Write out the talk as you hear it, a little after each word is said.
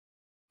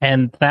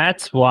And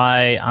that's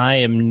why I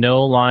am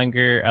no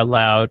longer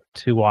allowed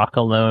to walk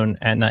alone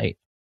at night.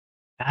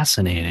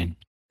 Fascinating.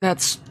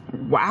 That's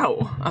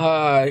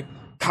wow.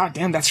 God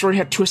damn, that story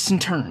had twists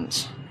and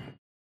turns.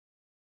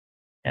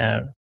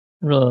 Yeah,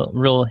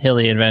 real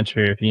hilly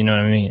adventure, if you know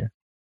what I mean.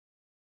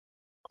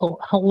 Oh,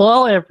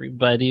 hello,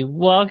 everybody.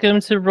 Welcome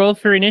to Roll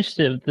for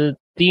Initiative, the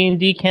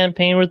D&D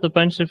campaign with a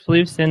bunch of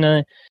floofs and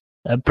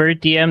a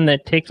bird DM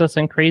that takes us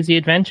on crazy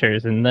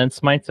adventures and then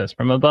smites us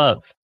from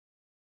above.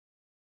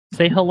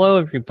 Say hello,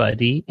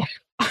 everybody.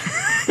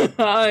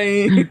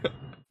 Hi.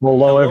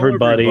 Hello,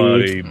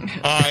 everybody.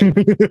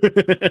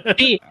 Hi.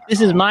 See,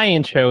 this is my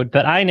intro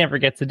that I never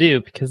get to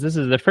do because this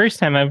is the first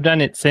time I've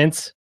done it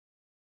since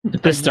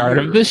the start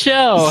of the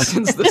show.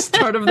 Since the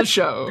start of the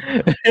show.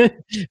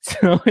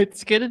 So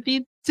it's going to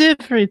be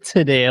different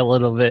today a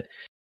little bit.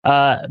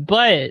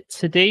 But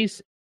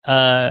today's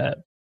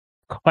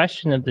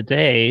question of the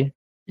day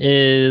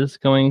is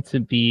going to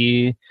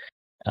be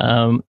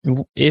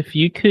if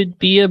you could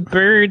be a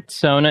bird,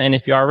 Sona, and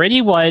if you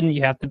already won,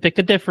 you have to pick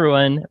a different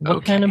one.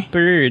 What kind of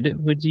bird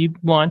would you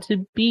want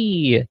to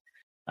be?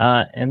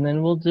 And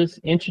then we'll just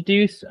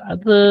introduce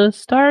the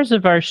stars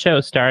of our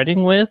show,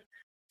 starting with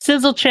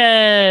Sizzle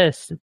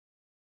Chest.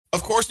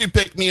 Of course you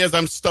picked me as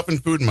I'm stuffing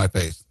food in my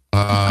face.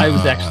 I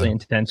was actually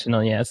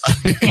intentional, yes.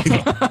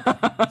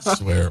 I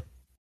swear.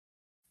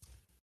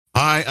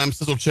 Hi, I'm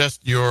Sizzle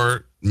Chest,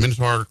 your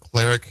Minotaur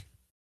cleric.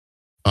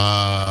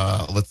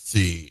 Let's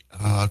see.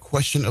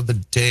 Question of the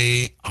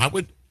day.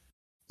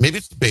 Maybe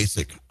it's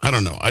basic. I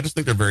don't know. I just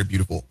think they're very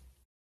beautiful.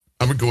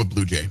 I would go with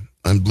Blue Jay.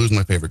 And blue's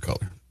my favorite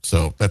color.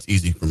 So that's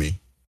easy for me.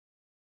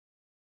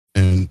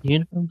 And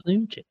beautiful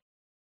Blue Jay.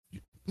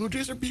 Blue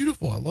Jays are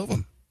beautiful. I love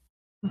them.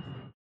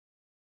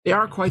 They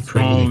are quite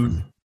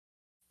pretty.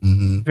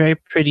 Very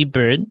pretty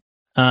bird.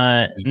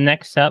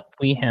 Next up,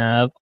 we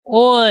have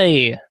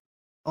Oi.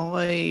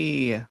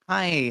 Oi.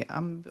 Hi,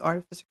 I'm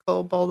Artificer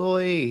Cobalt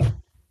Oi.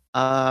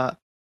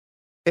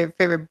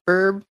 Favorite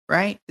bird,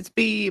 right? It's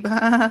Beeb.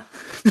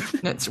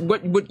 That's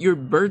what your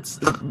bird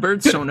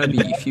Sona be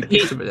if you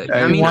pick somebody.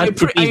 I mean,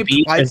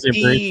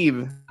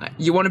 Beeb.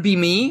 You want to be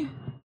me?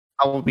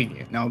 I will be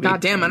you. No,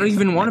 God damn, I don't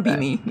even want to be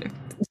me.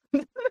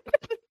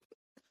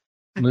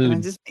 Can I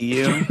just be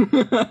you?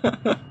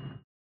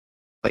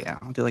 But yeah,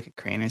 I'll do like a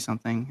crane or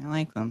something. I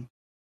like them.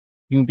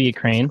 You can be a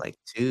crane? Like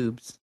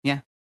tubes. Yeah.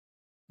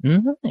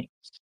 Nice.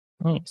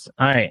 Nice.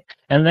 All right.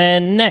 And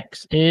then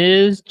next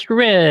is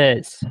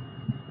Driz.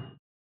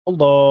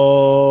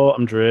 Hello,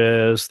 I'm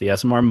Driz, the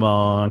SMR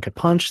monk. I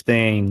punch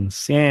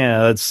things. Yeah,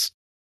 that's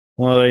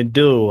what I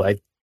do. I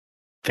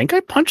think I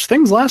punched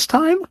things last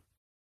time.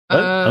 I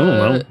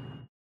don't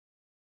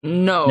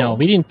know. No,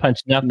 we didn't punch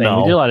nothing. No.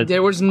 We did a lot of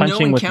there was no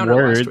punching encounter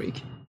with words. last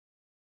week.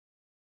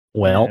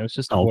 Well, it was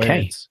just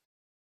okay. words.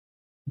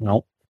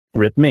 Well,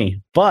 rip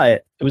me.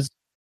 But it was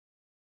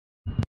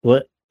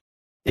what?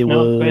 It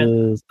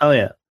was. Oh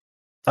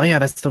yeah,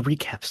 that's the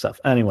recap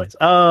stuff. Anyways,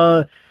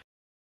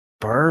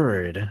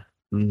 bird.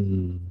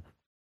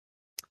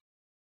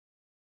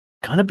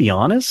 Gonna be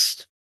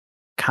honest,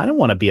 kind of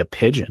want to be a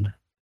pigeon.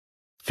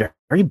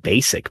 Very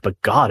basic, but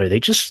God, they're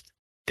just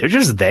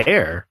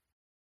there.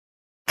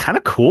 Kind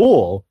of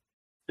cool.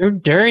 They're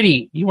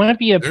dirty. You want to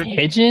be a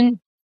pigeon?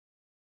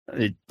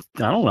 I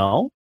don't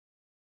know.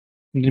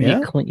 You can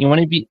be clean. You want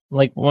to be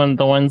like one of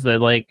the ones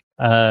that like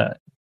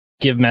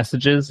give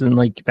messages and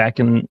like back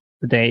in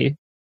the day,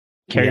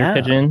 carrier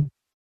pigeon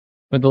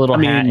with the little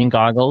hat and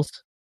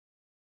goggles.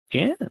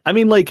 Yeah, I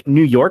mean, like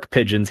New York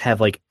pigeons have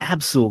like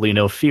absolutely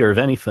no fear of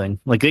anything.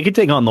 Like they could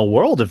take on the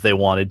world if they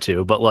wanted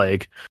to, but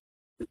like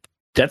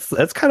that's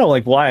kind of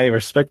like why I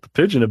respect the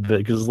pigeon a bit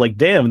because like,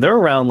 damn, they're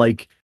around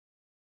like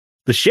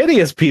the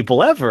shittiest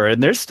people ever,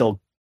 and they're still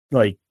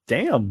like,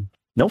 damn,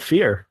 no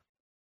fear.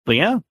 But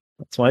yeah,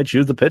 that's why I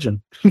choose the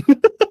pigeon.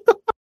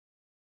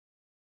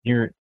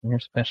 You're a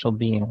special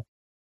being.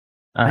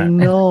 I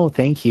know.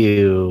 Thank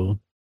you.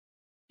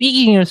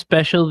 Speaking of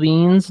special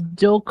beings,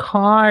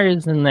 Dokar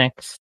is the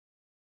next.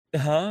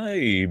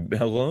 Hi,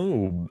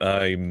 hello.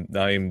 I'm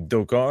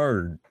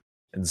Dokar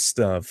and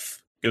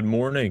stuff. Good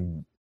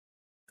morning.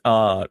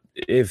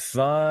 If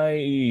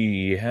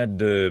I had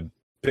to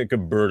pick a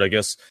bird, I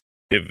guess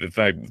if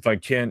I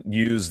can't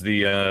use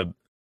the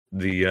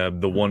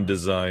one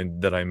design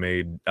that I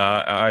made,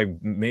 I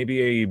maybe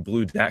a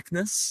blue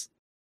Dacnus.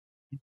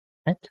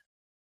 What?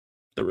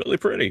 They're really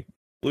pretty.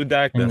 Blue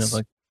Dacnus.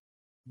 Like...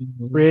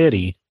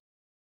 Pretty.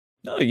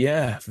 Oh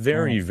yeah,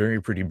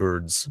 very pretty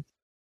birds.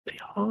 They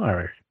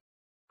are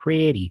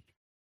pretty.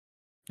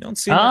 You don't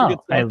seem to get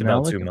talked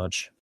about too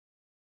much.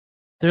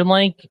 They're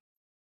like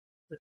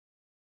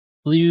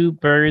blue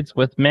birds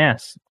with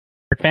masks.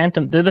 They're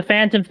the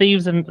Phantom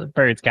Thieves and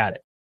birds. Got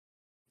it.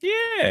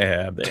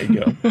 Yeah, there you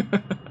go.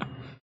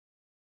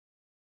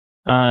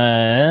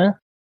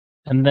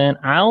 And then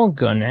I'll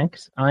go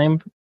next.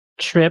 I'm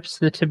Trips,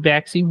 the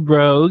Tabaxi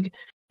Rogue,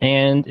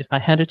 and if I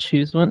had to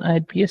choose one,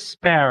 I'd be a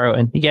sparrow.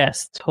 And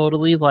yes,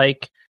 totally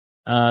like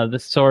the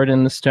Sword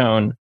in the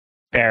Stone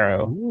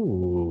sparrow.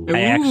 Ooh.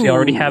 I actually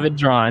already have it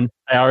drawn.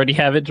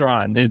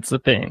 It's a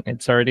thing.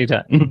 It's already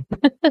done.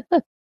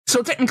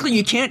 So technically,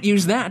 you can't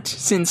use that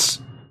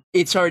since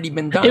it's already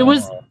been done. It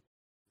was.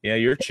 Yeah,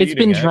 you're cheating. It's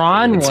been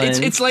drawn actually. once.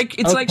 It's like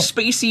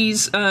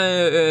Spacey's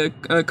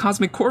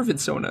Cosmic Corvid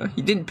Sona.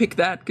 He didn't pick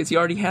that because he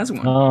already has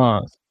one.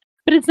 Oh,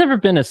 but it's never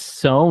been a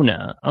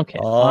Sona. Okay.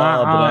 Oh, but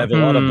I have a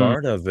lot of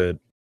art of it.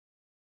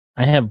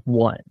 I have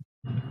one.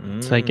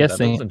 So I guess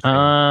that doesn't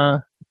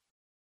change.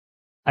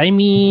 I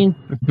mean,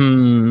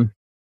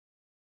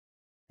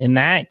 in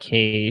that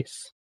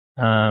case,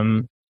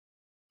 something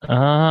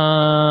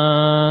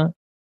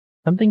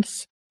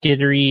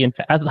skittery and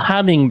a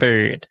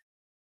hummingbird.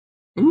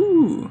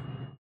 Ooh.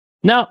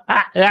 No,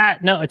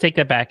 no, I take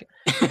that back.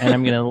 And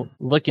I'm gonna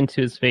look into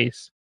his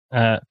face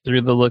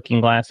through the looking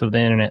glass of the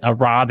internet. A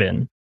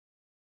robin.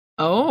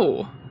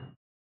 Oh.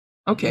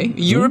 Okay.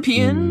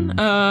 European,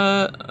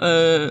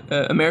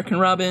 American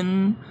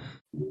robin.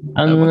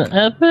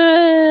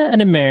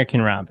 An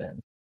American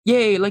robin.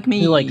 Yay, like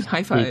me. Like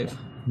high five.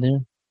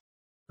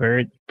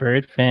 Bird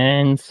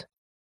fans.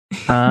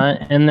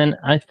 And then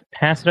I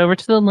pass it over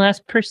to the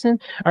last person,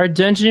 our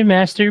Dungeon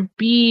Master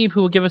Beeb,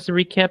 who will give us a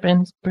recap and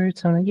his bird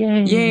song.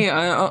 Yay! Yay!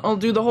 I'll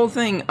do the whole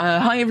thing.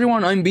 Hi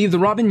everyone, I'm Beeb the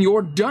Robin,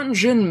 your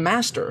Dungeon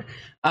Master.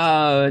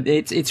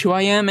 It's who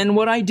I am and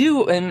what I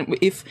do. And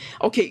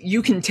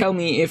you can tell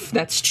me if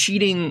that's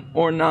cheating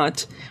or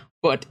not.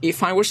 But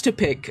if I was to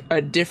pick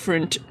a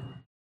different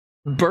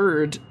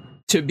bird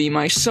to be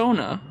my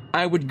Sona,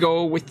 I would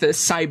go with the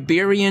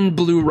Siberian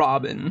Blue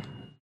Robin.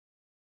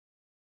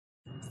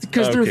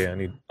 Because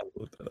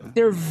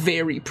they're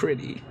very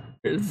pretty.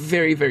 They're a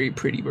very, very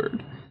pretty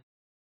bird.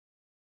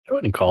 I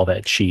wouldn't call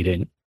that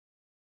cheating.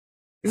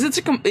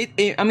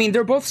 I mean,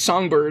 they're both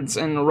songbirds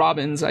and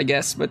robins, I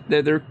guess, but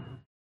they're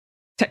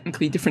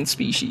technically different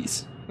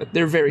species. But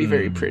they're very,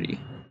 very pretty.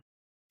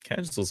 Kind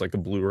of looks like a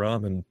blue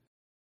robin.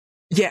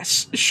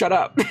 Yes, shut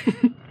up.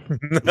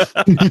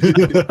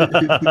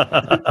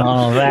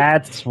 Oh,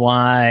 that's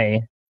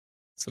why.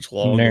 Such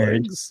long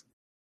Nerds. legs.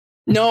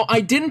 No, I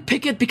didn't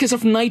pick it because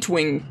of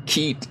Nightwing,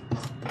 Keith.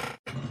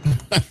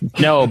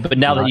 No, but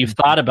now that you've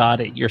thought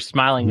about it, you're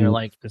smiling. You're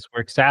like, this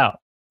works out.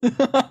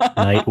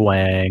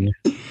 Nightwing.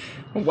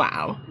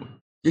 Wow.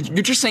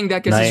 You're just saying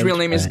that because his real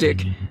name is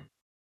Dick.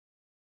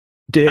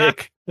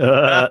 Dick.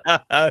 Nice.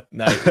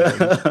 I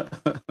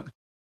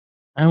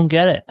don't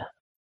get it.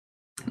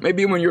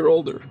 Maybe when you're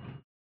older.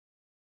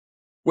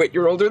 Wait,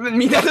 you're older than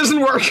me? That doesn't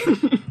work.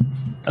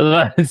 I was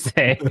about to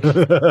say.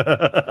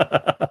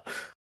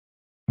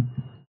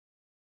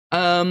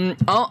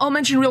 I'll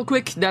mention real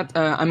quick that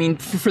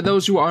for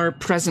those who are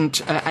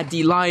present at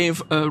the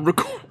live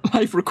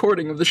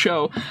recording of the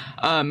show,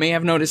 may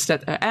have noticed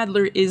that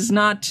Adler is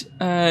not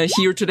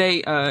here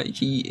today.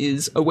 He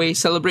is away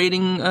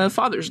celebrating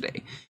Father's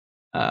Day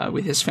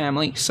with his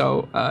family,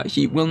 so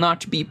he will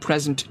not be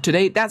present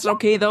today. That's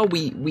okay though.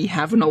 We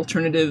have an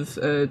alternative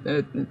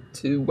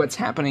to what's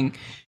happening,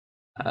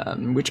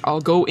 which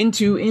I'll go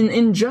into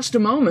in just a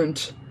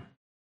moment.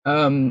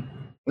 I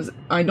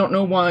don't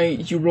know why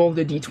you rolled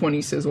a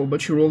d20, Sizzle,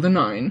 but you rolled a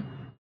 9.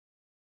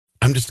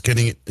 I'm just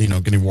getting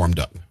warmed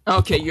up.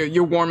 Okay,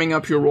 you're warming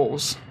up your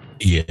rolls.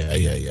 Yeah.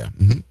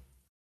 Mm-hmm.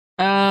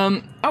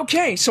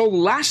 Okay, so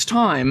last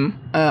time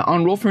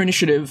on Roll for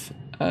Initiative,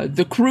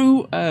 the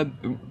crew,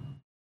 kind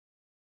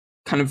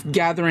of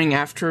gathering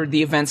after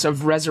the events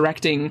of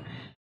resurrecting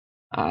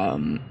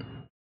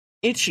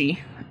Itchy,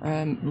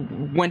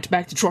 went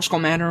back to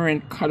Troskal Manor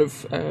and kind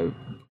of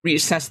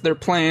reassessed their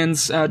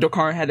plans.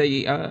 Dokar had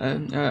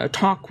a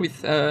talk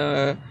with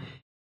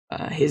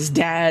his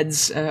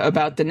dads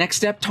about the next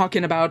step,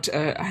 talking about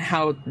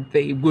how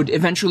they would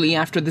eventually,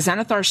 after the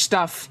Xanathar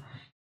stuff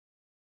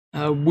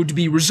would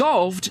be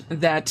resolved,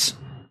 that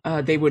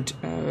they would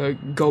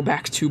go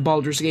back to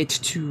Baldur's Gate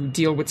to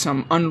deal with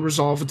some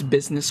unresolved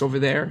business over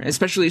there,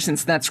 especially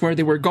since that's where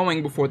they were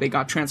going before they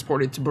got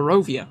transported to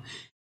Barovia.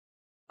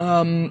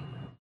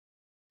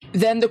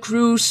 Then the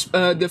crew,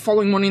 the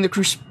following morning, the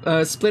crew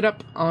split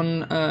up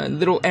on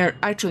little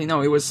Actually,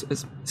 no, it was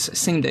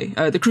same day.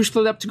 The crew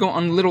split up to go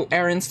on little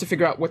errands to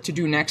figure out what to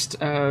do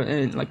next,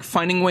 like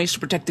finding ways to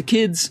protect the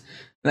kids.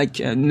 Like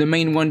the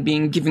main one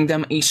being giving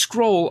them a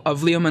scroll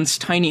of Leomund's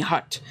tiny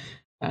hut,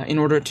 in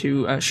order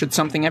to, should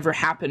something ever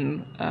happen,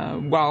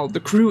 while the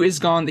crew is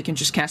gone, they can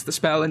just cast the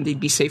spell and they'd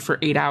be safe for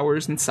 8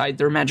 hours inside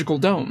their magical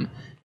dome.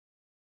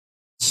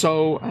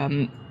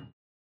 So,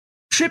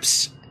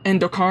 Trips and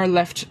Dokar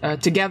left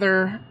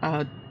together.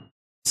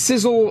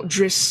 Sizzle,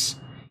 Driss,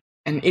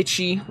 and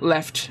Itchy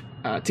left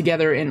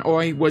together, and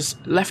Oi was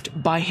left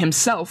by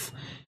himself.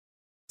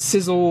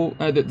 Sizzle,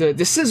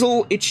 the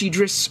Sizzle, Itchy,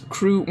 Driss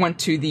crew went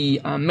to the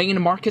main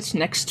market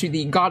next to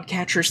the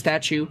Godcatcher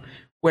statue,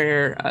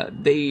 where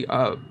they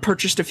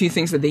purchased a few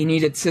things that they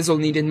needed. Sizzle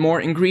needed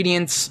more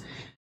ingredients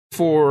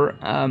for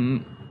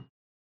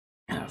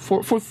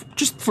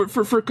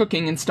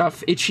cooking and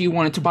stuff. Itchy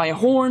wanted to buy a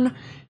horn,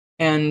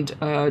 and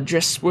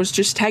Driss was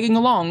just tagging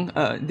along.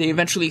 They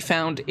eventually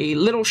found a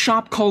little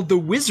shop called the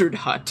Wizard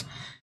Hut.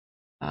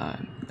 A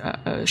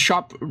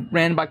shop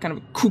ran by kind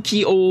of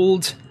kooky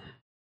old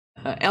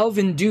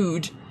elven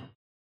dude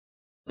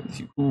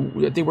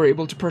who they were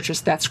able to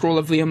purchase that scroll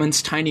of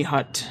Leomund's tiny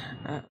hut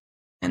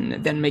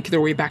and then make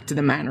their way back to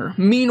the manor.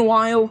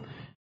 Meanwhile,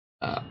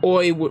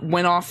 Oi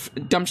went off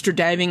dumpster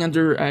diving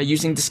under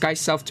using disguise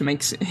self to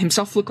make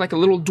himself look like a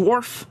little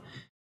dwarf,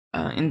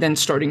 and then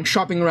starting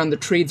shopping around the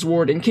trades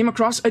ward and came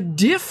across a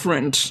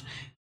different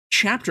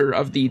chapter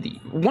of the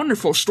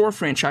wonderful store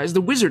franchise,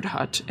 the Wizard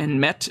Hut, and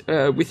met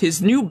with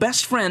his new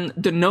best friend,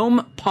 the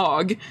gnome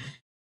Pog,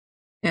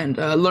 and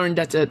learned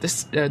that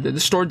the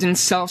store didn't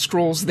sell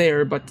scrolls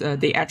there, but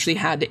they actually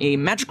had a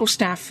magical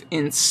staff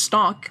in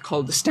stock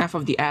called the Staff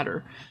of the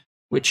Adder,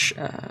 which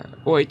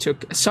Oi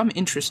took some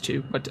interest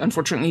to, but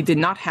unfortunately did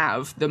not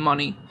have the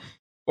money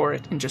for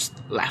it and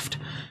just left.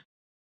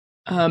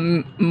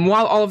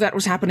 While all of that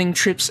was happening,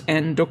 Trips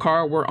and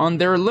Dokar were on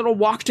their little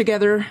walk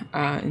together,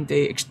 and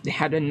they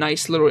had a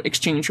nice little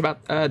exchange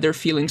about their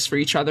feelings for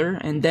each other,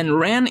 and then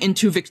ran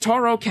into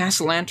Victoro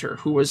Castellanter,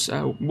 who was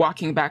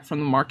walking back from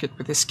the market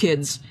with his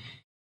kids,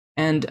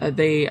 and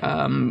they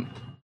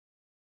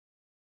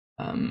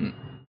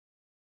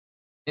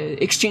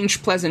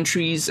exchanged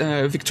pleasantries,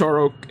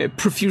 Victoro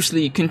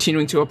profusely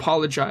continuing to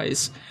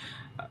apologize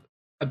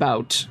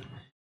about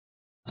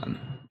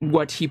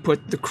what he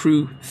put the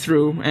crew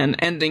through, and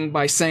ending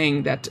by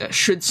saying that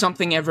should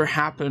something ever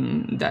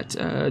happen, that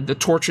the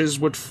Torches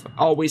would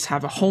always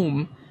have a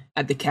home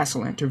at the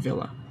Castellanter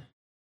Villa.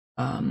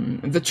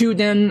 The two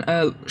then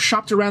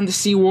shopped around the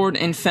Sea Ward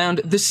and found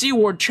the Sea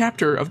Ward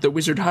chapter of the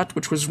Wizard Hut,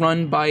 which was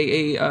run by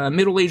a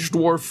middle-aged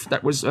dwarf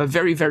that was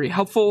very, very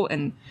helpful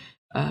and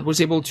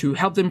was able to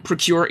help them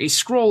procure a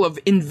scroll of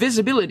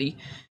invisibility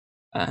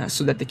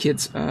so that the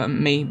kids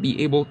may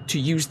be able to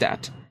use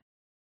that.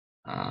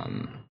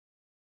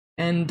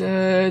 And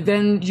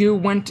then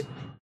you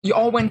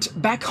all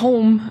went back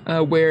home,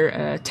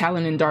 where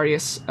Talon and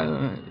Darius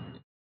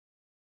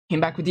came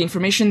back with the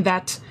information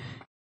that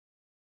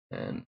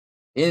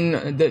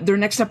their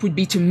next step would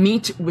be to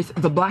meet with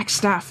the Black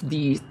Staff,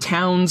 the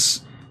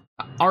town's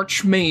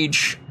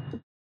archmage,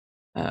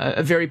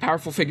 a very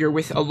powerful figure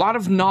with a lot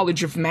of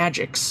knowledge of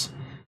magics,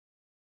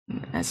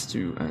 as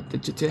to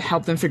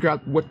help them figure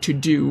out what to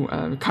do,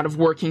 kind of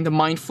working the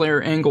Mind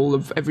Flayer angle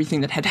of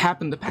everything that had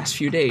happened the past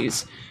few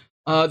days.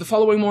 The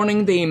following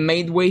morning, they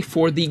made way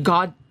for the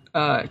God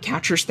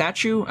Catcher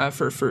statue.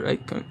 For a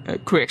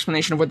quick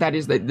explanation of what that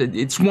is,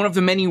 it's one of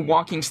the many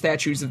walking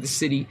statues of the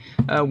city,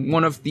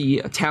 one of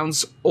the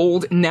town's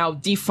old, now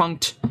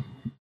defunct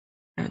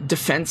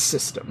defense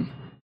system,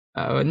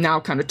 now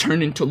kind of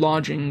turned into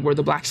lodging, where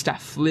the Black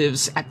Staff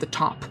lives at the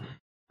top.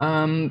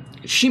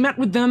 She met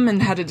with them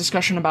and had a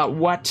discussion about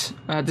what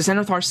the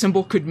Xanathar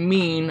symbol could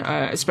mean,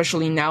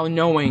 especially now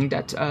knowing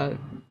that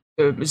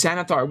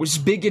Xanathar was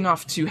big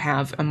enough to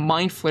have a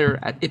Mind Flayer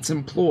at its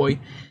employ.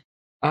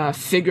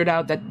 Figured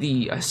out that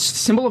the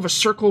symbol of a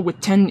circle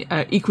with 10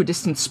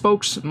 equidistant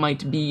spokes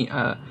might be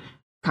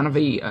kind of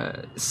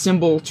a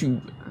symbol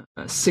to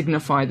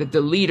signify that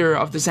the leader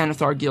of the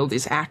Xanathar Guild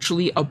is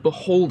actually a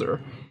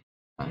beholder.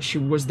 She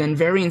was then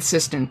very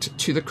insistent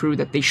to the crew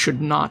that they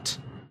should not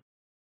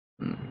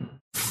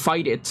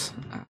fight it,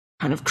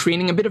 kind of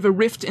creating a bit of a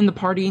rift in the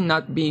party,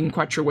 not being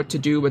quite sure what to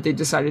do, but they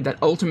decided that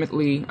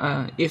ultimately,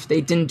 if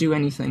they didn't do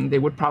anything, they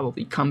would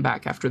probably come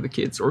back after the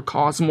kids or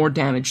cause more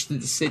damage to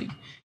the city.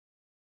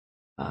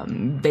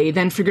 They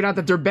then figured out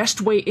that their best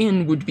way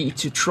in would be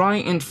to try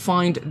and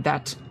find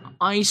that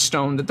Eye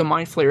Stone that the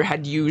Mind Flayer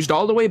had used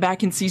all the way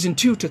back in Season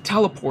 2 to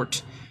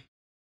teleport,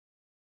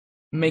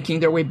 making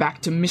their way back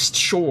to Mist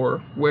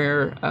Shore,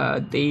 where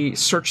they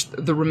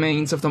searched the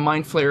remains of the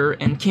Mind Flayer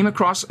and came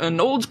across an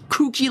old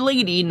kooky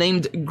lady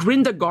named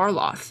Grinda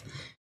Garloth,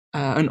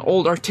 an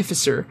old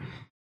artificer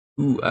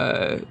who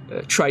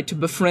tried to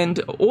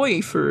befriend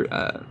Oi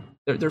for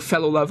their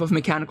fellow love of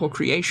mechanical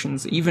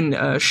creations, even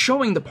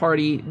showing the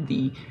party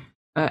the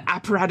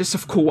apparatus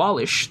of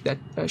Koalish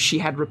that she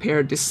had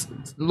repaired, this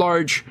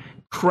large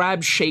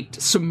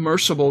crab-shaped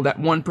submersible that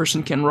one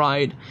person can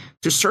ride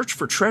to search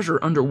for treasure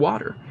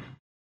underwater.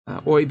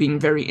 Oi being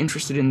very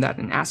interested in that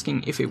and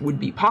asking if it would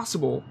be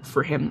possible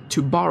for him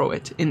to borrow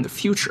it in the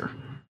future.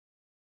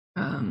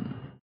 And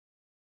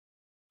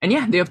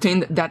yeah, they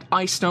obtained that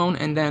Ice Stone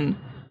and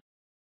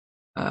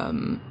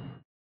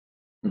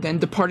then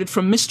departed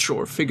from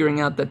Mistshore, figuring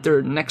out that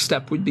their next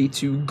step would be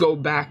to go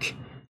back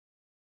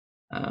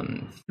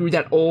through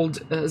that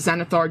old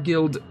Xanathar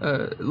Guild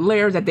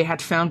lair that they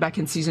had found back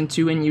in Season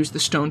 2 and use the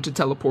stone to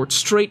teleport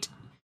straight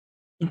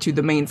into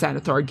the main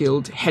Xanathar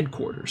Guild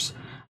headquarters.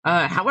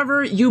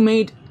 However, you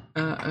made,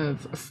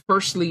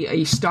 firstly,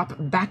 a stop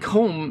back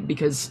home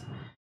because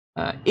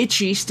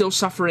Itchy, still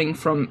suffering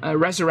from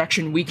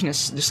resurrection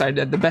weakness, decided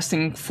that the best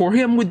thing for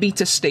him would be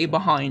to stay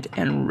behind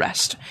and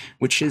rest,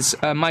 which is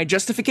my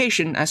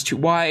justification as to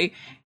why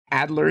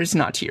Adler is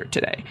not here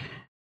today.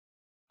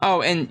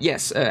 Oh, and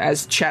yes,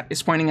 as chat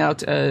is pointing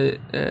out,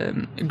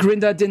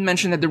 Grinda did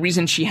mention that the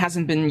reason she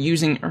hasn't been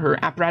using her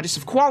apparatus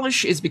of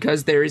Koalish is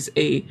because there is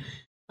a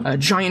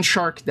giant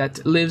shark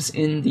that lives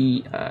in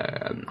the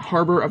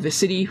harbor of the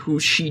city, who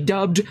she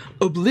dubbed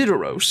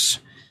Obliteros.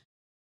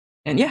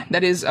 And yeah,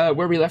 that is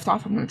where we left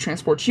off. I'm going to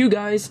transport you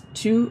guys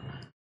to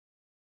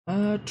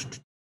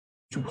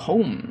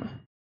home.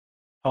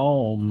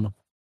 Home.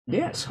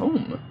 Yes,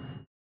 home.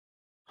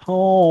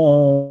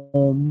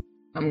 Home.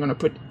 I'm gonna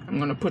put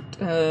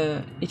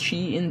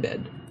Ichi in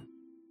bed.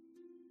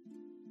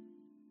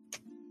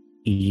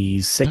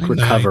 He's sick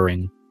Night-night.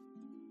 recovering.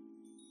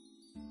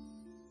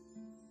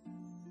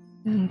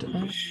 And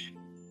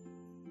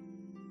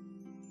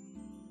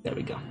there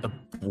we go.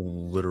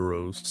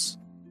 Obliteros.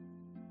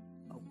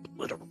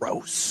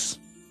 Obliteros.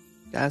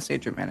 Gotta say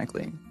it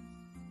dramatically.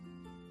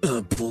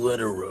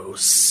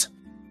 Obliteros.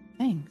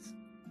 Thanks.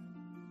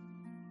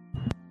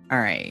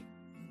 Alright.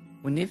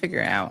 We need to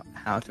figure out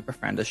how to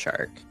befriend a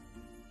shark.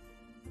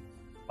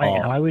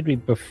 Why would we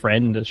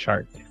befriend a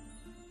shark?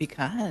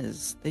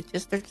 Because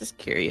they're just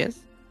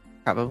curious.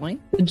 Probably.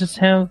 And just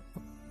have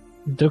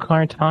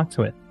Dokar talk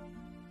to it.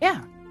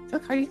 Yeah.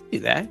 Look how you do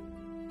that.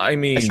 I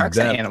mean, A shark's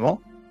an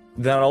animal.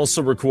 that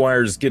also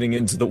requires getting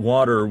into the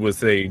water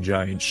with a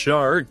giant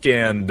shark,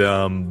 and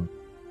I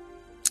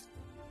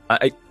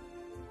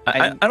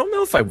don't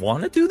know if I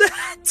want to do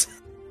that.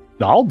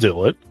 I'll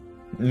do it.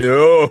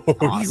 No,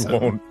 Awesome. you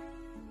won't.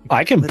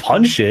 I can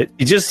punch it.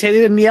 You just hit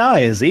it in the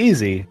eyes.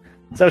 Easy.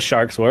 That's how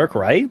sharks work,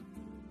 right?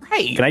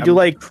 Right. Can I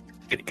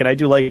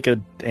do like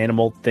an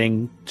animal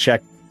thing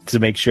check to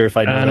make sure if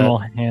I know Animal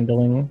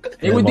handling.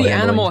 It would be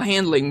handling. animal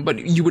handling, but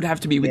you would have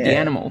to be with the Yeah.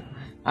 animal.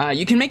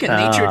 You can make a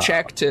nature Ah.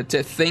 check to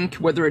think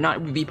whether or not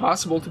it would be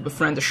possible to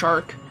befriend a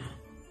shark.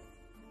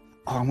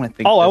 Oh, I'm gonna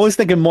think. Oh, I this- was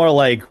thinking more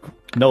like,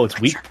 no, it's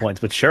weak points,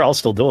 but sure, I'll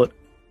still do it.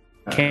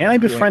 Can I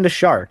befriend a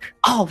shark?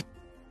 Oh,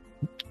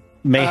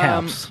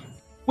 Mayhaps.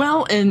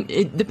 Well, and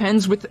it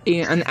depends. With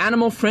an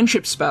animal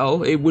friendship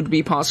spell, it would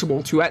be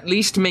possible to at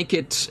least make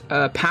it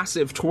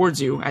passive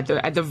towards you, at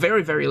the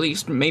very, very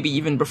least, maybe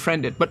even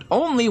befriend it, but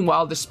only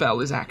while the spell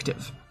is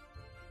active.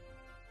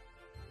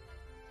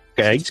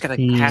 you Okay. just gotta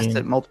Yeah. cast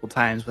it multiple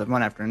times, but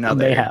one after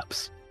another,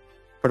 Mayhaps.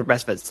 for the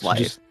rest of its So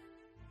life.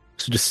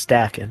 just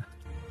stacking.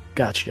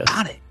 Gotcha.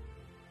 Got it.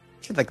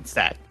 Should like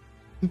stat.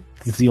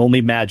 It's the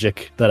only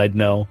magic that I'd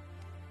know.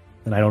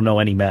 And I don't know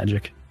any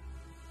magic.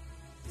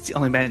 It's the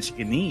only magic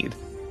you need.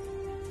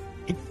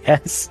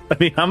 Yes. I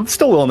mean, I'm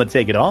still willing to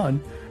take it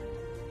on.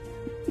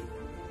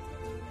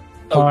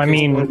 Oh, I Okay,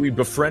 mean- are we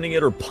befriending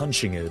it or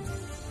punching it?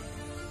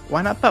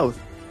 Why not both?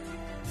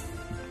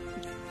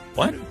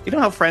 What? You know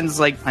how friends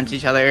like punch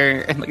each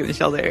other and look at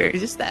each other? It's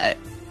just that.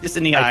 Just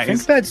in the I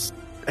eyes.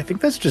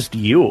 think that's just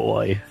you,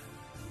 Oi.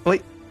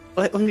 Wait,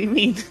 what do you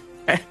mean?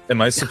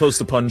 Am I supposed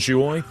to punch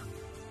you, Oi?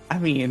 I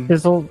mean,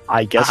 Fizzle,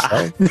 I guess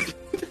Ah. so.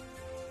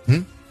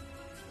 can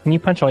you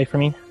punch away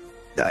from me?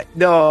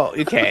 no,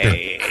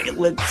 okay.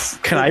 Let's.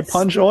 Can I let's-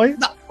 punch Oi?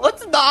 No,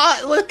 let's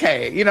not.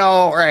 Okay, you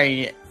know,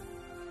 right.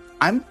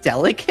 I'm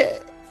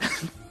delicate.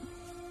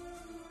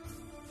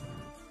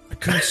 I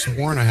could have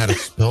sworn I had a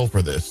spell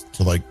for this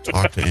to like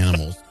talk to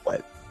animals.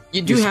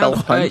 You do You spell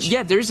have, punch?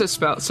 yeah, there's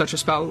such a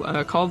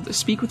spell called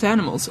Speak with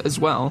Animals as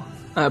well,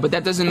 but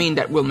that doesn't mean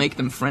that will make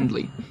them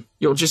friendly.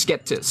 You'll just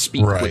get to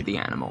speak with Right. the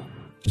animal.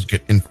 Just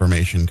get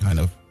information, kind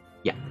of.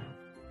 Yeah.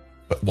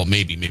 But well,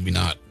 maybe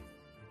not.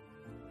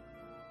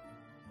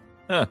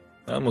 I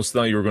almost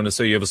thought you were going to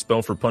say you have a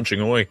spell for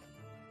punching Oi.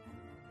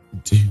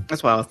 Dude,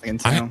 That's what I was thinking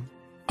too.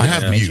 I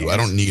have Yeah. you. I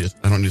don't need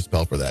a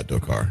spell for that,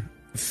 Dokar.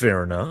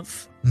 Fair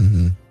enough.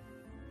 Mm-hmm.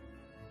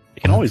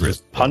 You can always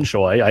just punch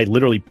Oi. I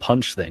literally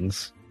punch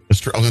things. I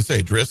was gonna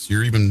say, Driss,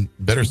 you're even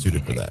better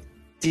suited for that.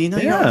 Do you know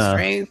your Yeah. own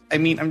strength?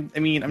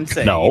 I'm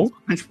saying No.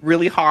 punch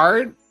really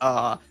hard.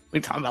 We're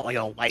talking about like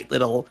a light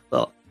little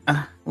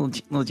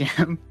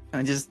jam.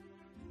 And just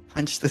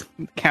punch the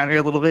counter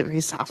a little bit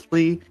very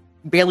softly.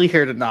 Barely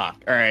heard a knock.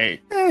 All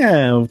right.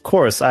 Yeah, of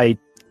course. I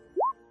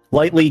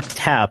lightly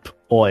tap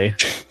Oi.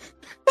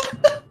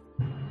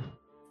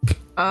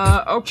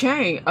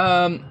 Okay.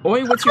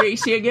 Oi, what's your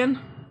AC again?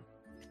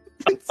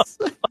 It's,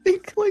 I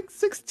think like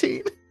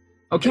 16.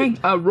 Okay,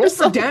 roll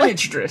for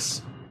damage,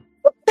 Driss.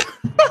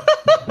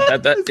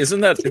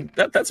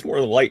 That's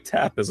more light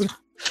tap, isn't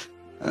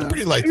it?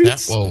 Pretty light tap.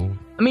 Well,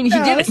 I mean,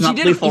 It's not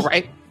lethal,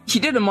 right? he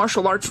did a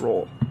martial arts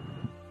roll.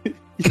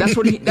 That's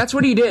what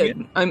he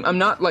did. I'm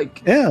not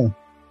like Yeah.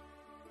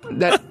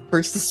 that.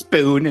 First the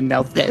spoon and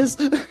now this.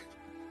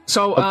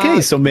 So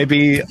Okay, so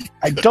maybe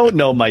I don't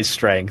know my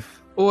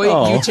strength. Oi,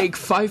 Oh. you take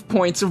 5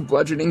 points of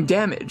bludgeoning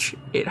damage.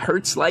 It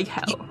hurts like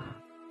hell.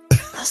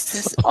 This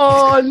is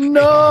Oh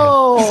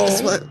no!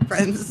 what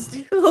friends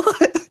do.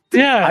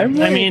 Yeah, I'm I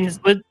like- mean,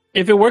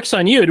 if it works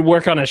on you, it'd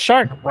work on a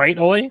shark, right,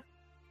 Oi?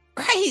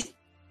 Right.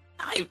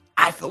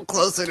 I feel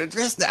closer to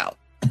Driss now.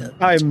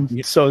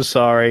 I'm so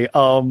sorry.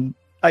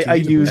 I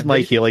use my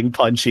healing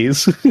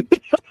punchies.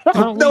 Why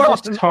don't we No,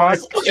 just talk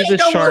to the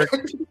no. shark,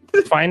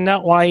 find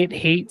out why it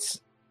hates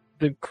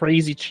the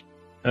crazy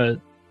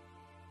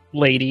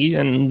lady,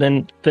 and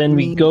then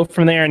we go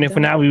from there. And if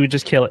not, we would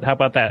just kill it. How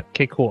about that?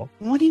 Okay, cool.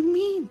 What do you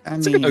mean? I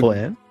That's a good mean,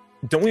 plan.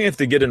 Don't we have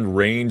to get in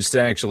range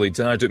to actually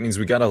touch? It means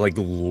we gotta like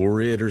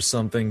lure it or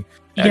something.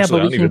 Yeah, Actually, but I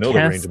we don't even can know the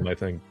cast- range of my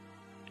thing.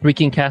 We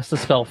can cast the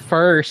spell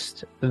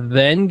first,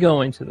 then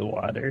go into the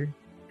water,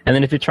 and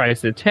then if it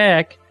tries to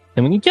attack,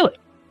 then we can kill it.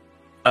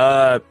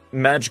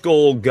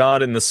 Magical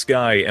god in the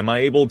sky, am I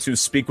able to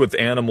speak with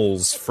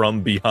animals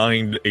from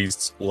behind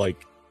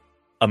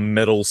a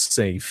metal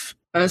safe?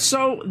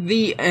 So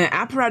the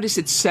apparatus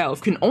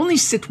itself can only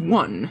sit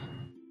one.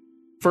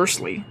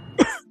 Firstly,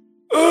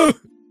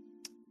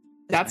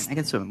 That's fine, I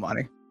can swim in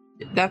water.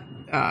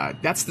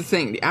 that's the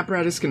thing. The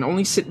apparatus can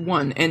only sit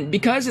one, and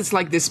because it's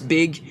like this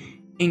big,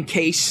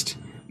 encased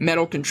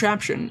metal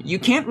contraption, you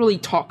can't really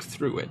talk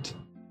through it.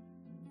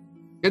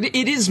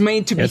 It is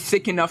made to be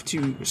thick enough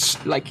to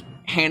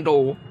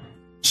handle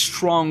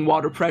strong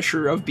water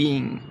pressure of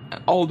being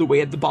all the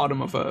way at the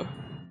bottom of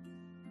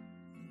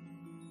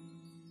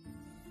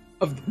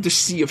the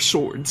Sea of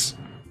Swords.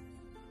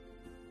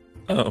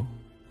 Oh,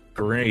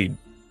 great.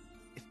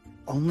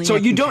 Only So I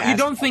you can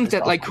don't cast think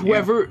that water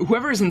spells on you.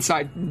 whoever is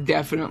inside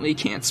definitely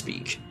can't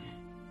speak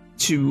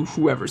to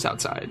whoever's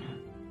outside.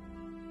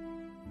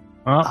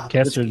 Oh,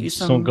 guess let's we're use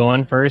still some-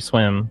 going for a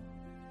swim.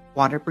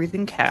 Water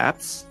breathing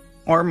cats,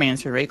 or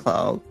manta ray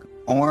cloak,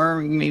 or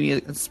maybe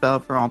a spell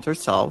for alter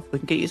self. We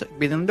can get you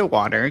breathe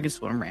underwater, you can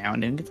swim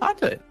around, and you can talk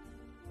to it.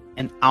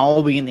 And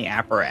I'll be in the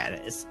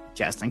apparatus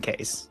just in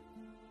case,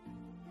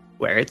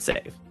 where it's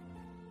safe.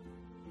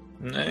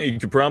 You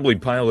could probably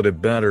pilot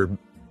it better.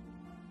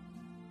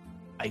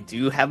 I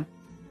do have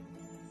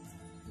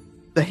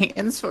the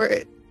hands for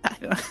it.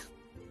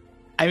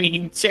 I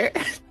mean, sure.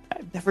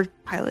 I've never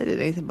piloted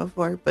anything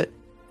before, but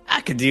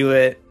I could do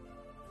it.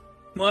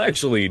 Well,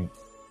 actually,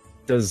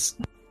 does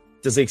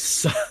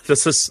this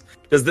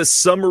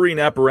submarine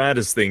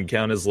apparatus thing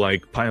count as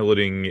like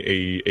piloting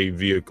a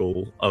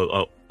vehicle,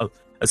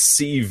 a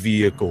sea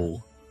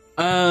vehicle?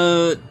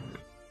 I'm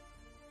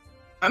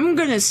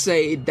gonna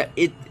say that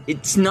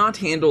it's not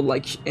handled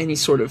like any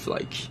sort of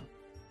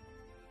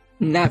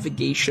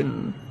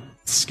navigation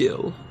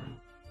skill.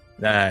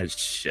 Ah,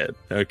 shit.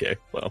 Okay,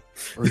 well.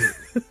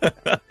 Worth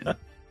a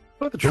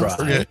Don't try.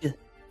 forget,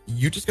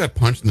 you just got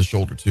punched in the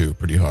shoulder too,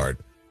 pretty hard.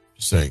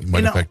 Just saying, it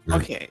might affect your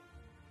okay.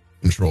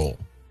 control.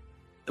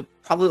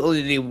 Probably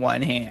only need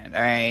one hand,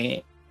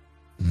 alright?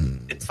 Hmm.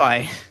 It's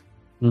fine.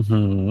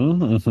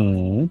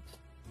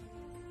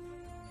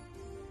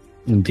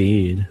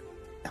 Indeed.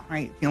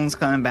 Alright, feeling's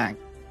coming back.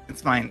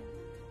 It's fine.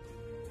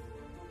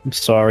 I'm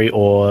sorry,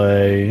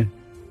 Oi.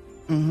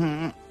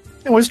 Mm-hmm.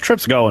 Hey, where's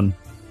Trips going?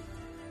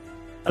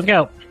 Let's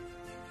go.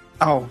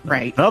 Oh,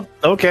 right. Oh,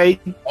 okay.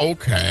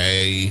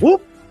 Okay.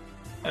 Whoop.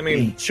 I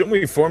mean, shouldn't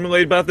we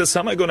formulate about this?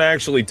 How am I going to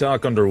actually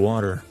talk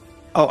underwater?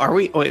 Oh, are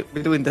we? Wait,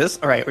 we're doing this?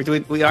 Alright, we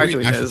are Are we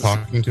doing actually this.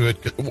 talking to it?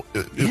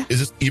 Yeah. Is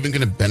this even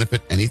going to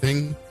benefit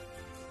anything?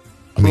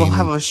 I We'll mean,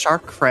 have a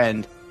shark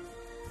friend.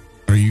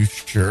 are you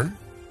sure?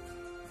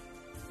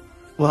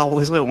 Well,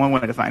 there's only one way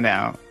to find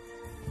out.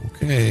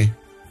 Okay.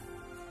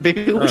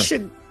 Maybe we Huh.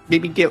 should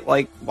get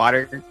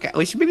water.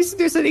 We should maybe see if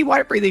there's any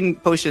water breathing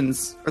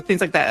potions or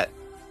things like that.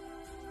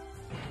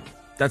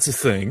 That's a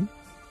thing.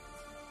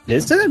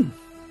 Is it?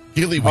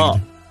 Gillyweed. Huh.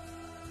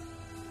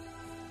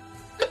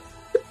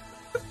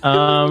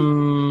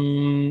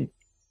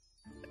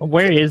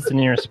 Where is the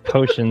nearest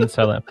potion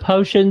seller?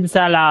 Potion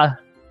seller.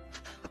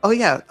 Oh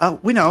yeah,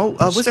 we know.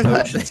 Wizard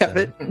Hut. They have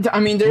it. I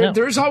mean, No.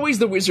 there's always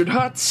the wizard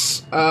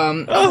huts.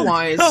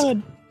 Otherwise,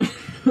 God.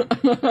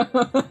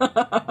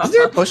 Is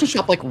there a potion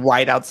shop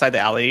right outside the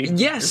alley?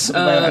 yes.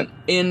 Something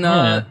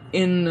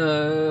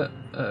like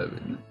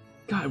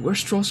God,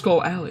 where's Troll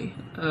Skull Alley?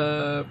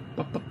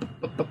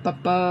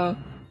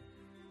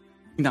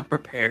 Not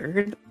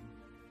prepared.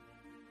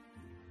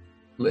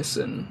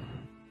 Listen,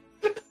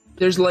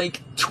 there's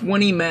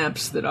 20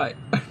 maps that I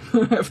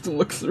have to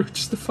look through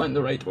just to find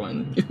the right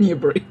one. Give me a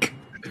break.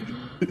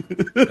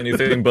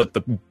 Anything but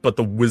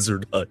the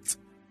wizard hut.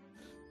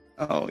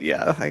 Oh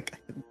yeah, I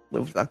can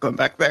live without going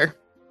back there.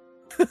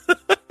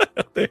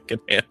 They can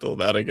handle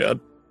that again.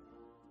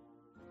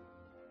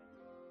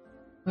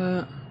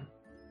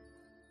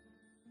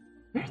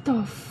 Where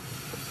the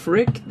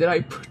frick did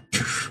I put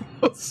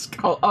Troll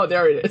Skull? Oh,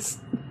 there it is.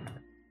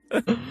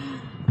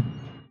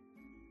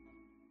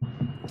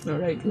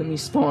 Alright, let me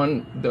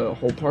spawn the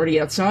whole party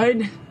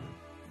outside.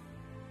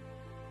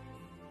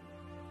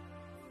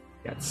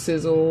 Got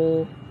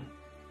Sizzle.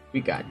 We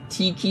got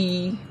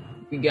Tiki.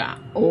 We got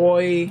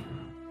Oi.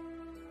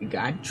 We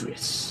got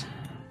Driss.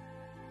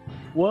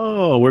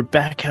 Whoa, we're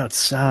back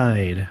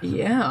outside.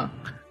 Yeah.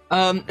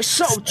 So to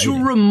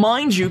Exciting.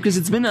 remind you, because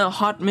it's been a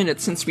hot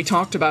minute since we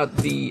talked about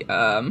the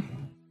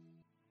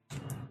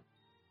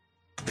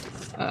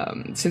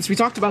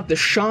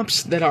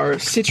shops that are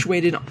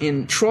situated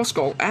in Troll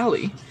Skull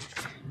Alley,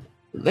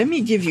 let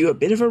me give you a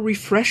bit of a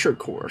refresher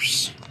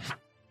course.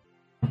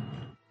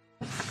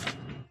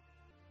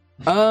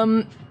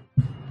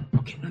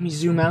 Okay, let me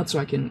zoom out so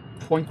I can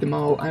point them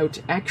all out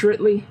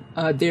accurately.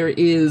 There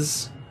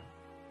is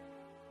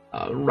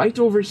right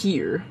over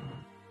here.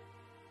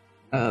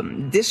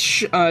 This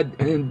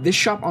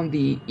shop on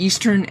the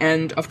eastern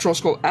end of Troll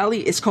Skull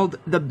Alley is called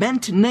the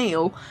Bent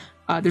Nail.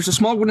 There's a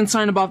small wooden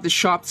sign above the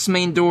shop's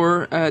main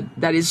door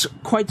that is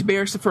quite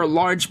bare, except for a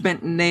large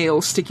bent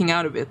nail sticking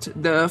out of it.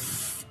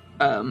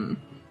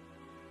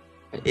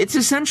 It's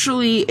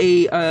essentially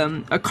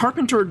a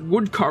carpenter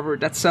woodcarver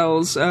that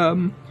sells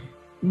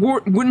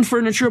wooden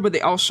furniture, but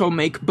they also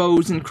make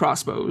bows and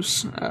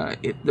crossbows.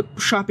 The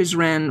shop is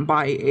ran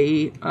by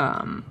a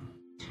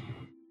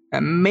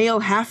male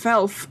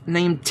half-elf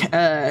named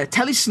That's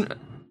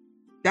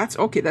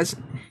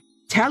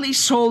Tally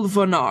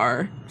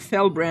Solvanar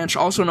Fellbranch,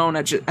 also known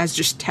as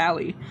just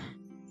Tally,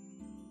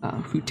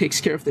 who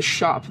takes care of the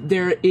shop.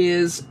 There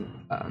is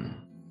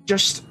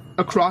just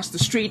across the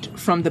street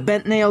from the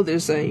Bent Nail,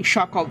 there's a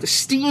shop called the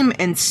Steam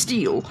and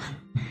Steel.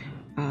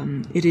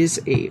 It is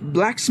a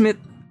blacksmith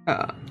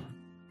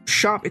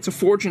shop. It's a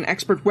forge and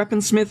expert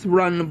weaponsmith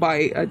run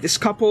by this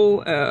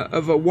couple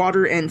of a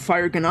Water and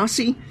Fire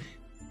Ganassi.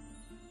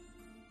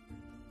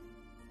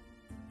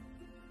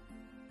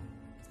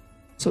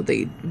 So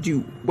they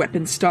do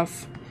weapon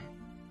stuff.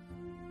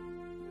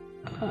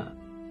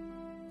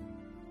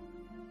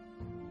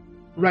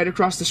 Right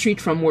across the street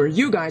from where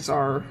you guys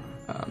are,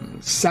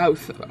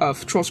 south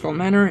of Trollskull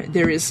Manor,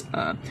 there is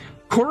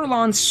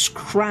Coralon's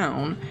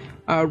Crown,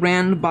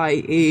 ran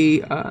by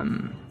a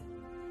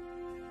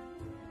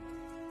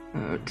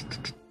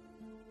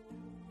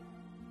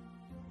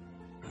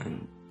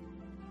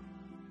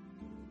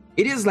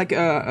it is like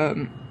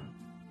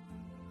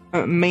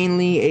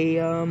mainly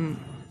a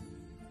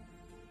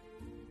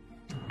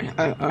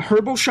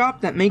herbal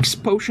shop that makes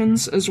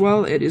potions as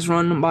well. It is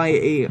run by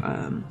a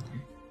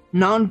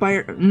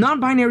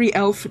non-binary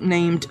elf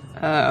named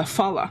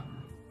Fala.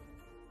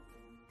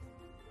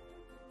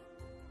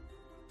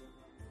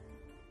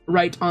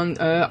 Right on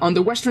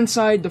the western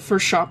side, the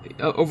first shop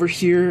over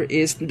here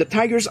is the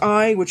Tiger's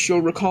Eye, which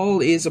you'll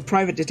recall is a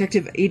private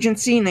detective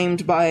agency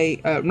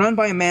run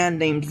by a man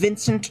named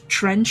Vincent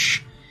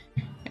Trench.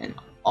 And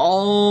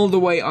all the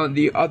way on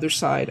the other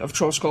side of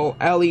Trollskull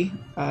Alley,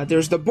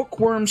 there's the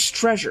Bookworm's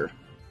Treasure,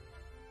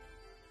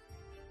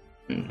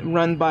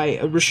 run by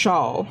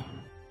Rishal,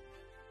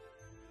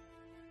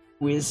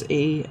 who is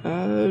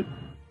a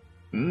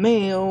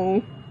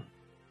male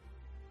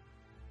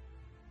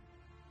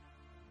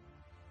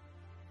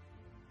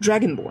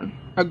Dragonborn,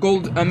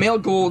 a male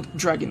gold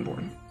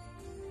Dragonborn.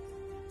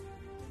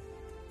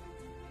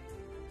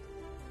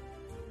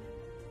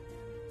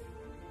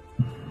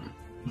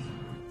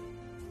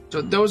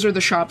 So those are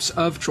the shops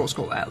of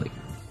Trollskull Alley.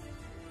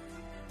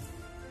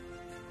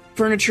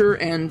 Furniture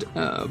and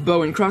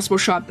bow and crossbow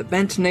shop, the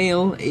Bent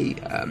Nail, a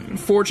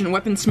forge and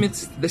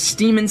weaponsmith, the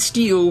Steam and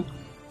Steel,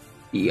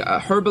 the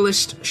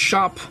herbalist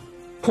shop,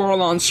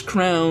 Coralon's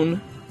Crown,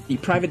 the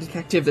private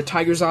detective, the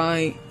Tiger's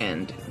Eye,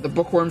 and the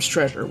Bookworm's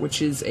Treasure,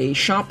 which is a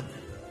shop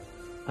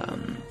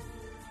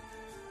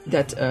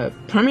that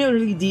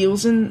primarily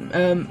deals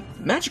in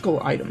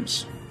magical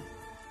items.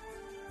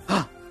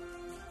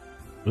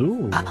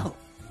 Ooh.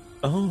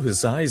 Oh,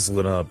 his eyes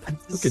lit up.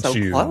 Look at so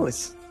you.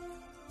 close.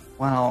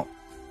 Well,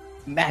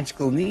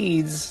 magical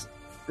needs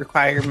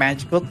require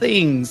magical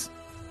things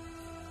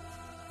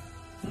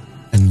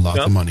And lots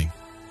Yep. of money.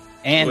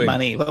 and Wait.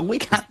 money. But we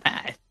got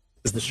that.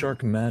 Is the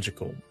shark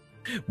magical?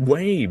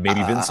 Wait,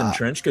 maybe Vincent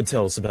Trench could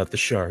tell us about the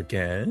shark,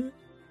 eh?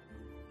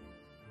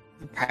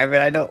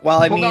 Private, I don't.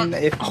 Well, I Hold mean, on.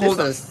 if Hold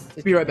on. this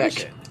is Be right back.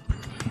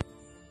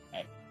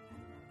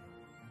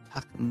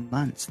 talk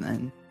months,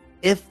 then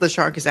if the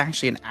shark is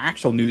actually an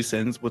actual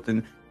nuisance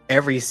within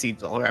every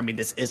seasonal, I mean,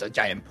 this is a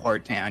giant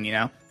port town, you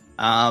know.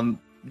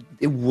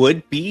 It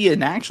would be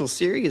an actual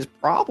serious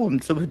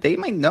problem. So they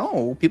might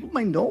know. People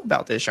might know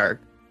about this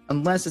shark,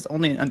 unless it's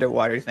only an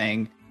underwater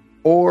thing,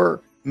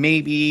 or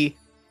maybe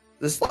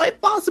the slight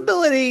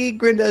possibility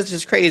Grinda is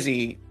just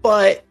crazy.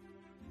 But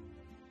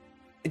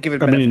give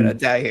it a benefit of the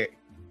doubt here.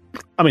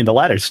 I mean, the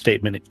latter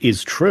statement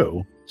is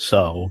true.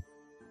 So,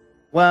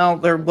 Well,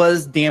 there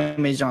was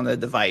damage on the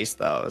device,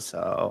 though,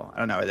 so I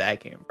don't know where that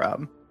came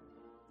from.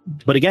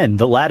 but again,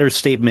 the latter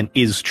statement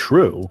is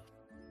true.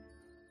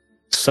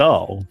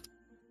 So,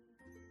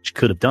 she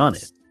could have done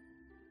it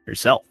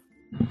herself.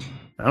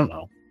 I don't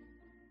know.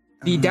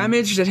 The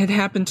damage that had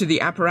happened to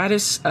the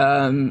apparatus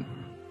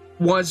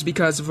was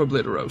because of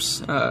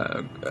Obliteros.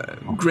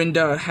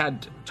 Grinda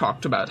had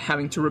talked about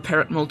having to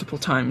repair it multiple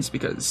times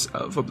because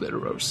of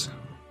Obliteros.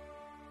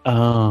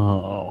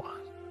 Oh.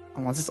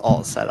 Unless it's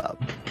all set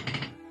up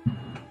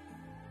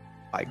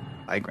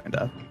by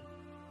Grinda.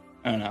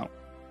 I don't know.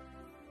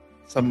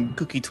 Some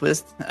cookie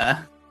twist.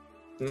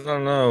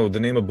 No, the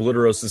name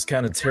Obliteros is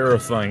kind of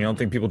terrifying. I don't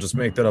think people just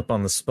make that up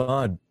on the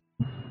spot.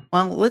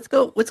 Well, let's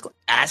go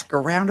ask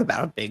around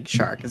about a big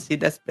shark and see.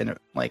 That's been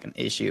like an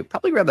issue.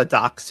 Probably around the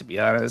docks, to be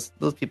honest.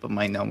 Those people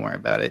might know more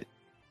about it.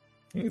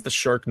 I think the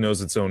shark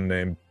knows its own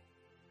name.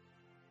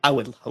 I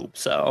would hope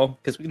so,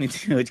 because we need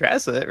to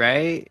address it,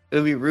 right? It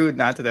would be rude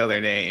not to know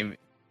their name.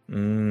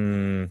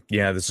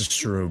 Yeah, this is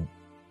true.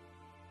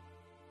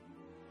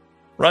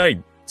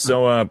 Right.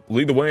 So,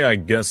 lead the way, I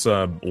guess,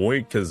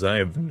 boy, because I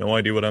have no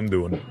idea what I'm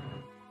doing.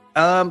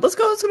 Let's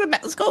go to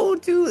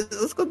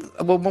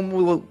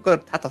we'll go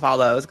to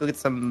Tatafala. Let's go get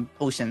some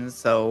potions.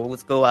 So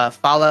let's go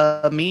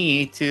follow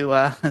me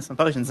to some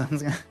potions.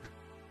 Let's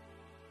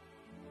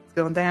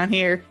go down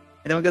here,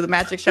 and then we'll go to the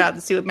magic shop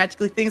to see what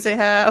magical things they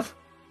have.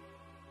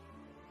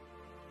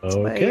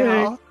 Okay.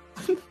 y'all.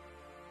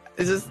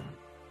 Is this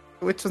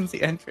which one's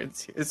the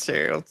entrance? It's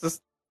Cheryl.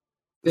 Just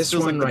This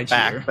feels one like right the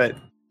back, here. but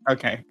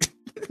okay.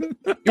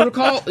 You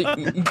recall?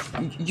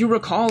 You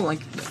recall like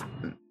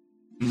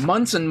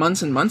months and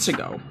months and months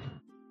ago,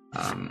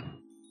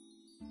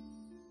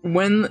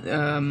 when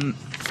the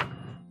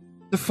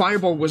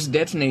fireball was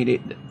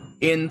detonated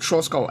in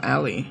Trollskull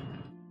Alley.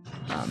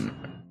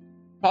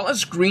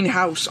 Paula's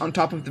greenhouse on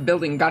top of the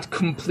building got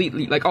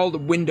completely, like all the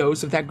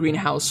windows of that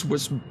greenhouse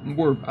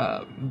were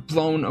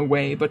blown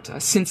away.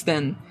 But since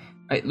then,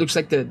 it looks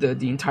like the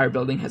entire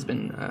building has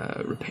been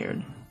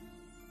repaired.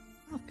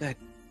 Oh, good.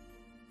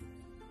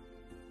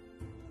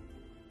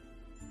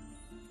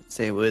 I'd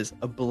say it was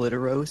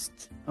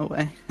obliterost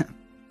away.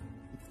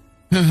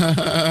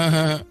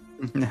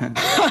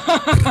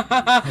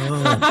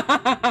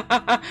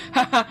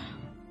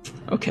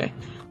 Okay.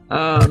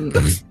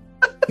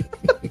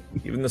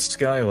 Even the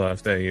sky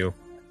laughed at you.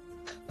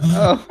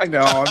 Oh, I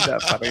know. I'm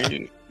that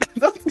funny.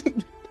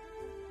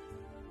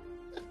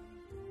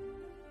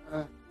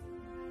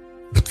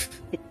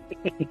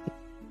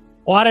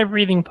 Water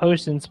breathing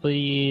potions,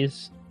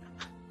 please.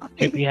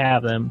 If you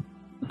have them.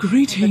 Many of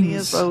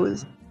Greetings.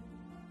 those.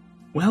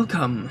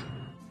 Welcome.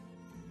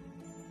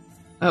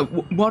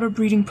 Water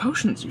breathing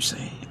potions, you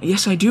say?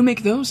 Yes, I do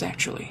make those,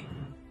 actually.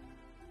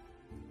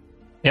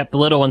 Yep, the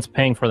little one's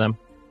paying for them.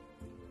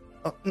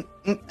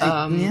 Yeah,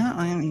 I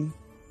mean.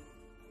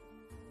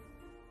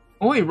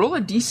 Oh, wait, roll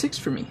a d6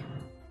 for me.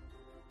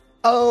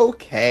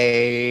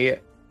 Okay.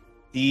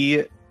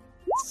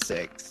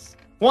 D6.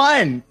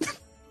 1!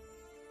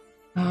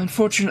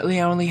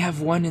 Unfortunately, I only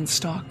have one in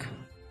stock.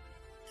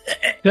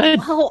 Good.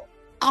 Well,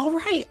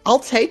 alright. I'll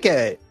take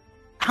it.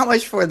 How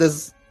much for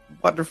this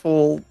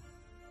wonderful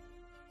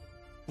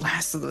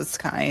last of this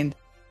kind?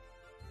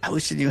 How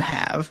much should you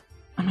have?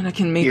 I mean, I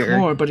can make Here.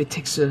 more, but it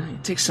takes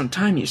some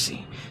time, you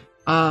see.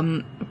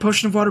 A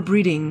potion of water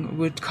breathing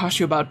would cost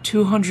you about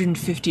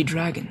 250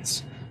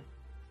 dragons.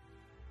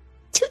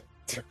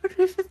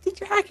 250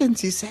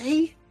 dragons, you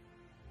say?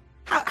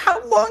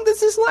 How long does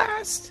this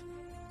last?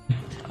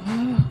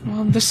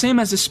 Well, the same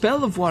as a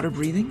spell of water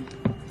breathing,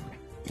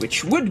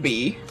 which would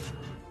be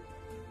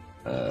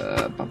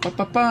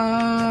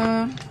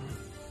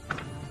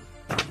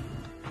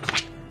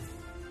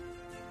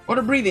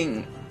water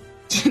breathing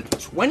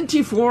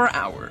 24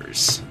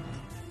 hours.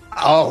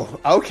 Oh,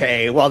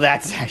 okay. Well,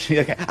 that's actually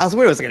okay. I was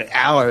worried it was like an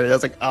hour. I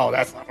was like, oh,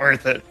 that's not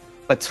worth it.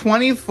 But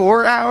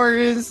 24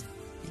 hours?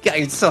 You got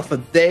yourself a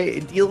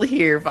deal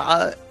here,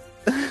 but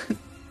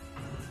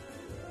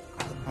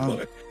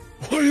Why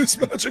is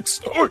magic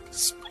so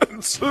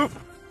expensive?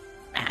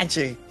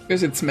 magic.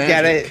 Because it's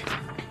Get magic. it?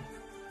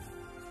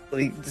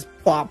 Like, just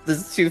plop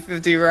this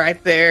 250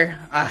 right there.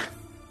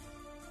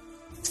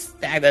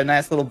 Stack that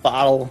nice little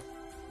bottle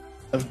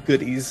of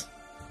goodies.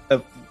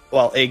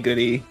 Well, a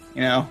goodie,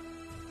 you know.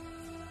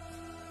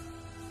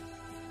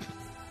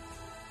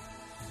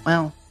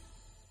 Well,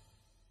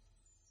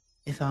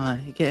 if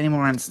you get any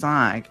more in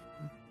stock,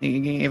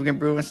 you can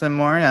brew us some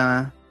more.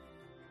 Yeah,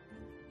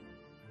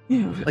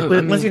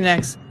 When's your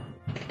next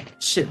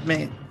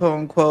shipment, quote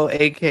unquote,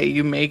 aka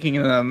you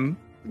making them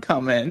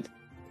coming?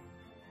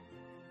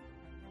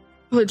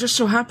 well, it just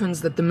so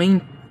happens that the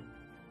main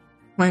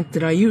plant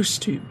that I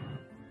used to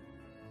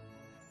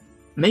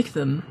make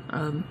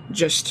them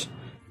just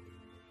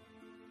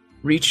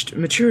reached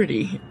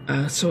maturity,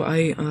 so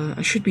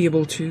I should be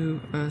able to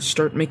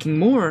start making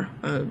more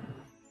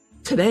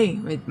today.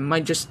 It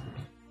might just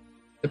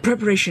the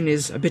preparation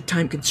is a bit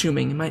time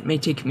consuming. It may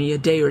take me a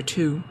day or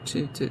two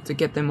to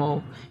get them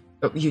all.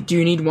 Do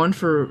you need one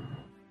for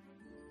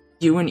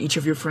you and each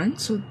of your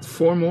friends? So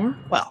 4 more?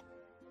 Well,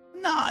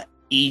 not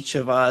each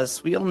of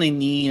us. We only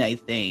need, I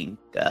think,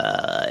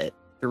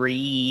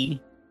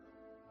 3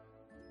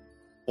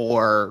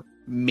 or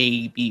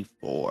maybe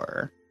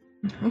 4.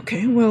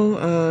 Okay, well,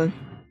 I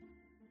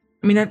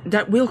mean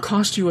that will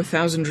cost you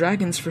 1,000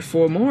 dragons for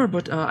 4 more,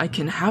 but I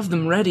can have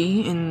them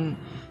ready in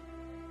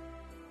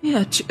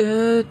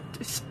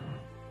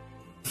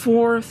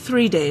for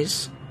 3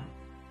 days.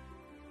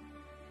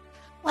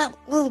 Well,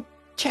 we'll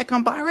check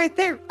on by right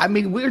there. I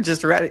mean, we're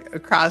just right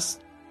across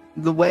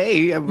the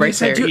way, right Yes,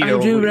 there. I do, you know,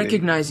 I do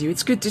recognize you.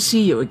 It's good to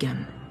see you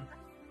again.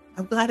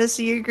 I'm glad to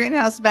see your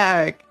greenhouse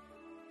back.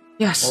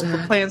 Yes, All the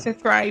plants are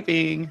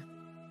thriving.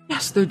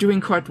 yes, they're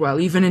doing quite well,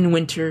 even in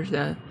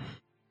winter.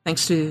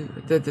 Thanks to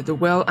the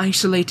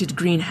well-isolated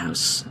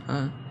greenhouse,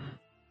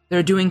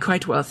 they're doing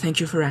quite well. Thank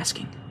you for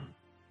asking.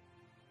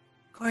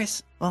 Of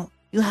course. Well,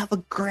 you have a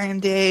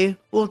grand day.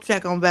 We'll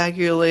check on back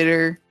here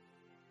later.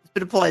 It's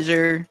been a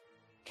pleasure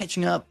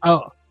catching up.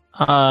 Oh,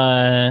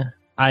 I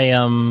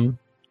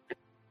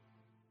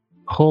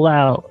pull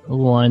out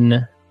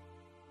one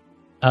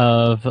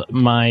of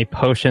my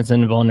potions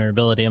and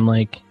vulnerability. I'm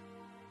like,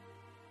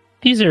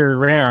 these are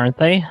rare, aren't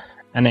they?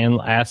 And I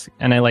ask,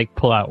 and I like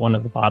pull out one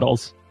of the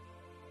bottles.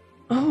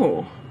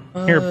 Oh,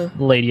 Here,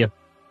 lady of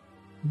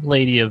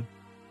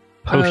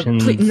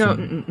potions. no,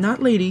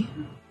 not lady.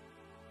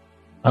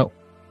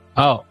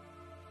 Oh,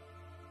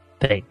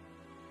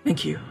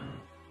 Thank you.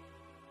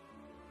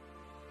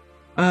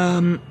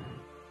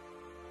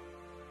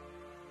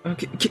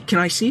 Okay, can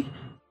I see?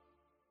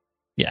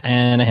 Yeah,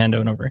 and I hand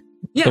it over.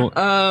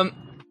 Yeah.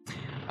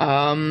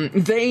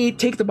 They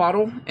take the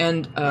bottle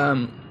and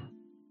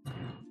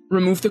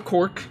remove the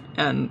cork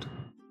and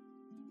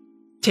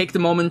take the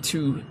moment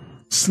to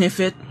sniff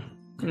it,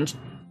 and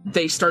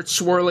they start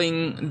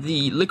swirling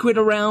the liquid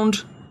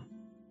around,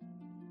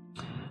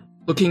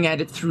 looking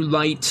at it through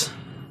light.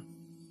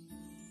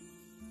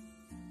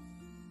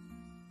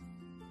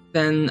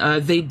 Then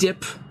they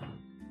dip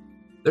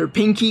their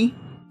pinky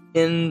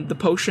in the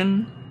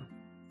potion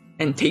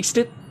and taste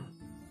it.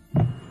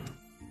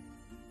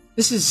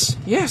 This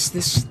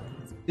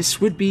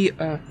would be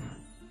a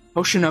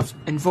potion of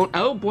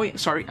oh boy,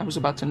 sorry, I was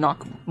about to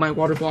knock my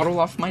water bottle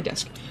off my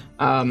desk.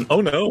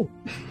 Oh no.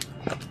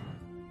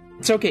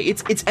 It's okay,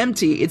 it's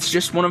empty, it's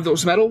just one of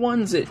those metal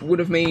ones. It would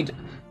have made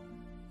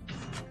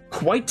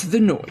quite the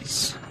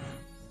noise.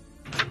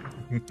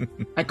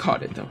 I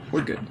caught it though,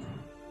 we're good.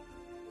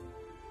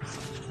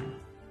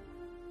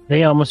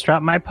 They almost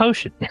dropped my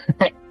potion.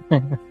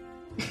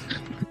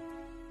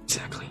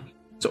 Exactly.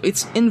 So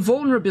it's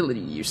invulnerability,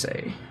 you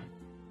say?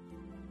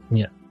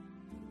 Yeah.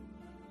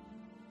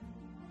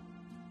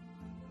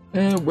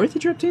 Where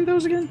did you obtain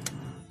those again?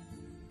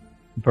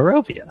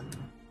 Barovia.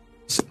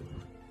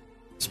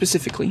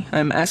 Specifically,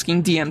 I'm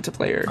asking DM to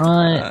player.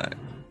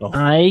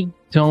 I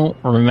don't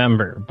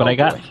remember, but I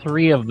got boy.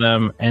 3 of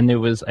them, and it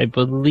was, I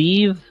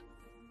believe,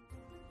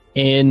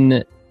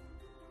 in...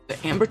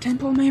 The Amber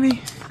Temple, maybe?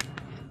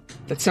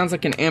 That sounds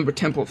like an Amber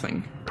Temple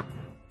thing.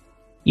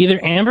 Either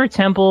Amber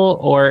Temple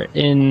or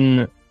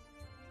in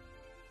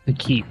the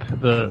Keep,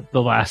 the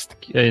last,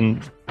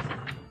 in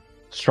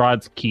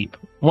Strahd's Keep.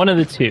 One of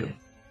the two.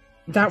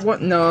 That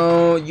one?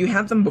 No, you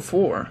had them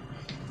before.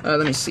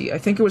 Let me see. I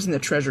think it was in the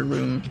treasure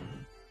room.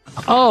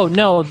 Oh,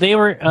 no, they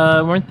were,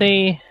 weren't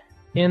they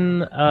in,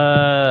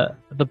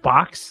 the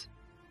box?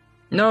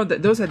 No,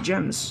 those had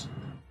gems.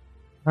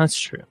 That's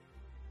true.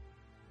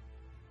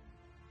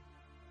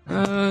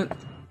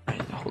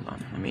 Hold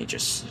on. Let me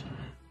just...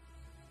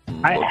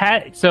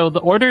 So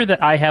the order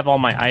that I have all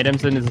my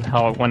items in is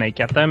how when I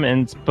get them,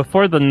 and it's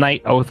before the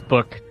Night Oath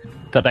book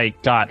that I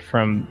got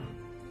from,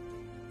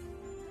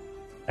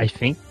 I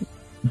think,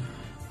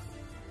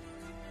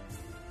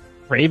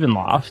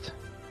 Ravenloft.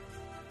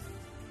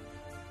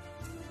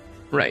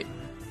 Right.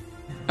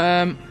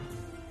 For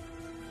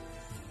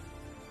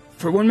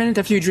 1 minute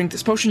after you drink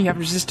this potion, you have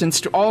resistance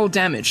to all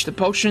damage. The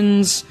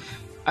potion's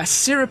a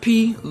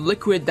syrupy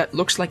liquid that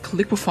looks like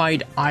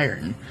liquefied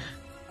iron.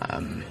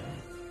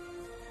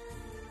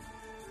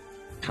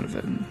 Kind of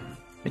a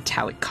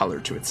metallic color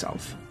to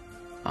itself.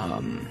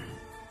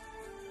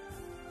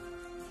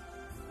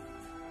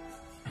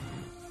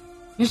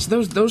 Yes,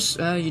 those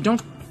you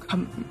don't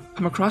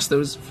come across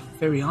those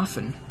very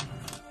often.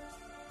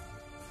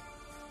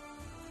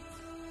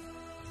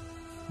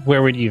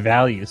 Where would you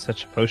value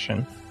such a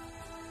potion?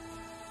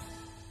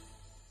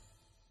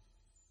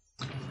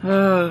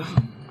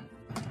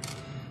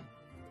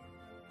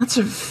 That's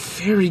a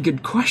very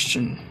good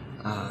question.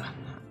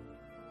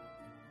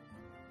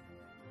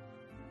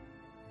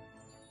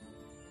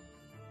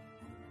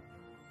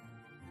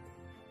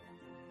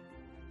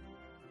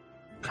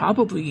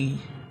 Probably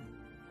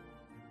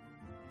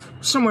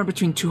somewhere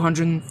between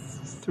 200 and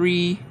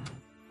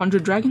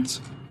 300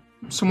 dragons.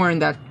 Somewhere in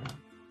that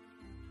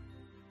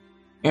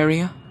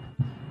area.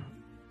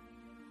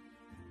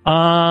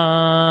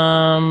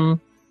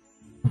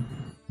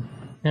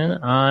 Can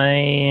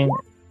I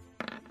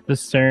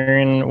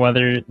discern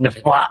whether You're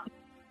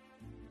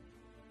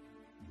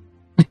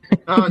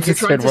trying to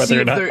see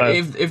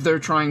if they're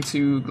trying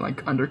to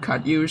like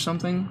undercut you or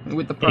something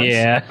with the price.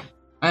 Yeah.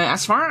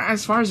 As far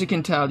as you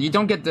can tell, you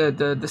don't get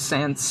the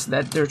sense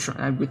that they're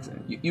trying.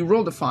 You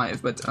rolled a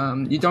 5, but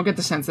you don't get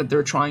the sense that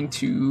they're trying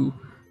to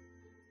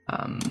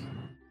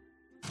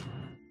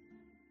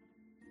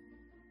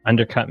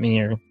undercut me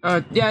or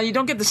yeah, you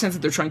don't get the sense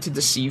that they're trying to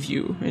deceive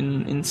you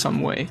in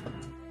some way.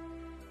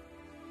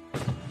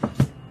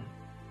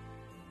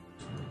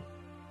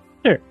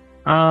 Sure.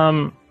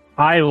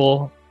 I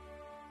will.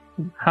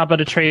 How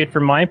about a trade for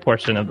my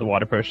portion of the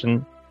water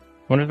potion?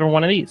 Whatever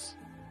one of these.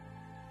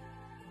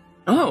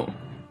 Oh,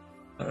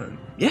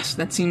 yes,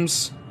 that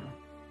seems.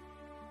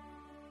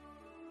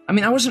 I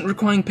mean, I wasn't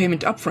requiring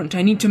payment upfront.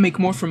 I need to make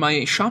more for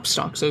my shop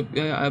stock. So,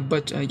 yeah,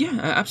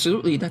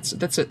 absolutely.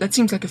 That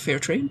seems like a fair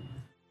trade.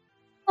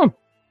 Oh,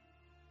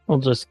 we'll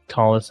just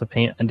call this a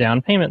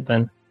down payment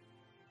then.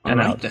 All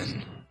right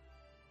then.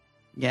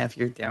 Yeah, if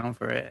you're down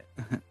for it.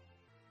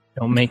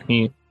 Don't make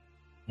me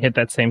hit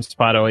that same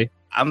spot, Oi.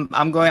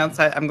 I'm going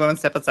outside. I'm going to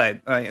step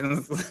outside. All right.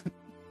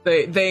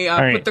 They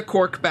right. Put the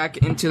cork back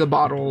into the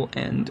bottle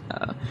and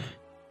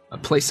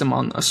place them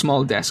on a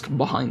small desk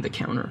behind the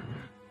counter.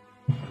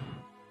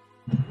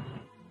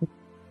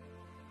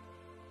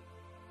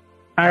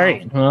 All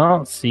right.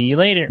 Well, see you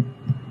later.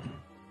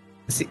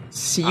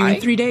 See you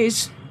in 3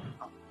 days.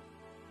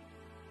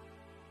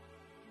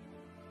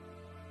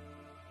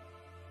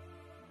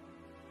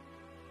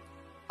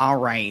 All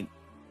right.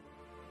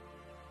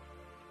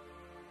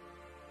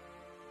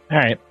 All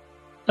right,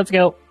 let's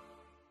go.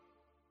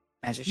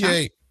 Magic shop.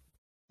 Yay.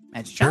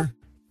 Magic shop. Sure.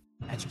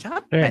 Magic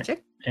shop. Sure.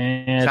 Magic.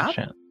 And Shop?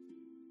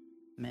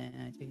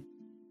 Magic.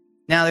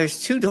 Now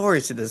there's 2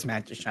 doors to this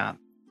magic shop.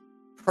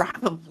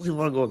 Probably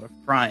want to go to the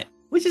front,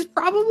 which is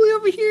probably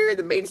over here in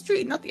the main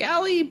street, not the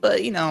alley.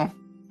 But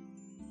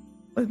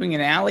living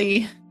in an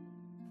alley.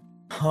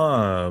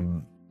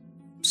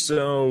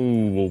 So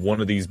will one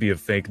of these be a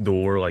fake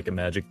door, like a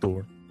magic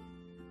door?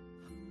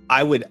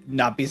 I would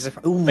not be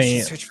surprised. Ooh,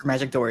 Wait. search for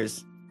magic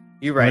doors.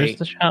 You Where's right?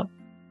 the shop?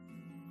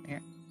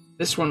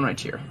 This one right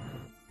here.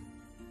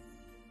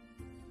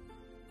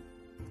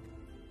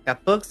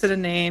 Got books to the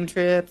name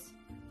trips.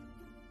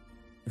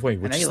 Wait,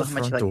 I which know is you the love how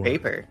much front you door? like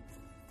paper.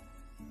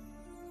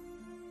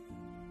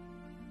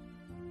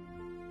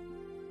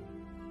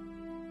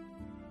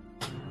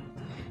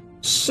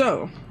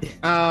 So,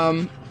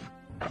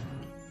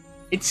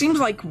 it seems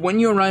like when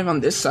you arrive on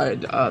this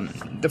side,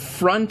 the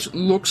front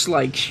looks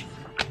like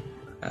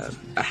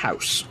a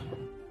house.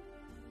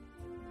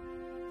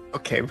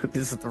 Okay, but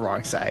this is the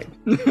wrong side.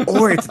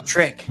 Or it's a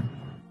trick.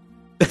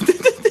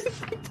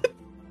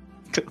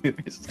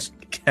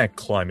 Cat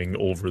climbing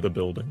over the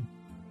building.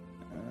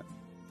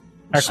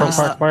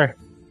 Parkour.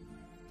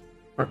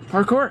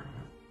 Parkour.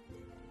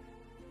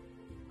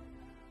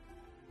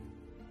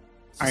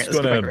 All right, Just let's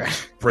go back gonna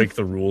around. break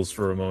the rules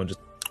for a moment.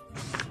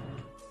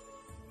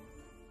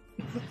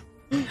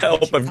 Just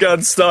help! I've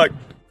gotten stuck.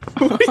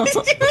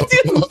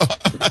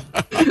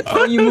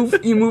 Oh,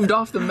 you moved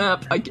off the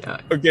map.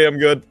 Okay, I'm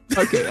good.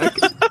 Okay.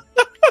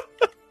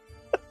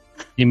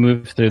 You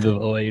move through the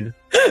void.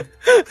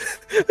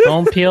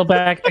 Don't peel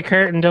back the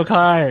curtain,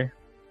 Dokar.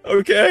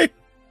 Okay.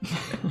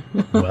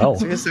 Well, Is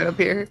there a set up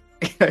here?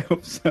 I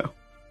hope so.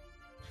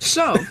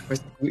 So,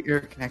 Where's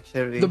your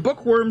connectivity? the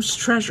Bookworm's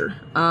Treasure.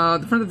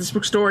 The front of this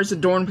bookstore is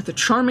adorned with a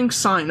charming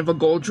sign of a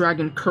gold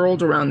dragon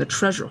curled around the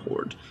treasure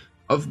hoard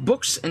of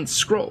books and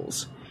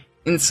scrolls.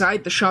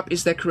 Inside, the shop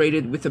is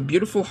decorated with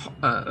beautiful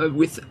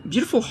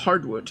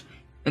hardwood,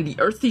 and the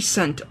earthy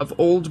scent of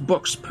old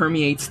books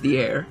permeates the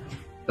air.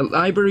 The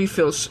library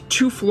fills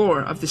 2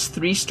 floors of this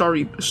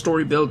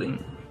 3-story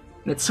building,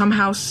 and it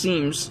somehow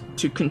seems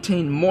to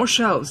contain more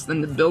shelves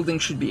than the building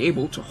should be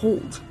able to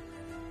hold.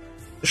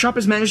 The shop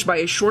is managed by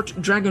a short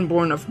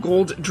dragonborn of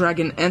gold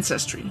dragon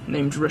ancestry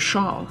named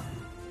Rashal.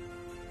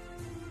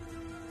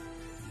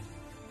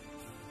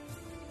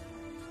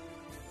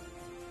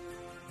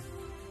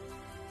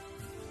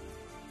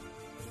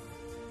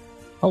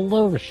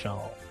 hello,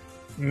 Rashal.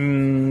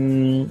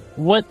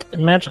 What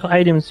magical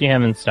items do you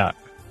have in stock?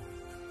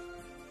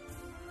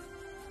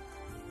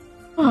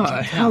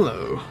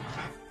 Hello.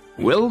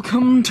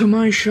 Welcome to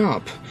my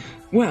shop.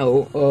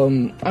 Well,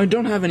 I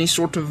don't have any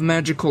sort of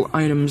magical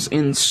items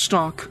in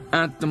stock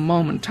at the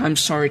moment, I'm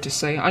sorry to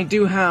say. I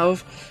do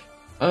have,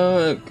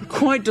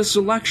 quite a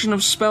selection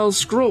of spell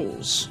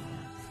scrolls.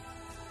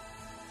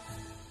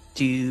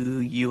 Do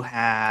you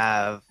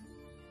have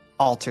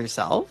alter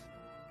self?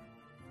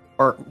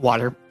 Or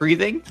water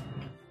breathing?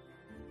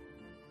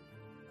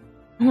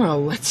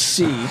 Well, let's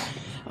see.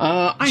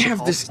 I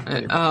have this,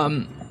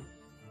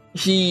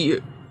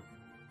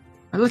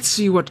 let's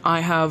see what I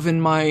have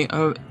in my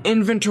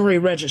inventory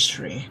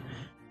registry.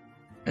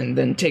 And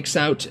then takes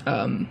out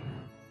a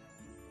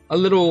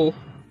little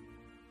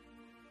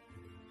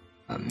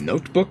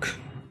notebook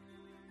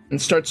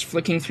and starts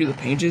flicking through the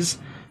pages.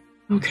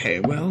 Okay,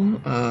 well,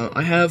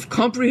 I have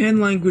Comprehend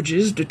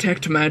Languages,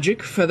 Detect Magic,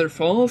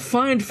 Featherfall,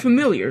 Find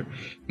Familiar,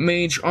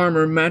 Mage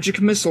Armor, Magic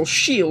Missile,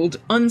 Shield,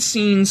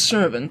 Unseen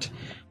Servant,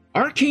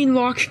 Arcane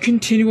Lock,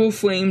 Continual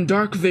Flame,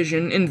 Dark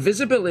Vision,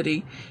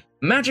 Invisibility,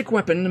 Magic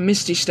Weapon,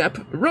 Misty Step,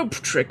 Rope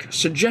Trick,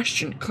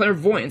 Suggestion,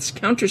 Clairvoyance,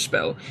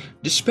 Counterspell,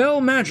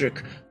 Dispel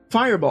Magic,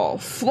 Fireball,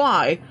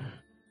 Fly,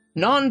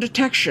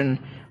 Non-Detection,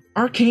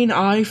 Arcane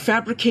Eye,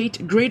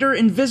 Fabricate, Greater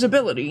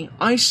Invisibility,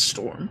 Ice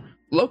Storm,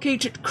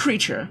 Locate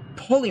Creature,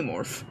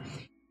 Polymorph,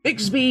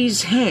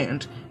 Bigsby's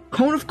Hand,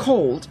 Cone of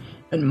Cold,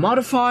 and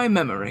Modify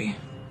Memory.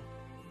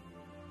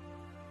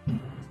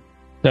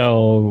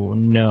 So,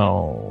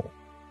 no.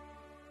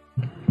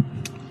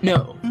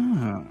 No.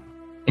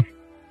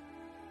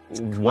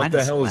 What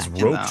the hell is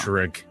Kinda rope slacking,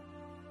 trick?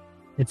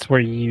 It's where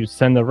you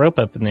send the rope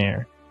up in the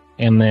air,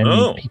 and then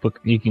Oh.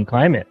 you can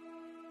climb it.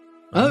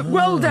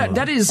 Well,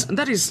 that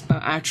is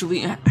actually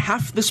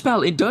half the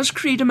spell. It does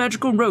create a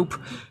magical rope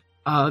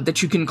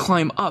that you can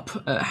climb up.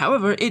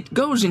 However, it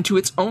goes into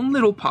its own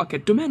little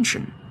pocket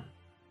dimension.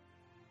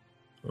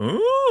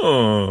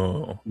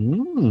 Oh.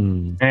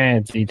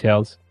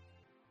 Details.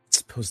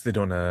 Suppose they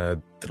don't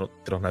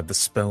have the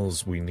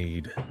spells we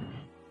need.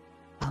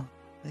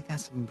 They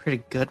got some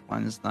pretty good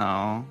ones,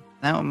 though.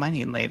 That one might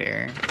need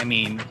later. I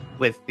mean,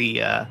 with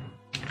the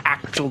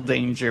actual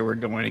danger we're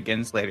going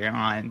against later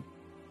on,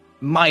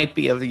 might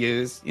be able to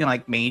use,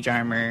 like mage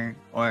armor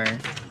or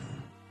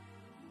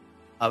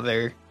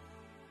other.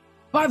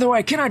 By the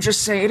way, can I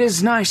just say, it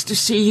is nice to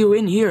see you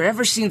in here.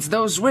 Ever since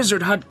those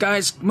Wizard Hut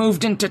guys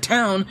moved into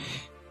town,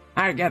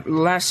 I get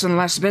less and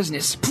less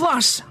business.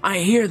 Plus, I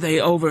hear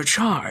they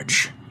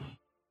overcharge.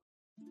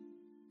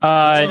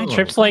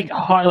 Trip's like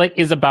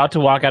is about to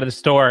walk out of the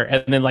store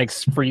and then like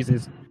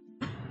freezes.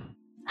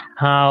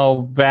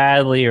 How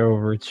badly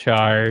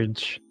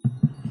overcharged?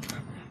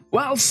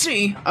 Well,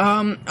 see,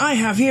 I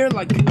have here,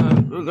 like,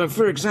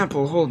 for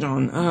example, hold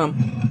on,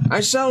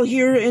 I sell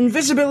here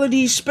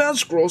invisibility spell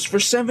scrolls for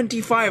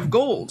 75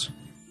 gold.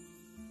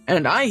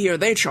 And I hear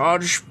they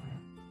charge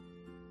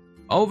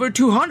over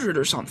 200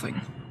 or something.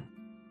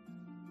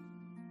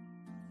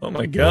 Oh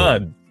my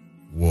god.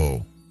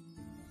 Whoa.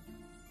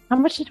 How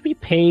much did we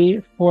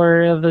pay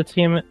for the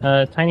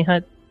tiny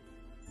hut?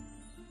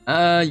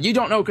 You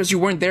don't know because you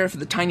weren't there for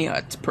the tiny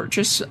hut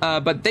purchase,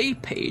 but they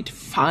paid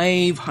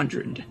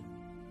 500.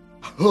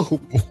 Well,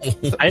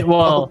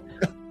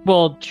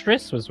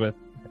 Triss was with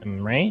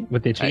him, right?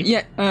 With Itchy?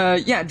 Yeah,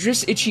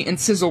 Driss, Itchy, and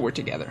Sizzle were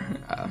together.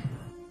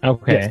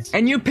 Okay. Yes.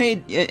 And you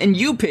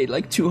paid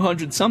like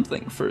 200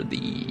 something for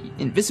the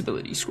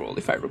invisibility scroll,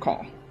 if I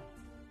recall.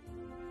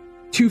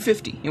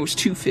 250. It was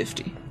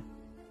 250.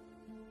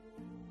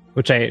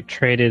 Which I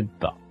traded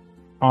the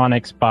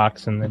Onyx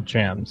box and the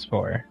gems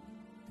for.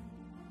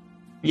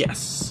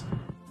 Yes.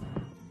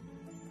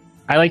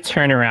 I like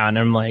turn around and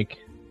I'm like,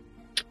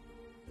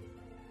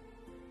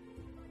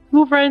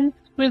 who runs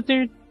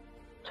Wizard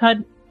Hut?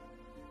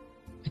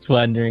 Just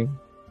wondering.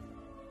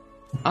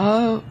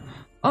 Oh,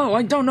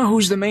 I don't know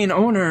who's the main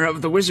owner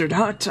of the Wizard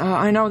Hut.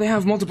 I know they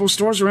have multiple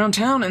stores around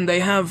town, and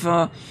they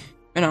have,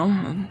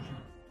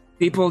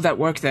 people that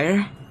work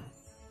there.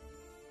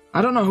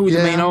 I don't know who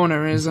the main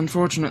owner is,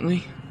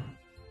 unfortunately.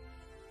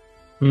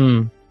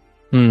 Is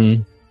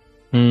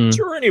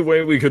there any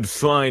way we could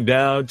find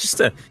out? Just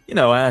to,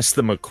 ask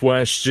them a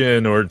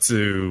question or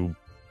two.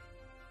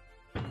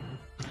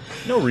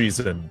 No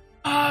reason.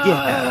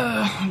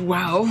 I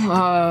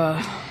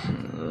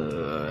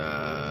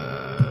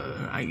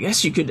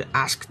guess you could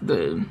ask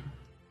the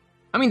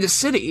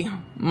city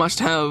must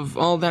have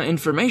all that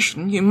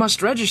information. You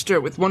must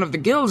register with one of the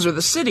guilds or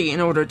the city in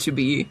order to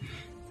be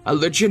a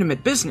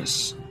legitimate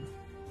business.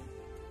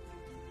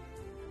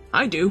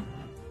 I do.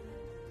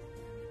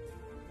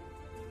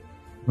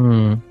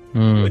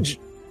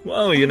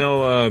 Well,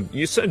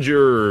 you said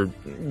your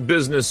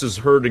business is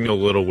hurting a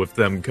little with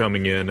them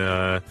coming in.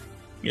 I've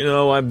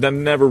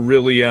never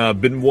really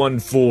been one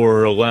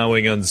for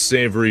allowing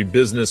unsavory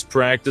business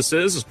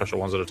practices, especially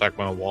ones that attack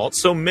my wallet.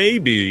 So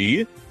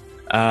maybe,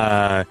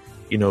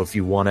 if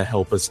you want to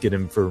help us get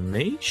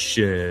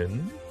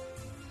information,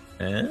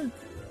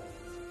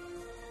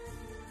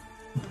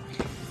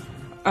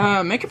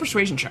 Make a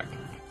persuasion check.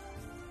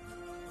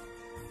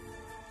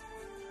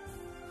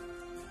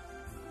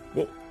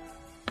 Well,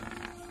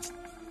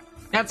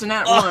 that's a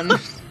nat 1.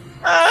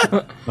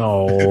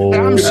 Oh,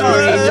 I'm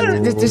sorry.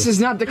 This is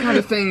not the kind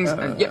of things.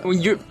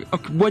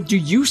 What do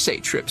you say,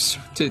 Trips,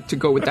 to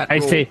go with that? I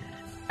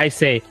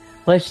say,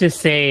 let's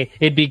just say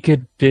it'd be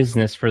good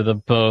business for the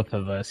both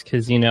of us,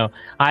 because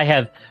I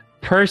have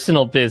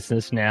personal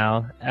business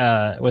now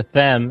with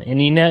them, and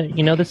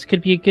this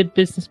could be a good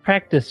business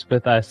practice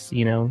with us.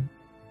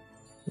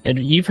 And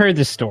you've heard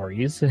the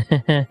stories.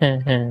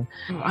 Okay.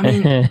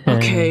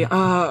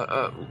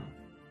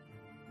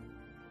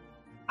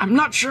 I'm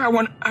not sure I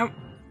want.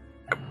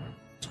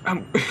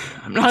 I'm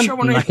not sure I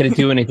want to. I'm not going to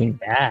do anything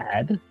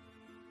bad.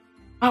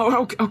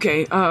 Oh,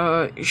 okay.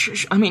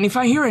 If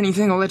I hear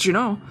anything, I'll let you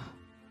know.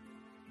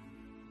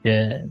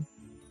 Good.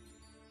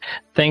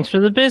 Thanks for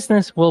the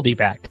business. We'll be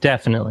back,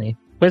 definitely.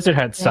 Wizard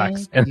Hut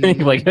sucks. And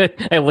then,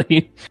 I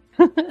leave.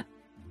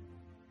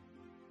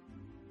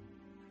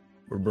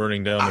 we're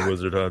burning down the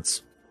wizard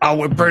huts. Oh,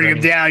 we're burning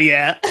them down,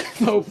 yeah.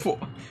 Oh,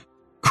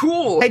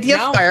 cool. Hey, do you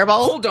have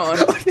fireball? Hold on.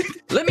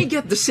 Let me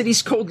get the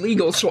city's code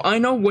legal so I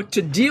know what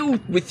to deal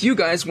with you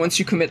guys once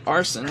you commit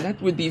arson.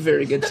 That would be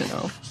very good to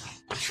know.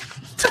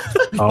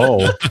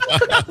 Oh.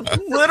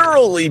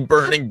 Literally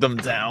burning them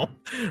down.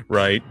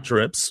 Right,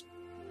 Trips?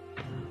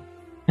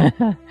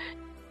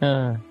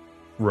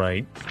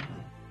 Right.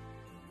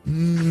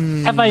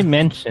 Have I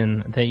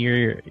mentioned that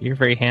you're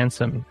very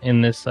handsome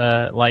in this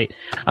light?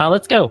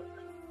 Let's go.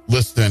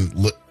 Listen,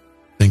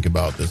 think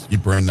about this. You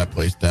burn that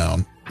place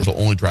down, it'll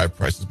only drive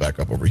prices back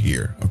up over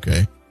here,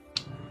 okay?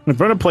 The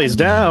burn a place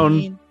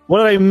down. What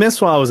did I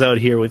miss while I was out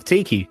here with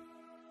Tiki?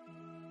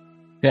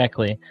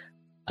 Exactly.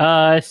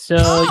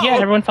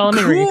 Everyone follow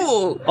me.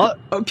 Cool.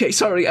 Okay,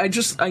 sorry.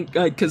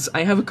 Because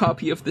I have a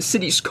copy of the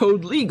city's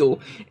code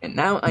legal, and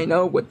now I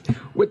know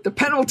what the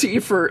penalty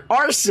for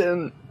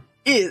arson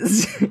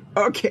is.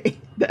 Okay,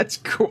 that's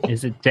cool.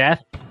 Is it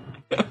death?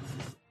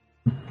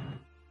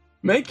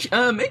 Make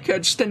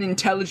just an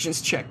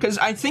intelligence check, because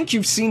I think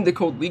you've seen the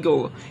code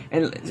legal,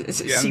 and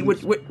see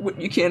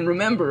what you can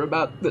remember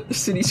about the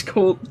city's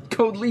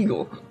code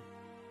legal.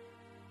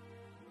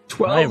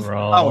 12.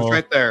 Oh, it's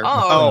right there.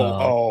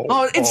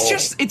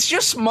 It's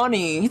just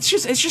money. It's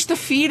just a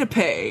fee to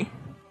pay.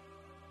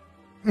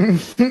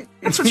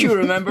 That's what you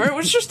remember. It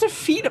was just a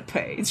fee to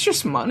pay. It's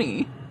just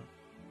money.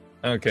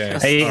 Okay.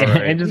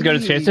 I just go to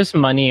say it's just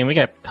money, and we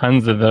got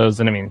tons of those.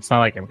 And it's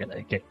not like I'm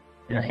gonna get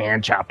a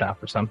hand chopped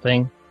off or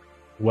something.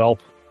 Well,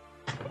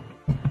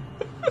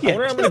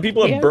 wonder how many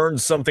people have Yeah.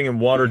 burned something in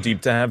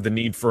Waterdeep to have the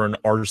need for an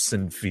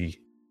arson fee.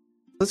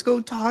 Let's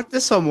go talk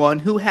to someone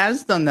who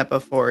has done that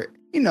before.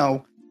 You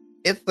know,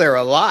 if they're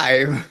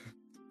alive.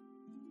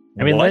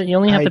 I mean, What? you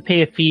only have I- to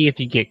pay a fee if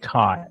you get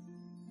caught.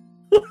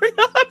 We're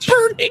not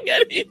burning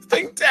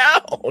anything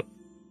down.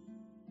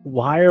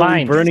 Why are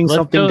Fine, we burning let's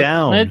something go-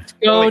 down? Let's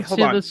go Wait, hold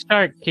to on. the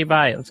start. Okay,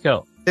 bye. Let's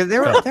go.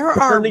 There Oh, are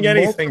burning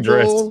anything,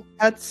 multiple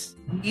huts.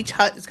 Each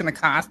hut is going to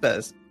cost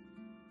us.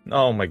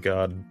 Oh my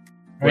god.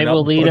 We're Maybe not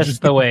will lead us budgeting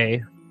the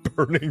way.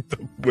 burning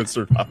the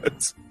wizard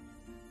huts.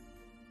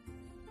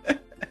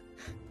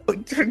 Oh,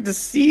 you're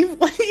deceived?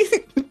 What do you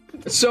think?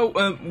 So,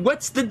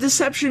 what's the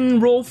deception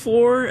roll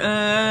for,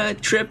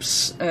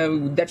 Trips,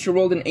 that you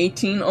rolled an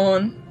 18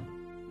 on?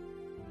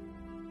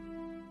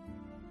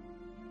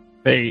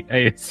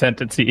 I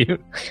sent it to you.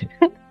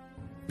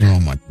 Oh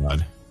my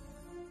god.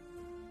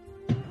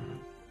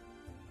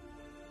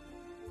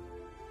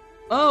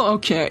 Oh,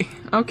 okay.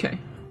 Okay.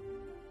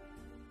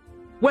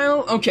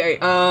 Well, okay,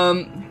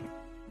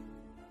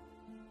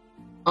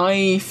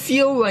 I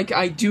feel like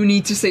I do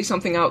need to say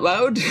something out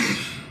loud.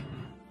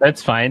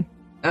 That's fine.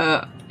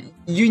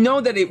 You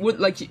know that it would,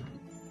 like...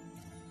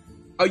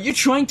 Are you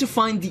trying to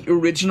find the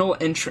original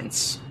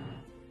entrance?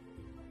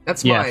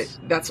 That's Yes.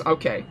 That's,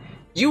 okay.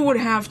 You would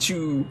have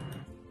to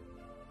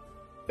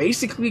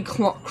basically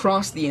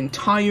cross the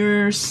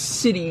entire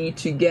city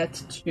to get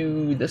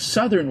to the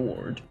southern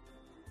ward.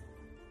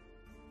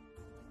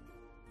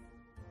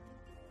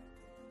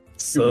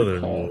 Southern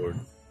recall. Lord.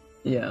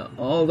 Yeah,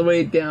 all the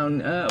way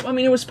down. I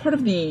mean, it was part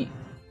of the...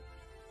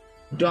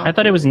 I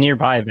thought it was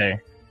nearby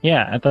there.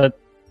 Yeah, I thought.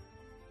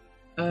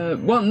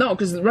 Well, no,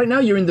 because right now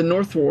you're in the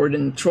North Ward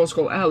in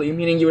Trollskull Alley,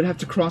 meaning you would have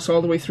to cross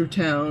all the way through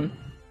town.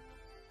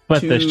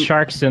 But the to-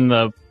 sharks in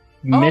the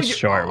mist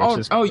shore, which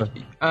is. You're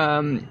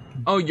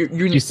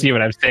You see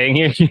what I'm saying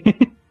here?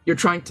 you're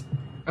trying to.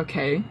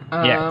 Okay.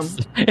 Yes.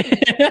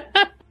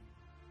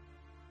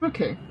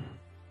 Okay.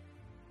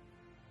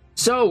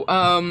 So,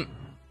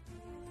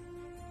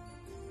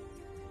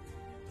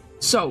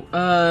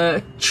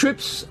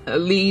 Trips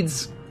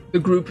leads the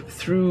group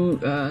through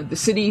the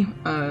city,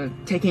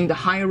 taking the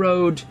high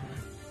road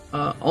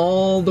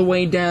all the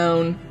way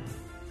down,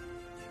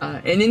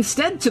 and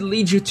instead to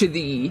lead you to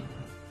the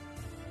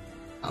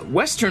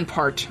western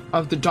part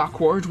of the dock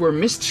ward where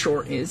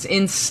Mistshore is,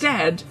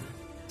 instead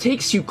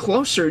takes you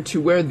closer to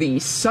where the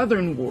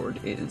southern ward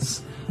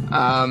is.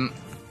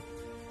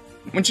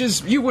 Which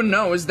is, you would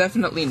know, is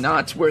definitely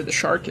not where the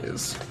shark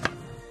is.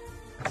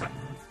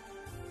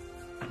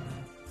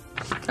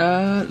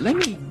 Let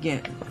me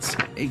get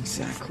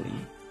exactly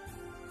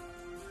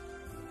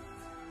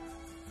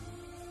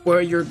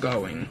where you're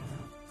going.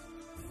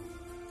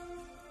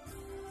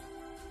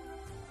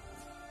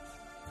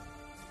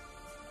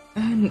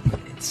 And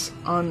it's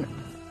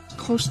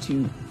close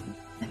to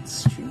that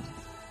street,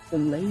 the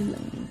ley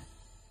lane.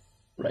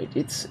 Right,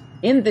 it's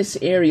in this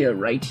area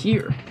right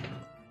here.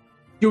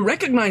 You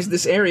recognize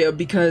this area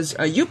because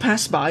you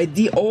pass by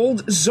the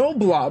old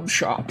Zoblob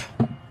shop.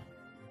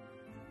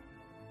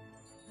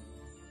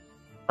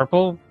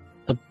 Purple?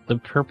 The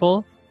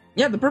purple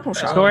Yeah, the purple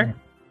shop. store?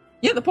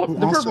 Yeah, the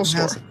purple also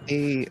store. has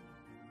a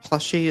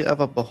plushie of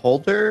a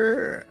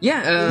beholder.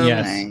 Yeah,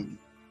 Yes.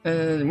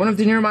 thing. one of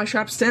the nearby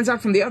shops stands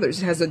out from the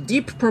others. It has a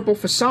deep purple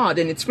facade,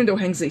 and its window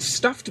hangs a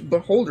stuffed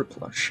beholder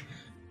plush.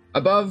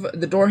 Above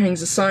the door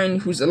hangs a sign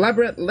whose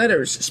elaborate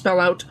letters spell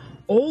out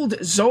Old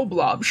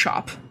Zoblob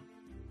Shop.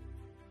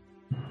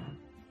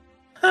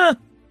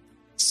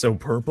 So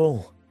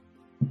purple.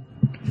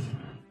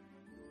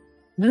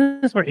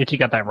 This is where Itchy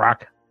got that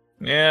rock.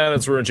 Yeah,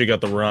 that's where she got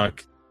the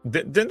rock.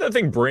 Didn't that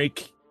thing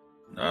break?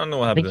 I don't know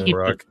what happened to think the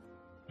it- rock.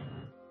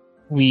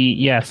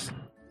 We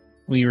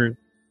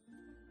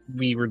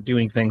were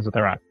doing things with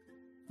the rock.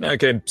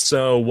 Okay,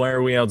 so why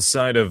are we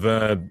outside of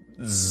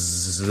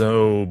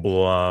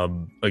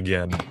Zoblob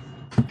again?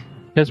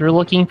 Because we're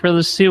looking for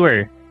the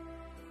sewer.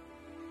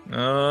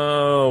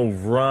 Oh,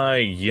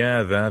 right,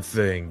 yeah, that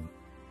thing.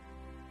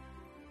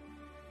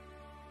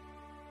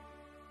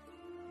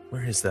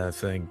 Where is that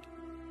thing?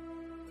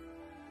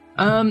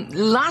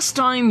 Last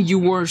time you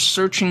were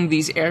searching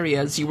these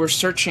areas, you were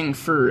searching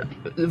for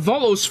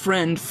Volo's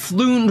friend,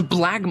 Floon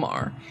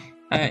Blagmar.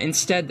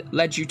 Instead,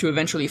 led you to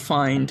eventually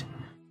find,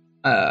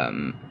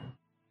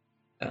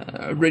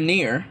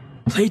 Rainier,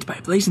 played by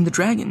Blazing the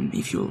Dragon,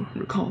 if you'll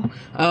recall.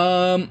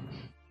 Yeah,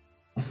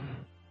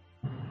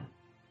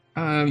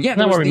 Isn't there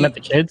that was where we met the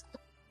kids?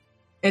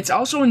 It's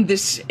also in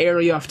this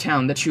area of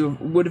town that you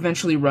would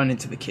eventually run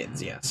into the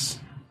kids, yes.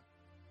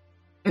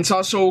 It's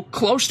also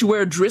close to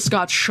where Driss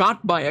got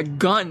shot by a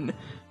gun.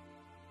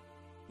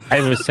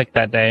 I was sick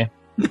that day.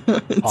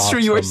 It's true,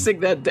 you were Awesome. sick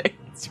that day.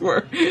 It's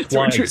where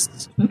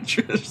Twice.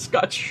 Driss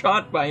got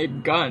shot by a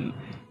gun.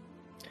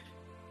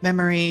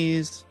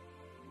 Memories.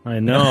 I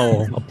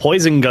know. A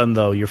poison gun,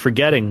 though. You're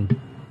forgetting.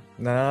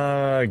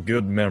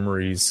 Good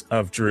memories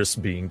of Driss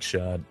being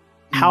shot.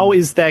 How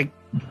is that?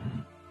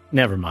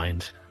 Never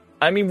mind.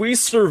 I mean, we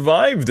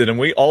survived it, and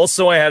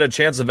I had a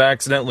chance of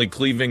accidentally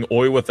cleaving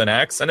Oi with an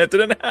axe, and it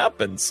didn't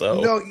happen,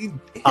 so... No, you.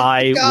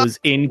 I was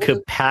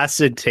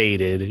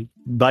incapacitated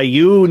by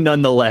you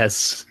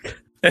nonetheless.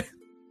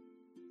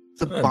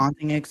 It's a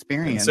bonding I didn't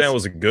experience. say I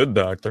was a good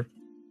doctor.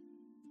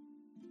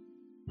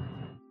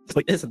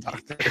 It is a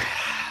doctor.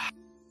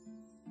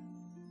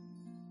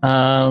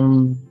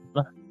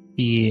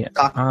 The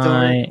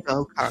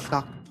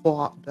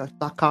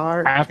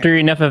Doctor. after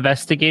enough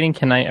investigating,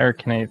 can I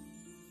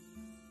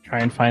try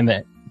and find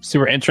that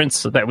sewer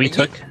entrance that we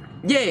took?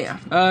 Yeah.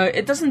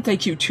 It doesn't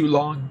take you too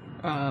long,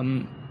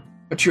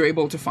 but you're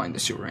able to find the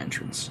sewer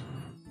entrance.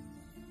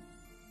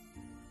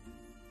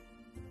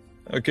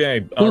 Okay.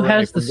 Who all right,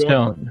 has the we're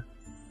going- stone?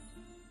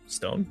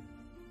 Stone?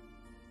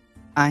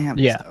 I have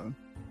the Yeah. stone.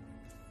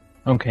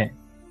 Okay.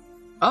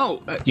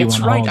 Oh, You that's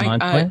wanna right.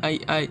 hold on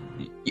to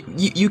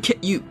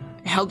You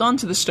held on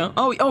to the stone.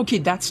 Oh, okay,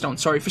 that stone.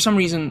 Sorry, for some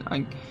reason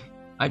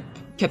I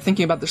kept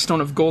thinking about the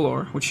stone of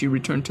Golor, which you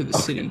returned to the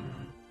city.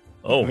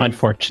 Oh,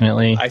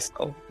 Unfortunately, I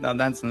stole. No,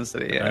 that's in the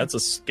city. Yeah. that's a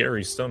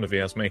scary stone if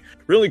you ask me.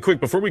 Really quick,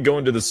 before we go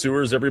into the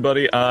sewers,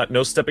 everybody,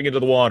 no stepping into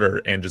the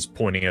water and just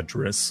pointing at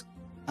Driss.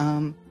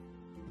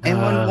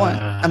 Anyone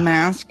want a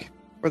mask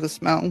for the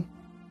smell?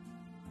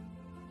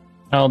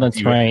 oh, that's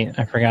You- right.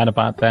 I forgot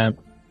about that.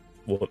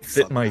 Will it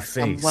fit my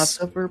Some face?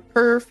 leftover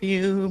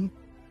perfume.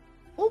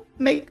 We'll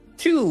make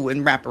 2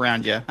 and wrap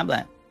around you. How about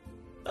that?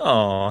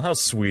 Oh, how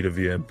sweet of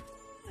you.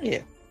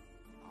 Yeah.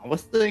 I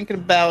was thinking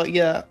about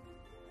you.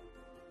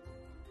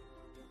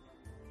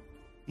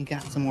 You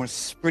got some more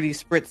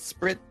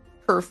sprit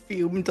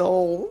perfume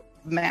doll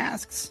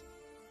masks.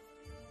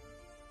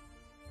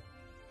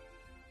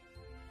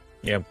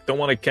 Yeah, don't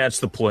want to catch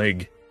the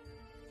plague.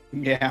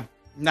 Yeah,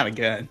 not a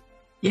good.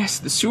 Yes,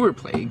 the sewer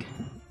plague.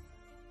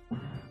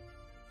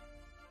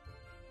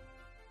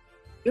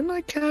 Didn't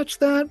I catch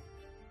that?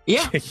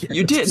 Yeah,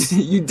 you did.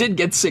 You did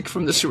get sick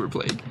from the sewer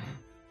plague.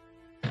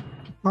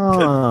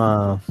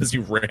 As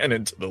you ran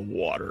into the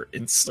water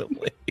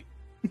instantly.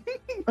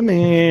 I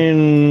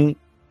mean,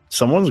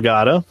 someone's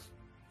gotta.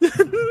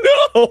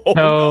 No! No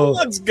So,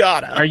 one's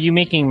gotta! Are you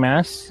making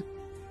masks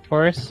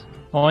for us,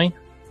 Oi?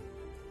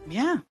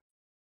 Yeah.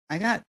 I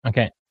got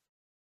Okay.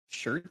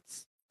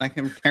 shirts I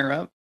can pair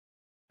up.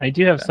 I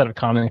do have a set of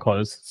common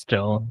clothes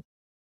still.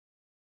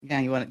 Yeah,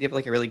 you have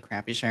like a really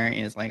crappy shirt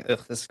and it's like, ugh,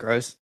 this is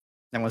gross.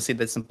 I want to see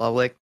this in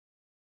public.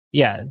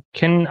 Yeah.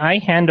 Can I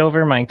hand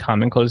over my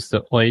common clothes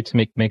to Oi to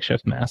make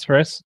makeshift masks for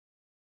us?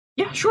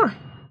 Yeah, sure.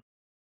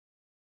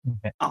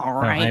 Okay. All So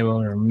right. I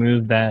will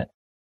remove that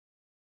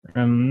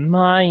from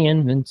my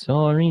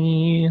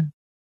inventory.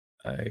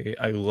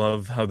 I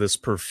love how this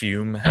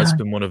perfume has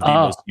been one of the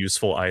most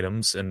useful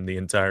items in the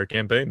entire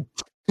campaign.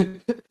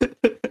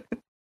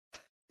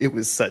 It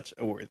was such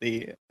a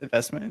worthy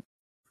investment.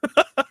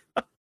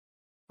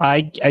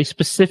 I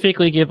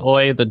specifically give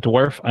Oi the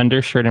dwarf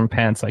undershirt and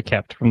pants I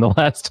kept from the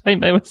last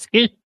time I was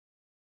here.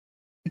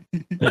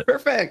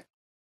 Perfect.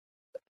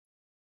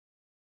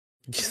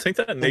 You think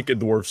that naked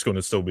dwarf's going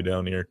to still be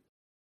down here?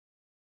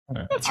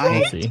 That's I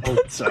We'll see.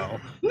 hope so.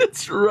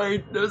 That's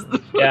right. There's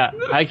the Yeah,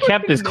 I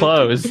kept his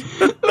clothes.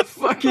 the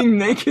fucking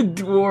naked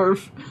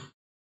dwarf.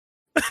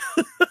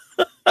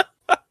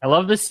 I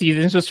love this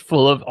season's just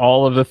full of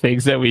all of the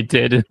things that we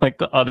did in like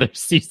the other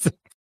season.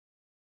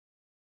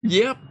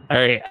 Yep. All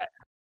right,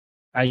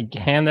 I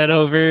hand that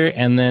over,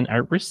 and then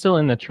we're still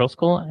in the Troll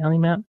Skull Alley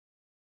map.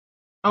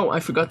 Oh, I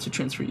forgot to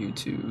transfer you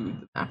to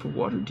the map of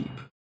Waterdeep.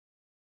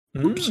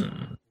 Oops.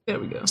 Mm, There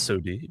we go. so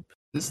deep.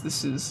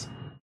 This is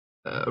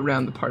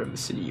around the part of the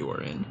city you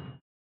are in.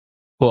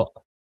 Cool.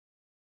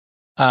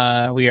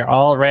 We are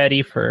all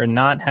ready for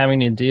not having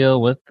to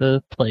deal with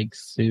the plague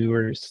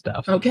sewer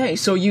stuff. Okay,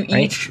 so you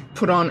Right. each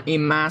put on a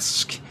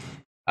mask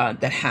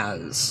that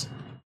has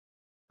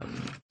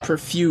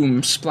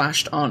perfume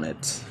splashed on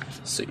it,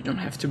 so you don't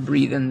have to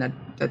breathe in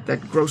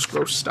that gross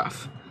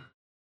stuff.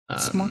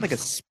 It's more like a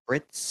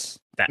spritz.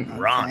 That Okay.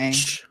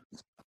 ranch.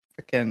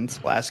 Freaking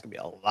splash could be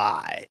a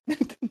lot.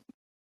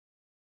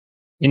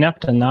 Enough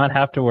to not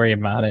have to worry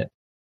about it.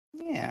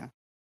 Yeah.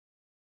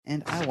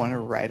 And I want to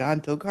ride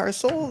on Dokar's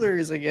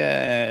shoulders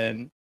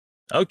again.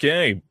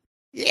 Okay.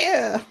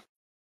 Yeah.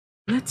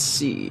 Let's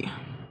see.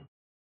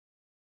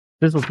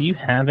 Sizzle, do you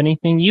have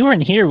anything? You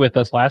weren't here with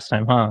us last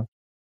time, huh?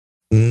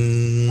 Right.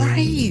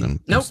 I don't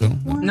think Nope. so.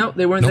 No,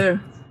 they weren't Nope.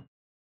 there.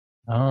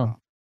 Oh.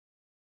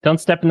 Don't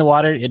step in the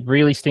water. It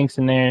really stinks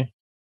in there.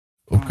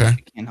 Okay.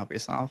 You can't help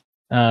yourself.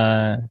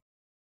 Do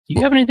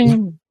you have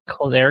anything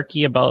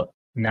clericy about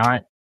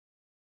not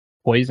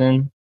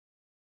poison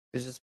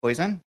Is this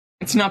poison?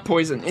 It's not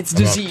poison. It's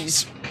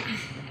disease.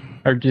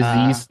 or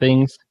disease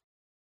things?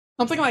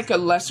 Something like a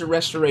lesser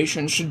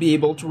restoration should be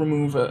able to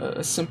remove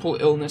a simple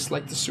illness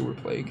like the sewer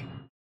plague.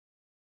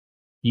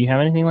 Do you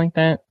have anything like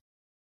that?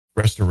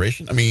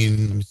 Restoration? I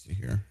mean, let me see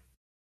here.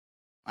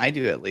 I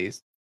do at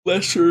least.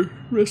 Lesser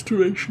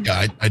restoration.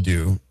 Yeah, I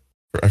do.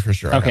 For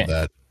sure, I Okay. have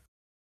that.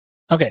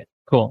 Okay,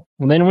 cool.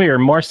 Well, then we are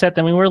more set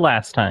than we were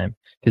last time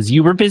because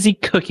you were busy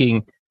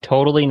cooking.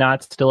 Totally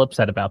not still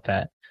upset about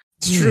that.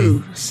 It's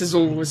true.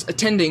 Sizzle was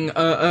attending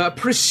a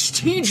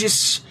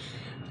prestigious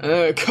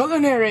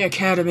culinary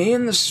academy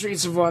in the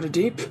streets of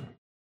Waterdeep.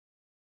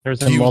 There's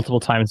been multiple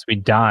times we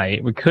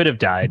could have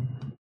died.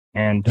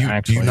 And Do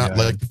actually, you not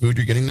like the food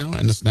you're getting now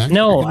and the snacks?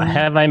 No, you're getting now?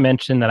 have I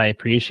mentioned that I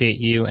appreciate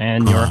you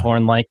and your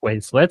horn-like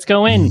ways? Let's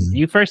go in.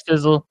 You first,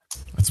 Sizzle.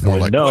 That's more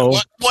like no.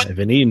 What? I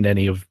haven't eaten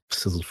any of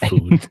Sizzle's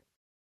food.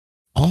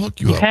 I'll hook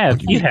you You up. have, I'll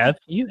give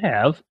you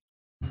have.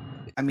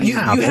 I mean,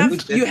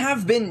 You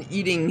have been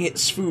eating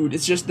his food.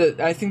 It's just that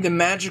I think the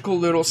magical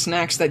little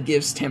snacks that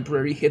gives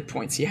temporary hit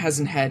points. He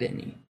hasn't had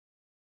any.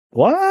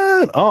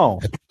 What? Oh,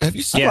 Have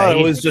you seen? I thought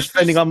I was just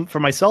fending on for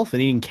myself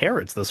and eating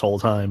carrots this whole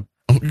time.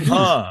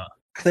 Huh.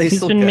 they He's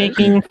still been good.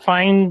 making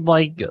fine,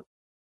 like,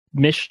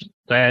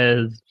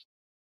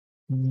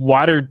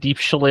 water deep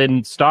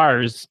Schillen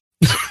stars.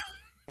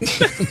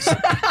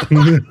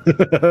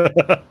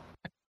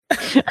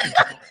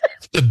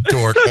 The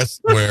dork, I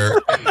swear.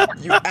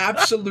 You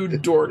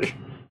absolute dork.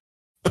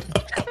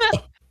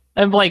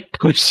 I'm like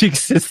pushing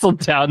Sizzle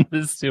down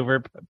the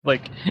sewer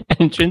like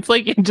entrance,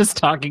 like and just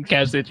talking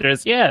casually to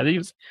us. Yeah,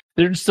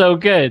 they're so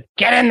good.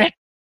 Get in there.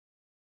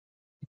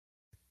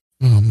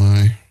 Oh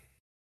my.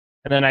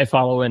 And then I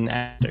follow in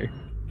after.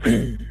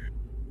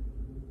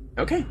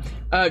 Okay.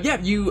 Yeah,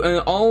 you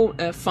all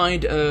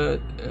find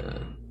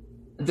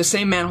the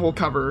same manhole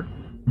cover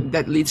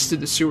that leads to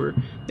the sewer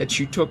that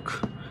you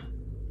took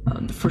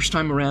the first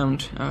time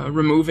around.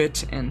 Remove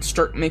it and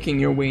start making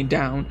your way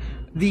down.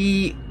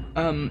 The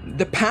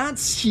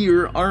paths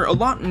here are a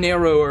lot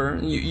narrower.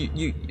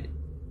 You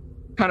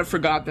kind of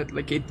forgot that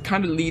like it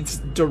kind of leads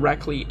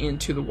directly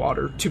into the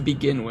water to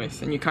begin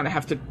with, and you kind of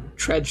have to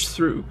trudge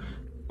through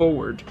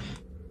forward.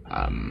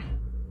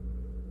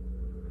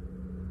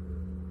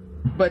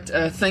 But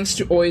thanks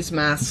to Oi's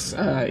masks,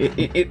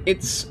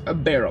 it's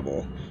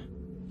bearable.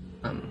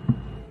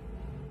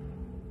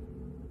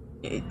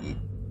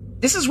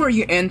 This is where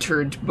you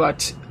entered,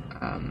 but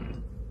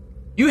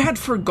you had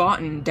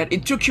forgotten that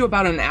it took you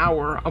about an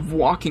hour of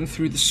walking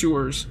through the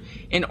sewers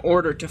in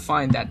order to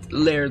find that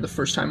lair the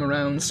first time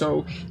around,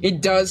 so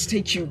it does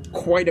take you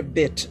quite a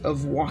bit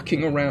of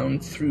walking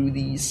around through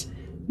these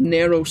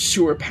narrow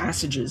sewer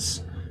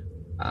passages.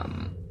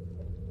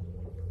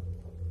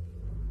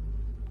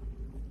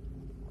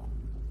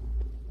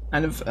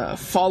 Kind of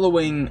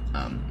following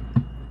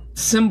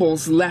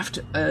symbols left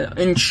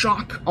in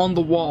chalk on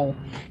the wall,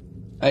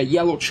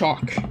 yellow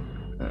chalk.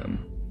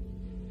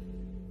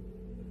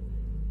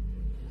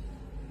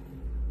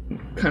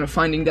 Kind of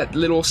finding that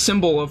little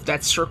symbol of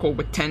that circle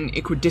with 10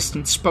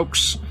 equidistant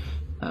spokes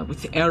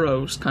with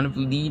arrows kind of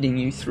leading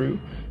you through.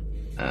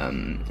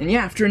 And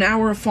yeah, after an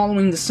hour of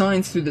following the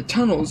signs through the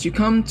tunnels, you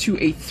come to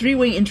a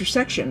three-way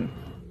intersection.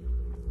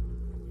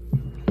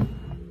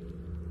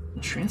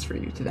 I'll transfer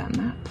you to that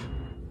map.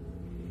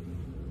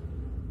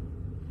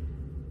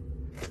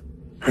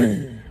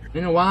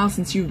 Been a while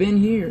since you've been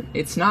here.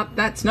 That's not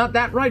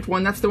that right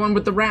one. That's the one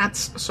with the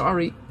rats.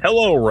 Sorry.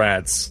 Hello,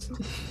 rats.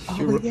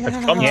 Oh, yeah.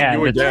 I've come to Yeah,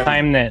 you the again.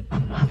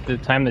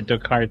 time that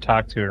Dokar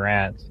talked to a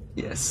rat.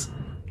 Yes.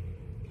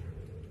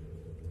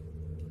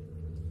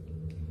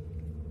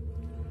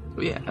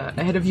 So yeah,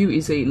 ahead of you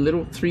is a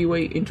little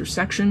three-way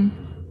intersection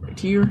right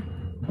here.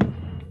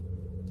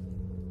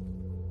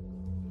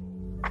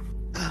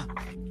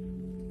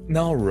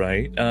 All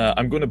right.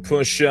 I'm going to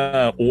push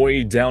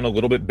Oi down a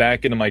little bit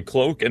back into my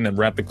cloak and then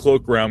wrap the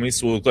cloak around me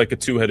so I look like a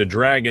two-headed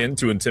dragon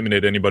to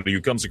intimidate anybody who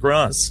comes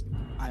across.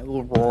 I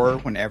will roar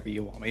whenever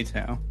you want me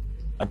to.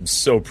 I'm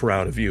so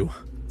proud of you.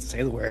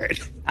 Say the word.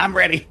 I'm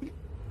ready.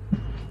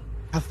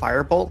 A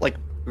firebolt, like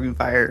green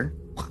fire.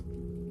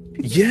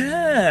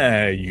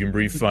 Yeah, you can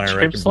breathe fire. I can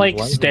Trips breathe like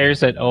lightning.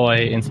 stares at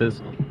Oi and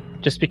says,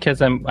 "Just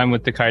because I'm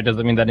with Dokar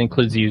doesn't mean that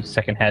includes you,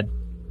 second head."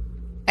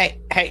 Hey.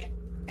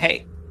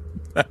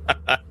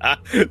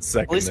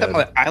 Second At least head.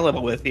 I'm eye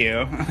level with you.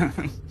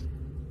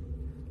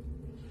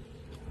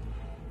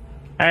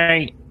 All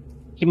right,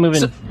 keep moving.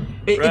 So,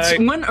 it's Right.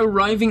 when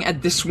arriving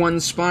at this one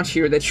spot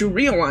here that you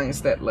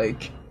realize that,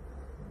 like,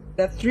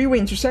 that three-way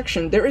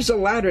intersection, there is a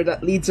ladder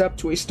that leads up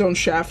to a stone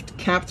shaft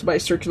capped by a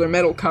circular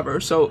metal cover.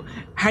 So,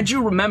 had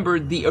you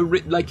remembered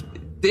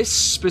this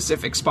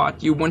specific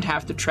spot, you wouldn't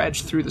have to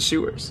trudge through the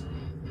sewers.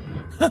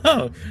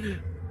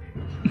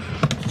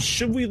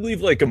 Should we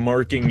leave like a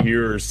marking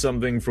here or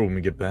something for when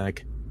we get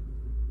back?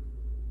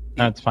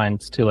 No, it's fine.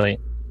 It's too late.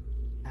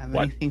 Have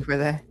What? anything for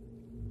that?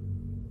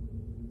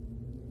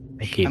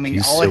 I hate I mean,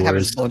 these all I have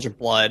is sewers. a bunch of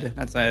blood.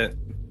 That's it.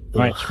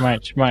 March.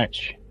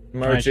 Marching.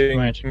 March.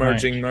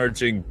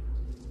 You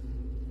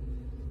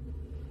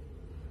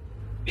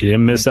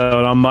didn't miss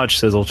out on much,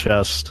 Sizzle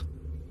Chest.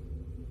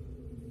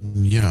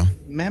 Yeah.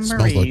 Memories.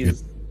 Smells like it.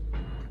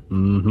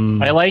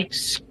 Mm-hmm. I like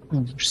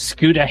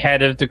scoot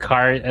ahead of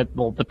Dokar at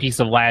the piece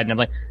of land,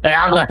 and I'm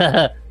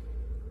like,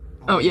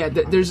 Oh yeah,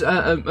 there's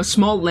a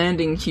small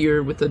landing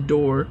here with a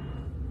door.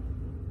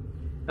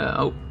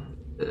 Let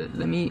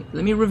me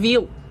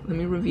reveal. Let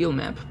me reveal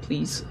map,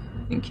 please.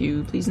 Thank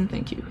you, please, and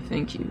thank you,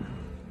 thank you.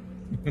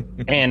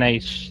 and I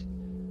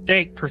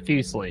shake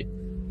profusely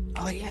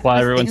Oh yeah. while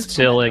this everyone's thing is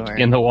still on like the door.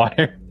 in the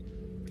water.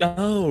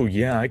 Oh,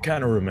 yeah, I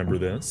kind of remember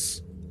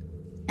this.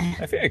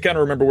 I think I kind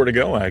of remember where to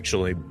go,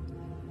 actually.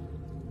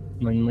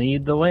 Then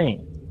lead the way.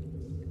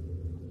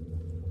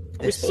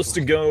 Are we supposed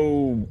to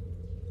go...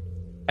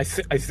 I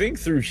think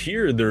through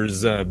here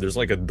there's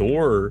like a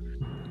door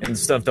and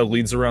stuff that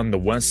leads around the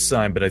west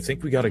side, but I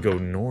think we gotta go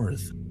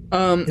north.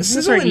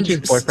 Sizzle and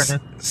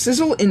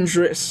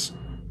Driss.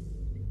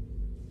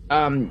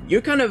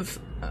 You're kind of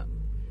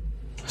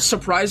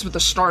surprised with the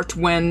start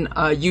when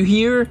you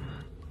hear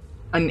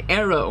an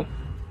arrow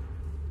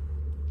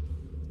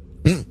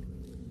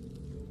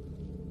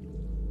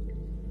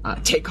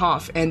take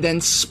off and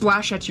then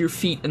splash at your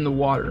feet in the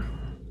water.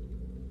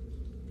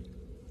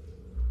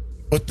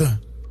 What the?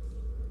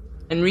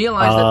 And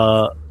realize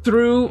that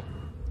through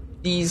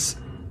these,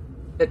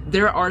 that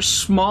there are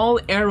small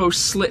arrow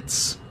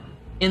slits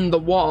in the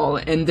wall,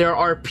 and there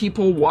are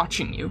people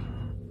watching you.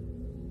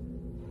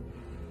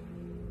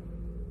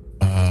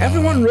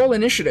 Everyone roll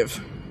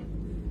initiative.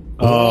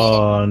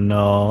 Oh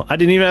no! I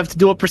didn't even have to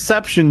do a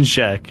perception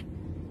check.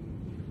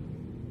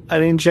 I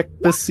didn't check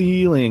the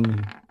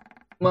ceiling.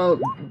 Well,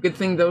 good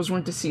thing those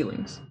weren't the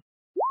ceilings.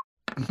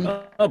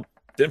 Oh,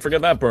 didn't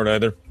forget that part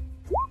either.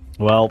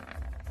 Well,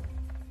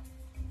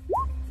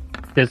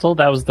 Sizzle,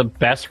 that was the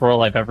best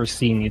roll I've ever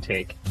seen you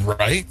take.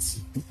 Right?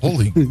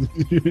 Holy.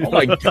 Oh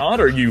my god,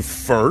 are you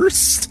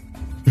first?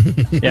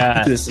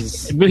 Yeah. this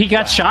is. He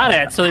got shot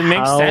at, so it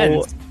makes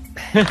sense.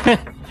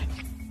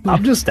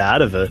 I'm just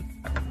out of it.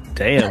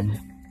 Damn.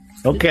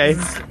 Okay.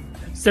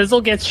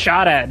 Sizzle gets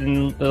shot at,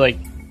 and like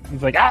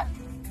he's like, ah.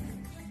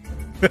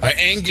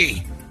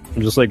 Angie.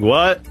 I'm just like,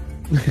 what?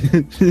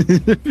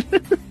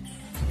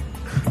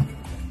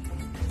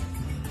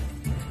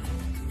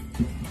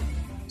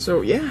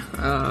 So yeah,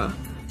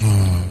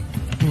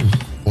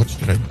 What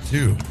should I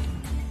do?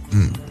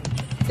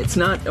 it's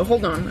not.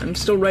 Hold on, I'm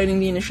still writing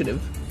the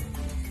initiative.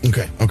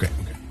 Okay. Okay.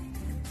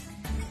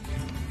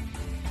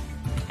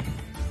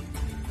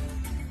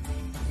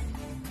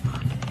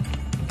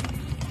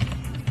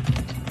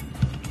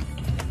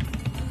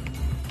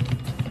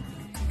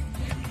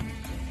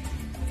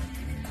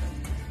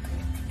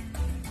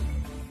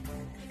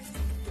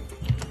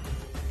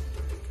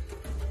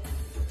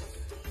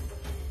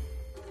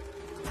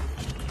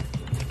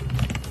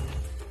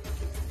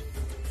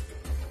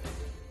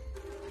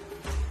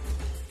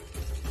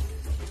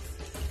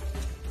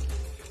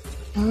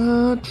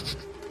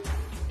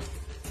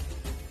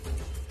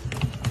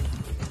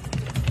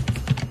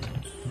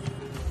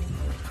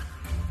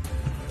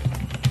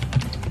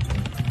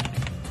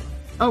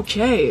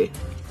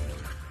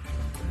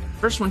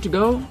 First one to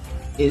go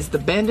is the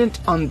bandit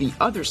on the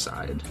other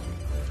side.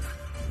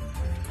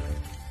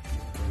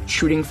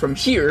 Shooting from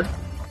here.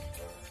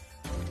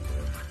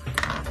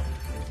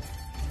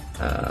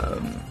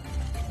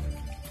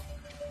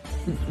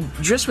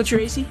 Driss, what's your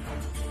AC?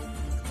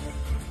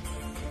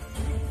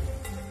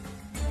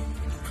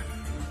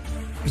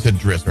 You said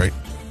Driss, right?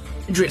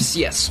 Driss,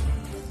 yes.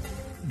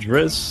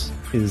 Driss,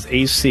 his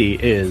AC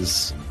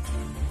is.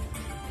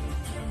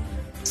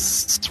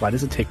 Why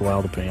does it take a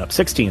while to bring up?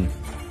 16.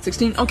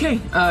 16?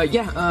 Okay,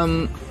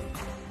 yeah,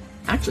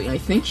 actually, I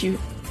think you...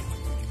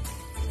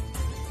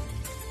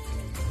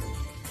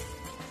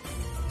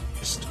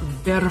 Just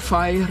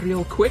verify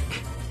real quick.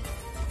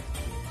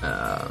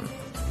 Yeah,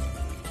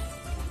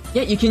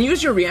 you can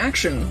use your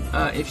reaction,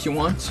 if you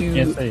want to...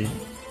 Yes,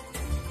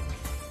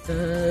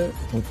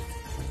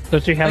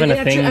 don't you have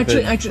a thing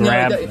actually, to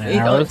grab no,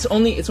 arrows?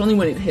 it's only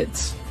when it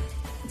hits.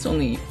 It's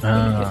only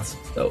when it hits.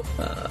 So,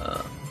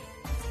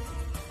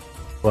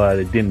 But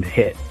it didn't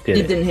hit, did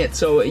it? It didn't hit,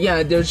 so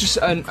yeah, there's just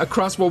a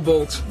crossbow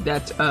bolt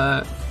that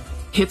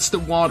hits the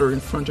water in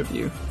front of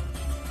you.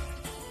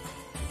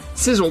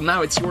 Sizzle,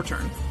 now it's your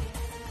turn.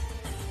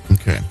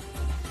 Okay.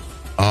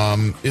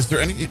 Is there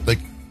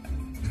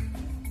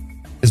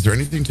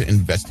anything to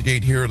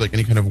investigate here? Like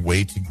any kind of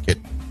way to get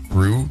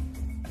through?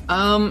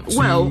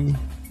 Well,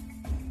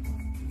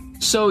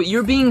 so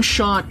you're being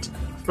shot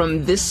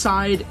from this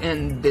side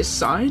and this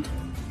side.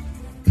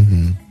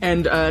 Mm-hmm.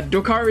 And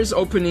Dokar is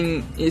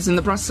in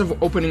the process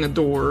of opening a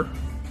door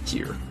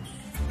here.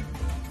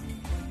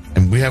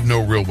 And we have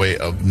no real way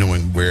of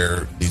knowing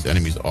where these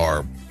enemies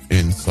are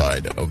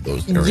inside of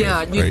those areas.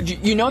 Yeah,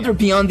 right? you know they're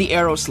beyond the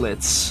arrow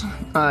slits.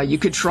 You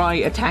could try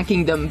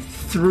attacking them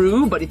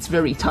through, but it's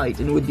very tight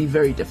and would be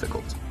very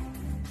difficult.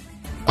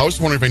 I was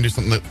just wondering if I can do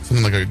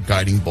something like a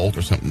guiding bolt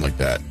or something like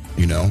that.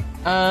 You know.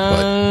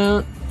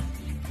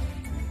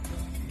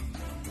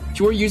 If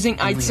you were using,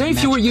 I'd say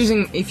if you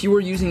were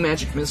using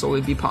magic missile,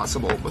 it'd be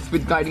possible. But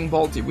with guiding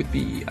bolt, it would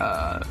be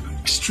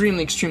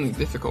extremely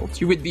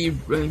difficult. You would be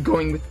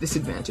going with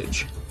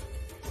disadvantage.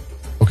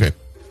 Okay.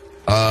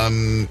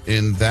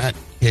 In that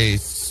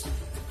case,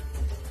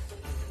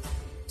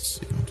 let's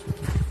see, 1, 2, 3,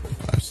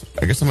 4, 5, 6.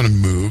 I guess I'm gonna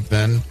move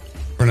then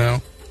for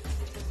now.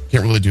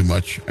 Can't really do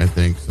much, I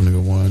think. So I'm gonna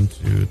go 1,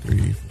 2,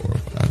 3, 4,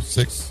 5,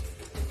 6.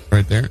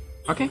 Right there.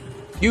 Okay.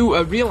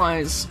 You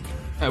realize,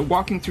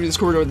 walking through this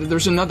corridor, that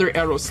there's another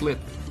arrow slit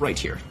right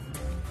here.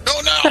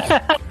 Oh no!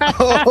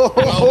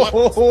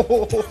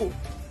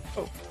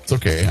 Well,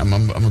 It's okay. I'm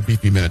a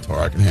beefy Minotaur.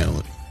 I can handle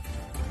it.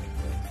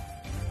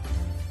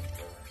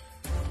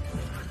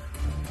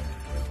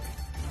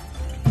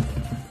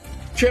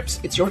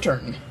 Trips, it's your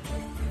turn.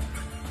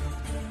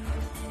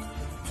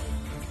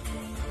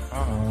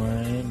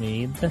 I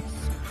need this.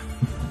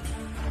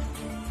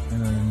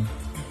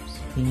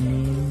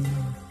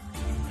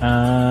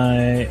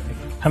 I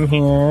come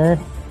here,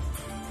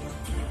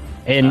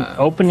 and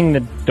opening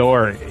the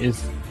door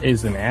is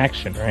an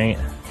action, right?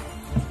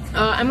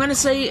 I'm gonna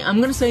say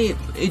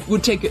it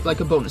would take it like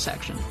a bonus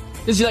action.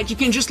 Cause you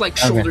can just like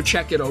shoulder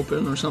check it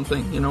open or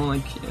something, you know,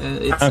 like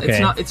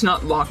it's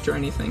not locked or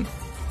anything.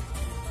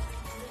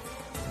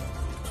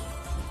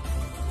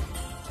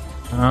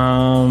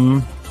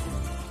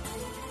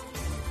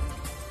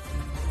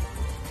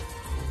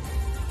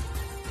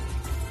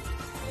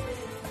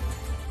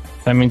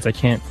 That means I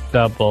can't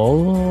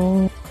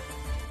double.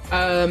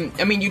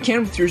 I mean, you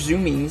can with your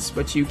zoomies,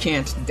 but you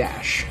can't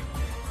dash.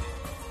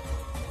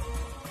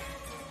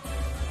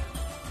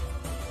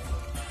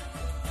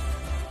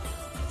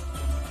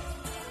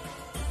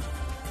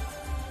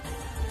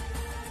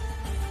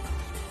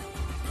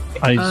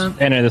 I just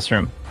enter this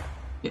room.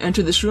 You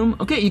enter this room.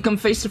 Okay, you come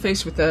face to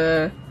face with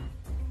a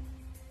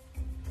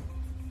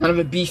kind of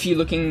a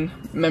beefy-looking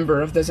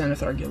member of the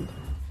Xanathar Guild.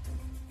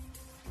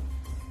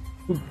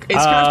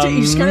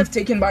 He's kind of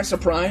taken by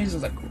surprise.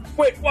 He's like,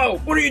 "Wait, whoa!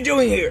 What are you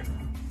doing here?"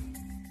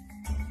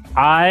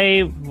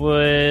 I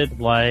would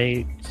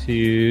like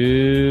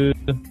to,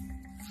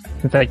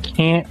 since I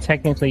can't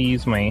technically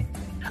use my.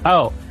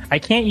 Oh, I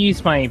can't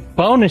use my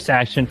bonus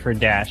action for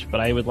dash, but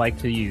I would like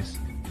to use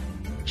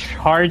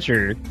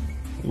Charger,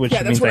 which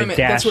means I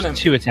dash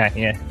to attack.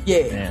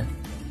 Yeah.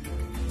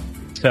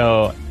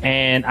 So,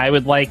 and I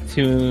would like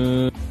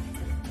to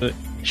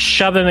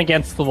shove him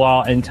against the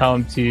wall and tell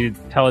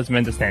his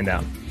men to stand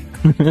down.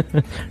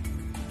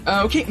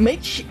 Okay,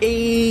 make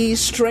a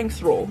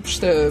strength roll.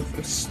 Just a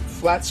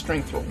flat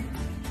strength roll.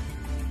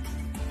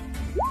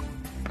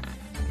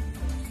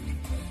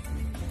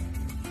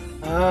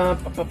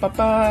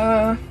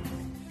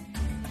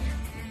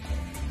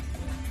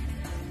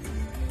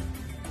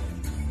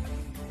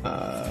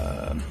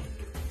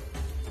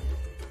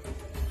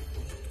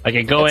 Like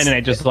I go in and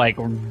I just like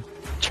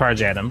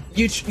charge at him.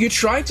 You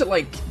try to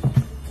like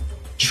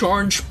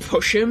charge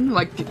push him,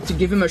 like to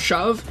give him a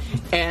shove,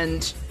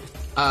 and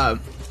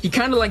he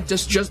kind of like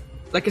just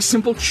like a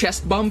simple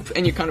chest bump,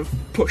 and you're kind of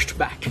pushed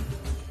back.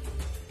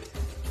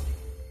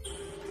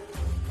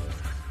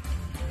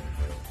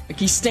 Like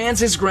he stands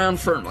his ground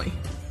firmly.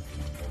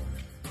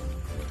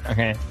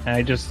 Okay,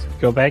 I just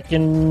go back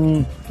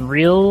and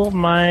reel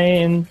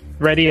my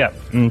ready up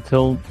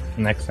until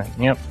next time.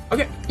 Yep.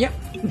 Okay, yep.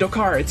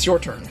 Dokar, it's your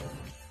turn.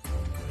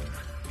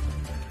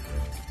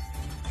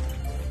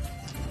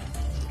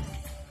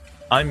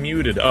 I'm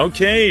muted.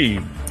 Okay.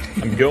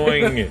 I'm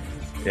going.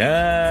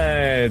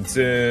 Yeah, it's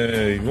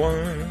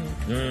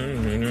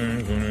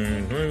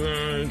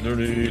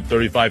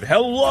 35.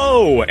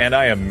 Hello! And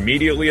I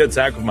immediately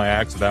attack with my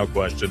axe without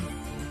question.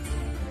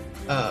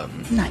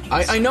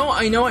 Nice. I know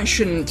I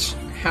shouldn't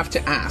have to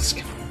ask,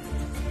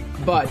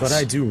 but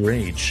I do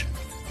rage.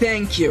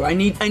 Thank you. I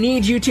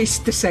need you to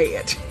say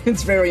it.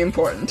 It's very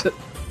important.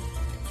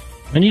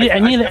 I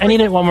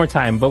need it one more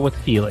time, but with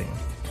feeling.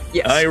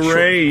 Yes. I sure.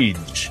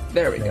 rage.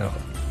 There we go.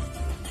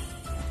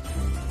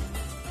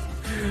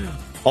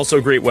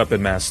 Also, great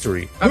weapon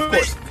mastery. Of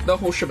course, the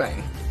whole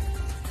shebang.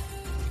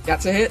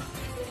 That's a hit.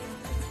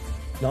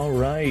 All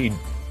right.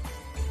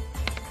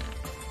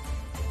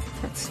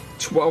 That's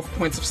 12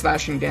 points of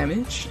slashing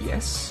damage.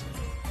 Yes.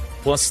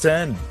 Plus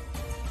 10.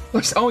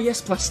 Plus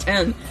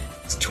 10.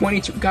 It's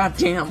 22. God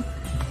damn.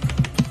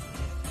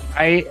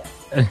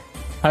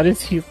 How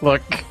does he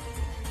look?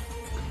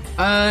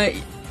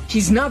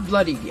 He's not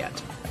bloodied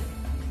yet.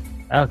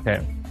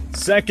 Okay.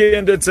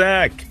 Second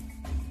attack.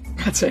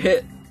 That's a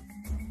hit.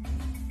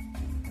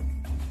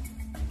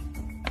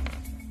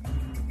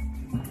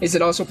 Is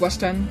it also plus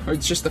 10, or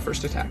it's just the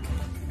first attack?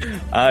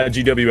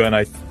 GWN,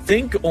 I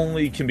think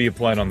only can be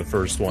applied on the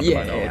first one, to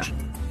my knowledge.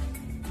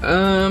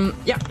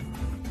 Yeah.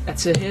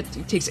 That's a hit.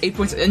 He takes 8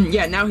 points, and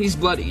yeah, now he's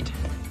bloodied.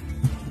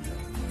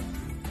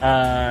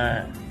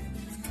 I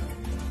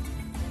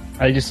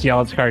just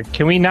yell at Scar,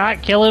 can we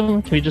not kill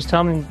him? Can we just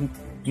tell him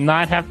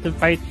not have to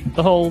fight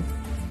the whole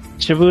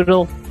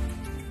shaboodle?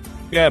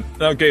 Yeah,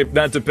 okay,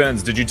 that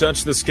depends. Did you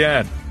touch the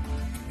scat?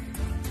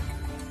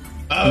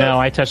 No,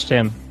 I touched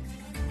him.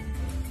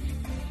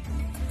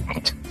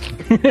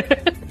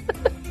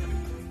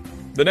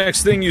 The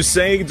next thing you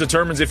say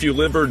determines if you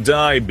live or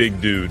die, big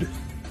dude.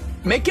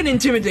 Make an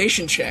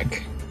intimidation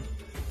check.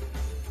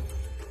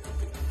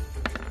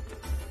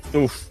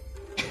 Oof.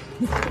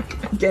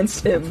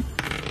 Against him.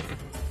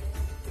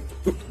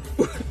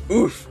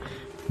 Oof.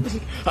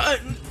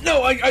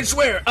 No, I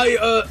swear,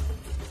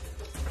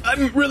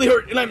 I'm really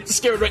hurt and I'm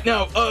scared right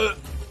now.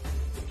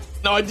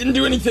 No, I didn't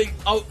do anything.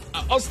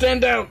 I'll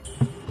stand down.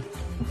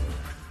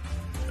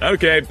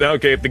 Okay.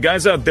 The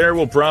guys out there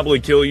will probably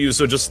kill you,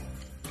 so just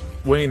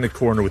wait in the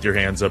corner with your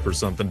hands up or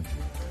something.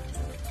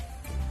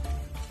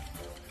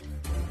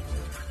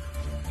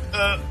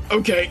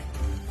 Okay.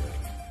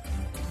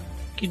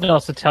 You can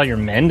also tell your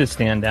men to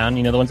stand down.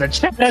 You know, the ones that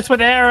shoot us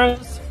with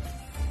arrows.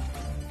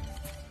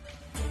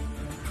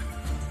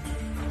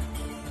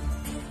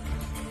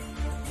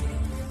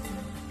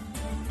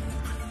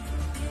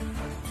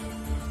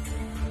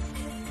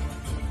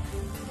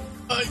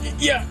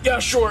 Yeah,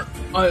 sure.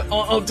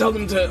 I'll tell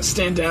them to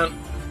stand down.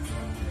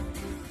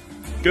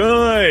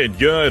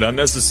 Good.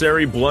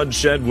 Unnecessary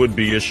bloodshed would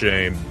be a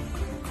shame.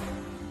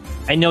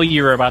 I know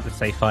you were about to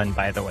say fun,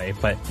 by the way,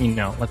 but, you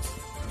know, let's...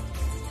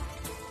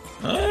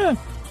 I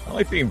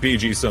like being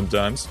PG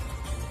sometimes.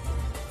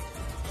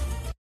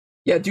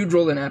 Yeah, dude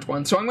rolled an at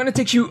one. So I'm going to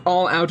take you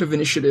all out of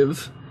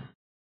initiative.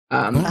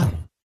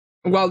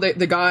 While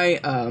the guy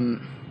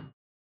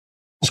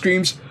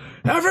screams,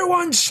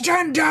 "Everyone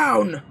stand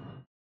down!"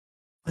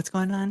 What's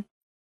going on?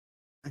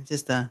 I'm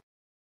just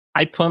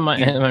I put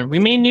my... We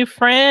made new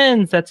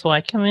friends! That's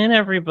why. Come in,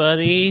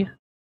 everybody.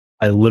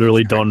 I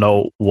literally don't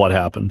know what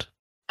happened.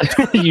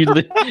 you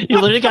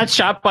literally got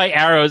shot by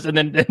arrows, and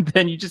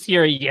then you just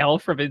hear a yell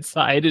from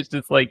inside. It's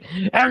just like,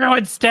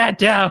 everyone stand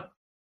down!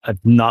 I've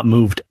not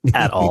moved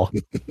at all.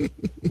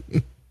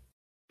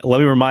 Let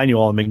me remind you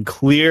all, I'm in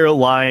clear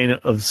line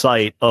of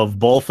sight of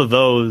both of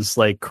those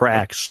like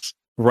cracks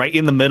right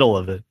in the middle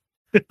of it.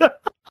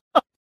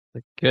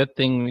 The good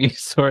thing we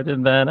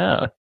sorted that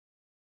out.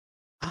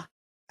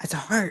 it's a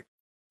heart.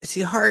 It's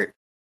a heart.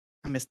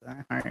 I missed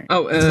that heart.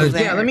 Oh, So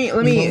yeah. there. Let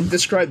me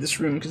describe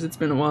this room because it's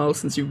been a while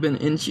since you've been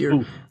in here.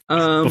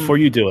 Ooh, Before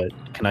you do it,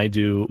 can I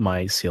do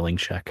my ceiling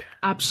check?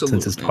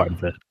 Absolutely. Since it's part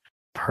of it.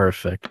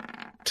 Perfect.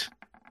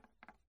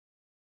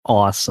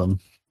 Awesome.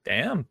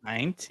 Damn.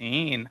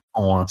 19.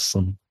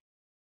 Awesome.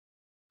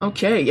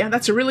 Okay, yeah,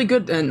 that's a really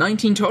good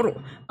 19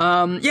 total.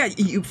 Yeah,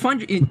 you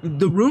find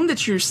the room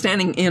that you're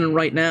standing in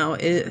right now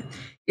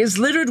is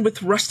littered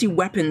with rusty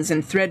weapons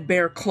and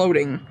threadbare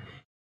clothing.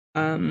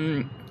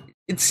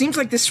 It seems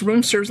like this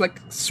room serves like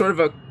sort of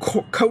a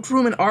coat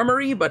room and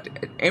armory, but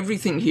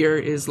everything here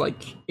is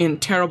like in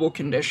terrible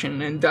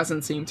condition and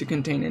doesn't seem to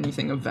contain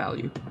anything of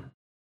value.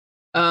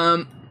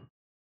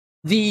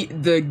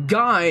 The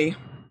guy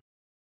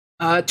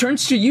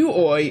turns to you,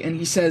 Oi, and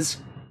he says,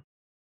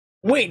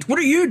 "Wait, what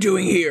are you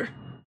doing here?"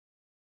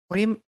 What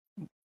do you...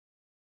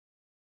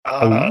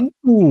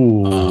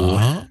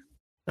 Ooh.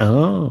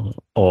 Oh.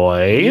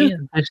 Oi. Yeah,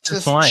 that's just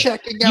Just fine.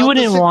 checking You out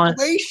wouldn't the want-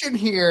 situation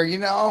here, you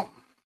know?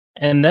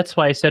 And that's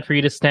why I said for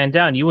you to stand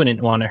down. You wouldn't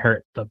want to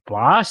hurt the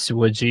boss,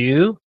 would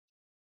you?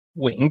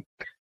 Wink.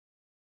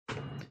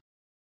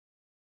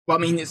 Well, I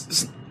mean,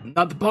 it's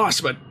not the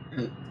boss, but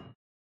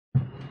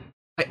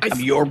I'm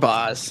your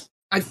boss.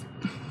 At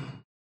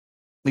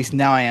least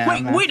now I am. Wait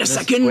after a this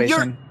second,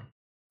 situation.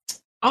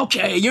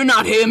 Okay, you're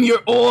not him.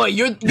 You're Oi.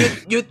 You're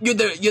the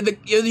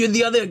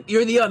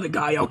other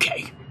guy.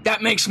 Okay,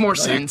 that makes more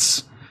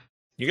sense.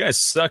 You guys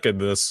suck at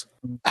this.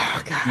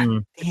 Oh, God.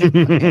 Mm. Damn.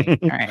 Okay,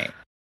 all right.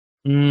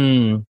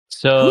 Mm. Who's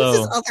So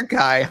this other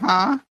guy,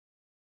 huh?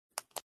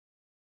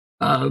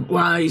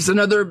 Well, he's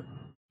another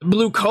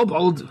blue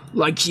kobold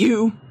like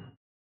you.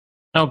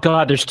 oh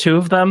god, there's two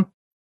of them.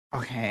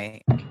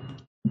 Okay. Do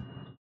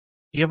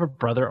you have a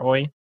brother,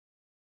 Oi?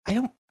 I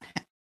don't...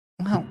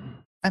 Well,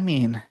 I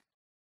mean...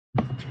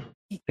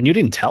 And you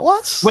didn't tell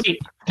us? Wait,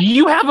 do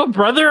you have a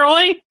brother,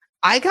 Oi?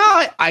 I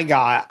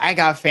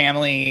got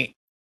family.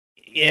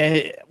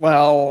 Yeah,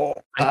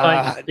 well, I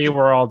thought they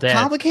were all dead.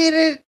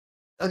 complicated.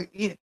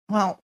 Yeah,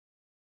 well,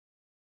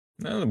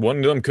 Well, one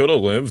of them could have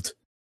lived.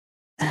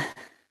 I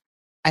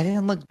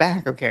didn't look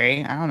back.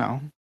 Okay, I don't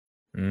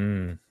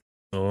know.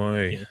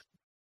 Oi.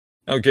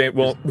 Okay,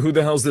 well, who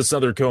the hell's this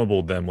other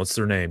kobold then? What's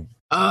their name?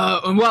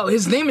 Well,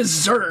 his name is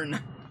Zern,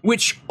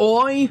 which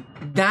Oi,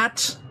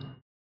 that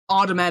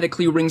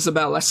automatically rings a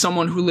bell as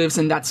someone who lives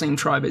in that same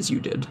tribe as you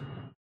did.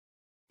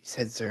 You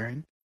said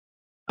Zern.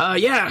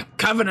 Yeah,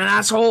 kind of an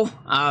asshole.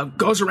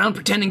 Goes around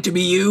pretending to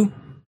be you.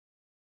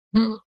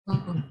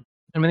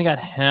 I mean, they got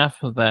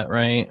half of that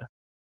right.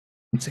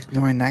 It's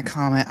ignoring that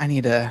comment. I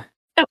need to.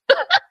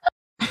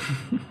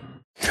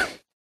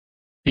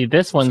 See,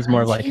 this one's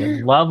more Right like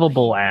here. a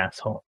lovable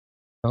asshole.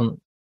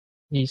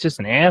 He's just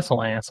an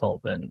asshole,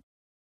 then.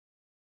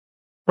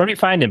 Where do you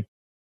find him?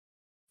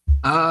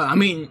 I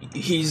mean,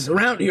 he's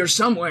around here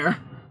somewhere.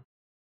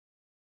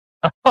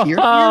 Here?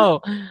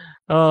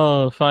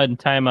 Oh, fun.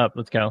 Time up.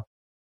 Let's go.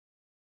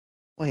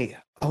 Wait.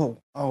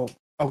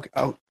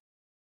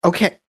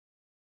 Okay.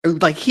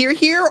 Like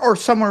here, or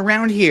somewhere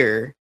around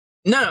here.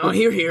 No,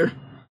 here.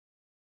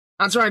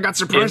 That's why I got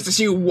surprised to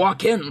see you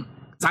walk in.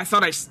 'Cause I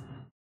thought I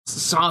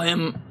saw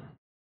him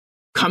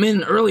come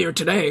in earlier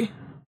today.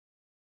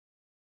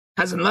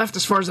 Hasn't left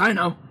as far as I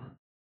know.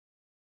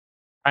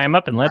 I'm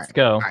up and let's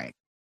go. All right,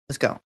 let's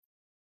go.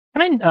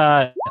 Can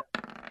I,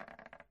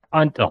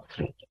 on, oh,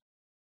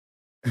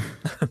 What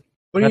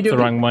are you that's the doing?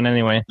 wrong one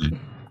anyway.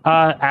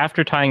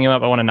 After tying him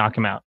up, I want to knock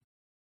him out.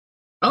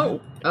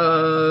 Oh,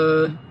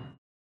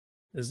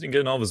 Isn't he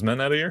getting all of his men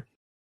out of here?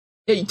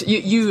 yeah,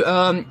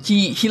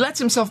 he lets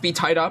himself be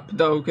tied up,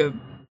 though,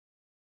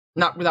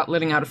 not without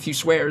letting out a few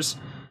swears.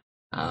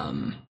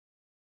 Yeah,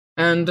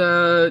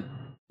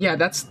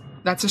 that's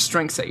That's a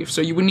strength save,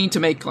 so you would need to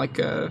make like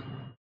a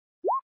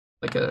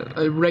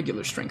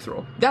regular strength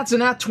roll. That's a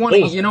nat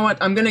 20. Oh. You know what?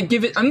 I'm gonna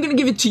give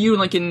it to you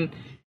like in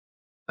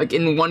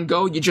one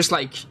go. You just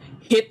like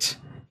hit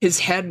his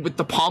head with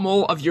the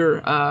pommel of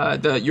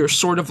your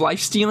sword of life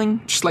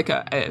stealing, just like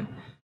a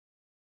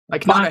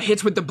not a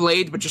hit with the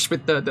blade, but just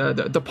with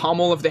the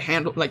pommel of the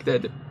handle, like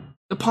the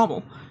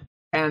pommel,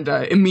 and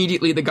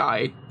immediately the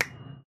guy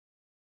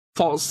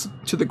falls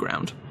to the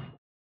ground.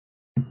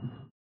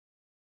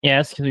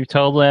 Yes, because we've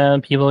told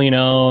them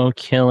people,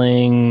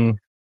 killing.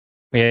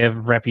 We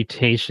have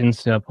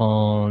reputations to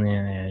uphold.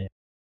 Yeah.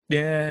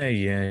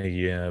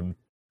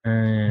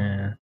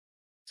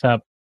 What's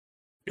up?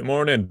 Good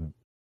morning.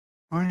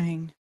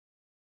 Morning.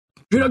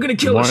 You're not gonna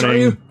kill us, are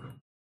Morning. you?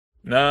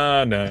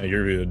 No,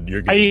 you're good.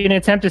 You're good. Are you going to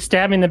attempt to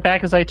stab me in the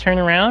back as I turn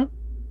around?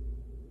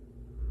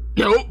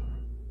 Nope.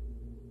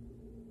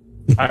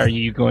 Are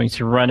you going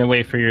to run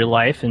away for your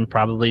life and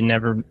probably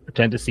never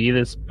pretend to see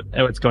what's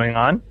going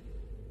on?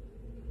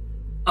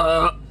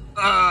 I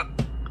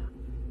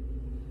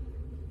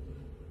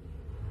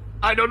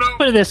don't know.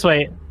 Put it this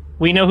way.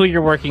 We know who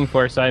you're working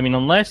for, so I mean,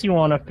 unless you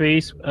want a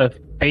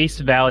face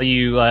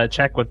value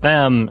check with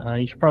them,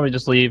 you should probably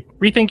just leave.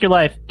 Rethink your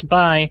life.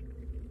 Goodbye.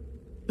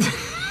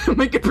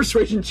 Make a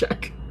persuasion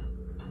check.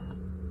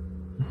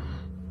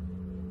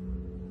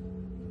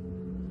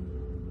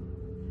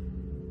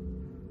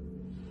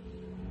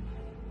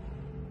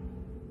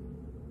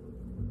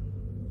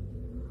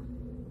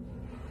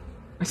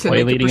 I said Why are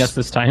you make a leading us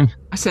this time?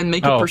 I said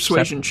make a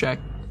persuasion check.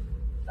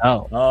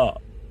 Oh. Oh,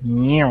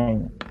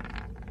 Meow.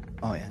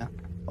 Oh yeah.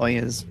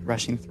 Oya's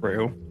rushing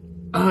through.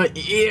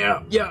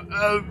 Yeah,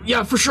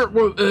 for sure.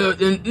 Well,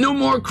 no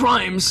more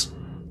crimes.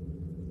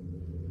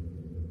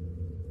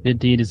 Good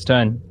deed is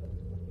done.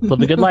 Live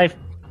a good life.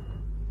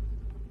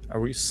 are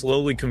we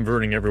slowly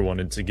converting everyone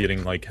into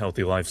getting like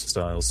healthy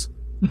lifestyles?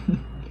 Most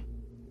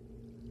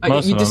You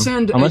of them.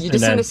 descend. Unless You they're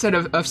descend dead. a set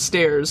of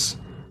stairs.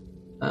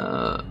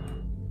 For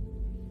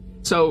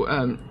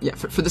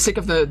the sake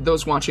of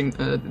those watching,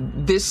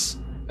 this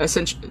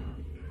essentially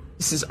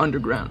this is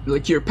underground.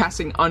 Like you're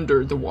passing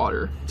under the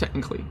water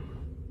technically,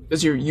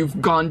 because you've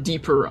gone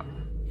deeper up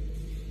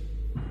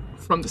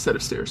from the set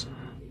of stairs.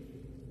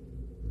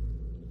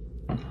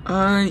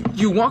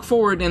 You walk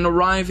forward and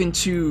arrive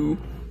into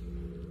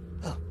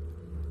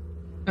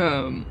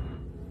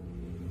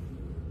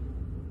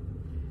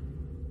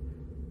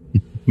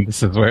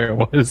This is where it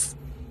was.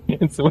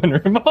 It's the wind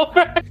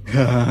revolver.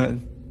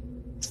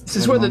 this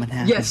is where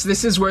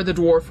this is where the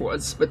dwarf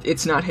was, but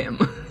it's not him.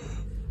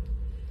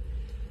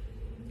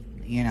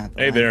 You're not.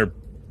 Hey there.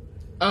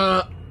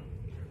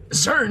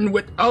 Zern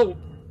with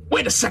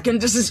wait a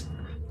second, this is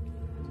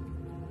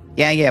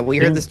Yeah. We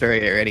heard the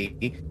story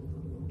already.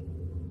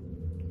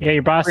 Yeah,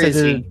 your boss Where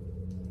said is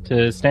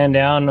to stand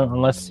down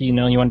unless you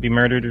want to be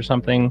murdered or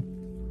something.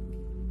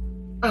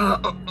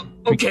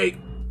 okay.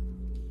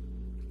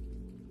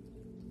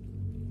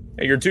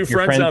 Hey, your two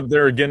friends friend- out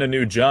there are getting a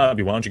new job.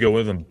 Why don't you go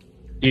with them?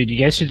 Dude, you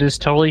guys should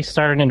just totally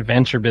start an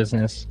adventure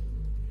business.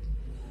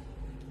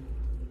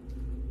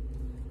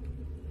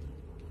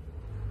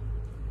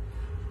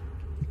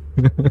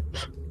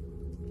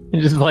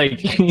 Just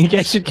like, you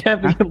guys should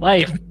have a good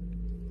life.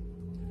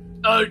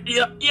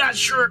 Yeah,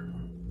 sure.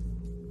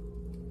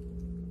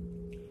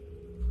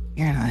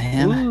 You're not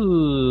him.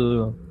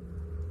 Ooh.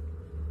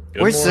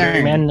 Good Where's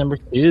morning. Cern? Man number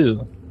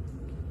 2.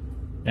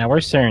 Now we're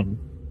CERN.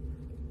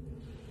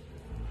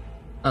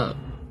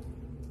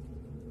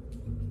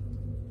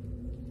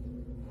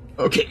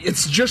 Okay,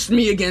 it's just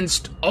me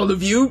against all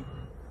of you.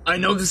 I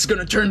know this is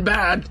gonna turn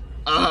bad.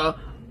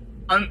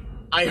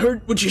 I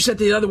heard what you said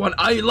to the other one.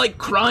 I like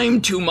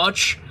crime too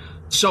much,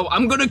 so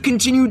I'm gonna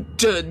continue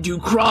to do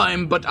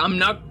crime, but I'm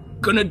not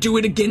gonna do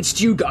it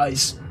against you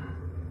guys.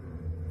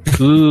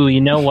 Ooh,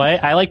 you know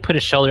what? I put a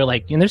shoulder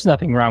there's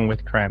nothing wrong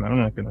with crime. I'm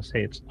not going to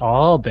say it's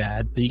all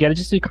bad, but you got to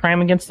just do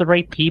crime against the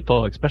right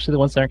people, especially the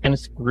ones that aren't going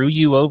to screw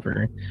you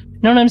over. You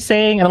know what I'm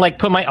saying? And I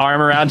put my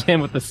arm around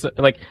him with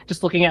the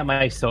just looking at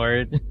my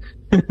sword.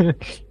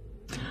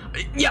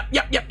 Yeah,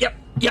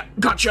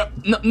 gotcha.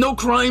 No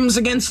crimes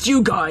against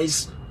you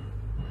guys.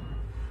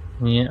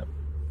 Yeah.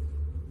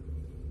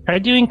 Try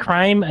doing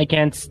crime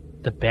against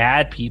the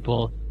bad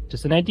people.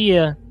 Just an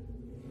idea.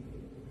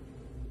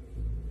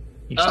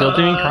 You're still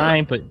doing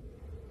crime, but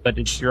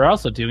you're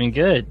also doing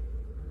good.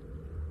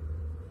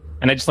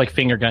 And I just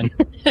finger gun.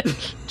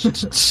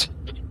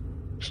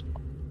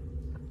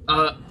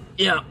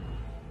 Yeah.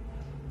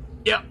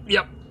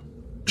 Yep.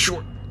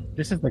 Sure.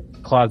 This is the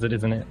closet,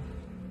 isn't it?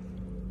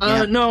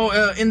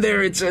 No, in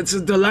there, it's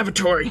the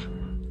lavatory.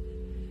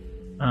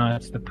 Oh,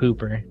 it's the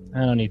pooper. I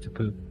don't need to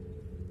poop.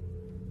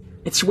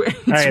 It's where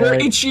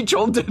Alright. Ichi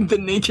told the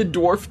naked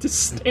dwarf to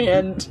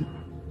stand.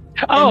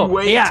 Oh,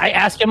 wait. yeah, I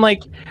asked him, I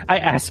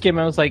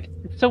was like,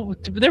 so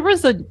there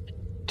was a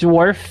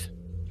dwarf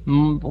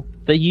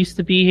that used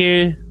to be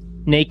here,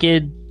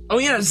 naked. Oh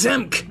yeah,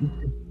 Zemk.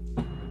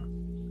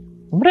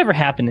 Whatever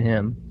happened to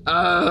him?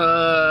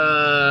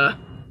 The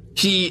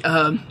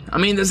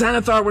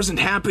Xanathar wasn't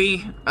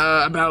happy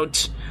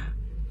about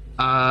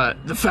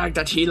the fact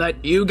that he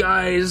let you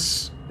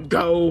guys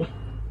go,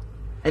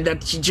 and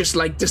that he just,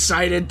 like,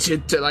 decided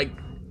to like,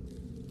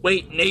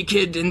 wait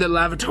naked in the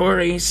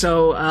lavatory,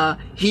 so,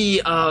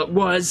 he,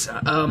 was,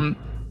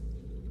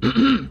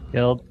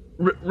 Killed.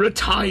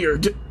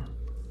 retired.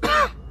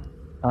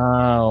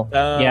 Oh,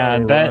 yeah,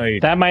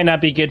 right. that might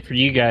not be good for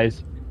you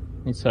guys.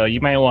 So you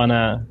might want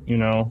to,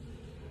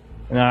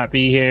 not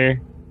be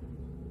here.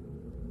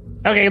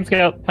 Okay, let's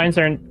go. Find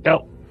Zern.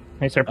 Go.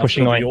 I start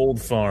pushing Up to away. the old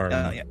farm.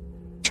 Oh, yeah.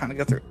 Trying to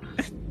go through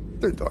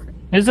the door.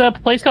 There's a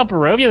place called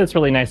Barovia that's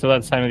really nice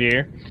about this time of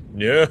year.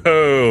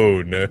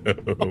 No,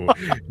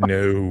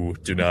 no,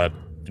 do not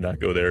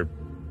go there.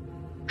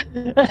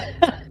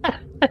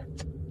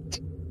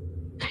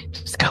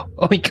 Just go.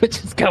 Oh, we could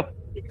just go.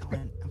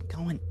 I'm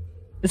going.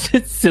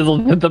 It's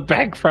sizzled in the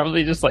back,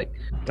 probably just like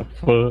the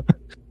fuck.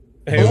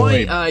 Hey,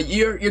 Boy, wait.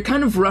 you're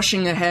kind of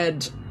rushing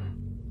ahead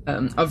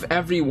of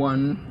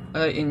everyone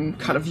in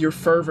kind of your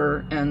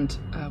fervor, and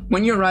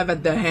when you arrive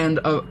at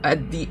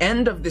the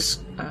end of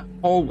this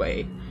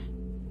hallway,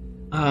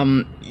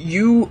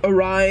 you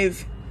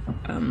arrive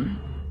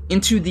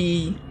into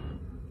the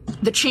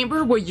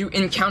chamber where you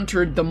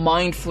encountered the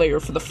Mind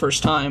Flayer for the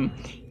first time.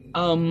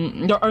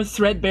 There are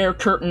threadbare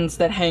curtains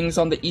that hangs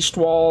on the east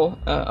wall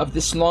of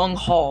this long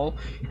hall,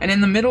 and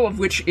in the middle of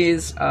which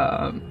is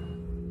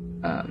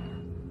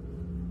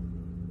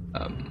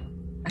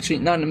actually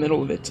not in the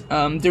middle of it.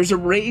 There's a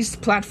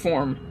raised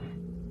platform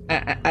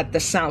at the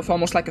south,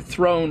 almost like a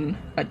throne,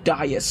 a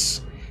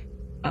dais,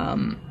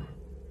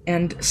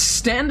 and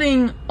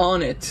standing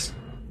on it,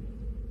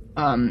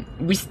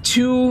 with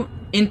two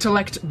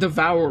intellect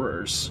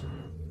devourers,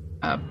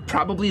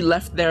 probably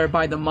left there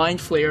by the Mind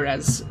Flayer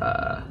as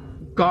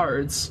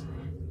guards,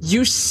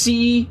 you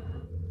see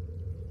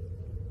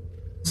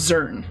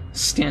Zern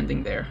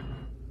standing there.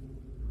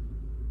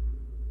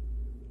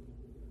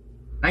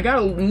 I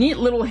got a neat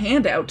little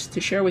handout to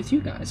share with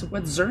you guys of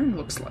what Zern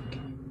looks like,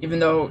 even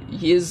though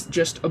he is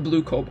just a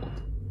blue kobold.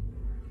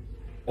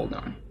 Hold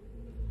on.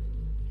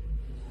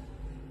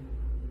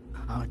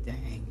 Oh,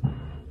 dang.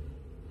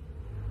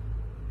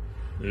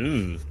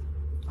 Ooh.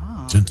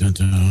 Oh. Dun, dun,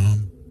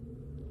 dun.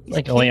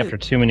 Like only after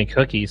too many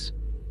cookies,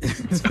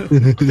 It's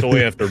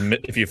only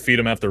if you feed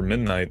them after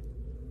midnight.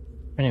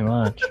 pretty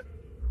much.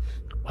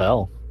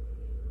 Well,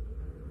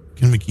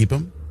 Can we keep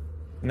him?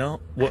 No,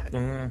 what?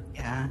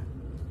 Yeah.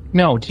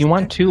 No, do you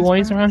want two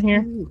Ois around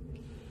here?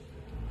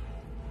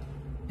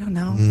 No,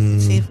 no. Mm.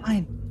 Say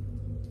fine.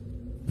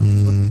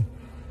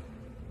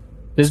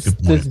 Does Good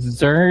point.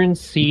 Zern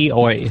see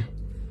Oi?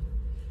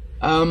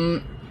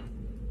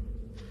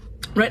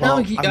 Right Well,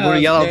 now, I'm gonna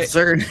yell at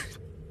Zern.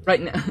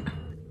 right now.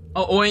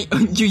 Oh, oi,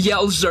 you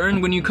yell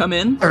Zern when you come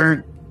in?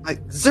 Zern.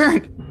 Like,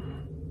 Zern!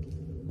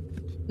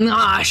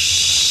 Ah,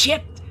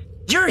 shit!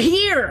 You're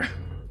here!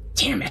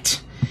 Damn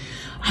it.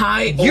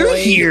 Hi, You're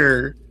Oi.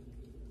 here!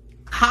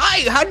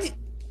 Hi,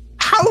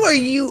 how are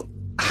you?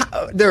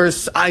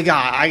 I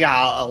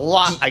got a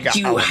lot.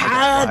 You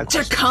had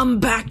to come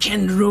back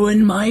and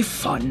ruin my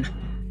fun.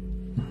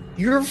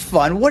 You're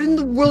fun. What in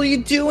the world are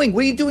you doing?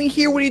 What are you doing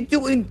here? What are you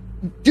doing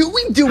I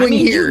mean,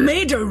 here? you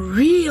made a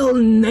real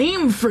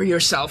name for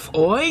yourself,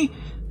 Oi.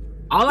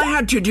 All I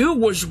had to do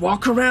was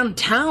walk around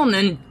town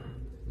and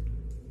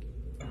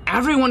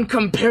everyone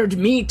compared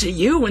me to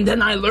you, and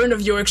then I learned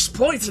of your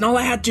exploits, and all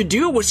I had to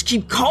do was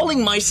keep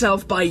calling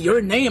myself by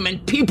your name,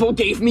 and people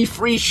gave me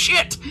free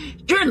shit.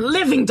 You're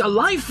living the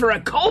life for a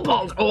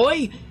kobold,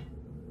 Oi.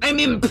 I'm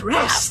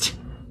impressed.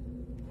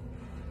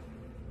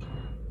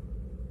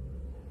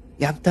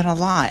 Yeah, I've done a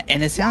lot,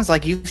 and it sounds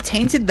like you've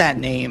tainted that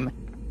name,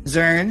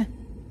 Zern.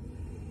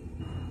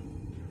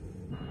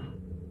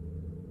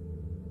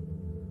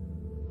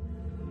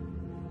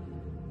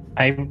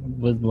 I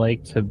would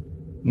like to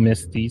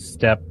Misty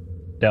Step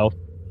Delph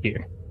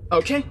here.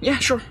 Okay, yeah,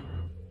 sure.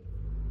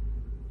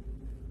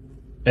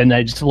 And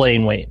I just lay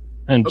in wait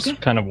and Okay.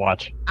 just kind of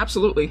watch.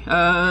 Absolutely.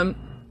 I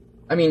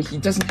mean, he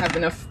doesn't have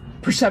enough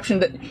perception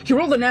that he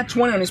rolled a nat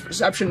 20 on his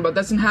perception, but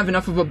doesn't have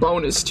enough of a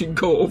bonus to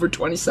go over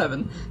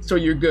 27. So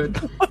you're good.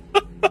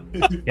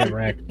 Get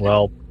wrecked.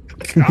 well.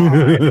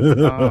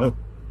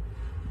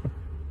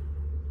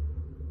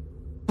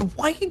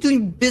 Why are you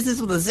doing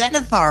business with a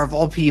Xanathar of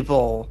all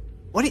people?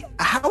 What?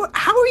 How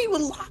are you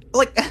alive?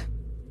 Like,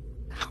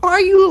 how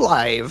are you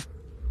alive?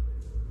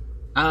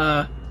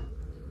 I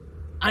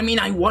mean,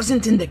 I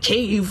wasn't in the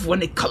cave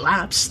when it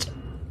collapsed.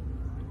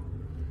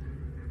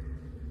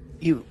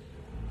 You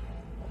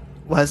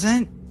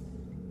wasn't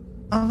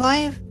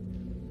alive?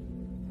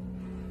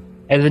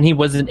 And then he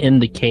wasn't in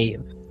the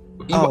cave.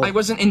 Oh. I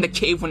wasn't in the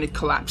cave when it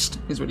collapsed,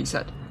 is what he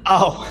said.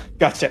 Oh,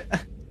 gotcha.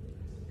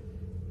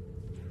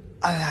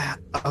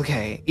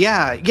 Okay.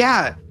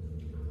 Yeah.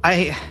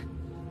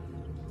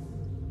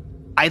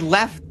 I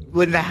left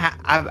when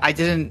I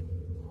didn't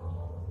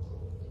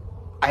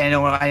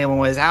know when anyone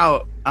was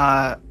out.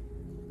 But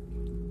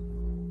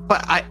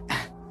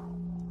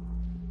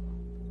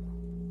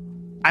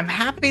I'm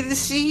happy to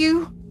see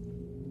you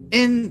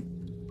in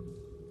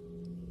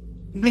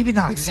maybe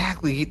not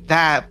exactly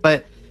that,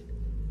 but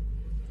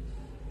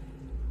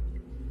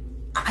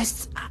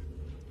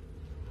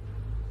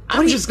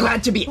I'm just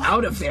glad to be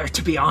out of there,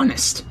 to be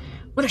honest.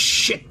 What a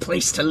shit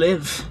place to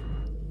live.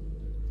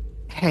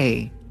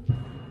 Hey,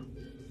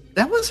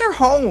 that was our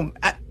home,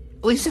 at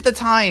least at the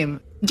time.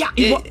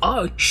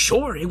 Yeah,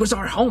 sure, it was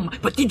our home,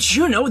 but did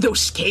you know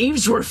those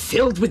caves were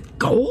filled with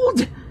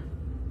gold?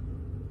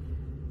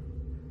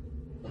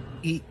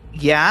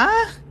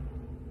 Yeah?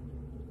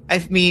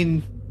 I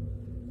mean,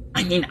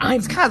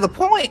 it's kind of the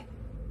point.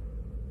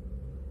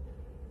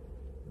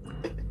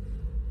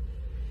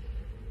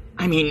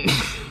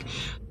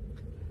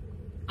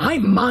 I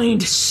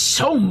mined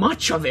so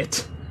much of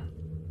it.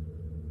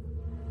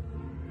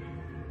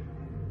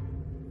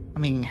 I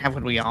mean,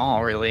 haven't we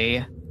all,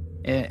 really?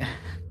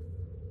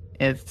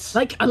 It's...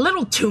 like, a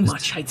little too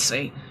much, I'd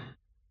say.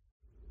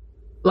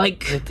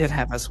 Like... It did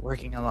have us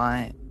working a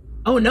lot.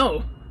 Oh,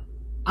 no.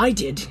 I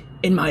did,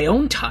 in my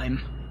own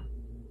time.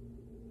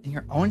 In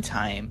your own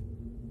time?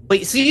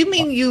 Wait, so you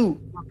mean you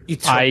took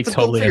the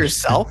totally book for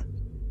yourself?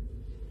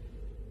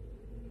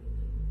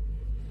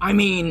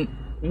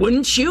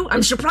 Wouldn't you?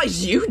 I'm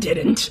surprised you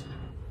didn't.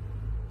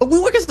 But we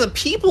work as the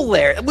people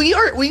there.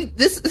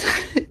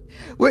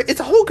 It's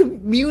a whole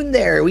commune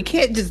there. We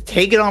can't just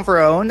take it on for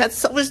our own. That's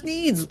selfish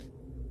needs.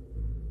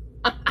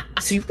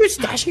 So you were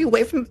stashing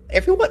away from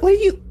everyone? What are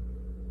you...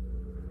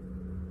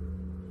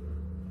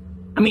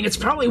 It's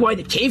probably why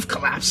the cave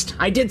collapsed.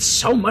 I did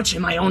so much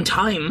in my own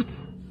time.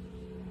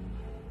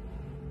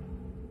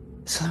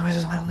 So there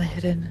was one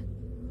hidden...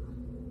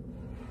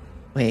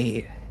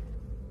 Wait.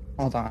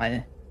 Hold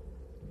on.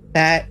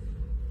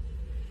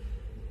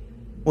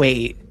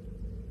 Wait.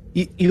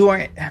 You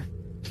weren't...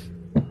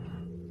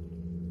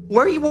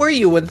 Where were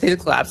you when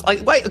things collapsed?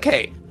 Like, wait,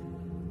 okay.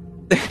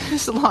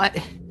 There's a lot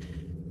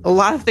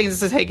of things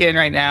to take in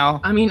right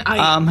now.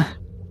 I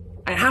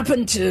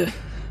happened to...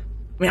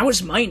 I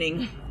was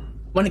mining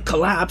when it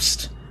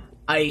collapsed.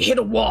 I hit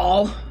a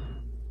wall,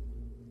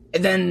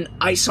 and then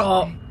I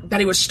saw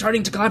that it was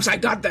starting to collapse. I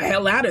got the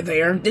hell out of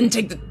there. Didn't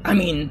take the...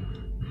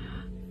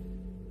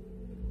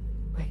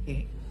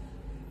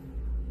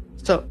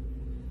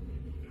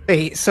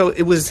 Wait, so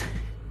it was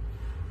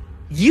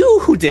you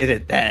who did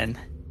it then?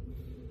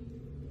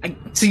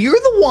 So you're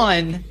the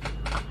one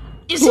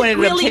who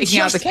ended up taking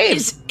out the cave.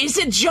 Is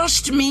it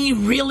just me,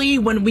 really,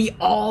 when we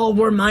all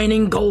were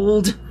mining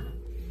gold?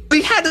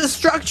 We had the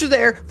structure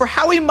there for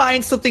how we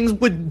mined so things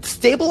would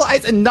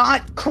stabilize and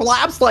not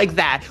collapse like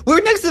that. We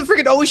were next to the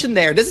freaking ocean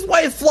there. This is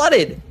why it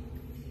flooded.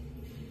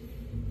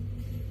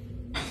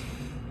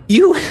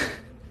 You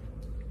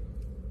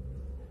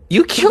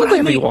killed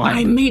everyone.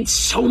 I made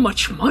so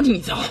much money,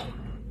 though.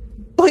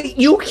 But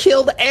you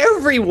killed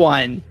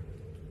everyone.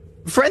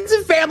 Friends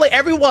and family,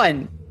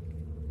 everyone.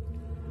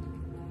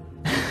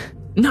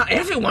 Not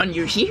everyone,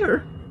 you're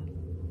here.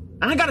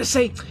 And I gotta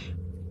say,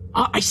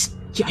 I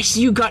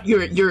see you got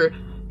your,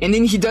 and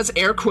then he does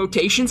air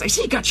quotations. I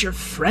see you got your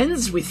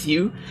friends with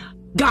you.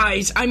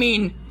 Guys,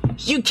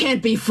 you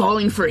can't be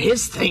falling for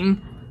his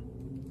thing.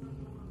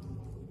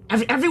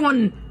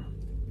 Everyone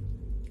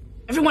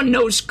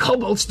knows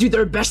kobolds do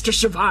their best to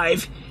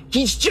survive.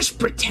 He's just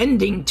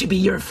pretending to be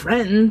your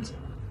friend.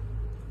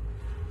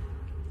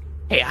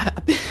 Hey,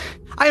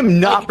 I am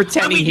not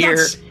pretending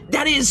here.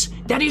 That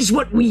is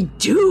what we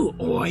do,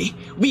 Oi.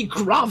 We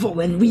grovel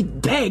and we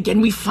beg and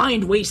we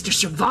find ways to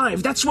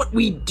survive. That's what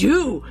we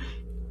do.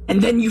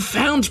 And then you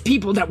found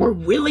people that were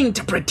willing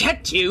to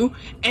protect you,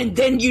 and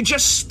then you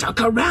just stuck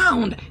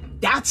around.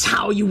 That's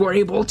how you were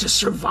able to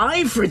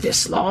survive for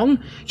this long.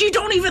 You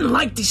don't even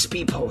like these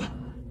people.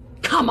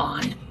 Come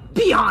on,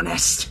 be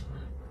honest.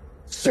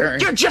 Sir.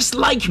 You're just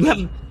like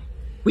me.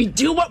 We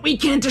do what we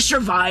can to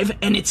survive,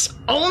 and it's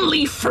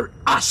only for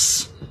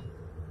us.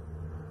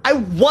 I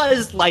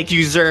was like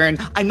you, Zern.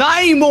 I'm not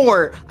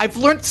anymore. I've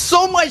learned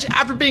so much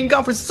after being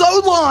gone for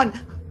so long.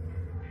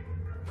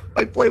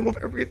 I blame of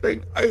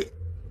everything.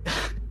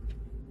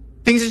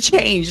 Things have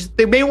changed.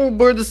 They may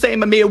were the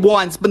same I made it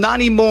once, but not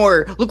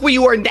anymore. Look where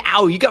you are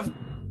now. You got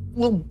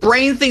little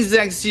brain things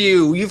next to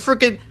you. You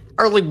freaking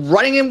are like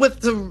running in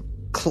with the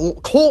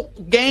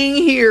cult gang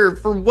here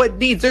for what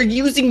needs. They're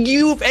using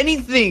you, if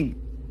anything.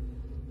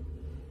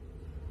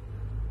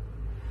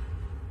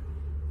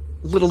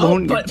 Let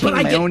alone taking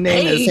my own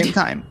name at the same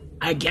time.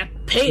 I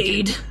get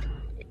paid.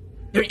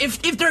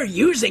 If they're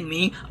using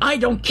me, I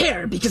don't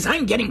care because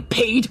I'm getting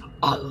paid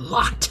a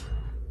lot.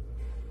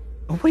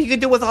 What are you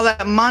gonna do with all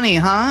that money,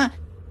 huh?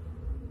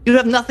 You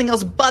have nothing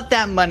else but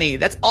that money.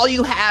 That's all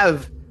you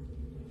have.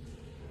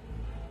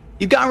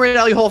 You got rid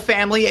of your whole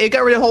family. You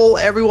got rid of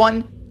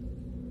everyone.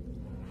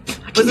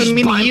 What does it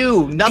mean to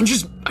you?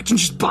 I can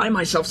just buy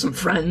myself some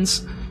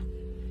friends.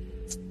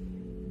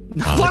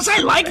 Plus, I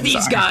like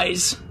these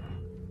guys.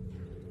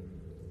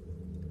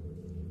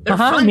 They're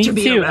fun me to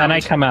be too. around. And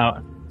I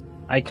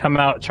come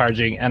out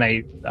charging, and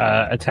I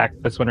attack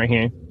this one right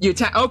here. You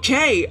attack.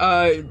 Okay.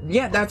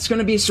 Yeah, that's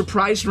gonna be a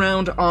surprise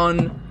round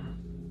on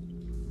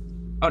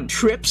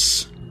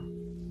Trips.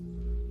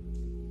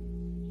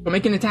 So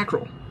make an attack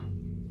roll.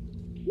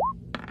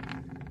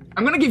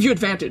 I'm gonna give you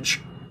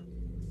advantage.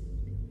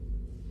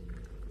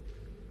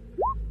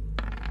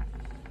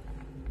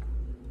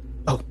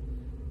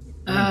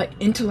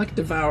 intellect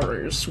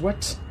devourers.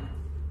 What?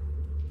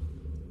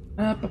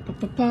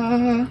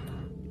 Ba.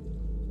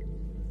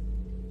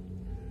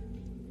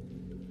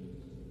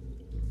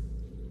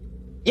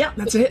 Yeah,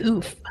 that's a hit.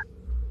 Oof.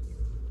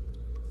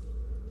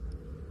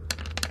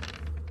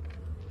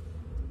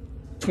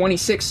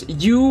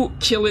 $26. You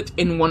kill it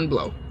in one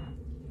blow.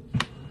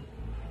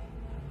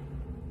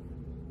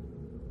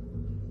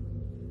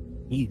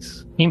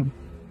 Jeez.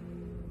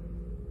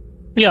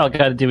 We all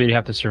gotta do what you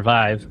have to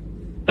survive.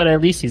 But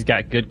at least he's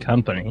got good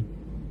company.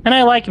 And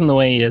I like him the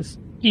way he is,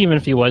 even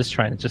if he was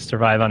trying to just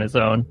survive on his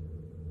own.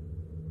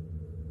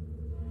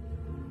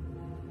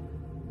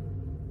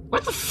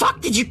 Where the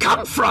fuck did you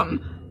come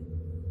from?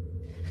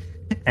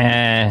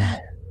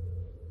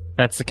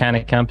 That's the kind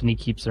of company he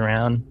keeps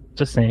around.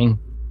 Just saying.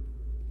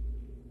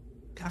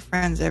 Got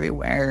friends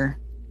everywhere.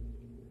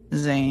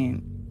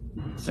 Zane.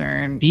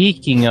 Zern.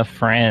 Speaking of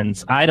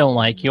friends, I don't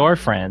like your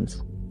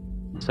friends.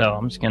 So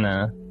I'm just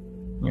gonna,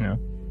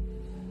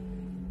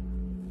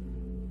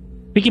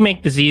 we can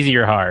make this easy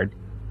or hard.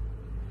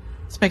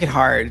 Let's make it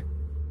hard.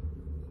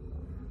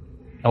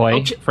 Oh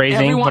wait, Okay, phrasing,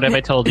 everyone- what have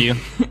I told you?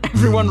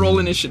 Everyone roll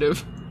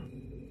initiative.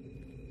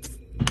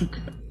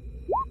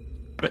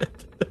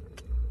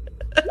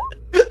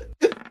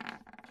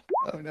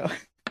 Oh no.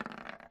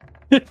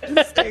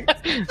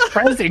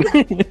 Phrasing.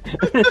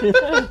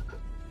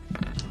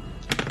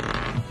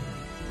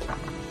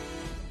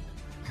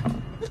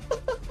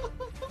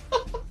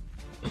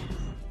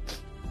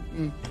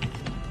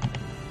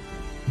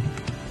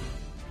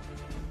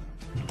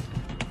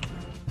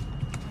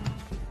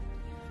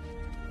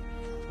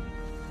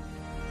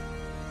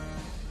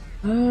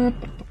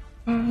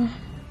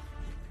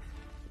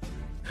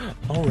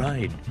 All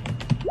right.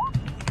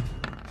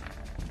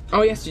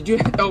 Oh yes, you do.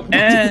 Oh,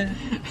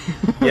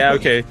 Yeah,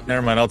 okay.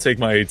 Never mind. I'll take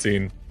my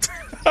 18.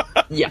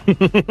 yeah.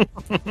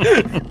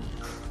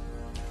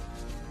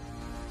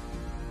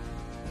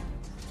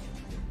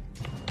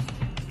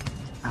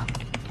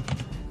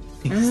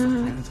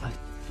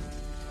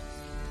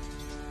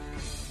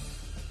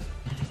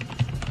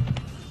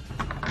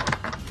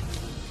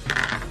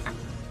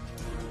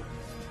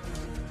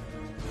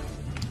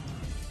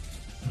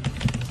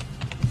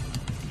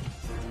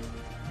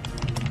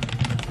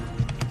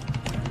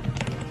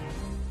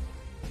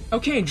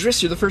 Okay,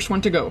 Driss, you're the first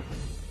one to go.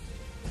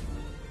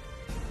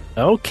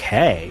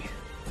 Okay.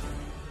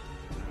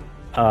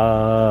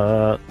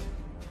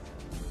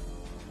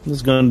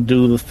 Just gonna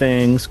do the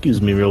thing.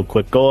 Excuse me, real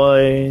quick,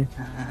 boy.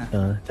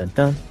 Dun,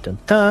 dun, dun,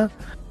 dun.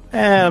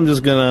 And I'm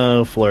just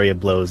gonna flurry of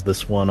blows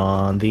this one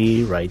on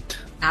the right.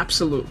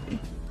 Absolutely.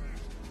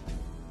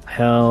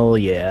 Hell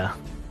yeah.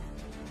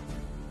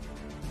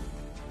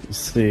 Let's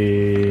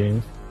see.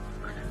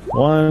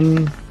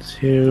 1,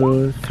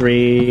 2,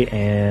 3,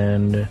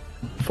 and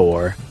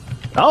 4.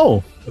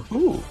 Oh!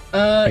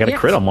 I got a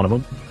crit on one of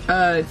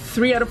them.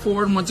 3 out of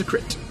 4, and one's a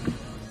crit.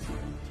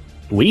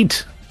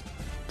 Sweet.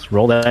 Let's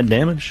roll that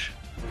damage.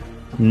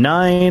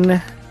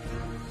 9,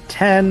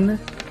 10,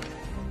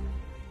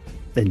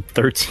 and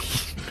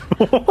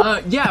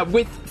 13. Yeah,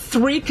 with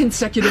 3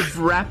 consecutive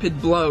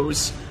rapid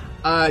blows,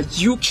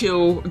 you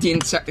kill the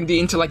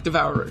Intellect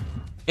Devourer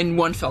in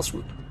one fell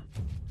swoop.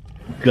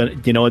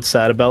 You know what's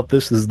sad about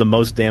this? This is the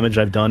most damage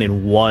I've done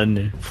in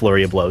one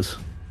flurry of blows.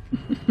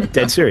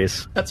 Dead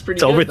serious. That's pretty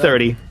It's good. over though.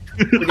 30.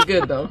 Pretty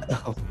good, though.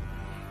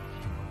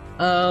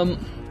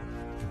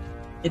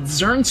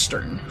 It's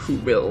Zernstern who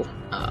will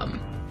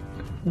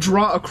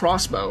draw a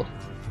crossbow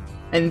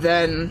and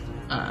then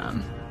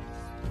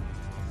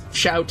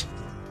shout,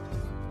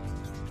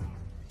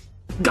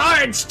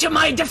 Guards to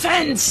my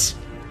defense!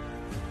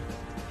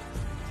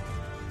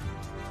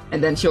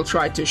 and then he'll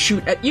try to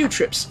shoot at you,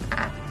 Trips.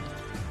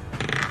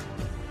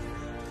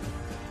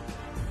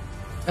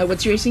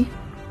 What's your AC?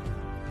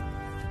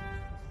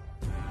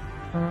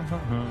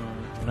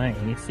 My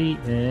AC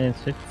is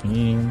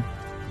 15.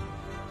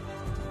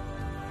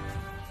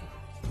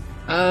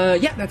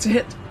 Yeah, that's a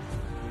hit.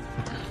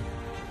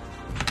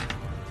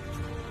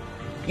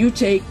 You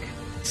take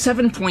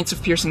 7 points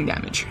of piercing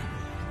damage.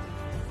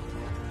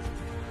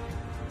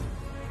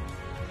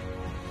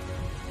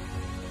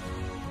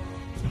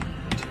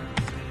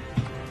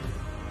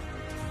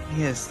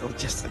 He is still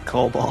just a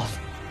kobold.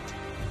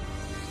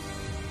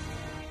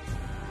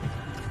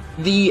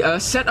 The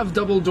set of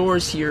double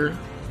doors here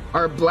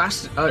are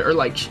are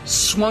like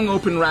swung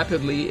open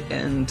rapidly,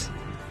 and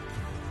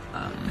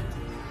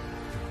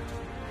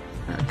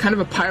kind of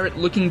a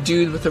pirate-looking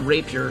dude with a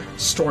rapier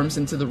storms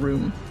into the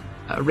room,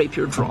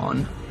 rapier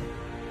drawn.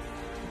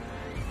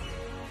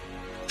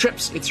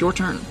 Trips, it's your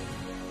turn.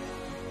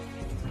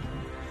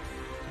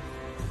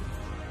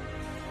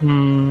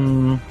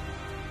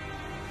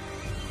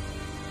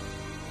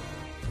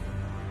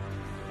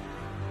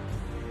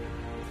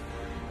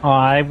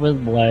 I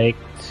would like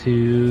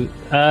to.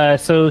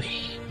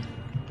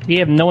 You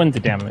have no one to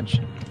damage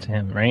to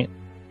him, right?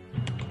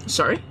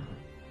 Sorry?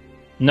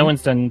 No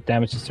one's done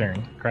damage to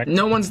Cern, correct?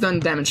 No one's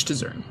done damage to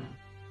Zern.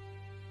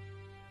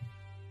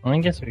 Well, I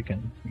guess we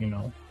can,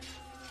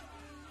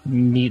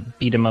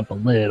 beat him up a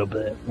little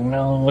bit.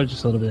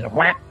 Just a little bit.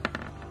 Whack.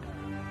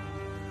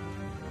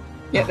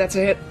 Yeah, that's a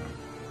hit.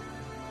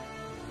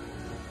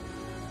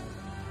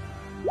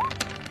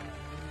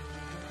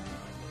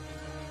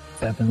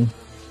 Seven.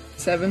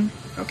 7.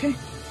 Okay.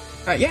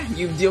 Yeah,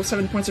 you deal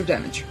 7 points of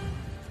damage.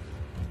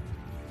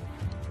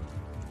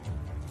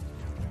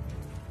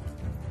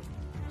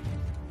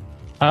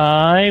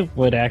 I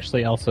would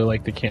actually also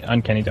like the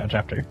uncanny dodge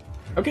after.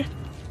 Okay.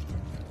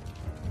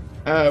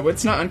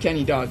 What's not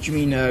uncanny dodge? You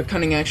mean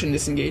cunning action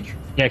disengage?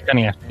 Yeah,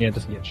 cunning after. Yeah,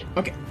 disengage.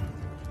 Okay.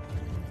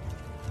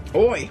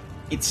 Oi,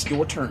 it's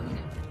your turn.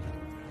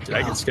 Did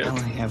I get I skipped?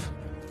 only have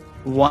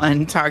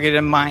one target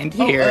in mind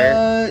here.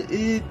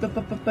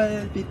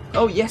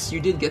 Oh, yes, you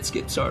did get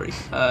skipped. Sorry.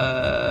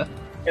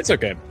 It's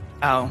okay.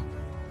 Oh,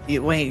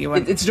 you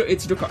went. It's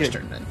Dukar's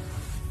turn then.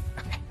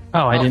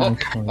 Oh, I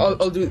didn't.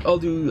 I'll do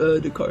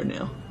Dukar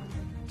now.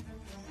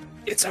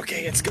 It's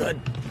okay. It's good.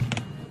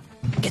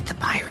 Get the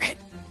pirate.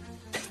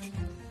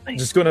 I'm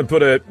just gonna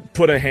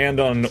put a hand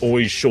on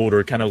Oi's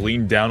shoulder, kind of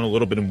lean down a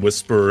little bit and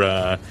whisper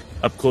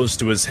up close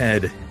to his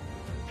head,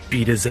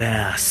 "Beat his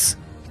ass."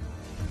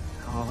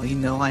 Oh, you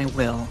know I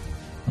will.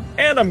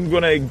 And I'm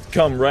gonna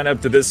come right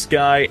up to this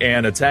guy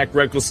and attack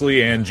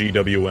recklessly and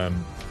GWM.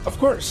 Of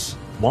course.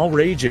 While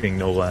raging,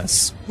 no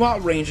less. While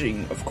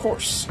ranging, of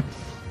course.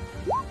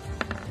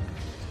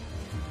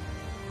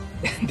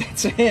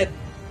 That's a hit.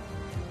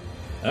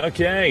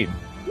 Okay.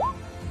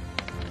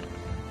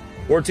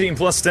 14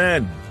 plus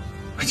 10.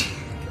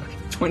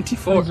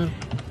 24.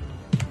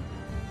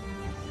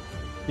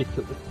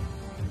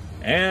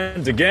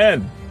 And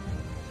again.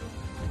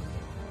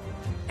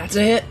 That's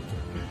a hit.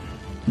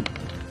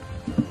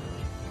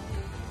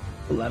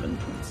 11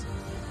 points.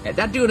 Yeah,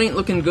 that dude ain't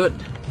looking good.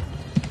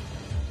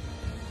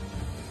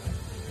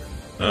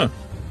 Huh.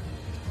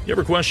 You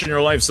ever question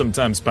your life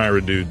sometimes,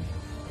 pirate dude?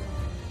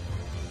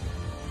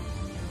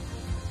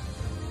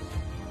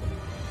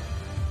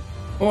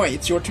 Boy,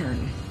 it's your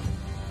turn.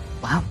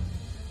 Wow.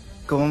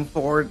 Going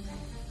forward,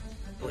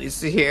 at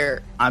least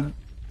here, I'm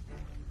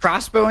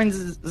crossbowing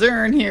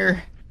Zern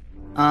here.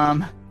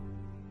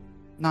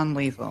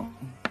 Non-lethal.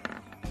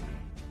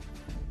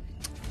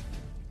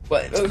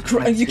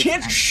 But you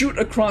can't shoot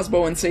a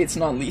crossbow and say it's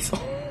non-lethal.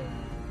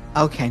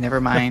 Okay,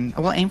 never mind.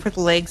 Well, aim for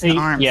the legs and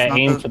arms. Yeah, not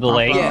aim for the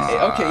legs.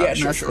 Yeah, okay, yeah,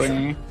 sure, sure.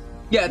 necessarily.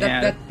 Yeah,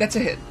 Yeah. that's a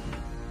hit.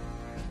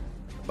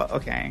 But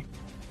okay.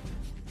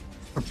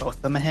 For both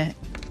of them a hit?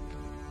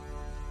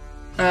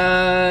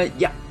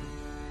 Yeah.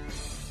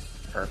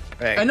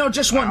 Perfect. No,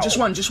 just one.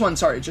 Sorry, just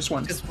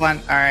one. Just one.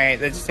 Alright,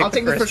 then just take I'll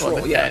take the first one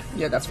roll. Yeah, instead.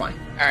 yeah, that's fine.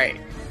 Alright.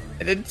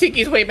 And then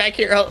Tiki's way back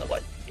here. Hold on.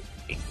 1, 2,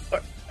 3, 4,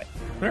 5,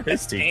 Where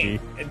is Tiki?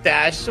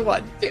 dash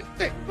 1, 2,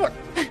 3, 4,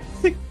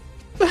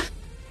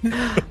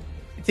 6.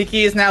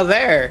 Tiki is now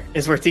there,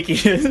 is where Tiki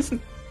is.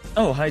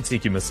 Oh, hi,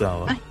 Tiki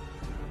Masala.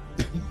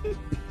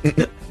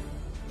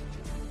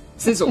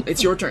 Sizzle,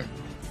 it's your turn.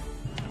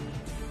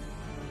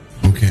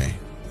 Okay.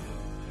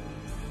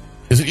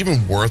 Is it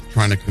even worth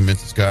trying to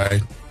convince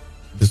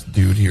this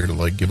dude here to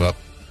like give up?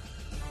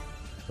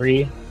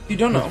 Free. You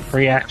don't know.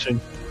 Free action.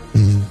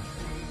 Mm.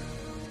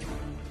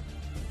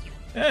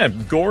 Yeah,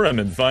 gore him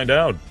and find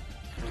out.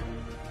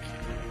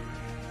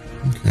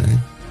 Okay.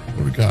 What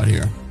do we got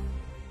here?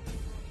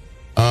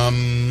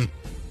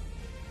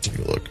 Take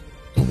a look.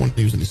 Don't want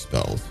to use any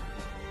spells.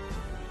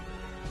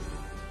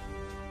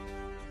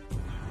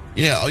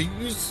 Yeah, I'll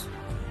use.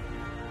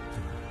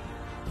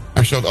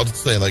 Actually, I'll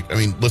just say,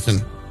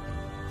 listen.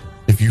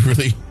 If you want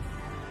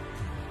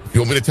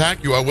me to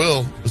attack you, I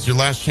will. This is your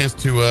last chance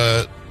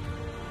to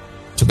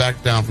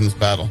back down from this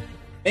battle.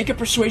 Make a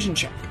persuasion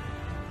check.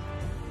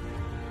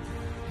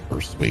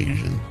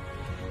 Persuasion.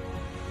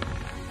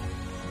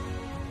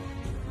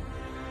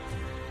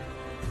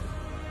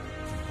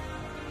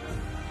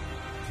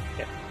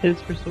 His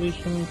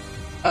persuasion.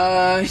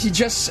 He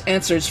just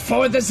answers,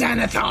 for the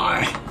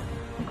Xanathar!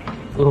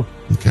 Ooh.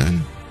 Okay.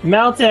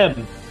 Melt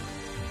him!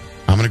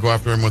 I'm gonna go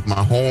after him with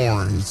my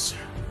horns.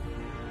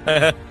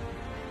 Yeah,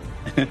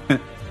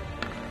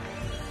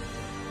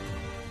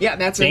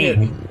 that's a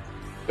Dang.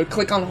 hit.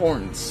 Click on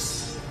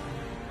horns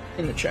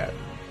in the chat.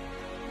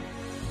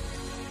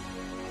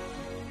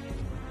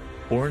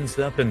 Horns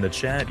up in the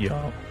chat,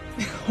 y'all.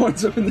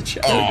 Horns up in the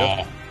chat. There we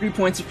Oh. go. 3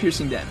 points of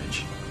piercing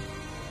damage.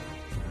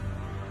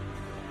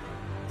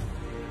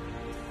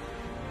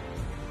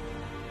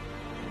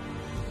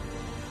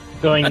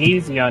 Going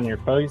easy on your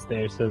foes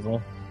there,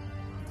 Sizzle.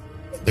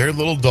 They're a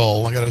little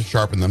dull. I gotta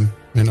sharpen them,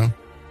 you know?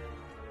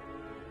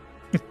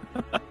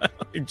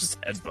 You just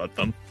headbutt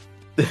them.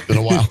 It's been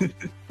a while.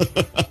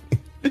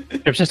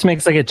 It just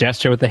makes like a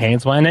gesture with the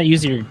hands. Why not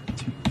use your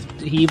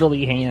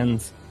evilly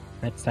hands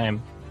next time?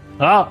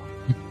 Oh!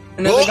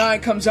 Another guy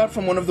comes out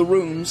from one of the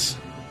rooms.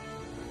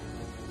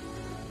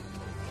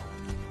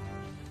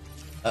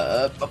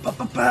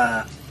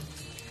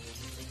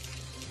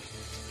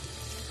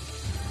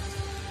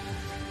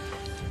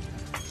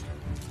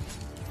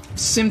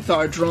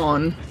 Simthar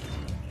drawn.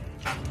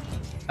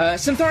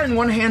 Simthar in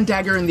one hand,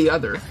 dagger in the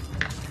other.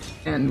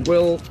 And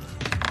will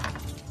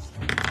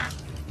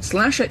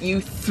slash at you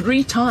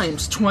 3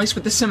 times, twice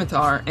with the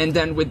scimitar, and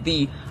then with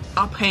the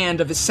up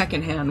hand of his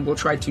second hand will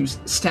try to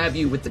stab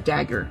you with the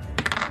dagger.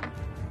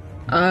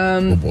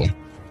 Oh boy.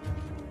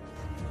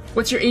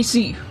 What's your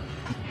AC?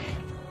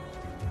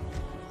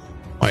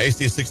 My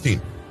AC is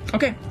 16.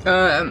 Okay.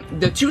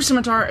 The 2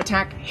 scimitar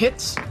attack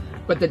hits,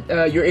 but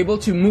you're able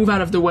to move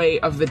out of the way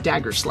of the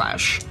dagger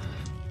slash.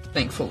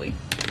 Thankfully.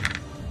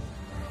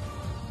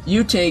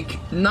 You take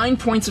 9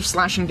 points of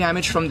slashing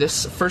damage from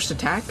this first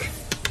attack.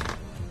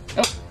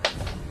 Oh.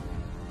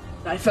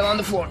 I fell on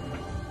the floor.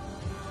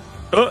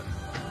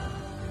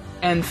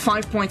 And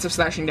 5 points of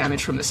slashing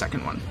damage from the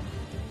second one.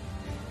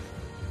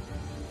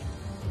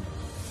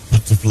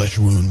 That's a flesh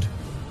wound.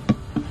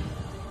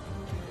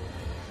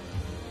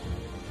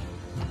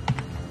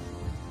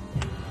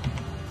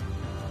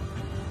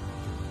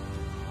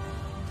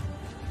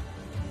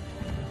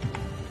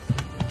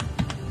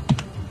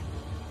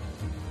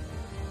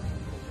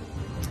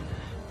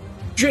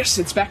 Driss,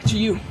 it's back to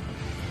you.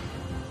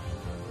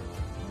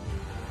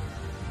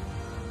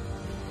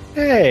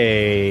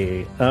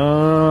 Hey,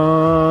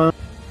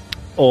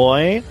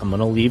 Oi, I'm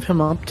gonna leave him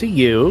up to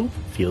you.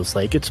 Feels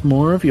like it's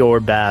more of your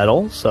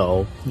battle,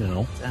 so, you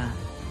know.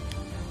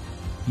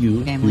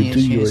 You Family do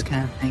issues your...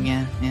 kind of thing,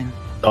 yeah.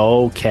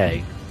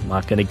 Okay, I'm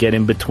not gonna get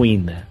in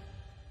between that.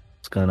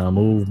 Just gonna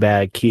move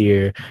back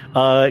here.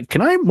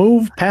 Can I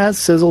move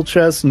past Sizzle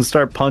Chest and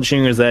start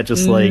punching, or is that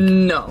just like...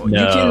 No, you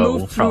can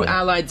move through probably.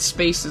 allied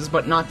spaces,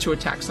 but not to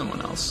attack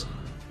someone else.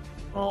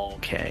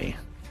 Okay.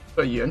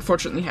 So you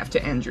unfortunately have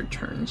to end your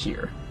turn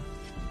here.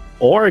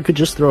 Or I could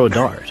just throw a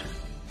dart.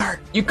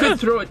 You could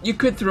throw it. You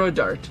could throw a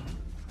dart.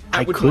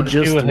 I Which could one?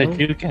 just Do a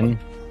Hadouken.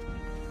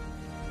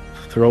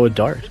 throw a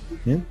dart.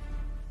 Yeah.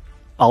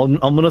 I'm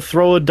gonna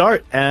throw a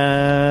dart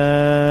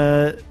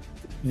at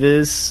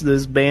this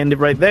bandit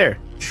right there.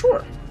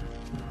 Sure.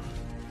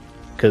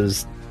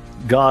 Because,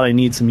 God, I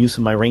need some use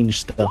of my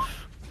range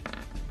stuff.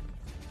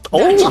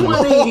 Nat 20!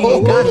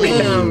 Oh!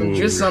 Goddamn!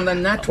 Just on the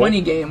Nat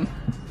 20 game.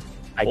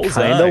 I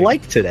Bullseye. kind of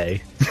like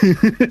today.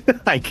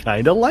 I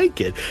kind of like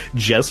it.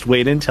 Just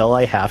wait until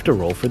I have to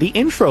roll for the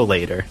intro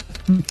later.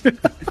 9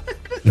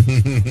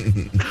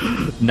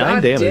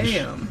 God damage.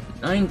 Damn.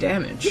 9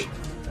 damage.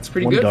 That's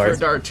pretty One good dart. for a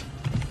dart.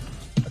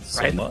 That's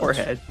Right in the much.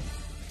 forehead.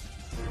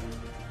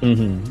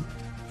 Mm-hmm.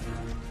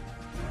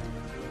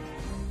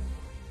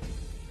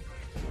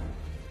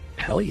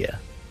 Hell yeah.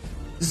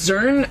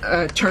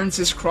 Zern turns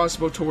his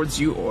crossbow towards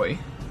you, Oi.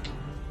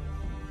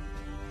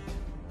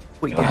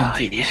 What you gonna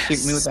do? yes.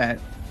 Shoot me with that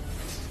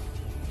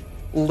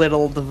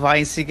little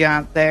device you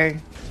got there?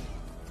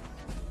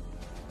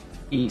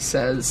 He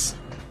says,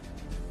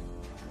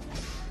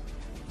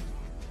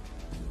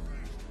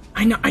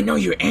 I know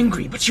you're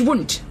angry, but you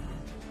wouldn't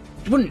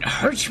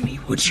hurt me,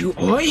 would you,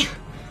 Oi?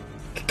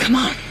 Come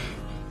on.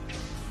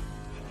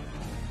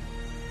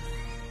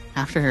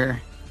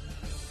 After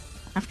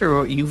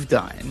what you've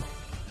done,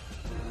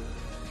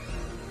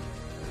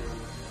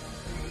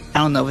 I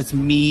don't know if it's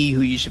me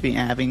who you should be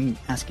asking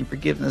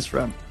forgiveness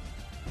from,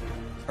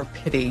 or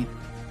pity.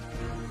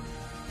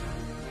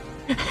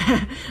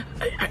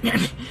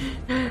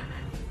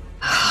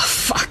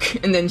 Fuck.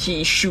 And then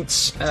he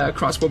shoots a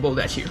crossbow bolt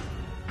at you.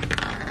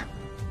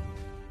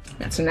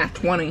 That's a nat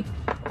 20.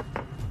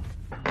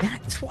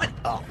 That's what?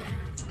 Oh.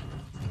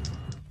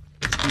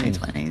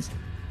 2020s.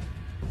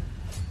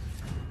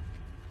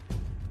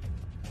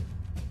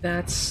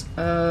 That's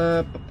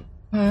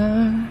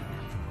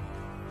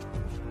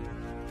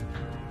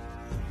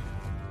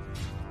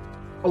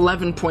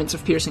 11 points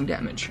of piercing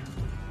damage.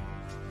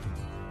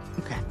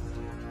 Okay.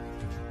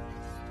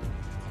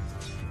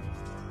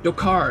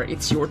 Dokar,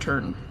 it's your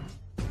turn.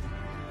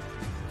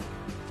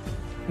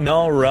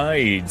 All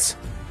right.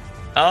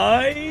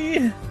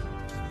 I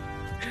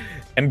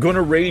am going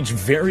to rage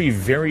very,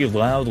 very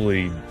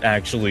loudly,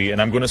 actually,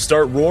 and I'm going to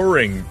start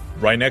roaring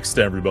right next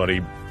to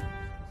everybody.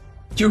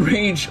 You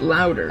rage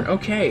louder.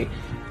 Okay.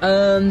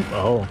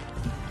 Oh.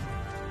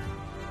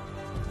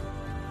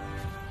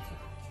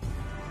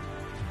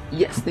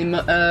 Yes, they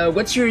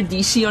what's your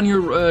DC on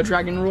your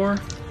Dragon Roar?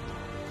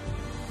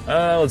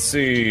 Let's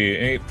see.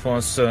 8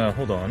 plus,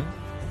 hold on.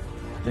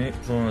 8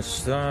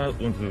 plus,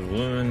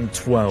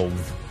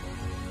 12.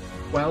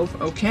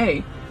 12.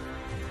 Okay.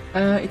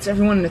 It's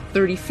everyone in a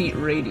 30 feet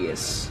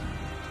radius.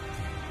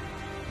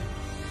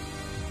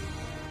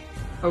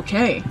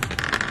 Okay.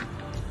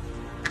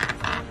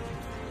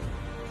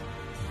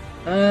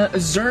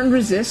 Zern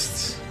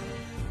resists.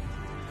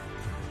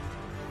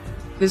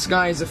 This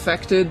guy is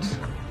affected.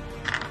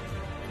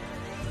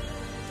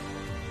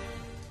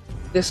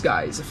 This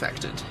guy is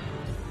affected.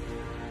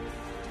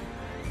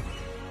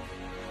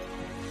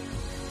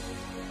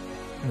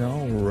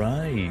 All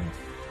right.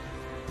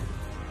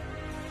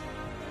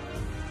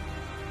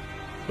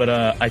 But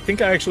I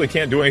think I actually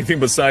can't do anything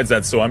besides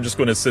that, so I'm just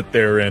going to sit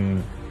there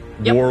and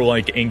roar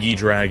like Engi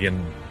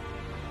Dragon.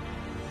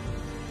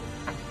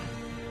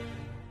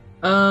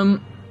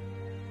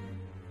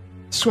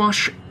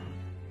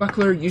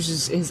 Swashbuckler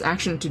uses his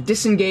action to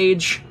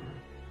disengage,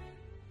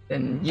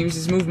 then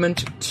uses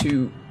movement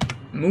to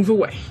move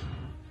away.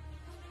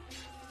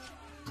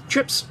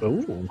 Trips.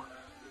 Ooh.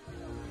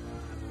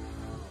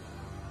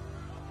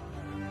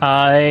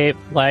 I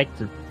like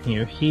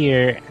you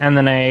here, and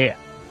then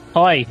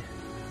Oi,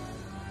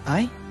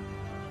 I?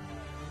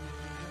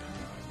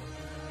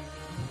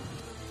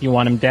 you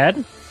want him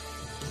dead?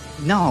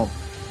 No.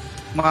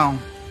 Well,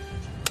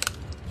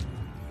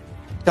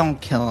 don't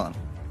kill him.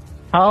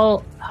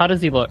 How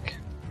does he look?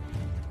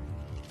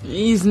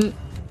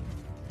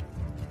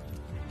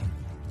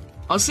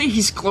 I'll say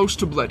he's close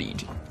to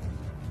bloodied.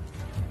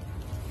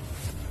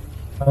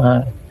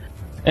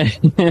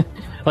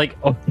 Like,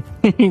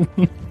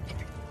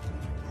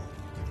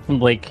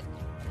 like,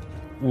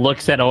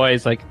 looks at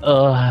Oi's like,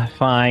 ugh,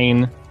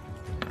 fine.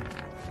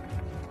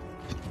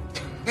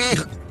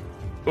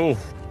 Oh,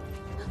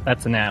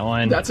 That's a nat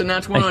one. That's a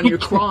nat 1 on your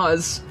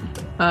claws.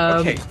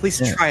 Okay,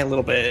 please try a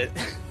little bit.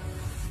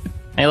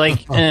 I like,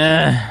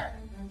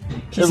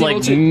 He's like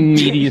able to-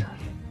 meaty.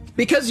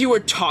 Because you were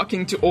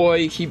talking to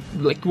Oi, he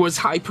like was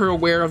hyper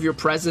aware of your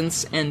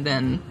presence and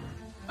then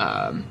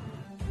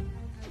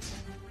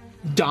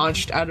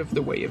dodged out of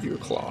the way of your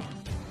claw.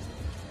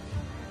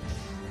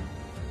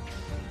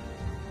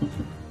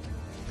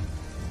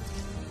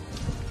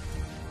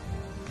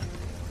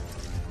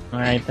 All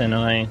right then,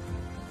 Oi.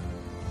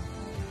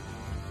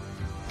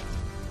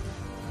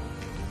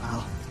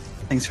 Well,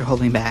 thanks for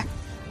holding back.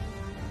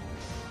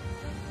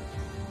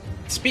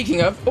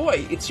 Speaking of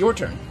Oi, it's your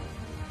turn.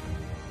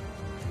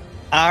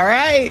 All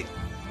right.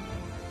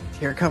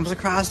 Here comes a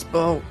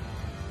crossbow.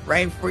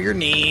 Right for your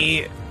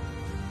knee.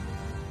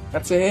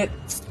 That's a hit.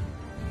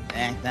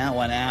 Back that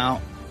one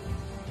out.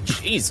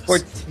 Jesus.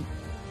 14.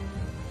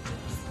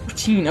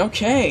 14,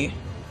 okay.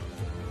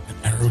 An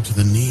arrow to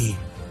the knee.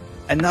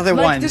 Another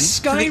Like one. the to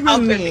Skyrim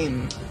other-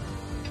 name.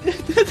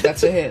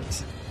 That's a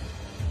hit.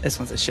 This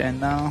one's a shin,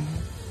 though.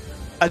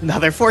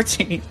 Another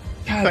 14.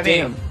 God But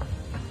damn.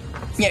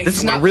 Yeah, This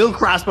is what a real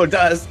crossbow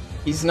does.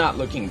 he's not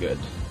looking good.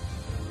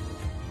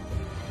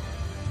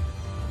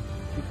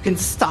 You can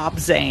stop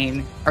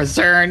Zane. Or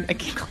Zern. I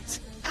can't call it.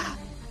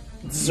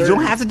 You Zern.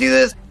 don't have to do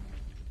this.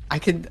 I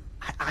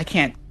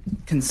can't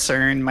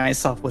concern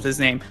myself with his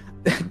name.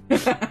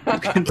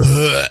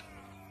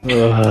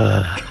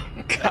 Ugh.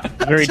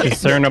 Very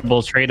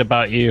discernible trait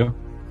about you.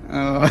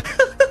 But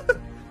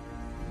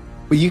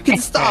you can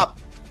stop.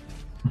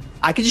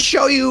 I can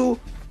show you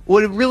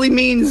what it really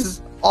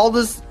means. All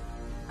this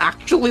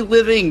actually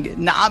living,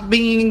 not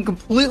being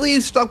completely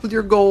stuck with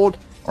your gold,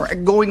 or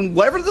going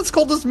whatever this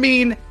cultists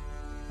mean.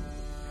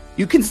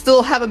 You can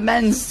still have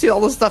amends to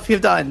all the stuff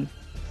you've done.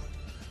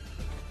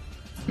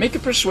 Make a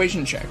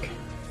persuasion check.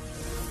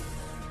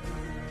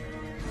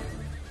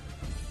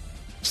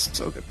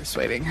 So good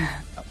persuading.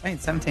 Oh, wait,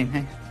 17.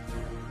 Hey.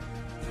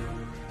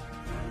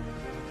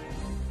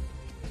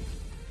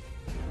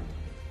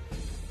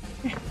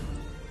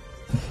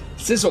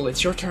 Sizzle,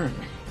 it's your turn.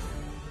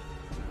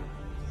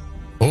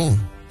 Oh,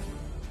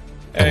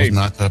 that Hey,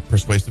 was not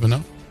persuasive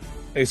enough.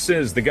 hey,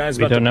 Sizz, the guy's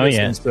We about to don't know piss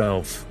yet.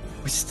 himself.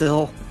 We're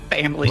still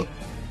family.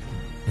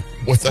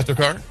 What's that,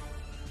 Dokar?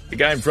 The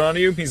guy in front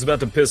of you, he's about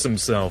to piss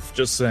himself.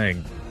 Just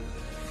saying.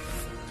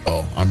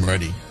 Oh, I'm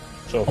ready.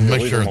 So if I'll you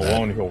make leave sure him of that.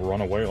 alone, he'll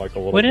run away like a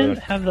little Wouldn't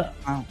bit. have the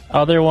Oh.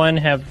 other one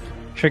have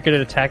triggered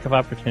an attack of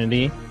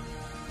opportunity?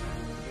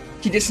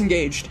 He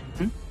disengaged.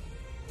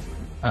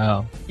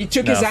 Oh, He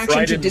took No, his action to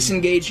frightened-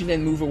 disengage and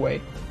then move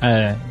away.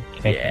 okay.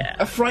 Yeah.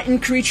 A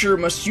frightened creature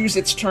must use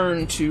its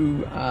turn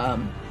to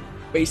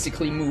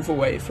basically move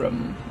away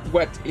from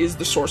what is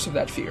the source of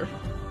that fear.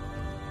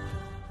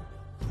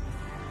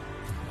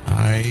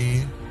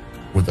 I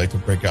would like to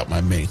break out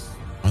my mace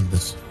on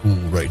this fool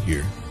right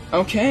here.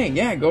 Okay,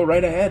 yeah, go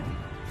right ahead.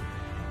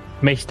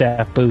 Make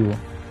staff boo.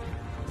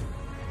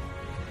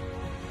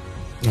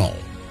 Oh,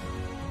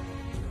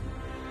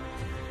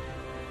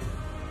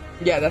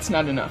 Yeah, that's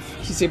not enough.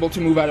 He's able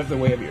to move out of the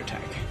way of your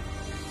attack.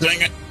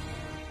 dang it!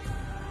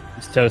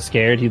 He's so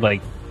scared he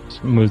like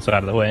just moves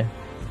out of the way.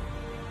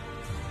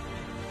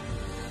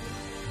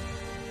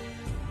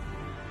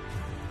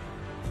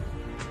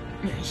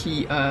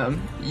 He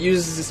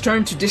uses his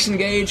turn to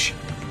disengage.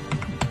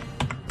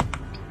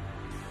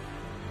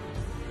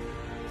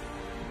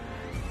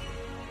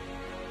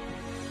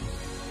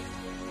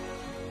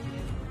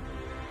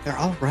 They're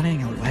all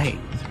running away.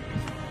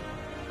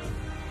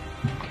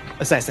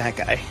 Besides that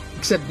guy.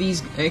 Except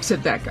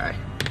that guy,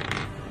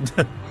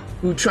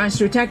 who tries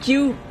to attack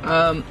you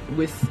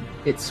with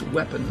its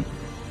weapon.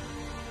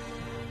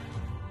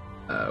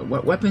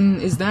 What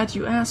weapon is that,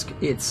 you ask?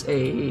 It's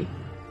a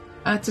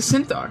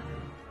centaur.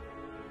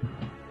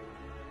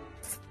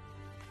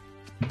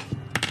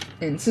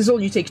 And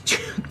Sizzle, you take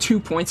 2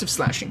 points of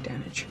slashing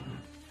damage.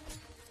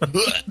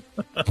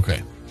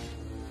 Okay,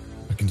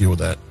 I can deal with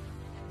that.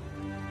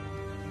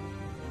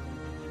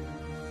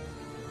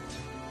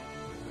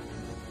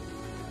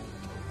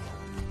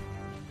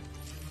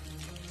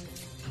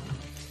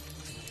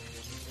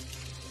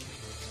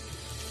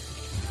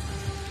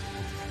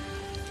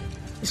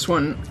 This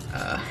one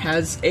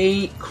has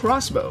a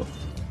crossbow.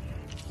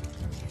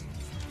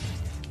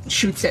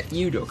 Shoots at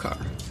you, Dokar.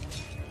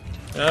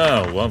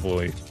 Oh,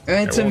 lovely. It's I a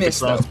want the miss,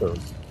 though.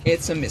 crossbows.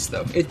 It's a miss,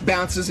 though. It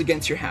bounces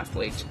against your half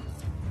plate.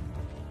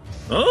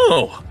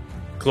 Oh,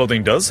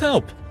 clothing does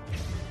help.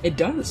 It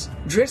does.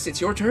 Driss,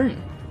 it's your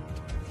turn.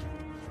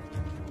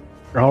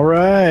 All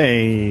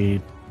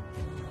right.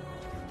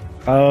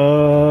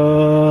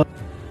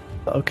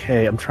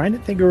 Okay, I'm trying to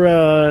think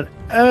around.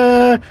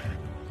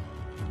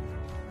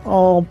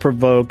 I'll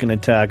provoke an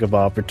attack of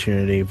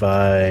opportunity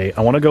by.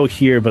 I want to go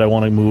here, but I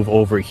want to move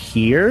over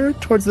here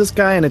towards this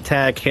guy and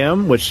attack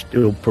him, which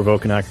will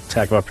provoke an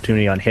attack of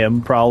opportunity on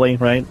him, probably,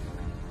 right?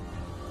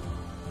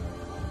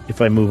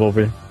 If I move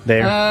over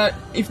there.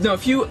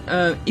 If you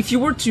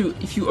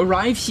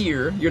arrive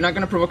here, you're not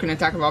gonna provoke an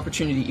attack of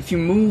opportunity. If you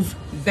move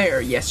there,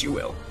 yes, you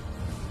will.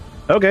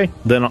 Okay,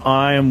 then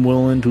I am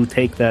willing to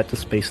take that to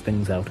space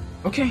things out.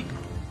 Okay.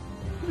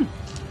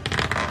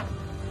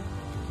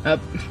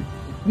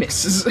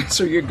 Misses,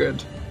 so you're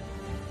good.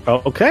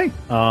 Oh, okay.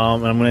 And I'm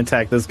going to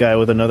attack this guy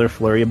with another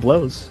flurry of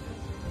blows.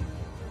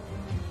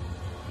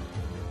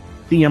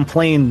 See, I'm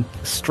playing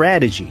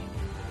strategy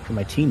for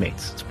my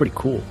teammates. It's pretty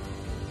cool.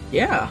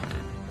 Yeah.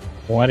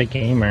 What a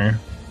gamer.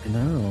 I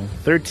know.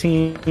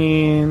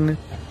 13,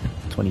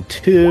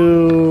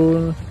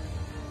 22,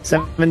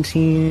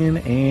 17,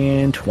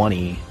 and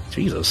 20.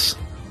 Jesus.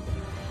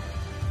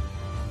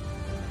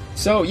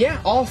 So,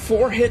 yeah, all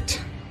 4 hit.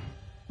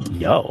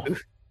 Yo.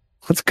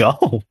 Let's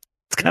go.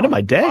 It's kind of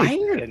my day.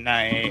 Fire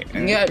tonight.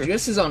 Yeah,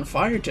 Driss is on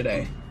fire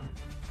today.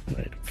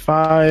 Right.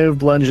 5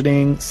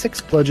 bludgeoning,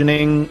 6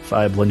 bludgeoning,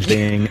 5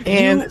 bludgeoning,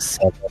 and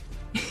 7.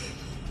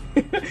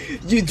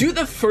 You do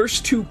the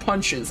first 2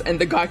 punches,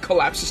 and the guy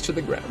collapses to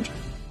the ground.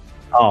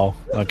 Oh,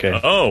 okay.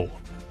 Oh.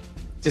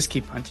 Just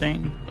keep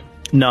punching.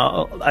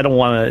 No, I don't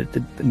want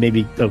to.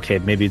 Maybe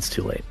it's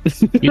too late.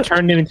 You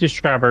turned him into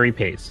strawberry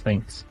paste.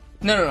 Thanks.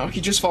 No,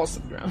 he just falls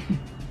to the ground.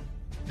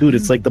 Dude,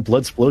 it's like the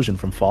blood explosion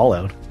from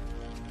Fallout.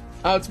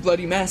 Oh, it's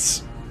bloody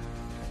mess.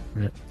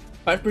 Yeah.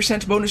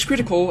 5% bonus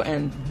critical,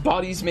 and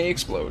bodies may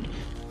explode.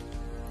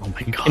 Oh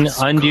my god. And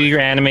undo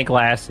your anime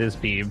glasses,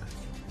 Beeb.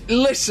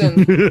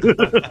 Listen,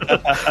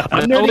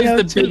 I'm always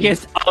the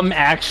biggest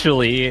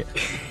actually.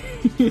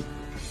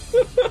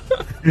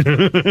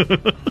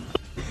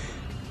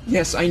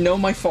 yes, I know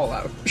my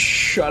Fallout.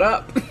 Shut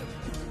up.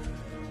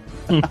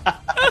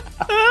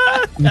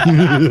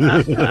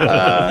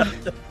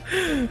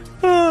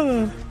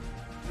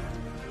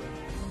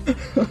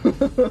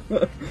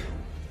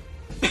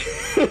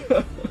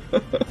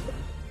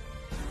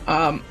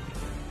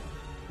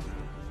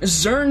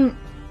 Zern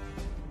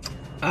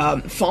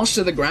falls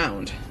to the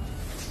ground.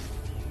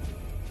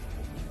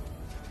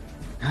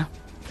 Huh?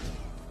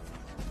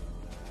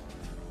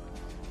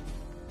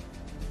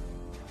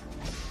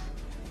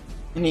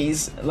 And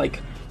he's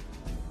like,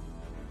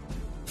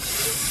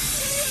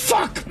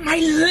 fuck my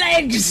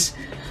legs!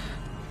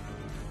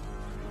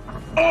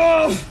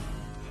 Oh,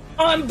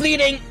 I'm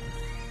bleeding.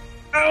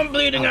 I'm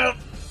bleeding out.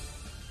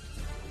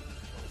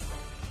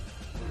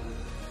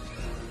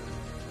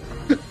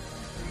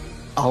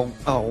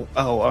 Oh.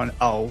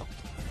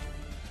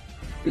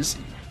 It's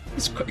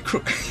quite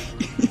crooked.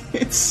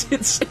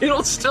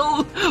 It'll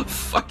still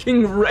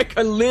fucking wreck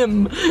a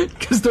limb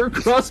because they're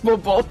crossbow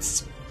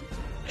bolts.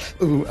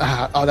 Ooh,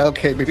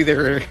 okay, maybe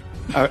they're,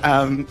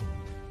 I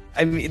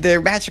mean,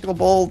 they're magical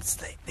bolts.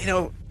 They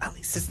don't, at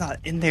least it's not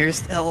in there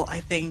still, I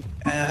think,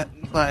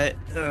 but.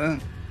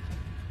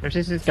 There's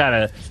just got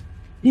a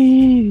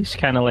eesh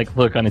kind of like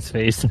look on his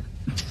face.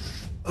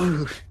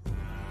 Ooh,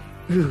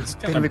 it's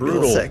kinda gonna make me a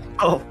little brutal. sick.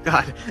 Oh,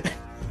 God.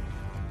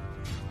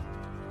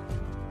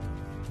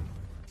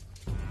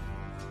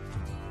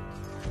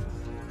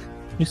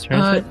 Whose turn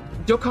is it?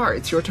 Dokar,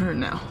 it's your turn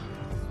now.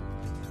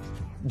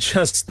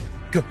 Just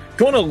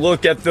gonna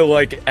look at the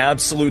like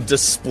absolute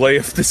display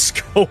of the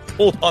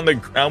scalpel on the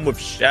ground with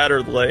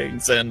shattered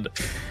legs, and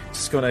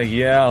just gonna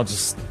I'll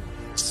just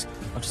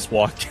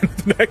walk in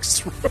the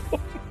next room.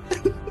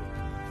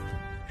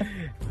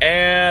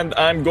 And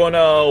I'm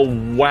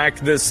gonna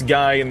whack this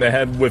guy in the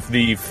head with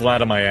the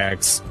flat of my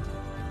axe.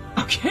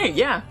 Okay,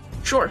 yeah,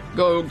 sure.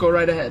 Go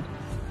right ahead.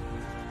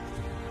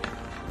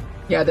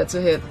 Yeah, that's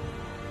a hit.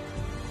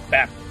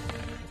 Bap.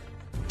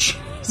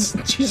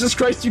 Jesus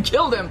Christ, you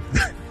killed him!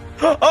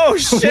 Oh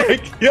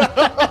shit!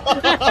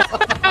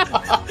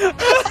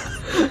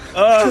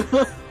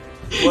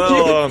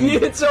 You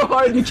hit so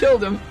hard you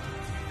killed him.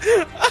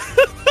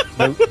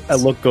 I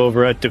look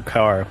over at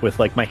Dakar with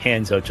like my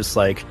hands out, just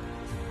like,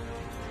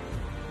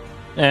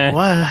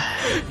 what?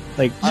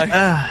 Like,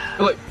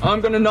 Like,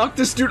 I'm gonna knock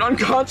this dude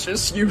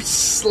unconscious. You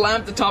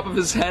slammed the top of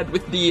his head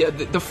with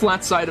the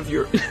flat side of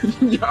your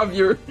of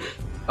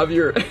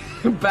your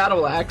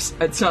battle axe.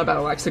 It's not a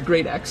battle axe, a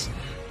great axe.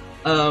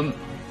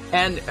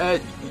 And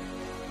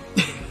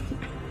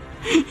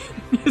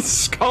his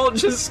skull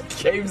just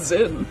caves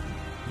in.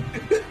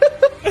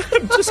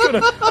 I'm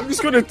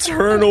just gonna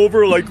turn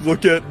over, like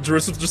look at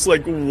Driss with just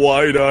like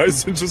wide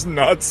eyes and just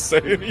not say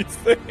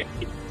anything.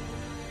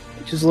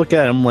 just look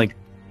at him like,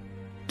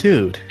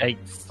 dude.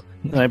 Yikes.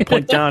 And I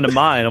point down to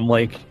mine. I'm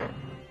like,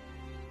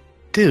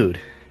 dude.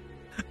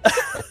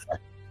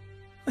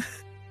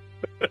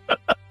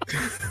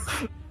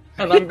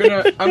 And I'm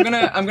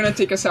gonna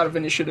take us out of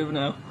initiative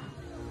now.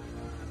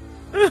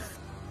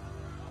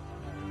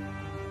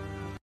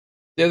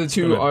 The other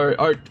two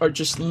are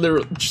just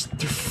literally just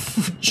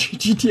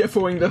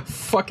GTFOing the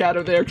fuck out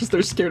of there because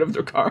they're scared of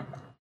their car.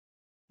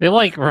 They're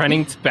like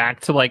running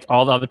back to like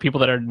all the other people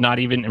that are not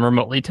even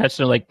remotely touched.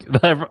 They're like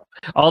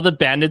all the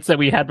bandits that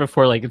we had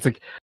before. Like it's like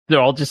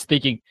they're all just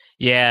thinking,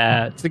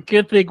 "Yeah, it's a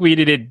good thing we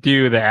didn't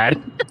do that."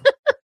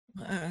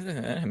 I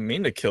didn't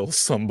mean to kill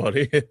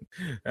somebody.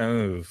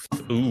 Oh,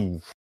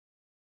 ooh.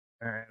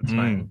 Alright, that's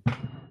fine.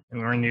 And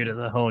we're new to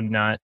the whole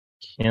not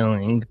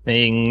killing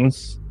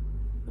things.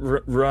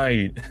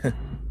 Right.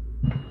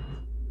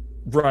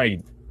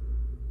 Right.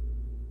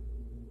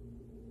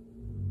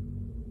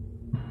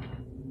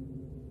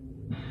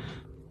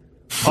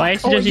 Well, I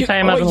suggest you tie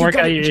him up and work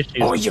out your issues.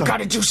 Oh, you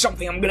gotta do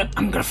something. I'm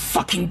gonna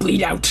fucking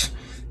bleed out.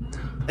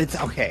 It's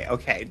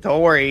okay.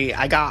 Don't worry.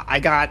 I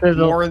got There's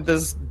more of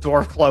this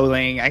dwarf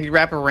clothing. I can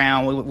wrap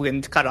around. We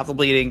can cut off the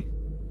bleeding.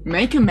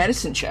 Make a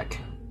medicine check.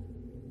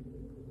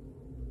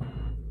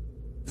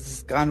 This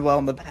has gone well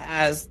in the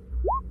past.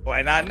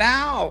 Why not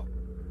now?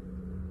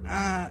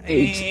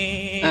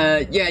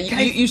 8. Yeah,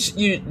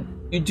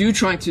 you do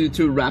try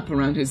to wrap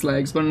around his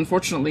legs, but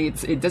unfortunately,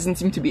 it doesn't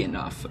seem to be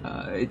enough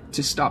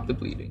to stop the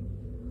bleeding.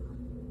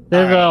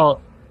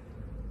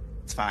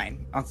 It's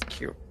fine. I'll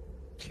cure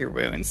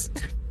wounds.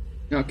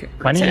 Okay.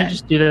 Why didn't you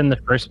just do that in the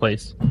first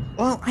place?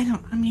 Well, I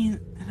don't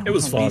It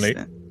was wanna funny.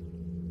 waste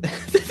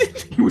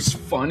it. It was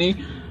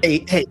funny.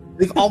 Hey,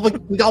 we've all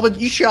been,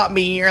 you shot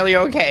me earlier.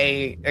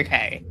 Okay.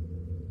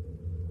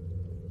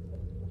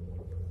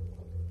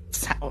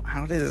 That's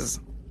how it is.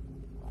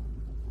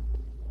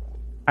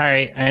 All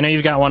right, I know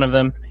you've got one of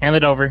them. Hand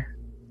it over.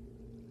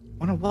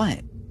 What a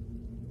what?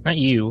 Not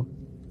you.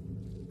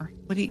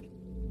 What do you?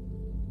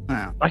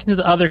 Oh. Back into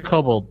the other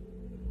kobold.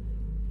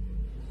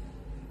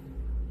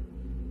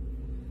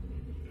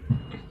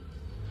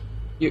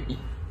 You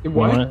You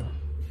what? wanna-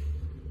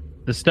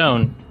 The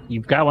stone.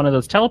 You've got one of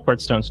those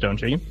teleport stones,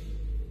 don't you?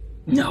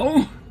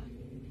 No,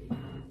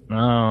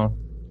 No.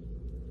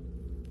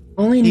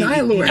 only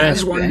Nylor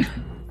has one.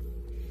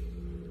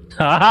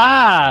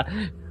 Haha!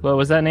 What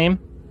was that name?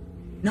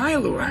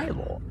 Nylor.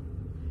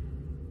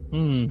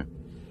 Hmm.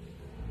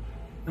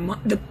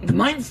 The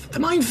mind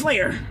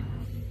flayer.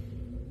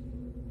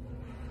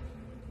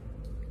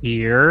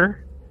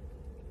 Here.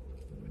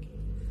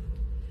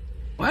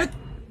 What?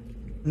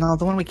 No,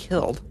 the one we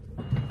killed.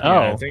 Oh,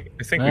 Yeah, I think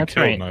we that's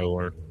killed right.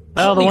 Nylor.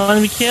 Oh, the Holy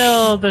one we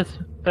killed.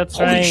 That's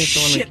Holy right.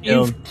 shit! The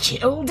one we You've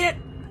killed it.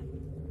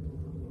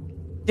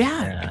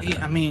 Yeah,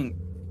 I mean,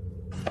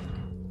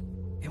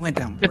 it went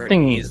down Good pretty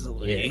thing-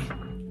 easily.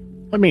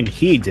 I mean,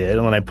 he did,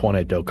 and then I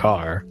pointed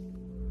Dokar.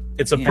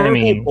 It's a Yeah, I purple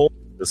mean- bowl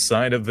at the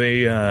side of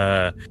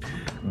a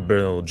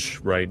bilge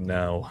right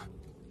now.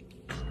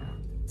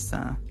 It's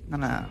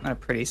not a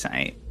pretty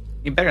sight.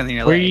 You're better than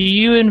your Were leg.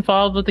 you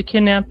involved with the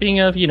kidnapping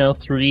of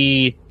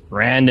 3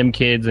 random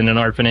kids in an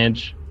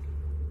orphanage?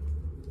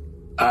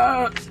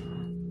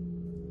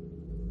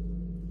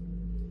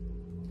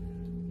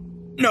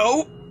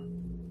 No.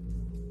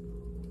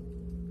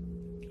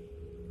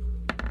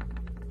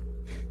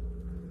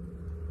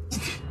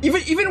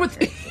 Even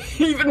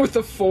with even with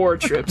the 4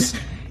 trips,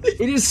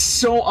 it is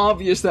so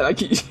obvious that I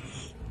can.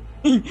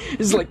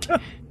 It's like,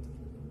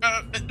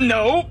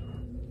 no.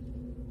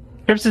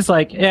 Trips is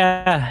like,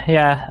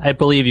 yeah, I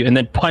believe you, and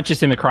then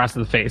punches him across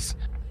the face.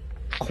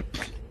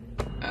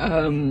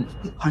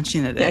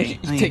 Punching it. Yeah, Eh? he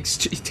I mean, takes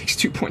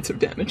 2 points of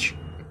damage.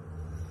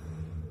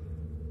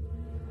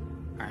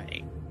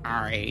 All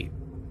right.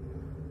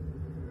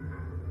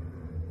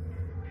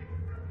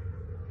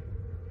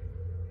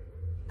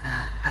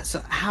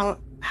 So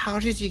how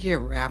did you get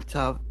wrapped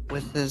up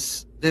with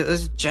this? It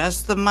was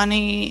just the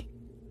money,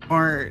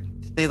 or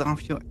did they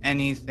offer you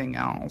anything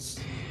else?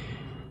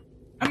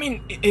 I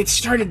mean, it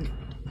started.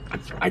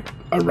 I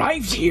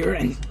arrived here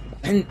and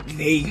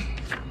they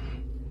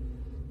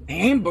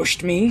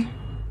ambushed me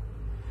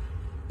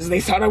because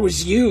they thought I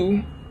was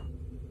you.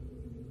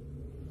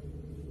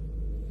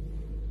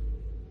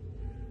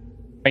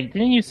 Wait,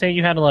 didn't you say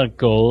you had a lot of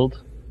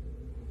gold?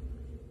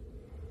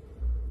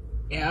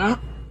 Yeah,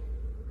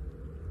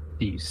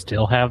 Do you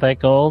still have that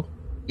gold?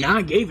 yeah,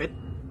 I gave it.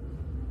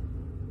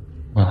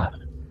 Ugh.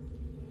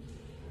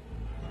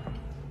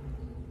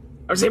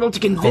 I was able to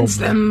convince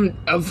them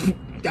of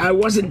I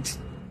wasn't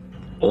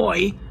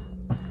Oi.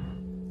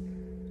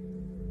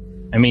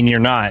 I mean, you're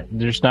not.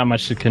 There's not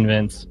much to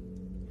convince.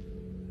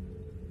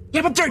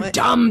 Yeah, but they're What?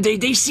 dumb.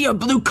 They see a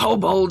blue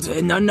kobold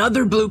and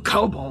another blue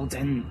kobold,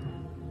 and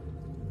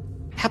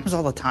It happens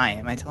all the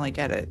time. I totally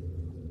get it.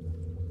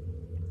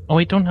 Oh,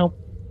 wait, don't help.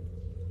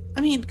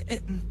 I mean,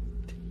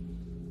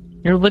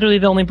 You're literally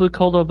the only blue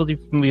kobold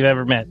we've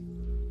ever met.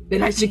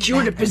 then I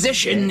secured a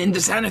position in the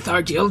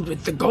Xanathar Guild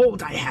with the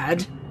gold I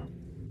had.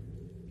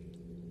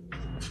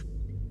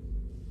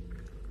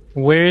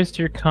 Where's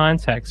your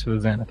contacts for the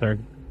Xanathar?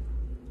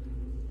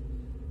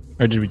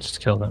 Or did we just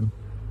kill them?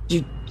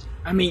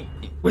 I mean,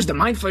 was the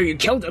Mind Flayer you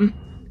killed him?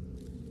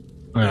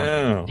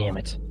 Oh, damn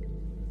it.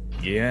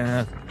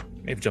 Yeah,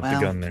 maybe jumped the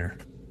Well. gun there.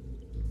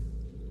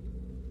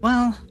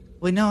 well,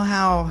 we know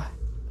how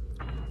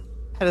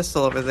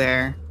pedestal over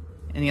there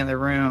in the other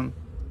room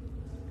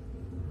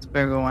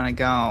where we want to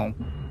go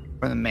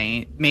for the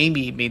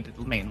maybe the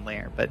main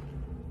lair, but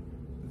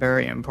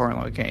very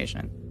important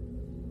location.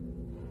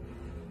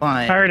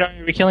 But Tired?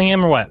 Are we killing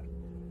him or what?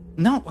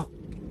 no,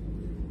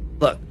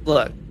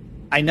 look.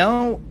 I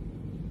know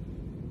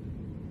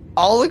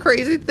all the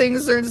crazy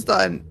things Zern's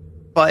done,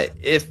 but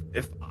if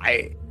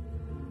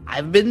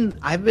I've been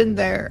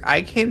there.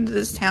 I came to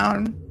this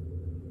town,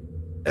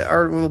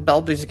 or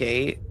Baldur's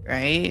Gate,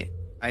 right?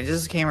 I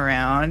just came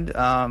around.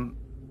 I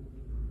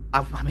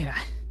mean,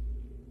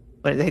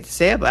 what I hate to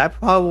say it, but I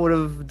probably would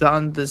have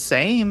done the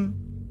same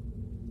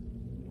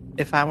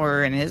if I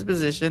were in his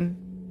position.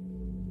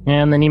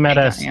 And then he met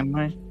us.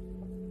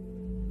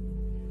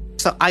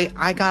 So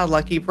I got a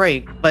lucky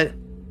break, but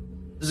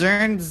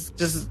Zern's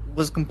just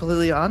was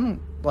completely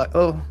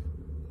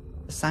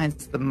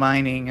besides the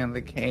mining and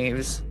the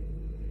caves.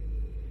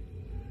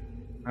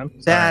 I'm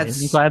glad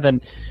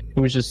that it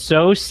was just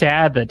so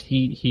sad that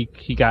he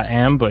got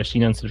ambushed,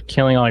 instead of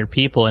killing all your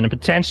people and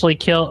potentially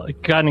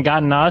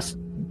gotten us.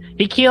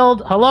 He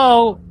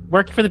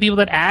worked for the people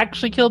that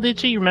actually killed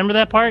Itchy. You remember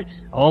that part?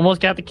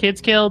 Almost got the kids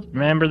killed.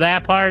 Remember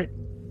that part?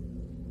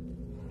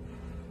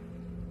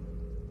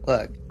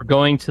 Look, We're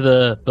going to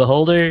the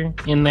beholder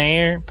in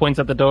there, points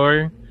at the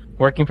door,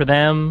 working for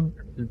them.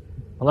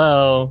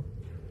 Hello.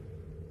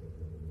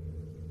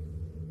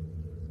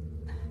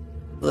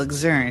 look,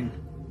 Zern.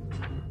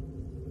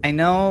 I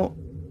know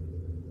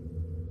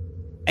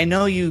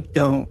you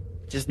don't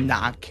just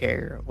not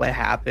care what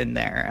happened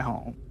there at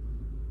home.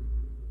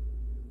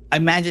 I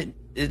imagine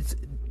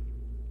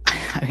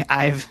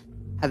I've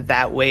had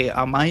that weight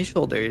on my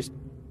shoulders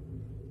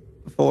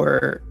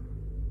for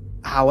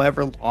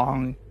however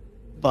long,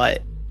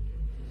 but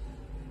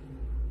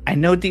I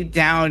know deep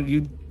down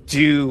you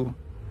do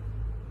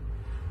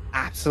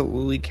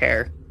absolutely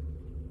care.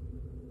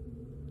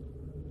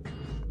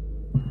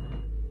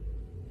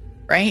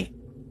 Right?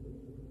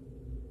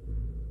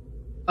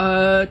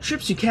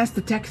 Trips, you cast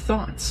Detect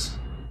Thoughts.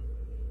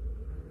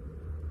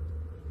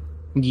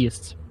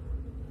 Yes.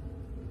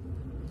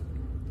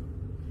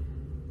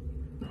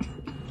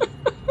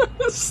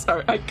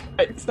 Sorry, I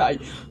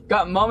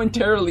got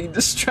momentarily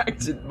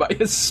distracted by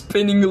a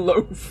spinning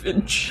loaf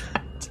in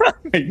chat.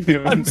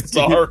 I'm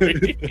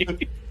sorry.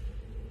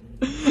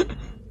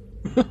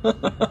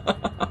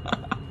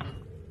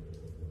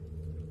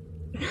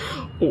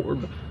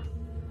 Orb.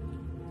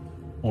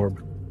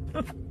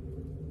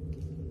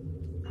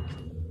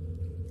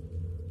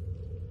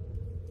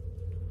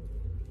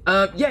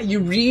 Yeah, you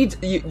read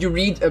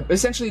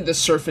essentially the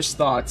surface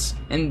thoughts,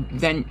 and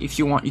then if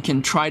you want, you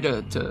can try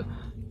to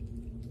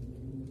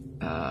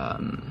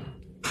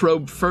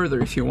probe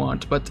further if you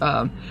want. But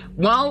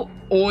while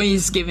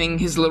Oi's giving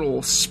his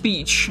little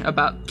speech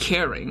about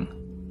caring,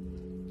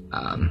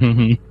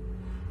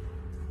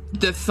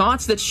 the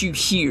thoughts that you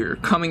hear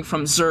coming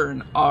from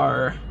Zern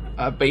are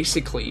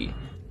basically,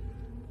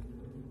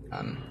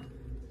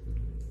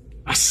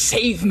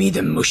 Save me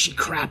the mushy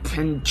crap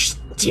and just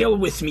deal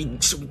with me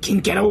so we can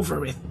get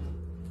over it.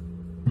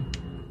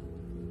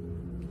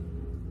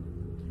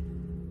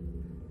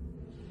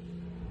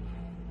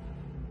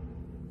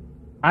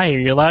 I hear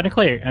you loud and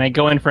clear, and I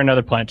go in for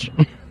another punch.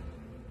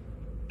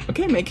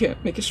 okay, make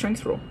a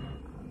strength roll.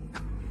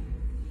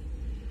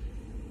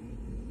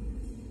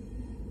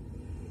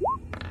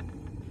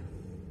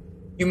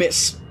 You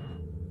miss.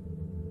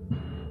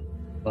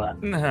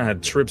 Nah,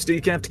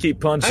 Tripsy, you have to keep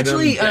punching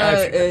Actually, him.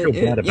 I feel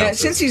bad about yeah,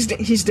 this. since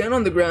he's down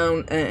on the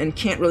ground and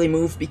can't really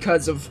move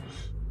because of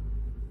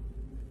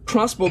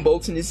crossbow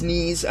bolts in his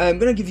knees, I'm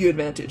gonna give you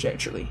advantage.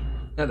 Actually,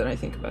 now that I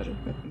think about it,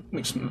 it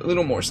makes a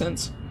little more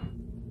sense.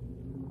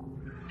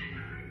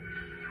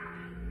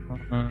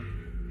 Huh?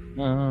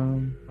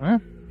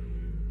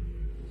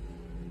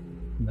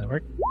 Did that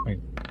work? Wait,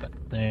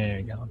 there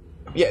you go.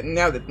 Yeah,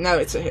 now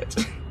it's a hit,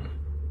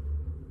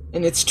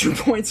 and it's 2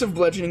 points of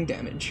bludgeoning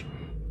damage.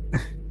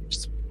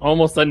 Just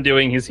almost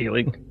undoing his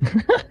healing.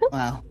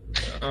 Wow.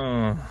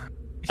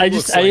 I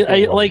as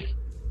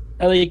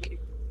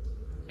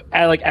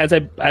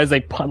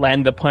I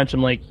land the punch,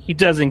 I'm like, he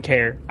doesn't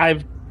care.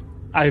 I've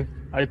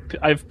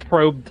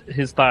probed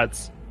his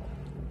thoughts.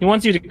 He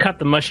wants you to cut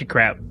the mushy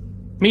crap.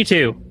 Me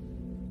too.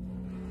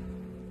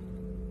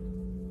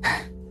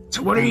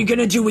 So what are you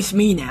gonna do with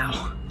me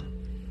now?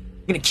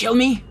 You gonna kill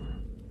me?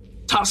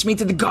 Toss me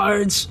to the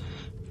guards?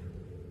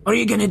 What are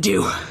you gonna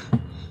do?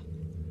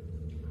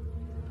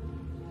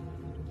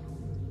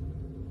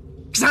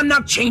 Because I'm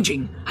not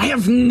changing. I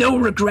have no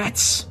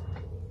regrets.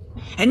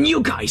 And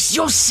you guys,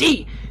 you'll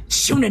see.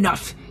 Soon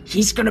enough,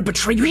 he's gonna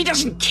betray you. He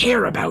doesn't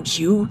care about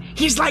you.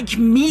 He's like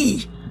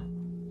me.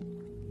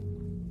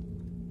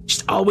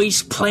 Just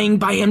always playing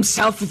by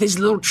himself with his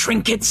little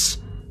trinkets.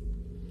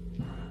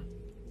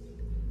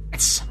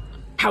 That's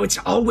how it's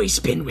always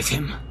been with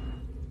him.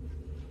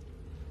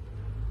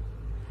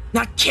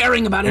 Not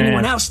caring about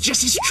anyone else,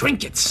 just his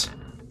trinkets.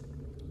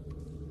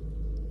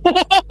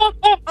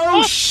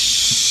 Oh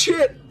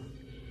shit!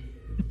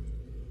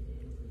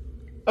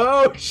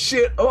 Oh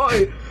shit!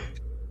 Oi!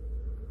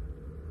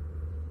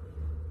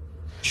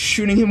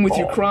 Shooting him with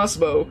your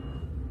crossbow.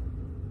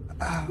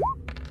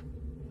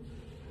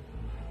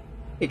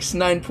 Takes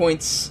 9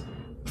 points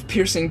of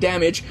piercing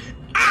damage.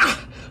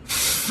 Ah!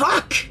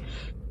 Fuck!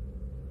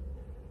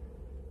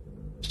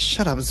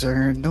 Shut up,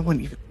 Zern. No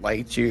one even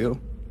liked you.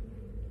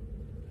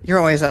 You're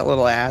always that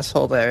little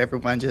asshole that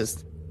everyone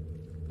just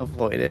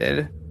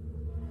avoided.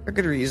 For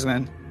good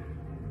reason.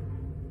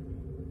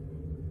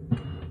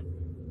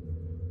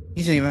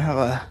 You didn't even have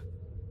a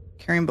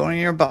carrying bone in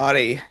your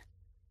body.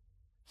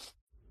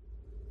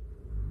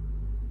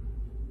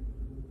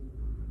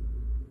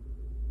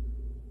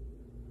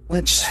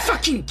 Let's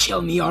Fucking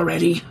kill me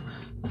already.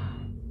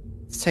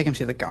 take him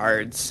to the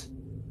guards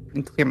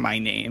and clear my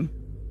name.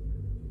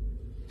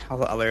 All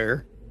the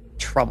other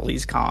trouble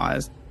he's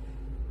caused.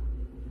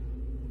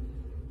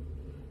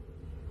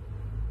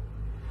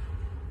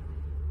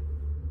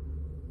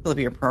 It'll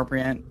be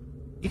appropriate.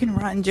 You can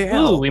rot in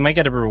jail. Ooh, we might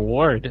get a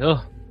reward.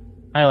 Oh,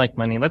 I like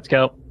money. Let's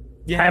go.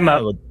 Yeah, Tie him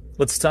up.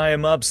 Let's tie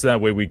him up so that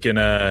way we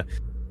can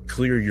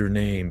clear your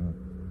name.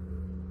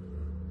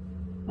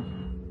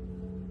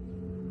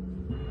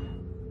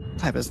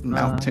 Type his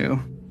mouth too.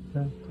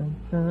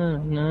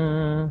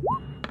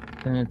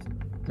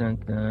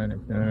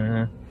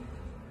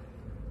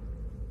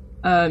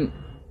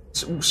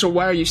 So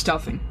why are you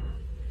stealthing?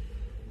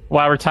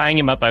 While we're tying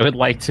him up, I would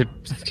like to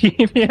see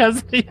if he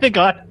has anything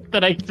on it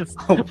that I can just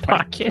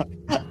pocket.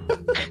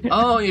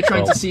 Oh, you're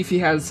trying to see if he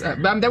has...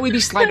 that would be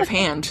sleight of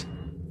hand,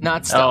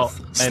 not stealth.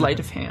 I know. Sleight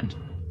of hand.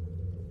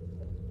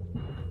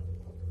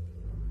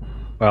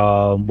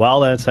 While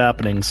that's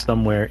happening,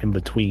 somewhere in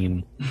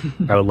between,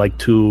 I would like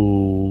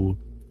to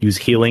use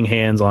healing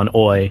hands on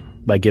Oi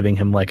by giving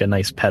him like a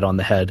nice pet on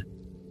the head.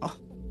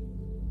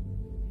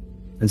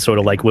 And sort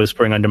of like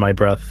whispering under my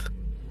breath,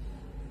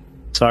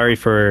 sorry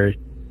for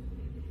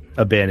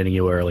abandoning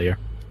you earlier.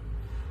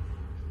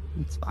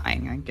 It's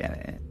fine, I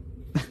get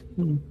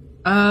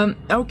it.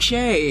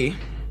 Okay.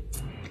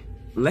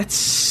 Let's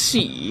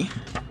see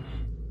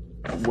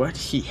what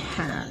he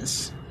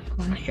has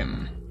on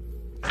him.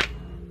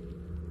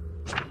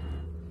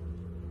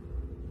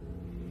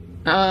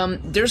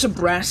 There's a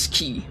brass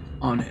key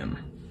on him.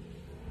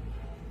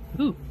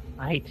 Ooh,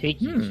 I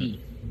take your key.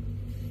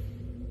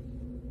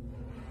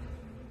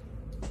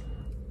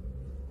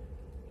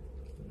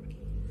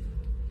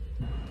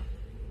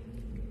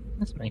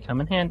 This may come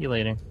in handy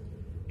later.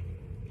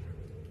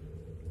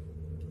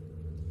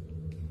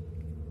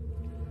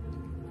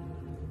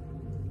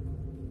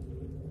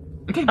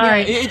 Okay, All yeah,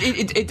 right.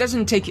 it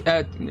doesn't take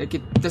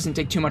it doesn't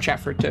take too much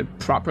effort to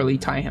properly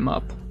tie him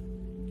up.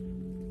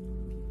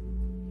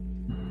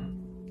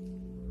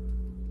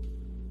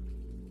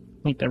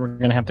 I think that we're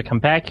gonna have to come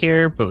back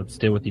here, but let's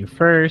deal with you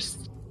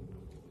first.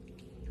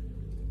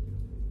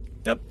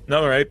 Yep.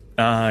 All right.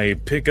 I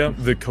pick up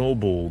the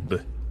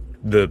kobold,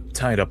 the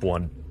tied up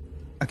one.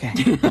 Okay.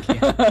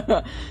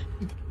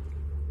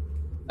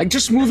 Like,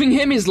 just moving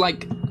him is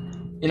like,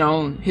 you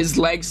know, his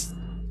legs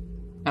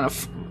kind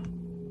of,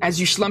 as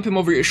you slump him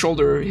over your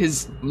shoulder,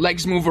 his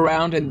legs move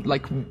around and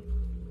like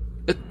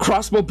the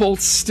crossbow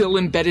bolts still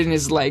embedded in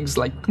his legs,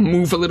 like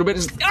move a little bit.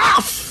 It's like,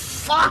 ah,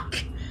 fuck!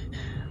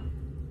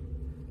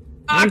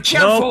 Ah,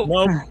 careful!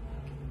 Nope.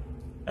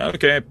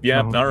 Okay.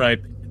 Yeah. All right.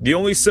 The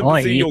only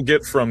sympathy you'll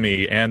get from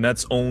me, and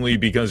that's only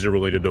because you're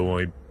related to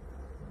Lloyd.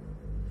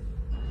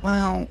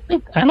 Well,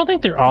 I don't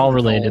think they're all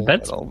related.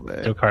 That's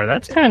Dokar.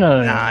 That's kind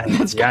of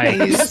That's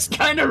kind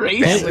of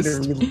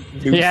racist.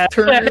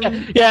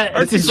 yeah.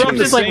 Aren't It's you from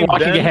the just like same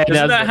walking den? ahead.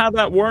 Isn't that how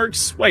that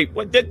works? Wait,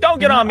 what? Don't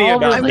get on me All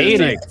about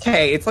related. this.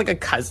 Okay, it's like a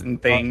cousin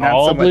thing. Not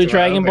all so blue much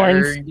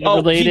dragonborns Oh,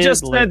 related. he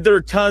just said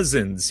they're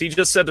cousins. He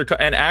just said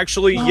and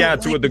actually, Well, yeah,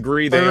 to a like,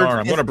 degree they third are.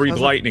 I'm gonna is breathe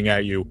cousin. lightning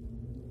at you.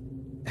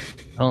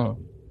 Oh,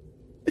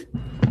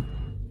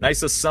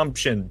 Nice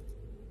assumption.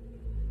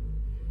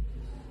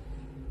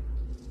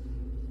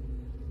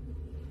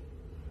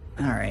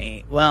 All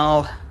right.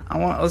 Well,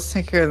 let's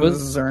take care of the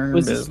Zern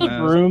was this business.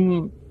 the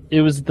room?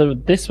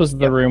 This was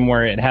the room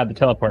where it had the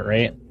teleport,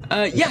 right?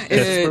 Yeah.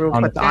 Just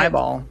on with the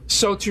eyeball.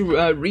 So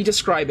to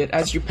re-describe it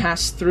as you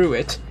pass through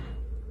it,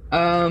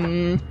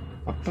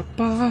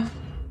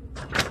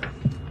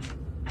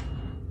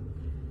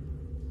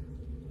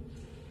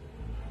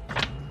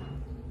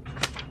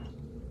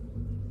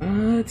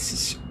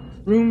 it's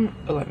room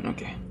 11.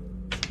 Okay.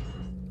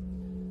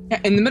 Yeah,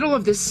 in the middle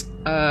of this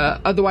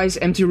otherwise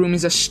empty room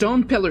is a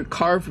stone pillar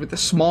carved with a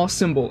small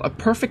symbol, a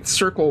perfect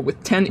circle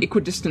with 10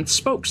 equidistant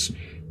spokes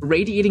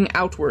radiating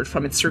outward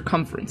from its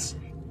circumference.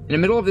 In the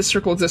middle of this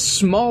circle is a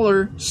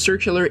smaller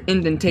circular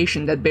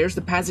indentation that bears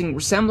the passing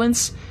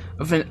resemblance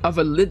of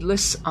a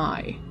lidless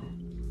eye.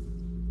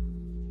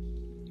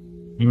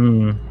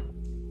 Hmm.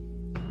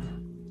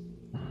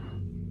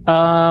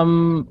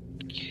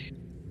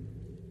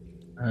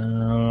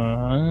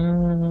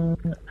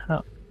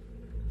 How...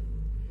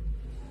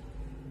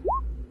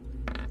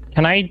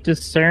 Can I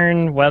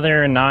discern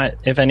whether or not,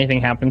 if anything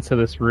happens to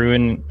this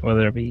ruin,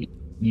 whether it be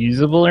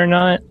usable or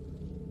not?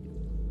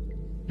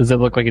 Does it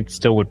look like it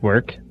still would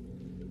work?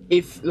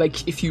 If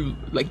you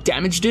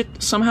damaged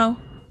it somehow?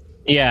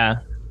 Yeah.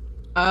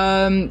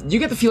 You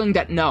get the feeling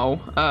that no.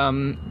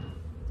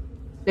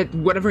 that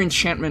whatever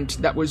enchantment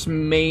that was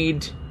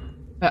made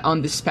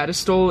on this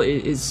pedestal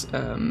is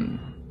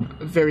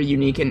very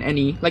unique. In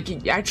any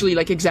actually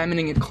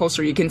examining it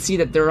closer, you can see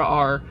that there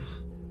are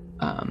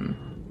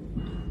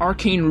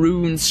arcane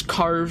runes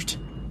carved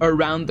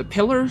around the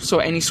pillar, so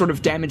any sort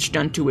of damage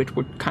done to it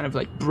would kind of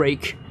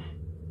break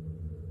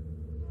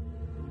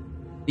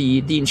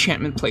the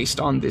enchantment placed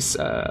on this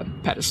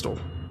pedestal.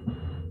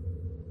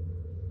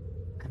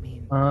 I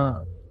mean,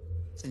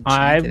 it's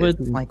I enchanted, would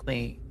it's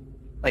likely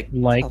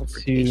like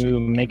to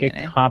make a in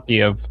it. copy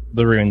of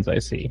the runes I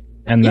see,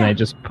 and then Yeah. I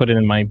just put it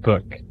in my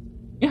book.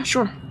 Yeah,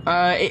 sure.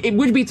 It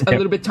would be a Okay.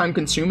 little bit time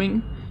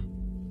consuming.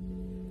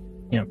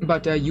 Yeah.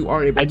 But you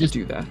are able I to just-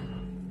 do that.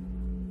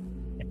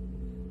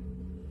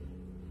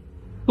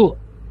 Cool.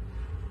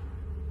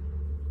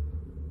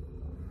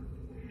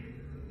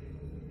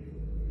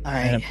 All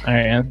right, All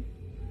right.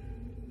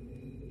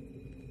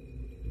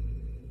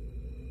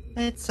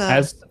 it's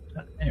As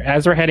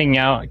we're heading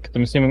out, 'cause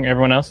I'm assuming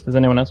everyone else. Does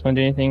anyone else want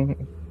to do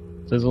anything?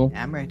 Sizzle,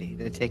 I'm ready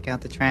to take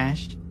out the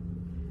trash.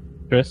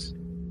 Chris.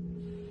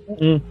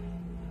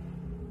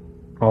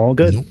 All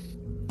good. Nope.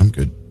 I'm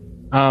good.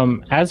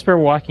 As we're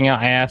walking out,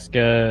 I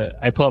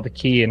pull out the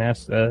key and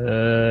ask,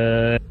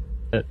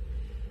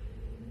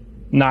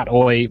 not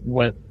Oi,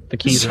 what the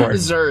keys were.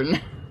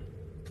 Zern.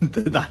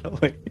 Not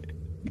only-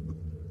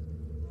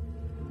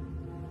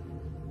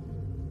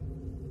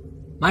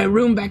 My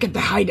room back at the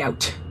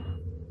hideout.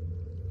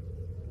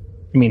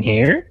 You mean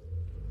here?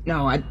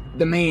 No, at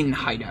the main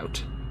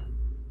hideout.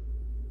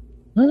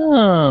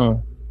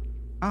 Oh,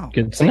 Oh,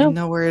 Good to so you know.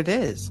 know where it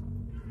is.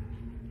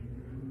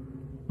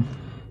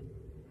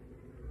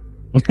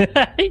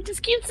 he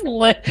just keeps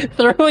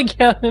throwing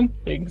out him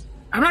things.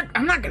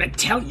 I'm not gonna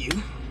tell you.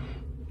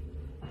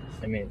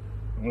 I mean,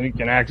 we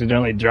can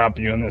accidentally drop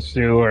you in the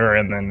sewer,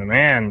 and then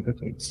man, this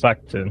would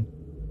suck to.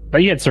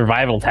 But you had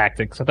survival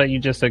tactics. I thought you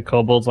just said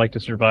kobolds like to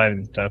survive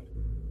and stuff.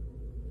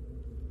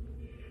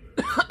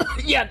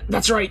 Yeah,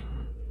 that's right.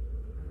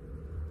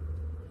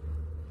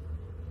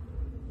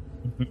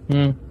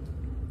 Hmm.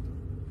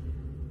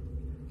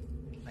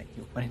 Like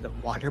you wanted the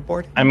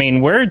waterboard. I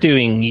mean, we're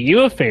doing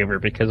you a favor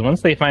because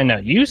once they find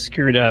out you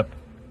screwed up,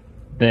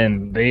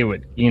 then they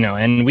would,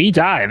 and we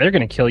die. They're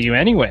going to kill you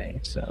anyway.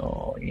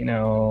 So, you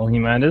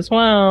might as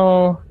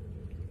well.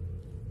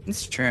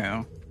 It's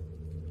true.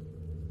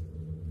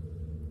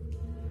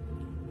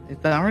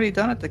 They've already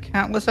done it to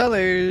countless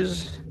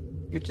others.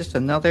 You're just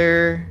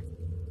another.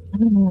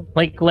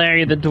 Like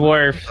Larry the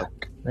dwarf,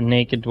 the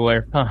naked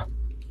dwarf. Huh.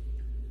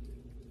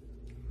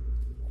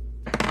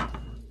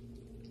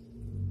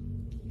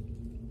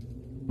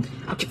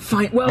 Okay,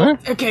 fine. Well,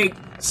 Huh? okay,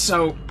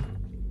 so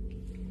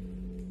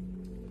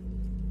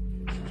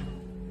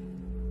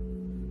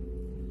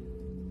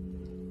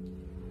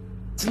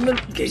it's a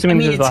little- okay, Assuming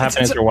this all it's-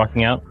 happen as it's- you're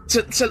walking out.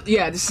 So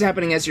yeah, this is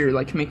happening as you're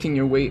making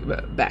your way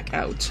back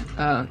out.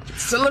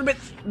 It's a little bit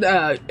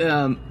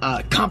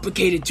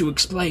complicated to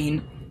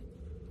explain.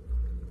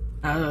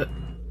 Oh,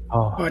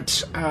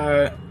 But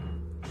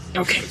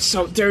okay,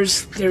 so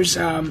there's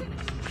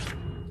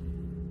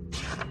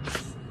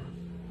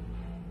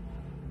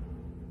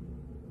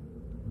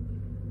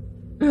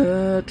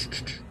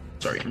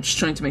Sorry, I'm just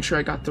trying to make sure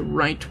I got the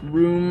right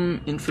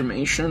room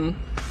information.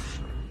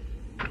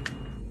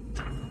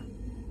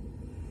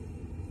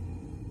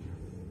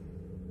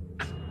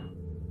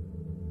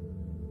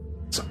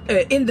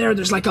 in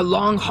there's like a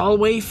long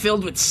hallway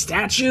filled with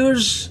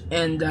statues,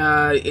 and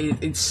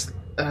there's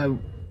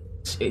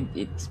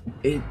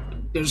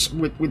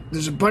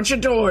there's a bunch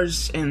of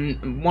doors,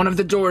 and one of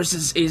the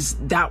doors is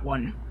that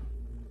one.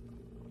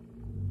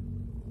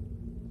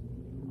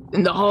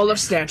 In the Hall of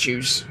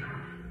Statues.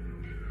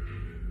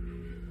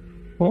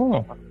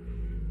 cool.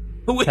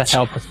 Which, That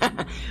helps.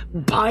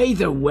 by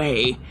the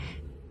way,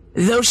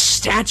 those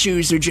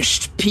statues are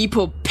just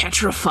people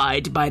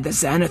petrified by the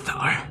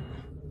Xanathar.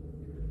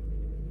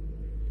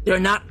 They're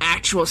not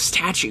actual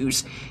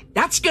statues.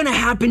 That's gonna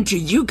happen to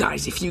you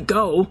guys if you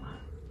go.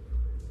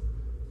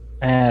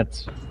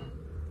 That's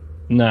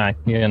not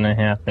gonna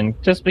happen.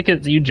 Just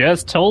because you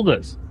just told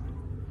us.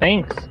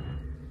 Thanks.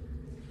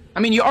 I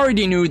mean, you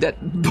already knew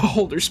that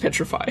beholders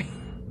petrify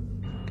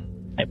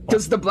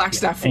because the black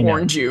staff I know.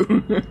 warned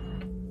you.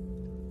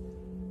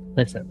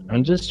 Listen,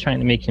 I'm just trying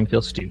to make him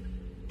feel stupid.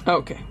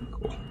 Okay,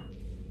 cool.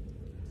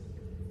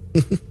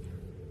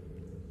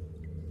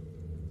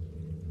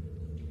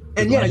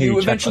 And Well, yeah, I hear you you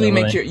eventually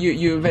chuckling make away.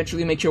 you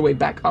eventually make your way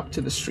back up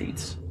to the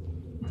streets.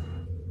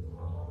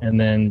 And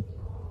then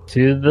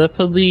to the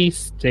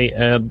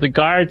the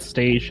guard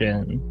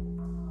station.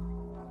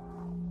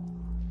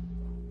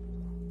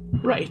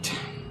 Right.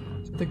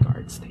 The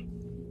guards thing.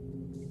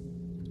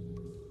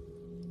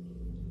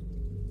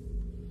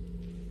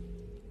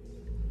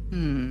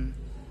 Hmm.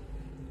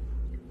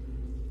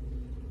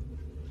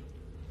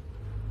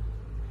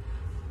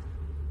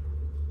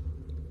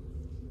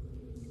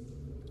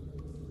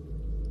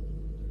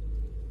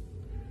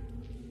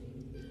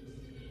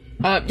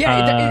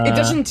 It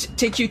doesn't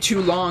take you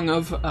too long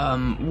of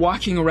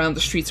walking around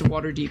the streets of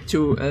Waterdeep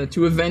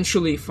to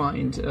eventually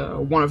find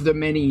one of the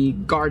many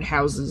guard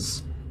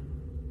houses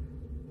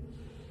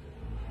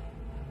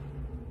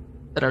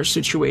that are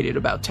situated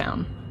about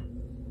town.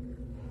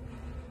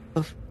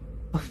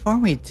 Before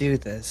we do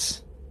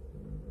this,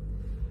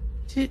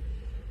 do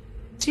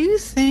you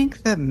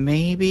think that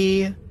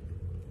maybe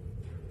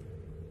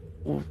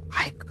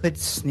I could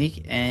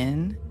sneak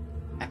in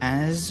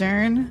as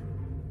Zern?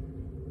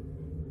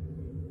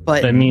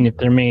 But I mean, if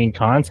their main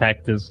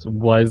contact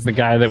was the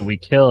guy that we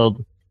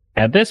killed,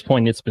 at this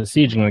point it's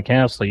besieging the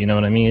castle, you know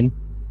what I mean?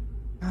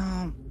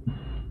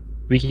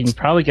 We can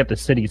probably get the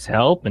city's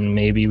help, and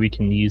maybe we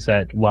can use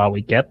that while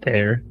we get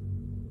there.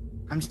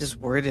 I'm just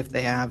worried if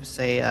they have,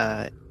 say,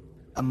 a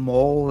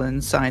mole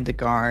inside the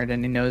guard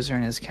and he knows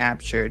Zern is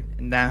captured,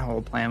 and that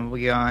whole plan will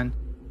be gone.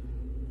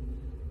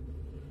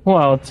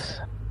 Well,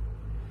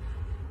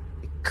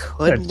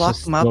 Could that's lock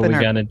just him up what in we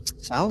our gotta-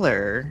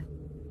 cellar.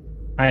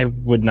 I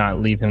would not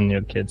leave him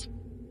near the kids.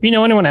 You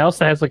know anyone else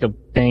that has like a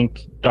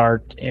dank,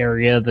 dark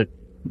area that,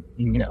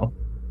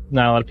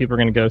 not a lot of people are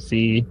going to go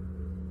see?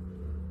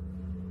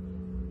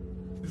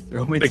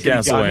 Throw him into The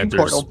castle yawning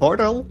enters.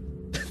 portal.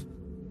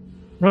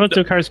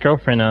 Rotokar's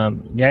girlfriend,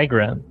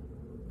 Yagra.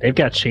 They've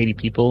got shady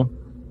people.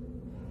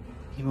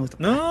 He moved the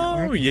Black No,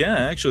 Network. yeah,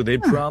 actually,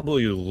 they'd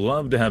probably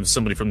love to have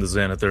somebody from the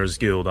Xanathars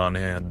Guild on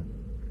hand.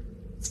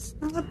 It's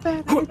not a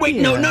bad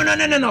Wait,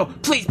 idea. no.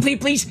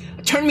 Please.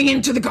 Turn me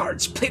into the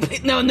guards.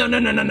 Please. No.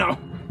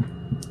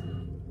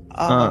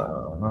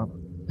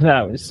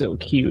 That was so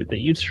cute that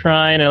you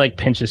try and I like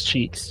pinch his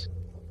cheeks.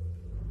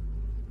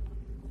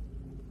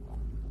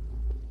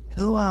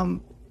 Who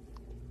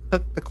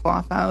took the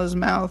cloth out of his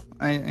mouth?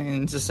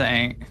 I'm just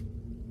saying.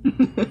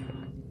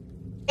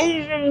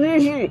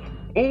 Okay.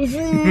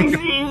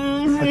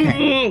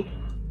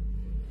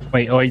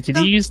 Wait, did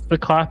you use the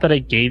cloth that I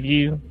gave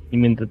you? You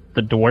mean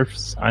the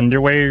dwarf's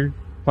underwear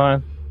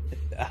cloth?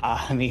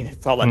 I mean,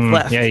 it's all that's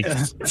left.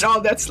 Yikes. That's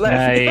all that's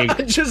left.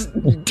 Yikes. Just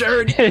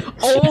dirty,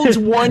 old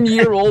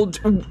 1-year-old,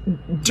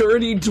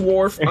 dirty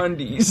dwarf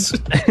undies.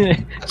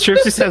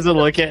 Trish just has a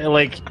look at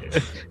like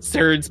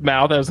Serd's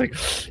mouth. I was like,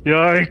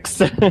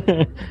 yikes.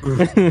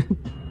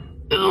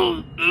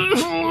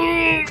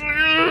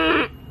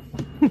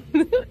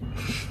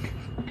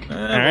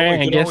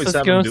 Alright, I guess let's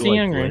go see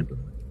Younger.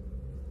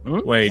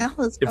 Wait, Yeah,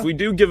 let's if go. we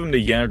do give him to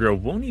Yagra,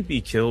 won't he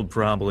be killed?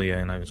 Probably,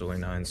 and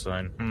actually,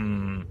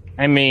 Einstein.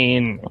 I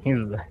mean,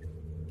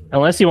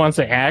 unless he wants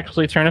to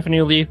actually turn up a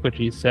new leaf, which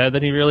he said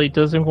that he really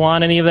doesn't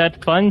want any of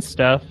that fun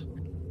stuff.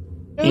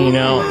 You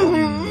know,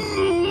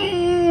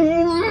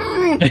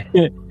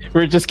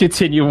 we're just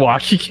continue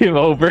walking him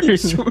over. We're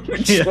just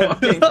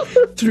walking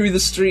through the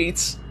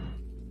streets.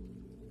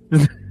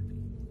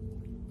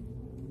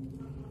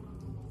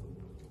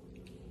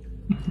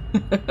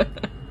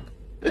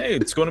 Hey,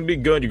 it's going to be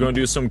good. You're going to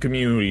do some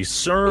community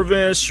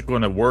service. You're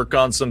going to work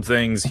on some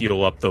things,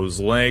 heal up those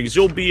legs.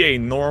 You'll be a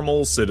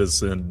normal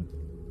citizen.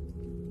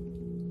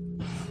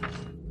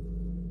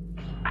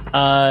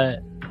 So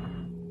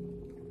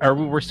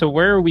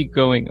where are we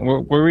going?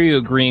 Where are we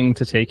agreeing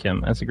to take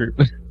him as a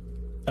group?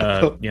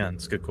 Yeah,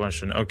 that's a good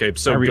question. Okay,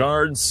 so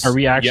guards. Are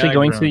we actually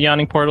going to the Yagra.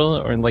 Yawning Portal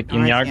or like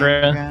in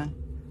Yagra?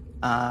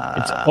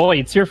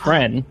 It's your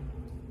friend.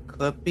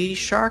 Could be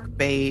shark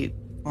bait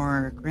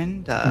or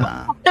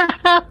Grinda.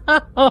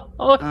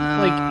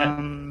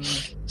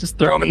 Just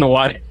throw him in the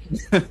water.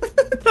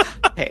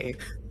 Hey.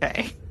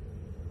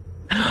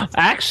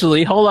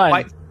 Actually, hold on.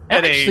 Why-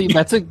 Actually,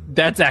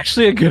 that's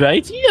actually a good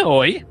idea,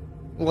 Oi.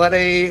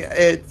 We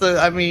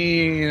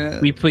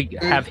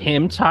Have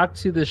him talk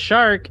to the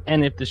shark,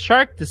 and if the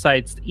shark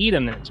decides to eat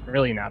him, then it's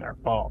really not our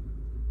fault.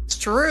 It's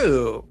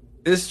true.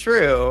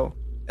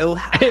 It'll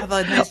have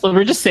a nice... Well,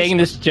 we're just saying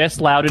this just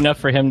loud enough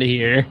for him to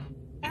hear.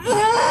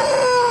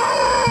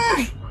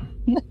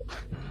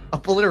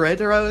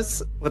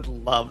 Obliteratorous would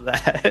love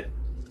that.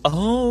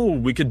 Oh,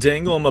 we could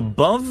dangle him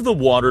above the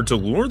water to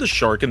lure the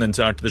shark and then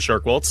talk to the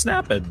shark while it's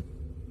snapping.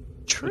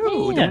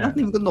 True. Yeah. They're not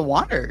even in the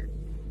water.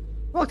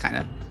 Well, kind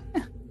of.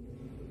 Yeah.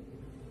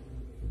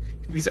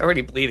 He's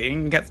already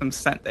bleeding. Get some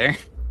scent there.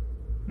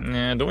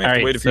 Nah, don't we have to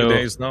Alright, wait a few so-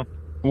 days, no?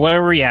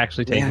 Where are we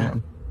actually taking Yeah.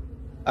 him?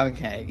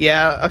 Okay.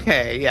 Yeah.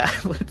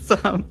 Let's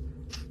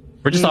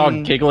We're just all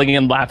giggling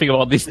and laughing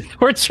about these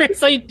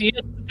torturous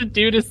ideas to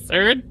do to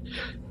Cern.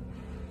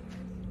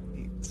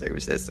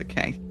 services.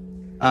 Okay.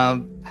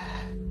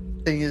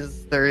 Thing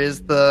is, there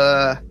is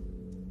the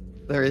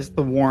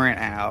warrant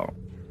out,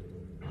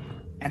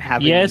 and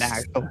having Yes. an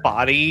actual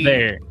body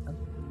There.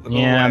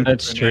 Yeah, like,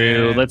 that's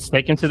true. man. Let's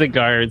take him to the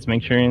guards.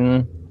 Make sure.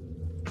 and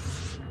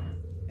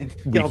We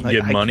feel can like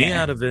get I money can't-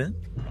 out of it.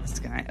 This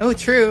guy. Oh,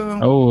 true.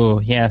 Oh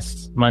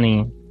yes,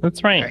 money.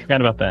 That's right. Okay. Forgot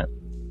about that.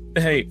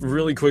 Hey,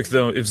 really quick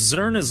though, if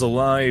Zern is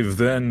alive,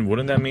 then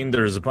wouldn't that mean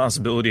there's a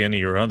possibility any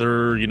of your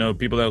other,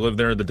 people that live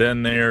there, the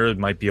den there,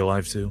 might be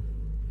alive too?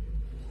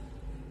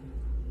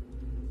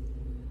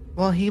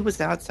 Well, he was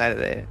outside of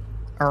it,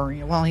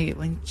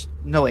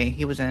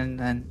 he was in.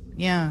 Then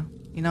yeah,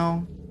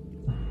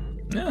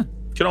 Yeah,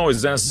 Can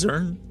always ask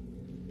Zern.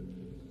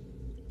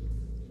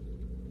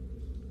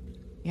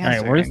 Yeah, All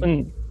right, where's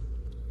the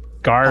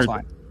guard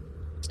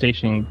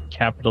station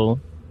capital?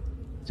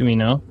 Do we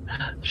know?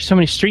 There's so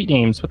many street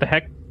names. What the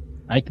heck?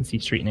 I can see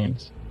street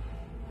names.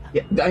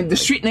 Yeah, the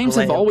street names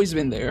have always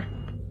been there.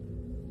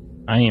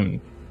 I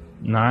am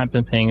not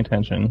been paying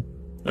attention.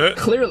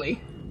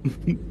 Clearly.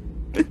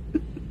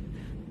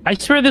 I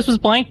swear this was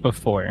blank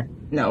before.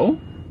 No.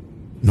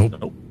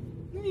 Nope.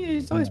 Yeah,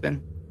 it's always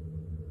been.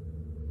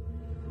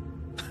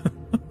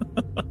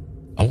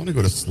 I want to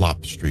go to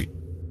Slop Street.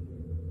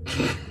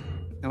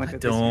 I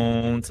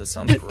don't. That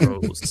sounds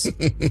gross.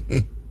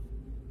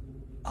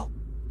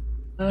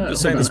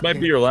 Just saying, this might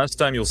be your last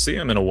time you'll see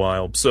him in a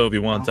while. So if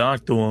you want to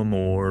talk to him,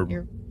 or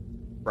You're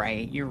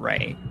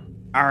right.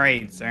 All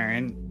right,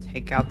 Zern,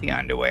 take out the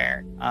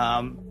underwear. Do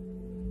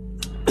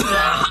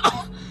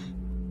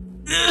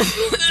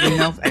you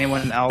know if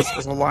anyone else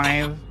is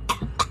alive?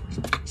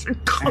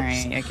 All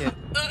right, I get.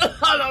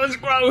 Oh, that was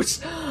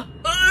gross.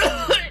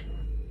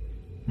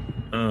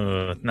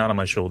 not on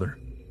my shoulder.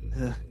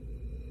 Ugh.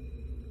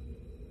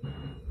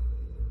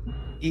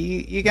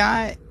 You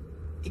got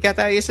that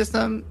out of your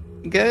system?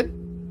 Good?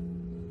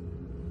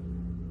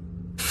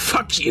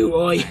 Fuck you,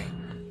 Oi.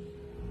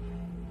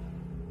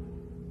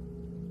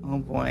 Oh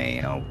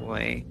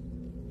boy.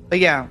 But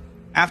yeah,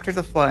 after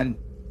the flood,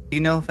 do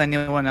you know if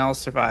anyone else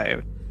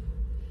survived?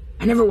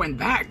 I never went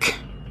back.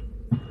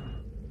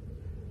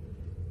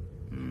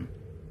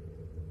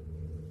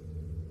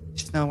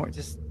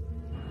 Just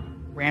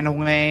ran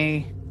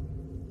away.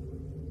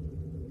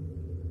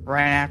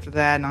 Right after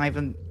that, not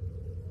even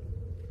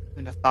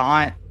a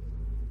thought.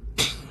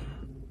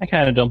 I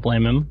kind of don't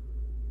blame him.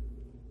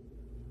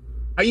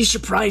 Are you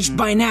surprised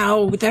by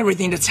now with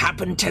everything that's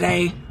happened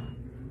today?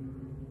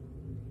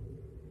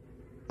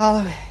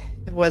 Oh,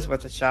 it was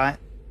worth a shot.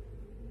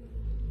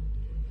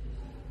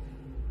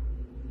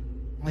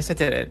 At least I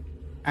did it.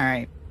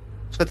 Alright.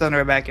 Put the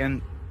underwear back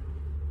in.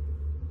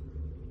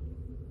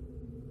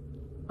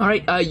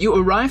 Alright, you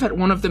arrive at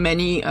one of the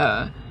many,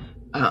 a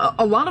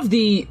lot of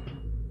the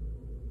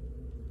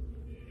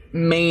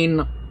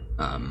main,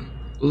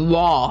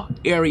 law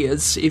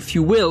areas, if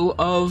you will,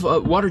 of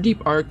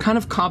Waterdeep are kind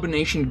of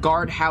combination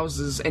guard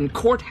houses and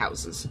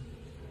courthouses.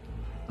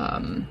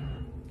 And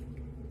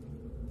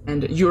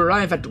you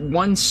arrive at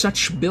one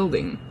such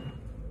building.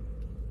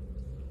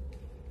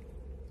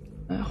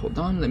 Hold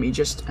on, let me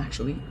just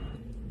actually...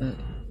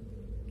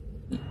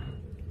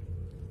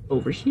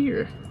 over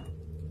here.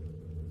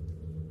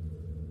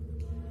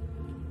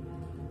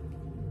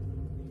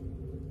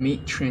 Let me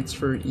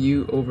transfer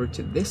you over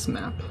to this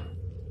map.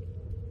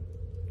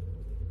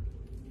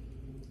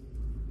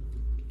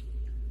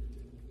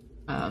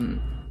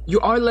 You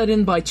are let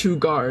in by two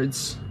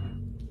guards.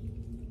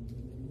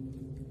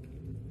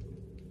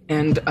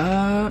 And,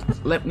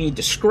 let me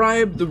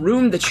describe the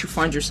room that you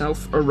find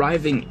yourself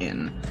arriving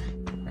in.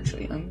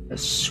 Actually, I'm gonna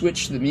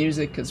switch the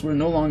music because we're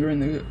no longer in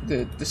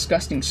the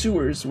disgusting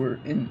sewers, we're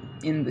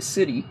in the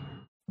city.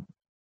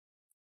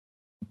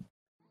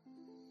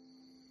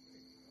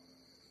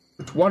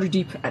 With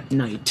Waterdeep at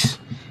night,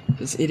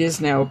 because it is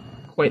now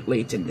quite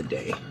late in the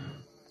day.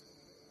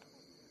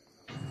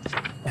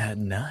 At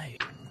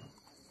night.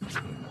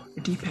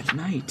 Waterdeep at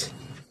night.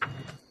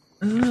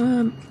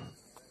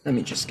 Let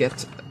me just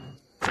get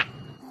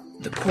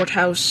the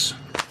courthouse.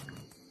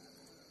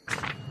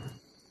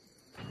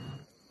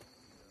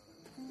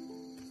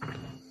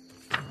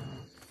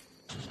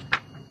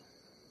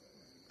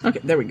 Okay,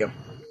 there we go.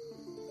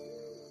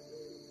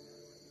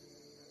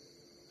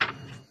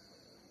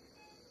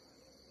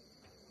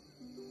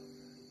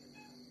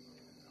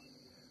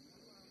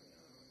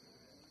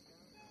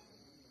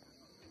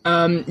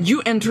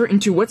 You enter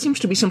into what seems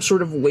to be some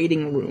sort of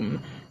waiting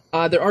room.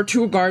 There are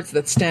two guards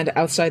that stand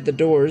outside the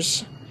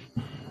doors,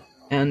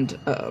 and,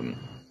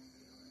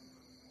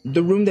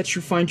 the room that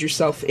you find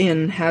yourself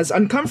in has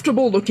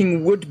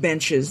uncomfortable-looking wood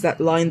benches that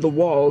line the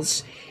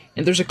walls,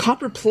 and there's a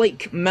copper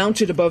plate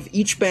mounted above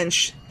each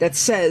bench that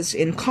says,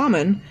 in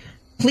common,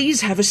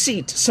 "Please have a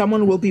seat,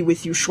 someone will be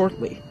with you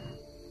shortly."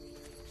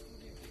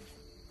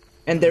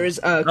 And there is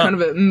kind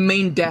of a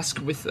main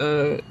desk with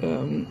a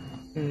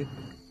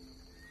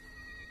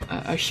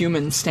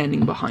human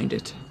standing behind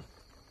it.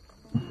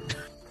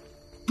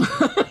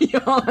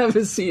 Y'all have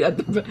a seat at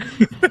the back.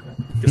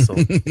 Guess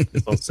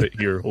I'll sit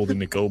here holding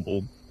the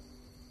kobold.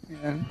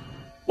 Yeah.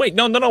 Wait,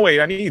 no, wait.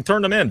 I need to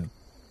turn them in.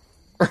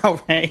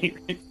 Alright.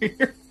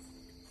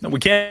 No, we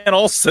can't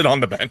all sit on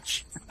the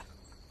bench.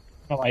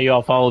 Why you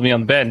all follow me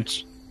on the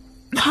bench?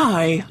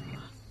 Hi,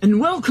 and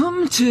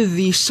welcome to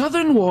the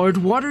Southern Ward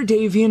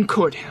Waterdavian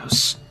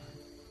Courthouse.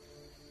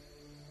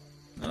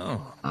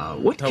 Oh.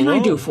 What can I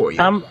do for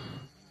you?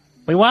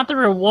 We want the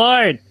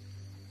reward.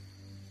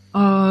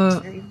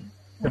 Uh,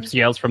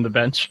 Yells from the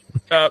bench.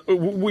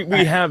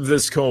 We have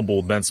this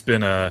kobold that's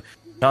been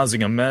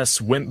causing a mess.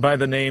 Went by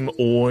the name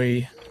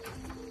Oi.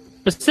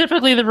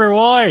 Specifically the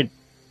reward.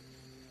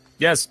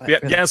 Yes,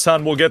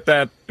 hon. We'll get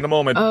that in a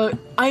moment.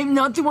 I'm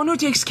not the one who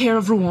takes care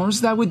of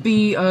rewards. That would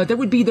be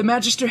the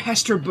Magister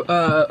Hester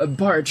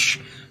Barch,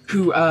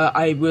 who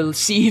I will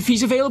see if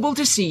he's available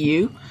to see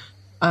you.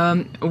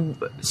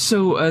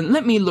 So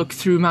let me look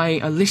through my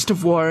list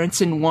of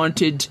warrants and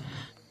wanted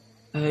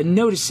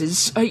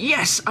notices.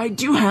 Yes, I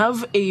do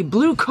have a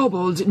blue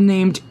kobold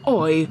named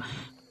Oi.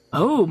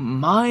 Oh,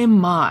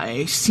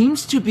 my.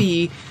 Seems to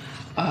be,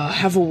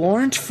 have a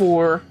warrant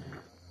for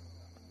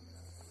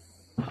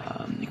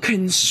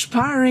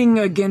conspiring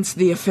against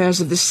the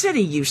affairs of the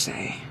city, you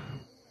say?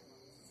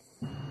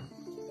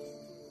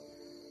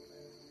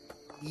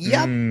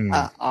 Yep.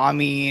 I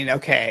mean,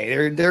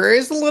 okay, there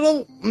is a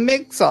little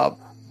mix-up,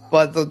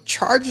 but the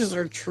charges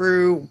are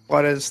true.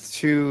 But as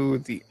to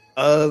the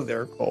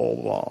other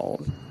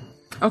kobold,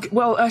 Okay,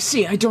 well,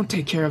 see, I don't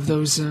take care of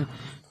those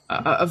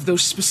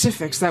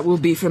specifics. That will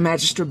be for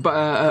Magister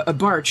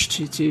Barch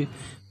to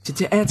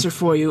answer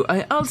for you.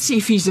 I'll see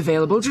if he's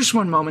available. Just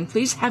one moment,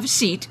 please. Have a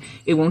seat.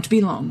 It won't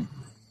be long.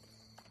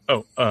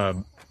 Oh,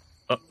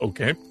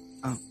 okay.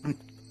 oh, all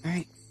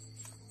right.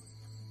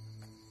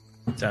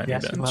 Tiny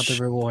Yes, about the bench.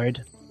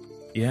 reward.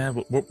 Yeah,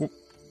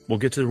 we'll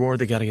get to the reward.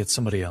 They gotta get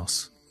somebody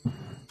else.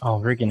 Oh,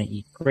 we're gonna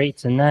eat great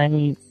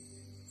tonight.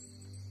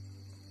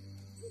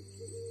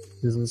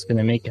 This is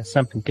gonna make us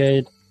something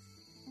good.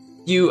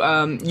 You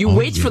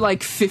wait yeah. for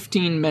like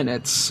 15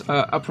 minutes,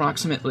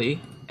 approximately,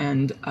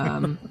 and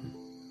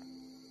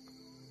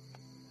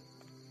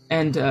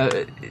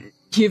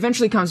he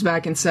eventually comes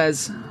back and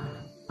says,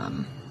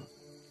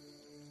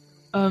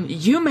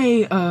 you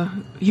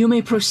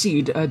may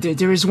proceed.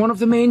 There is one of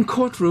the main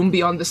courtroom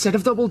beyond the set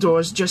of double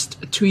doors,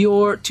 just to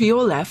your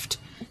left,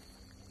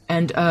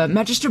 and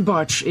Magister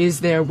Barch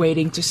is there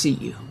waiting to see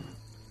you.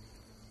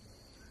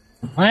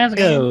 Let's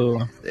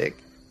go. Sick.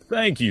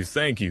 Thank you.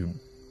 Sick.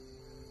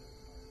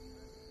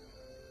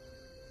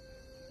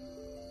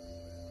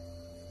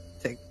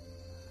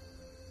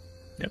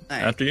 Yep, All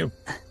right. after you.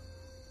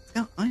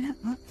 Oh, yeah.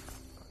 Oh,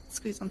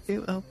 squeeze on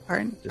through. Oh,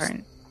 pardon.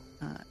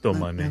 Don't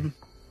mind me.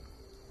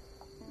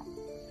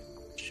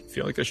 I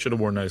feel like I should have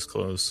worn nice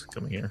clothes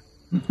coming here.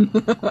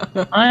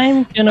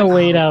 I'm gonna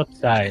wait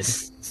outside.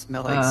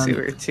 Smell like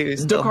sewer too.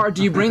 Still. Dokar,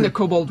 do you bring the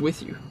kobold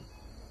with you?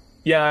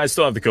 Yeah, I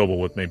still have the kobold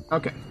with me.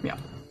 Okay, yeah.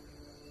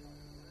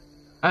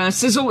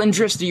 Sizzle and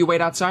Driss, do you wait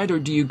outside or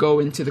do you go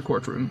into the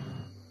courtroom?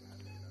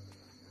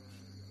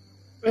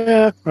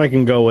 Yeah, I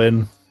can go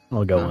in.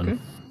 I'll go Okay. in.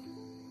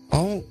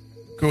 I'll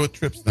go with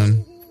Trips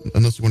then,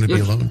 unless you want to be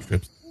Yeah. alone,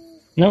 Trips.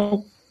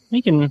 No,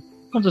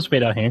 we'll just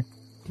wait out here.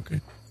 Okay.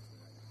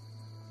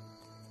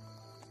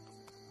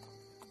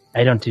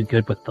 I don't do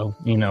good with the,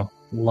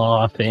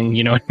 law thing,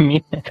 you know what I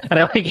mean? And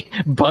I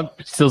bump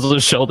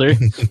Sizzle's shoulder.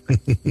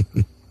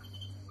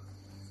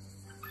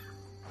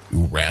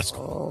 You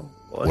rascal.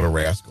 Oh, boy. What a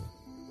rascal.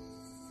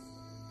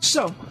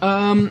 So,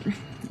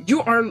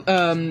 you are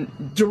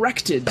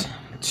directed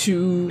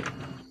to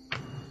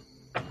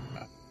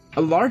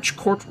a large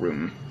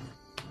courtroom.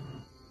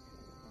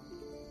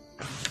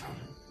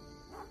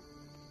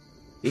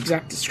 The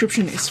exact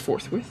description is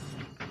forthwith.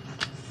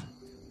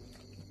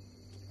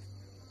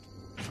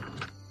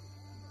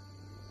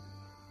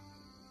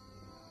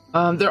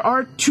 There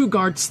are 2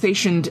 guards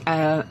stationed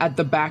at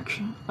the back,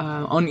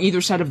 on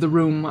either side of the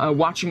room,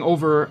 watching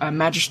over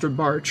Magister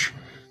Barch.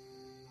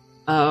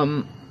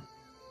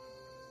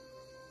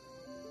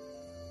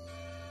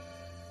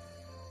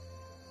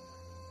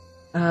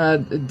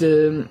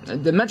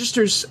 The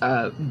Magister's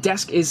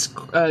desk is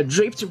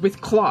draped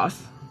with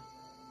cloth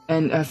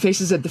and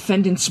faces a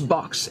defendant's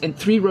box and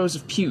 3 rows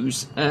of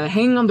pews.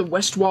 Hanging on the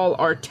west wall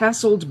are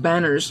tasseled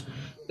banners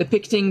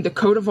depicting the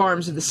coat of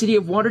arms of the city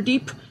of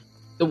Waterdeep,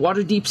 the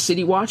Waterdeep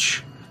City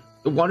Watch,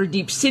 the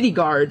Waterdeep City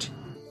Guard,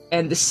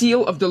 and the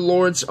seal of the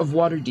Lords of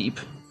Waterdeep.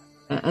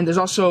 And there's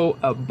also,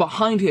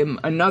 behind him,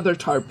 another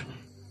tarp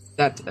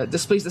that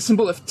displays the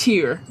symbol of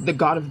Tyr, the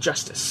god of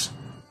justice.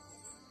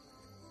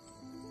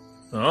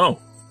 Oh.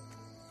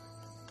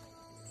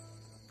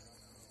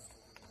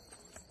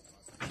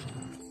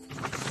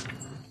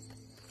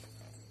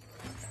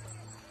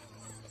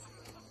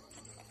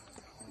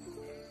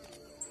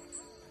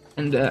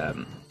 And,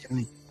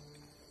 Jimmy.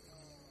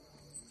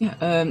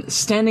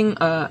 standing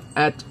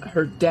at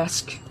her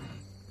desk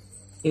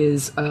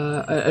is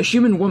a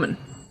human woman.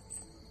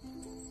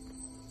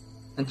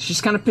 And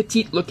she's kind of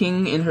petite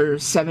looking, in her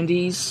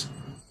 70s.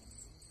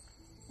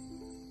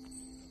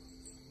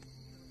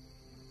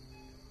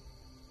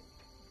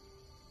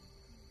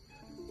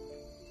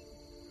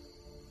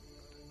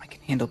 I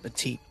can handle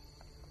petite.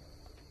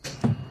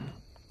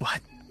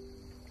 What?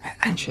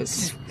 And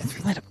she's... It's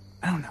relatable.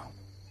 I don't know.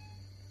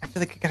 I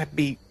feel like I gotta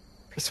be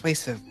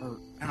persuasive, or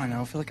I don't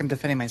know. I feel like I'm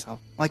defending myself.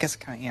 Well, I guess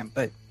I kind of am,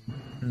 but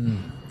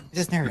I'm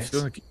just I nervous.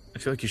 feel like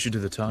you should do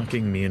the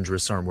talking. Me and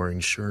Driss aren't wearing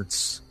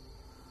shirts.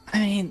 I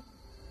mean,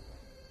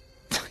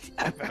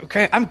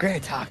 I'm great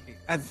at talking.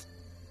 It's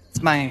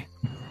my.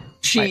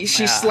 She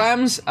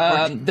slams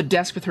the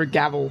desk with her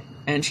gavel,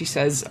 and she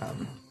says,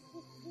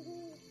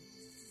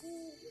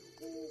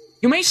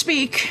 "You may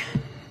speak."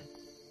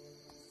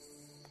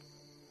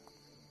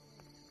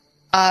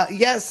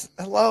 Yes.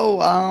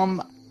 Hello.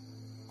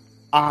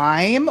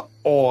 I'm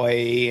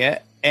Oi,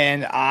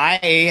 and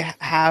I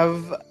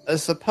have a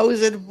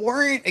supposed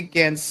warrant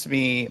against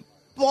me,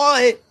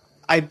 but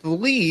I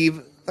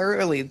believe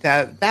thoroughly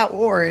that that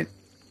warrant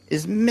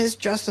is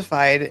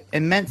misjustified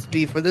and meant to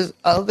be for this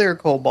other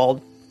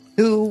kobold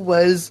who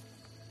was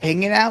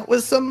hanging out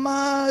with some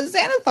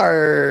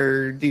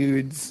Xanathar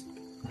dudes.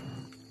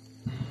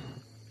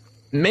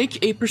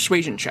 Make a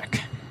persuasion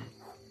check.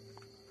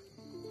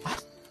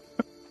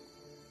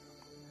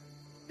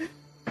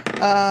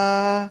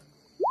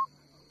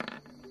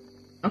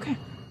 Okay.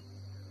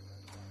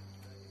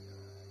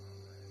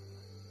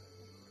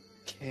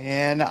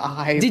 Can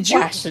I? Did you?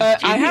 flash a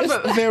I have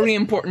genius? a very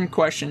important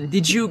question.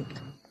 Did you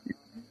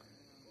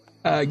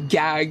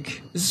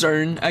gag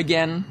Zern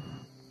again?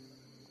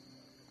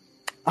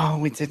 Oh,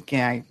 we did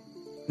gag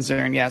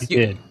Zern. Yes, You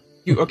did.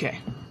 You okay?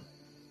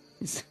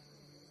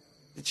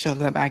 Show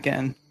that back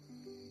in.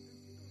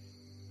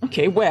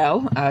 Okay.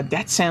 Well,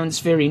 that sounds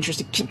very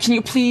interesting. Can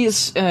you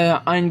please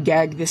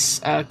ungag this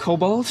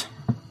kobold?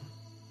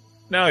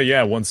 No,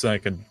 yeah, one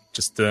second.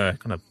 Just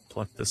kind of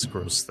pluck this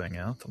gross thing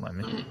out. Let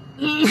me.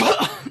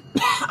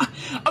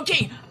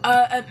 Okay,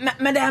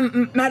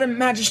 Madam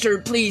Magister,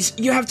 please.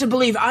 You have to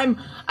believe I'm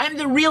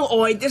the real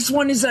Oi. This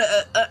one is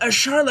a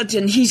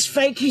charlatan. He's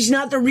fake. He's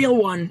not the real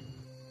one.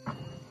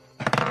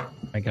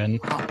 My God,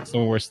 it's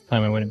the worst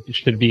time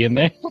should be in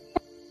there.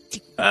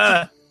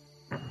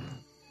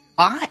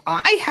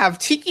 I have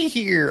Tiki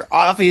here.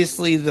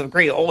 Obviously, the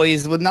great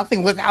Oi's with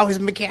nothing without his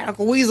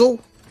mechanical weasel.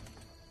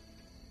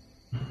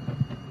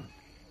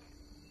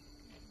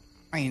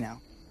 You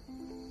know,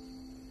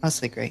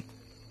 mostly great.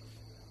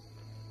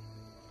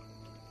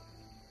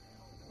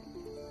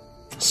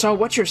 So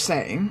what you're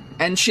saying,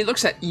 and she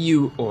looks at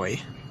you, Oi,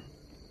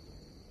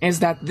 is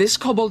that this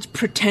kobold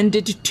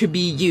pretended to be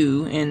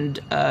you and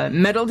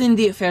meddled in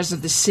the affairs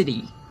of the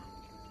city.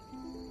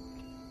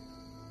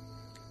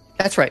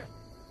 That's right.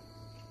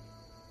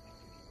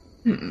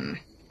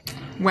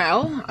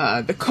 Well,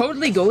 the Code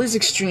Legal is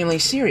extremely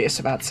serious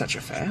about such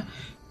affair.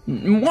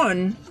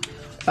 One,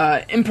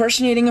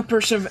 impersonating a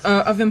person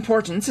of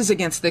importance is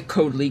against the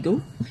Code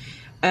Legal,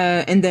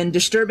 and then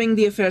disturbing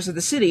the affairs of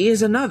the city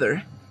is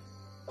another.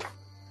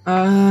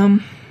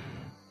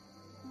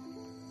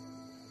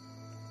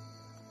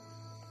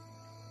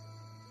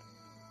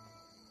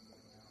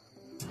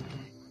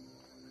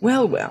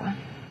 Well.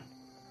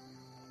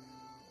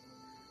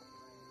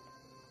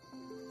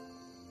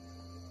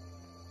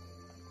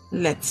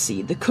 Let's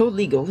see, the Code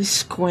Legal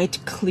is quite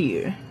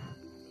clear.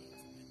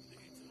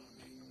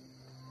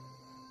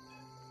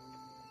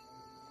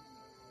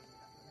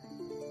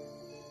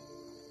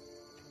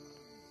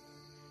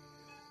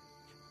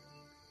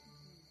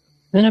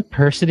 Isn't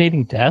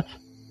impersonating death?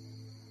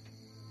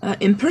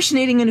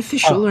 Impersonating an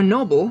official or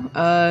noble,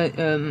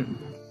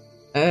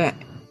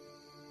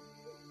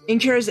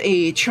 incurs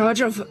a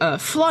charge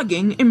of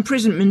flogging,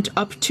 imprisonment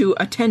up to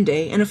a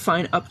 10-day, and a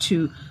fine up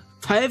to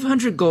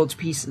 500 gold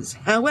pieces.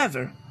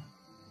 However,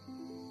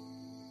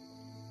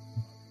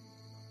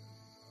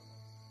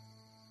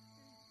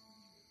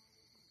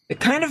 the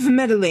kind of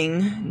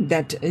meddling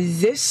that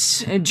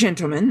this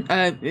gentleman,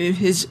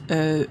 his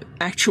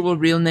actual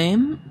real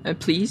name,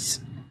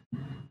 please?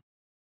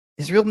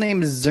 His real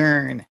name is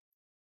Zern.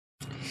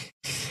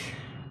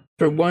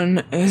 For one,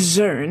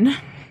 Zern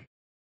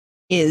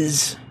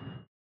is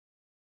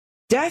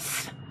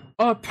death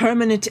or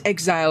permanent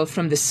exile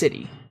from the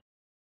city.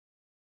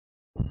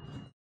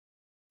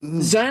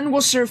 Zern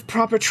will serve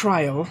proper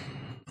trial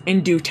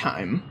in due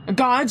time.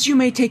 Gods, you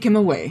may take him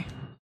away.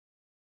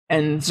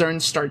 And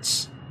Zern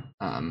starts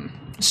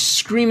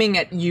screaming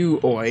at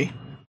you, Oi.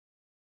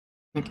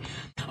 Like,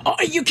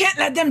 oh, you can't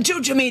let them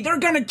do to me! They're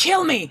gonna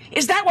kill me!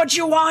 Is that what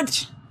you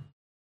want?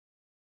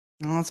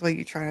 Well, that's what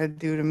you try to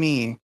do to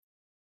me.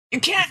 You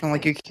can't! It's not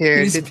like you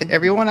cared to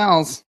everyone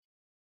else.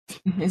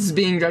 It's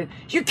being done.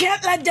 You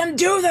can't let them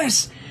do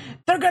this!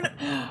 They're gonna...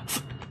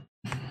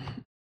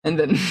 And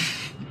then...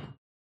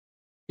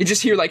 you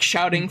just hear, like,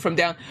 shouting from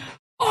down,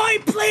 Oi,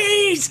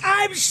 please!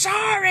 I'm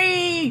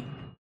sorry!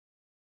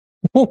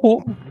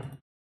 Well,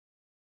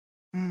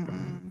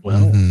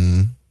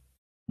 Mhm.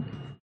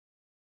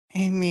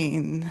 I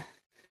mean,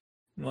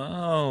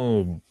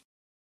 wow.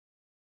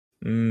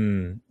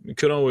 You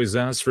could always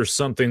ask for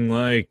something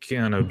like,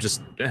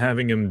 just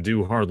having him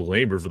do hard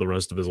labor for the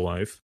rest of his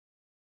life.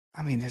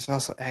 there's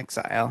also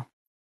exile.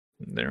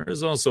 There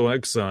is also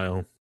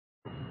exile.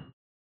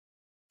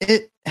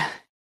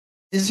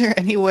 Is there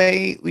any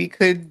way we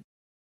could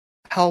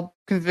help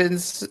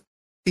convince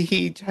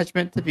the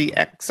judgment to be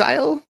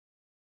exile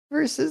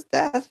versus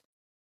death?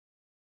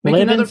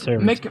 Live in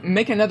service.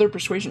 Make another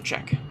persuasion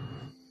check.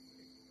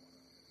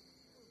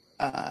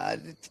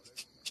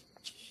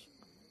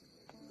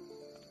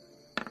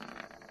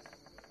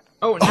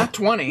 Oh, not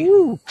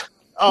 20.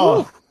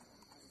 Oh.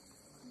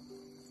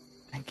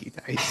 Thank you,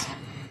 dice.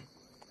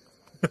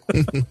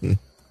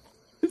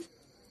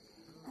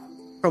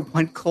 From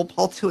one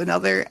cobalt to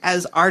another,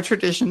 as our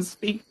traditions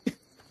speak.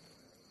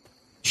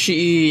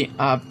 She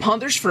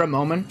ponders for a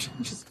moment,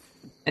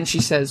 and she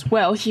says,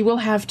 well, he will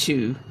have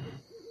to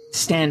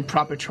stand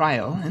proper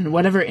trial, and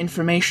whatever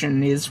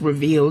information is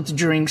revealed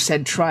during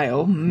said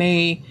trial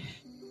may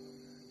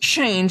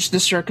change the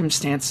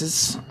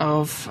circumstances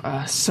of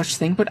such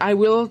thing, but I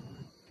will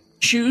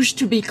choose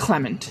to be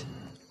clement.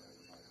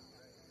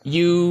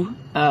 You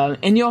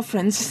and your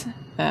friends,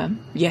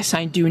 yes,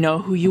 I do know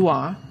who you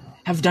are,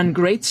 have done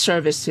great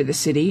service to the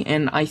city,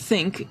 and I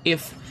think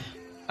if...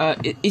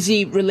 is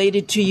he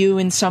related to you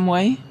in some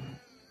way?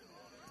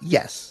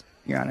 Yes,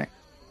 Your Honor.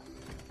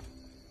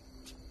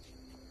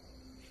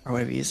 Or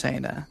whatever you say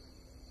to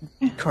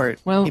court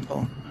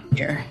people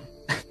here.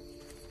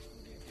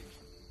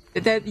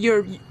 That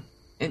you're...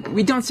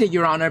 We don't say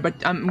Your Honor, but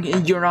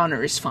Your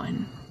Honor is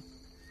fine.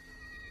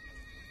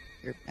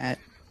 You're at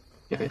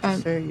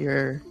Magister,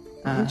 you're...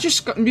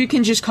 you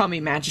can just call me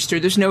Magister.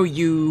 There's no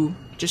you.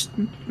 Just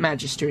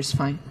Magister is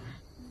fine.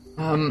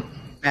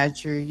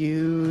 Madger,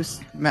 you...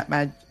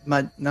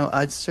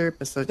 no, sir,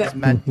 but so just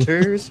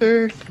Madger,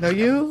 sir? No,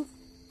 you?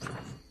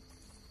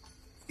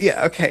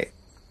 Yeah, okay.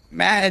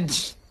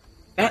 Madge.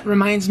 That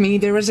reminds me,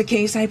 there was a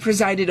case I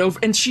presided over,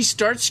 and she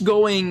starts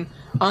going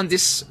on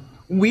this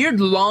weird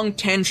long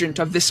tangent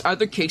of this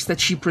other case that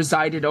she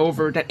presided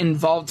over that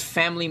involved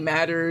family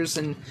matters,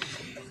 and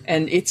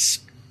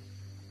it's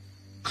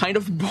kind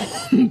of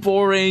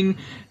boring,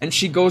 and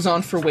she goes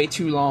on for way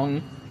too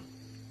long.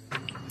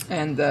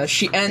 And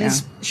she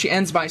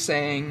ends by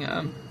saying,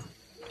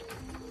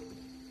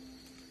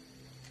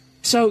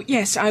 so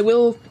yes, I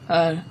will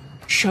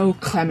show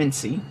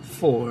clemency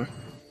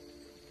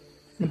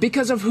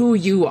because of who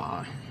you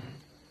are.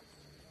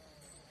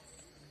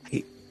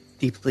 I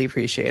deeply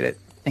appreciate it.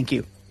 Thank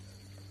you.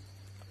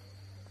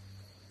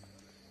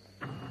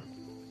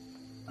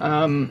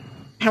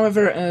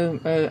 However,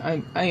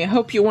 I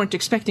hope you weren't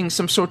expecting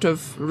some sort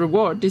of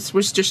reward. This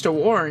was just a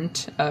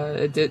warrant.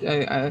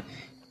 There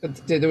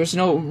was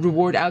no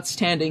reward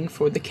outstanding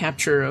for the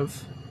capture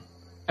of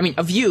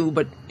you,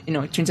 but,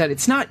 it turns out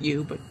it's not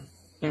you, but,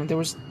 there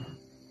was...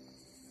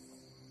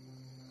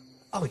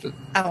 Oh,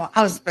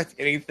 I was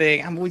expecting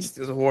anything. We just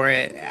do a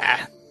warrant.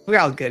 We're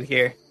all good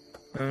here.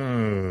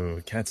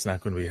 Oh, Cat's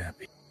not going to be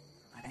happy.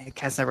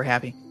 Cat's never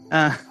happy.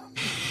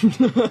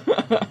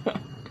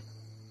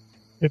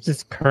 It's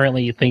just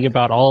currently thinking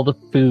about all the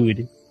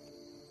food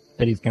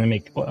that he's going to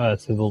make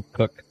Sizzle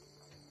cook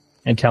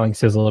and telling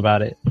Sizzle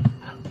about it.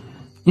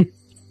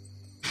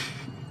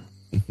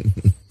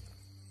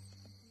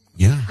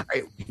 Yeah. All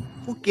right,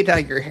 we'll get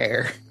out your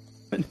hair.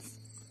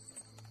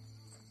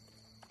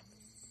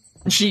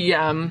 She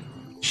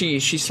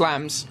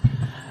slams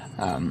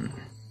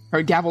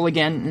her gavel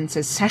again and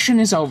says, "Session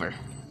is over.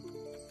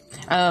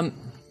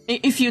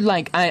 If you'd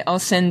like, I'll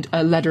send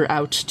a letter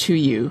out to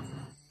you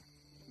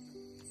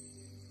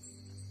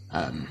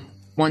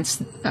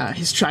once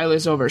his trial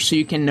is over, so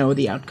you can know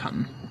the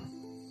outcome."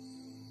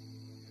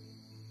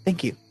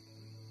 Thank you.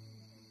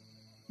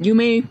 You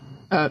may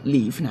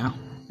leave now.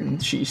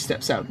 And she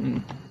steps out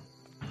and...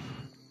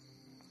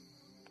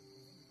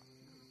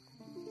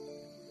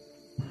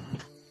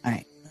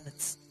 Alright,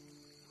 let's...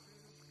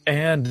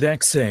 And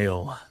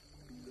exhale.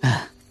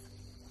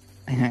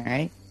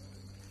 Alright.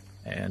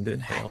 And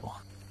inhale.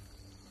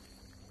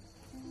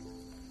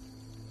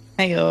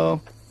 Heyo.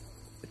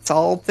 It's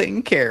all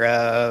taken care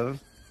of.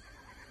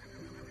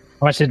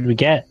 How much did we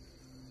get?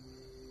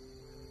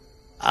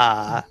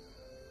 The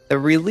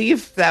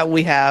relief that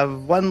we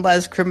have one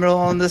less criminal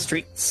on the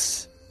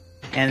streets.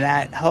 And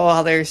that whole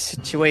other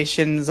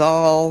situation's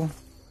all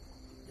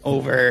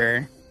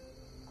over.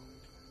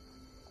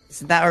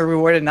 Isn't that a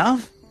reward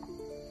enough?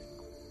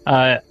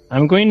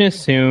 I'm going to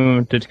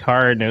assume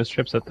Dakar knows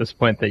Trips at this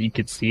point that you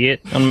could see it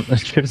on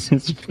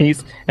Trips'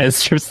 face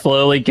as Trips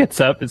slowly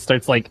gets up and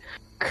starts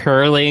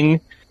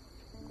curling.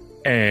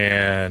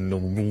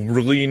 And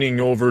leaning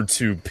over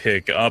to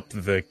pick up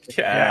the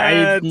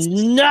cat.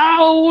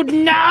 No!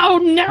 You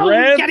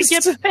gotta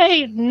get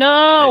paid!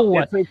 No!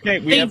 It's okay.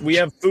 We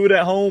have food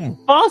at home.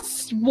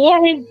 False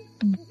warrant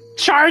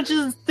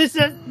charges. This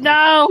is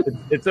no.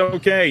 It's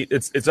okay.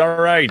 It's all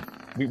right.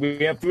 We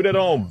have food at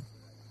home.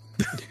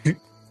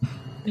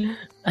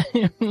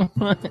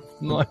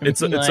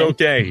 It's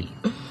okay.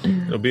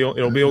 It'll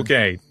be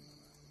okay.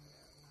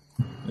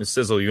 Miss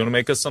Sizzle, you want to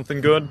make us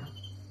something good?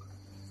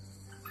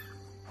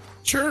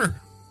 Sure.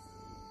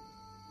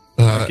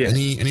 Okay.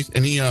 Any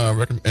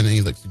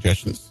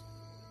suggestions?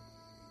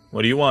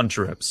 What do you want,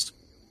 Trips?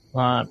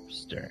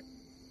 Lobster.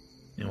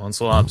 He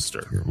wants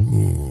lobster.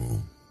 Ooh.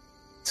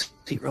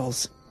 Sweet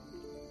rolls.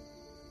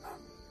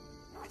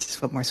 I just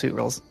want more sweet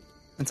rolls.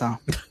 That's all.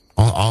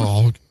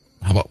 How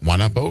about why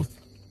not both?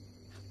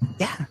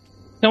 Yeah.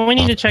 Don't we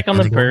need to check on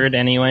the bird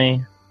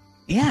anyway?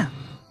 Yeah.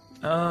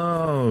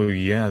 Oh,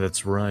 yeah,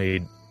 that's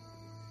right.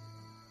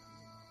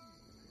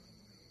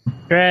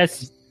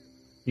 Chris.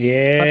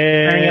 Yeah.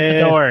 Turning at the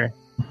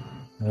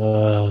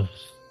door.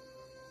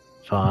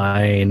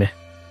 Fine.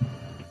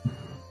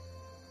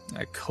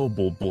 That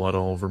kobold blood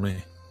all over me.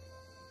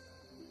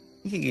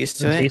 You get used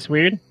Does to it it. taste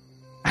weird?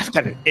 I've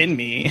got it in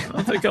me. I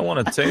don't think I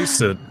want to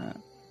taste it.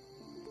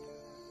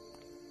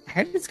 I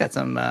heard it's got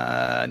some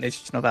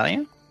nutritional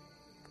value.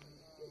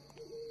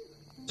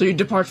 So you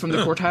depart from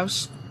the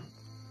courthouse?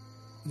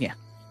 Yeah.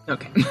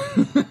 Okay.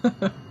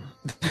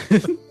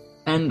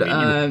 And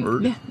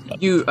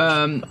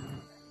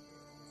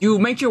you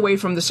make your way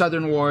from the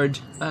southern ward,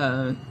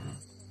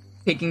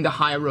 taking the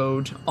high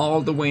road all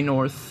the way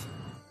north.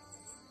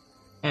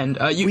 And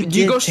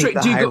you go straight.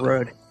 The high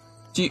road.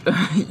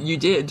 You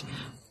did,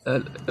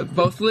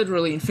 both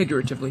literally and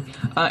figuratively.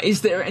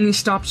 Is there any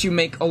stops you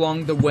make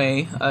along the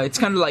way? It's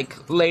kind of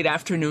like late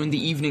afternoon.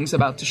 The evening's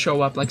about to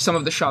show up. Like some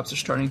of the shops are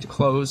starting to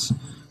close.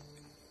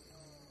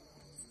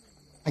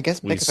 I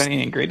guess pick up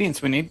any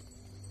ingredients we need.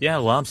 Yeah,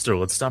 lobster.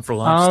 Let's stop for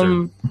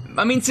lobster.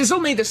 I mean, Sizzle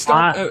made the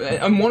stop.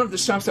 One of the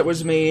stops that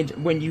was made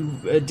when you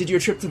did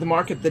your trip to the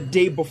market the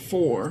day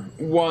before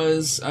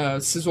was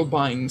Sizzle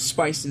buying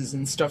spices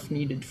and stuff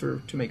needed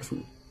to make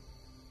food.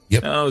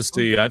 Yep. Oh,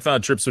 see, I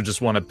thought Trips would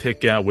just want to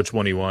pick out which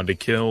one he wanted to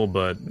kill,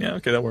 but yeah,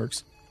 okay, that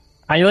works.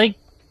 I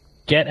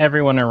get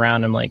everyone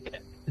around. I'm like,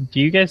 do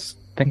you guys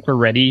think we're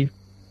ready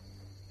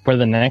for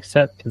the next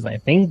set? Because I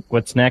think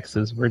what's next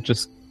is we're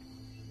just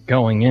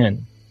going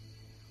in.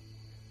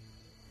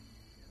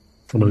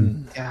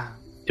 Yeah.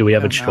 Do we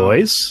have a I don't know.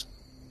 choice?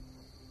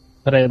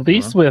 But at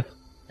least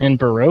in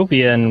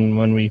Barovia, and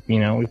when we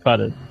fought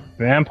a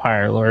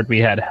vampire lord, we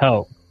had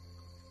help.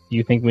 Do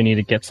you think we need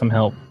to get some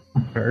help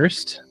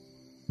first?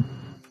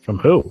 From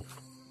who?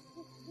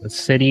 The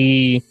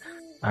city,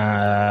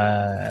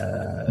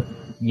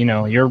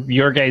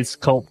 your guys'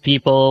 cult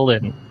people,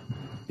 and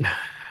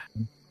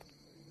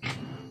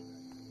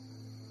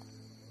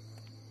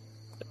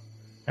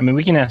I mean,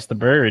 we can ask the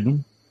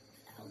bird.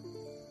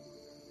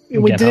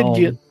 We help.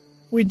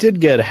 did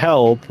get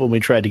help when we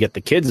tried to get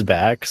the kids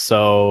back,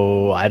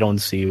 so I don't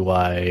see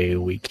why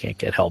we can't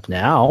get help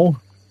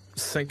now.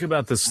 Think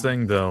about this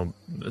thing, though.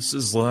 This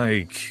is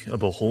like a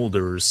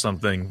beholder or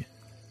something.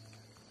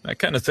 That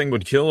kind of thing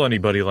would kill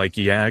anybody like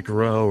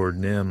Yakro or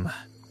Nim.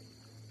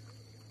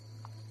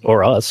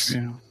 Or us.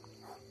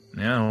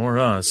 Yeah, or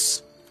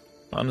us.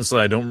 Honestly,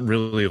 I don't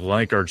really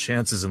like our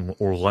chances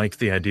or like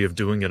the idea of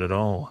doing it at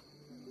all.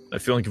 I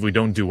feel like if we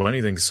don't do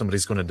anything,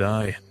 somebody's going to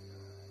die.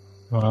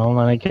 Well,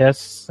 I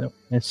guess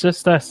it's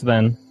just us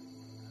then.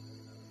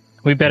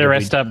 We better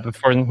rest up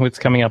before what's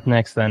coming up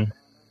next then.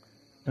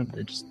 I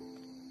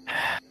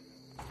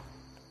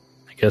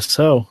guess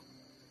so.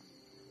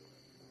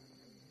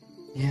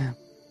 Yeah.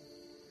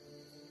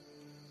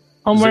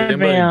 Homeward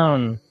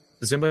bound.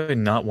 Does anybody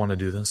not want to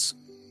do this?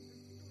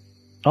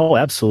 Oh,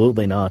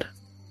 absolutely not.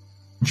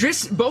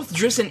 Both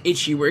Driss and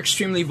Itchy were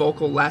extremely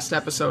vocal last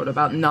episode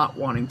about not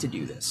wanting to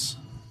do this.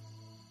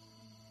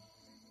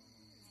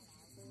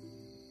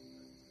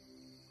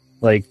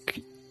 Like,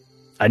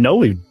 I know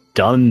we've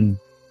done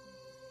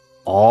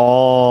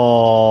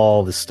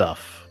all the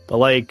stuff, but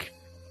like,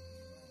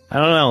 I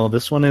don't know,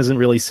 this one isn't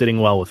really sitting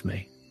well with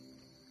me.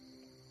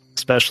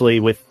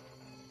 Especially with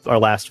our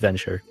last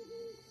venture.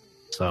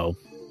 So,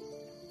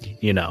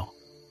 you know.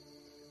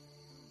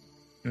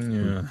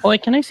 Yeah. Oh,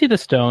 can I see the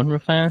stone real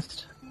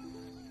fast?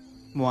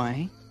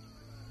 Why?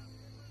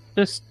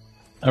 Just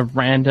a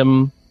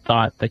random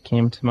thought that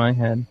came to my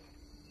head.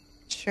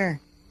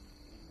 Sure.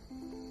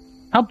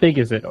 How big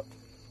is it?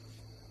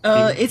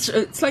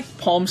 It's like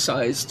palm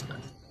sized.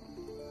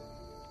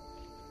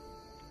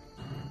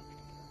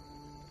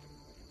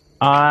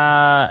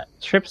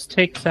 Trips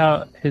takes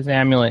out his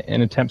amulet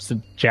and attempts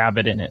to jab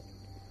it in it.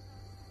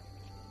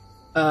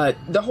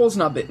 The hole's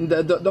not big.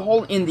 The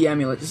hole in the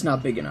amulet is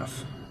not big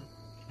enough.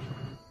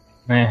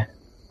 And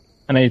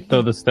I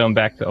throw the stone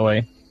back to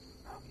Oi.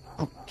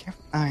 Oh,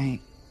 careful.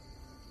 I'm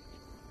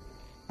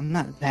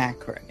not that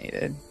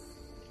coordinated.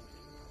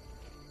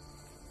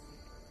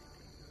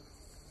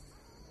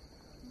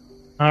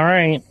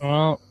 Alright,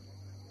 well,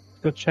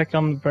 let's go check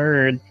on the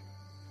bird.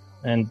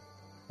 And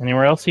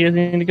anywhere else you guys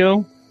need to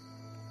go?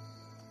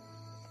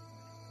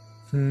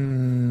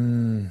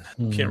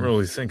 Can't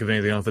really think of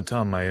anything off the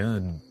top of my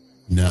head.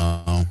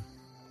 No.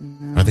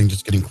 No. I think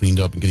just getting cleaned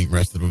up and getting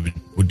rested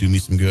would do me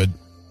some good.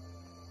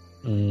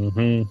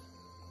 Mm-hmm.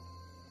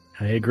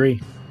 I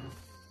agree.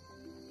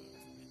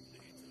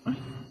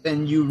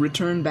 Then you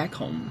return back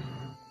home.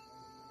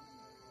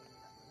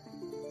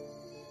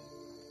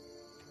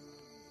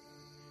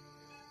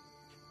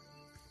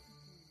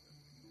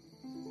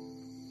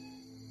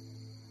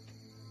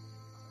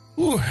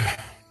 Ooh.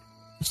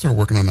 I'll start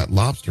working on that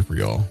lobster for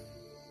y'all.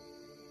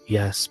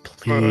 Yes,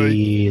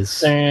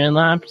 please.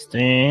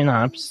 Lobster,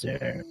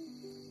 lobster.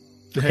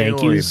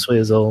 Thank you,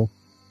 Swizzle.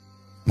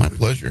 My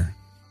pleasure.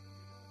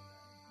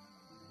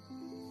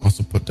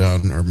 Also put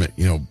down, or,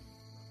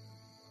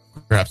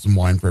 grab some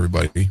wine for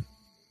everybody.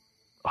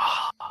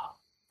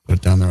 Put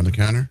it down there on the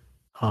counter.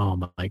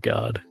 Oh my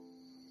god. I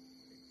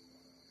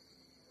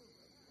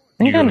think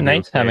You're kind gonna of be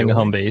nice okay, having a Oi?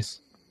 home base.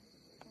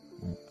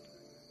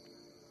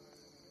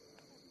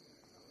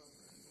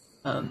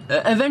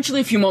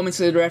 Eventually, a few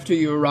moments later, after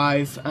you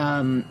arrive,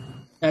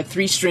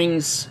 Three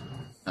Strings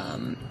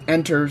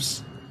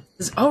enters.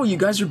 Says, "Oh, you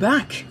guys are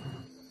back."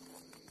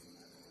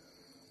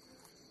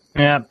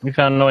 Yeah, we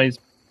found Noi's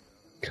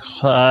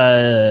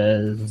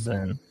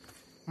cousin.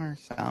 Or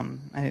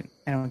some. I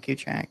don't keep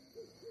track.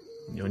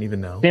 You don't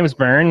even know. His name is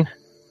Burn.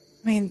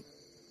 I mean,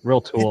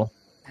 Real tool.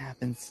 it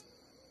happens.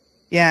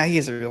 Yeah, he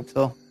is a real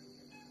tool.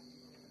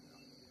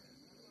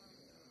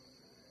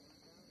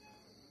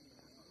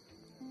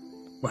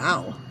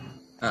 Wow.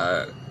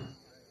 Are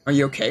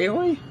you okay,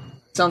 Oi?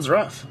 Sounds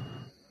rough.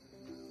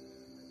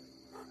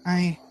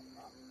 I'll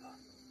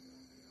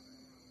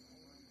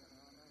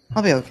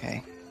be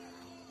okay.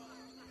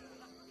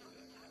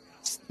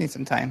 Just need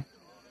some time.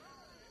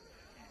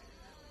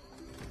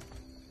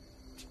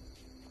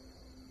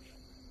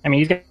 I mean,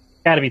 he's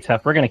got to be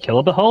tough. We're gonna kill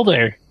a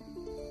beholder.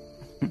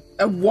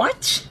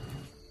 What?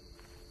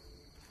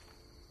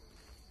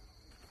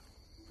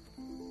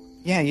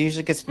 Yeah, it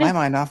usually gets my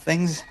mind off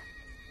things.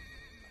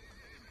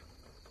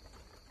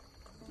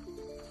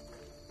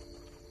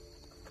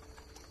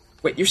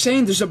 Wait, you're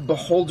saying there's a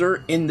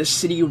beholder in the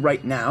city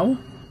right now?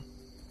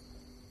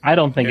 I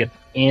don't think it's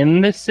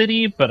in the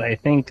city, but I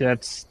think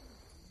that's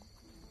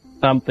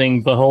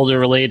something beholder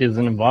related is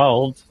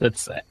involved.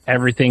 That's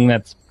everything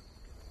that's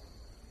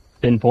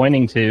been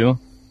pointing to.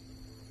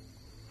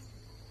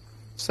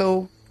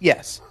 So,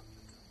 yes.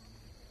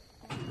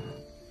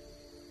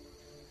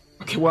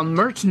 Okay, well,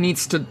 Mert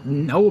needs to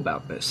know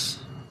about this.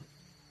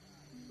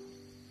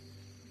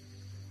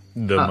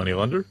 The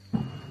moneylender?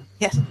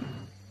 Yes.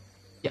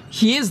 Yeah,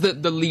 he is the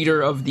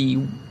leader of the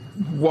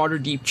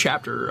Waterdeep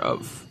chapter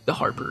of the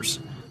Harpers.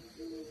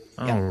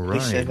 Yeah, All we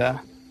should,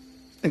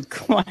 right.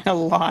 quite a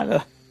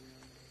lot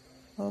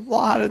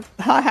of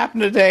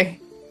happened today.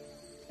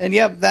 And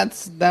yep,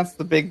 that's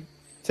the big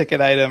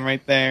ticket item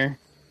right there.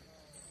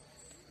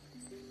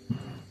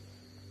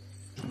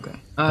 Okay.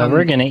 So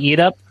we're gonna eat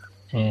up,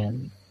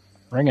 and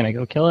we're gonna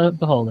go kill a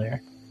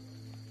beholder.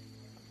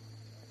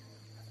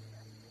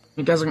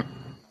 You guys are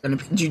gonna,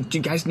 do you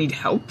guys need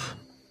help?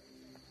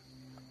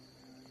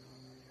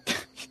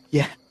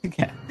 Yeah,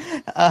 yeah.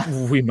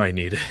 We might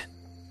need it.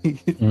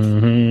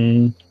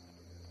 Mm-hmm.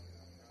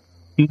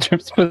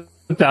 Trips puts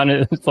down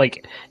his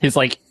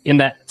in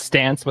that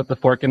stance with the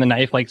fork and the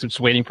knife, like just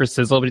waiting for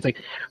sizzle. But he's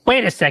like,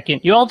 "Wait a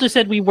second! You all just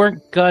said we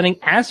weren't gonna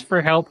ask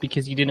for help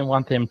because you didn't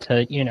want them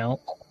to,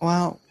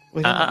 Well,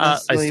 we don't I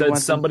necessarily said want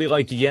them- somebody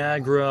like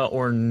Yagra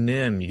or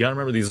Nim. You gotta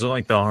remember these are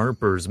like the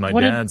Harpers. My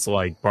What if- dad's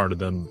like part of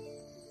them.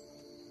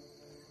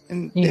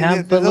 and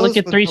Yeah, but those look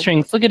at with three the-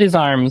 strings. Look at his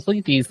arms. Look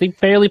at these. They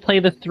barely play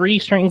the three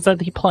strings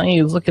that he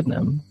plays. Look at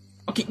them.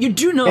 Okay, you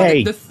do know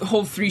Hey. that the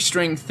whole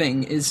three-string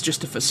thing is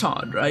just a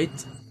facade, right?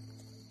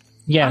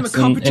 Yes,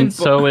 competent and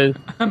so is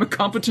I'm a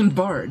competent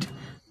bard.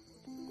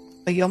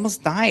 But you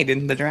almost died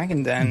in the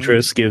Dragon Den.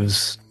 Triss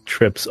gives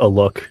Trips a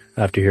look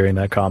after hearing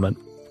that comment.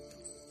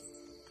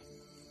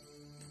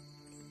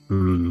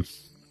 Hmm.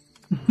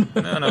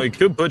 No, he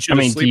could put you I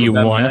to mean, do sleep you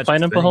with that want to magic fight a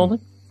thing. beholder?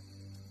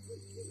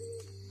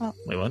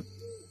 Wait, what?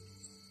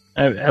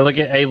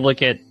 I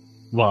look at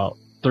well,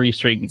 three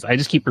strings. I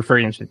just keep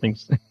referring to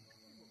things.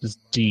 Just,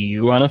 do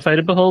you want to fight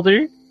a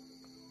beholder?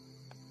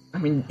 I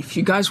mean, if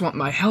you guys want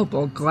my help,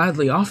 I'll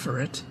gladly offer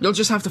it. You'll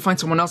just have to find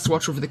someone else to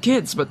watch over the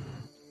kids, but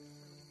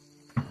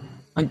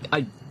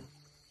I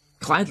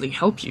gladly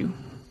help you.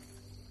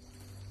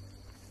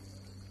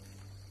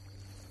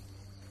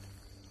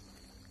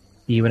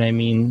 See what I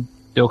mean,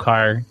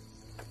 Dokar?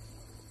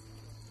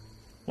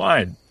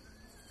 Why?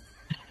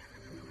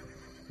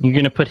 You're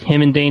gonna put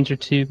him in danger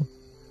too.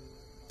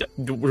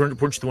 Weren't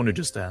you the one who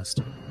just asked?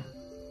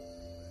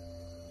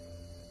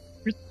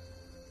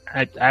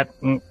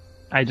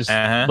 I just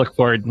Uh-huh. look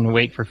forward and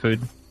wait for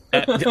food.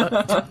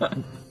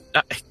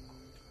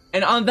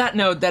 And on that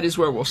note, that is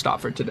where we'll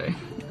stop for today.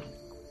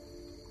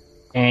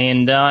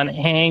 And on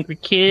Angry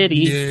Kitty.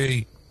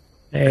 Yay.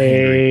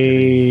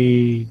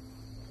 Hey.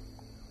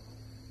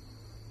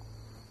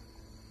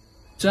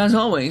 So as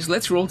always,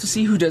 let's roll to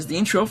see who does the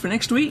intro for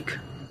next week.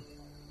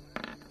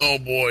 Oh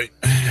boy.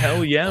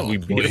 Hell yeah, Oh, we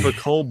boy. beat up a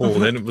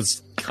kobold, and it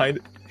was kind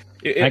of.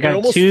 I It got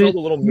almost two. felt a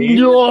little mean.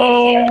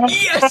 No!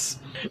 Yes!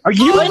 Are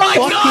you Oh my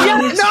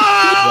fucking- God!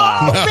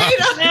 Wow.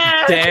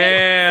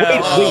 Damn!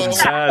 Wait, Oh,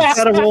 someone's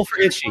got to roll for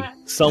Itchy.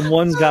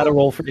 Someone's got to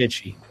roll for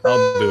Itchy.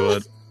 I'll do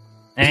it.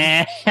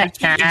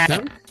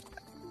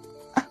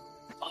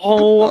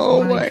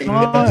 Oh my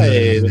God.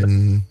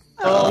 Mm,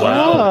 Oh,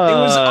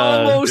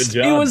 Wow. it was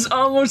Good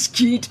almost job.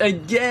 Keat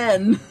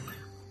again.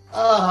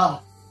 I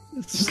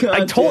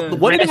told.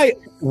 What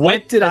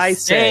did I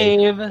say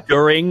Save.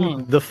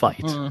 during the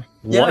fight?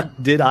 Yeah.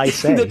 What did I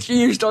say? That you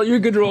used all your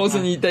good rolls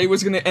and they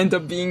was gonna end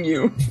up being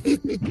you.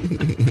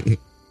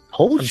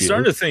 Told I'm you.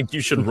 starting to think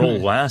you should roll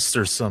last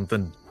or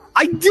something.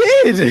 I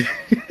did.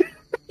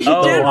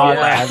 Oh, did roll yeah,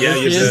 last. yeah,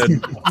 you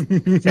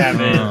did.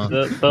 Damn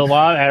it. The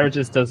law of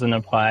averages doesn't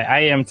apply. I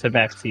am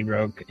Tabaxi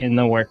Rogue in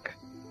the work.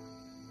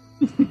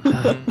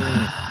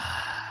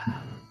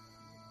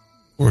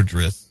 Poor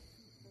Driss.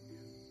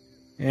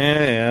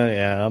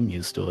 Yeah. I'm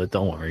used to it.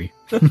 Don't worry.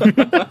 Yeah,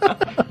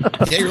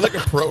 you're like a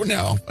pro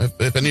now.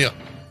 If any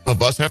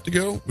of us have to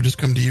go, we just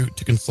come to you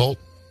to consult.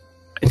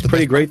 It's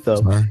pretty great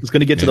though. Sorry. It's going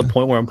to get to Yeah. the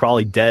point where I'm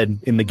probably dead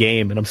in the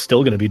game, and I'm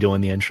still going to be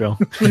doing the intro.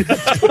 We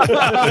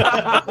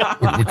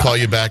call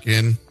you back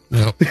in.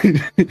 No.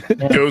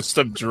 Ghost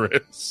of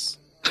Driss.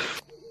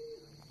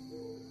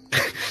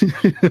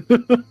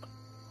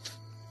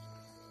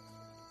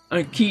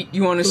 Keith,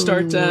 you want to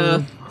start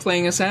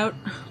playing us out?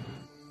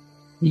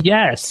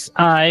 Yes,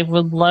 I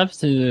would love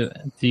to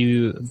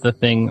do the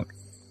thing.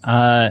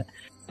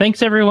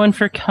 Thanks everyone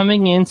for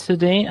coming in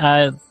today.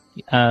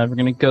 We're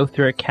gonna go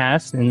through a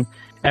cast and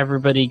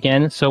everybody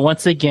again. So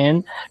once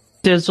again,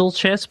 Dizzle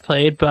Chest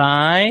played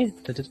by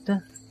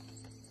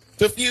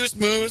Diffuse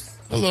Moose.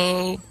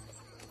 Hello.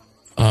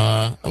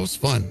 That was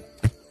fun.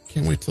 I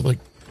can't wait to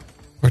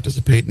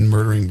participate in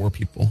murdering more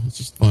people. It's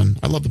just fun.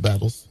 I love the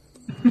battles.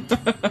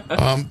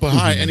 But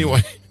hi,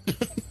 anyway.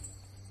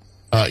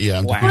 Yeah,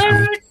 I'm Diffuse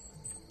Moose.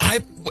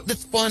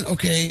 It's fun,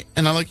 okay,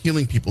 and I like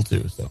healing people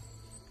too. So,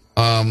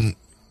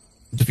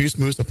 Diffuse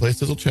Moose, I play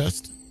Sizzle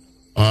Chest.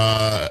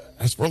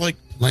 As for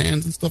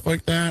plans and stuff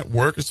like that,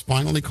 work is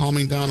finally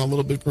calming down a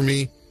little bit for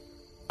me.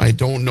 I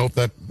don't know if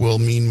that will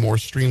mean more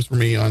streams for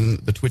me on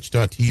the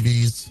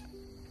Twitch.tvs,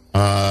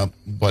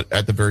 but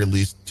at the very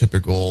least,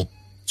 typical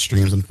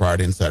streams on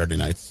Friday and Saturday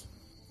nights.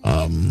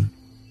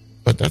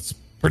 But that's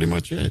pretty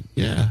much it.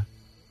 Yeah.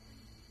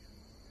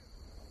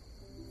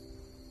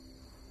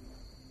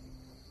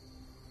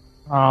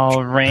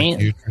 All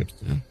right.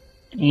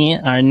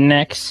 Yeah, our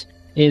next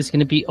is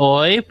going to be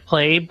Oi,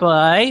 played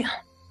by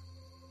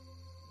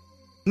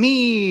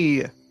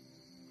me.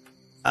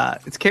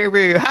 It's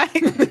Caribou. Hi.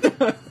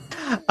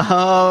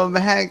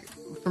 Heck,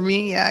 for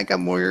me, yeah, I got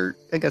more.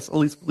 I guess at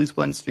least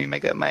one stream. I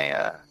got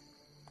my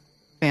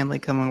family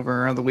come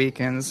over on the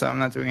weekend, so I'm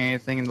not doing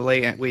anything in the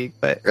late week.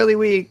 But early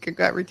week, I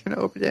got Return to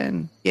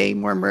Oberdin. Yay,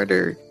 more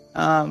murder.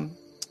 I'm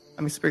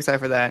super excited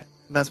for that.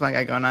 That's what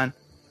I got going on.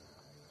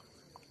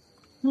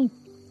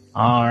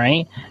 All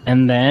right,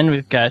 and then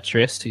we've got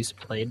Trist, who's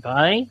played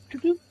by.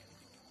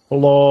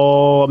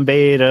 Hello, I'm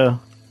Beta.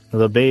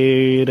 The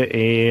Beta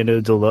and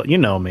you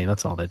know me.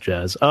 That's all that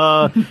jazz.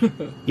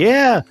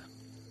 Yeah.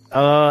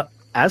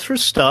 As for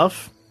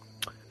stuff,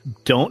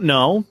 don't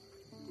know.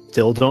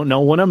 Still don't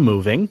know when I'm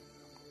moving,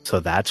 so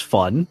that's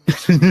fun.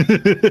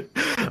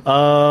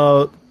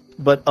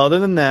 But other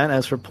than that,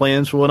 as for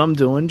plans for what I'm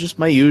doing, just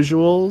my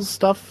usual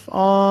stuff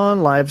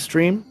on live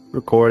stream,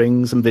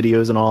 recording some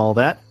videos and all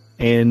that.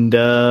 And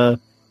I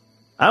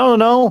don't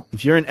know,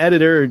 if you're an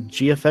editor or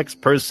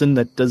GFX person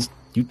that does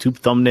YouTube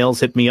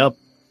thumbnails, hit me up.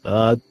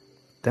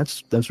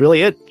 That's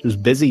really it.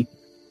 Just busy.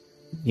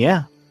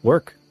 Yeah,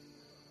 work.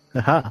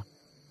 Haha.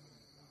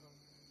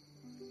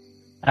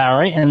 All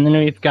right, and then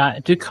we've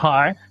got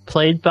Dukar,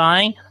 played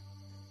by.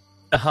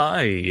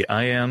 Hi,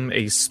 I am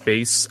a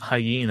space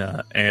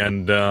hyena,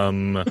 and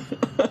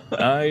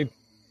I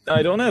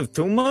don't have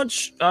too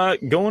much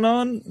going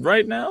on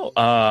right now.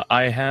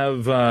 I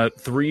have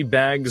 3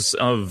 bags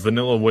of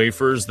vanilla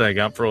wafers that I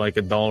got for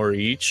 $1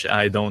 each.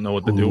 I don't know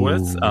what to do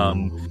with.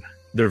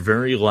 They're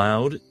very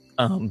loud,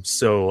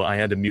 so I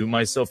had to mute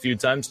myself a few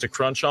times to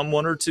crunch on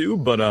 1 or 2.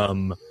 But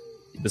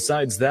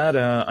besides that,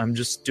 I'm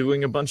just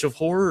doing a bunch of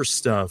horror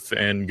stuff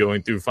and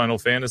going through Final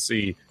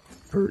Fantasy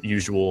per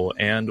usual,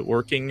 and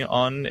working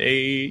on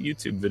a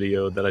YouTube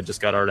video that I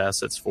just got art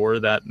assets for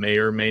that may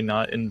or may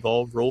not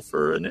involve Roll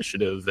for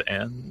Initiative,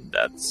 and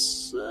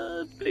that's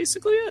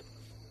basically it.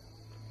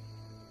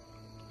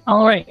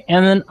 All right,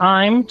 and then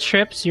I'm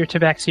Trips, your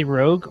Tabaxi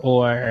Rogue,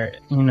 or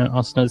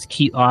also known as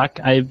Keatlock.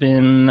 I've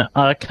been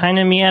kind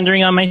of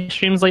meandering on my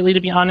streams lately,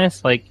 to be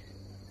honest. But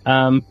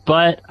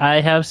I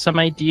have some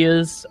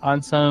ideas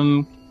on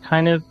some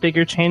kind of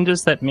bigger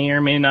changes that may or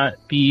may not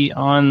be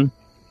on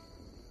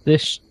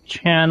this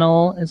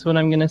channel, is what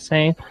I'm gonna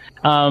say.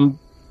 But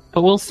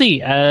we'll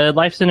see.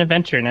 Life's an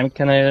adventure, and I'm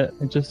gonna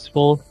I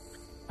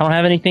don't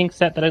have anything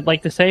set that I'd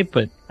like to say,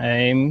 but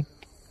I'm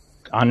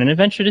on an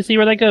adventure to see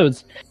where that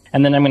goes.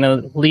 And then I'm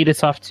gonna lead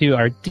us off to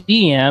our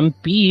DM,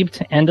 Beeb,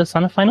 to end us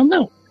on a final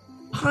note.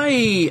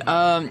 Hi.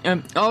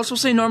 I'll also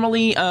say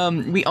normally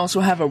we also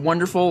have a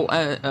wonderful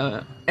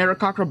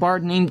Aarakocra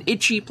bard named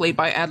Itchy, played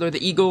by Adler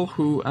the Eagle,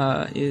 who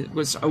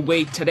was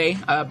away today.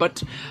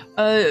 But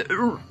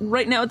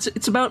right now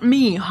it's about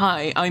me.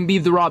 Hi, I'm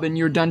Beeb the Robin,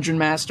 your dungeon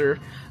master.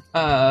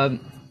 Right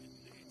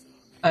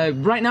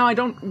now I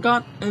don't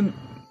got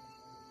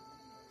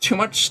too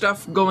much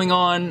stuff going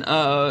on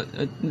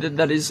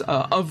that is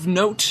of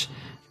note,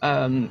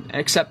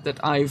 except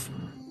that I've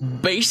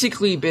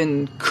basically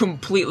been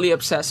completely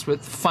obsessed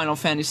with Final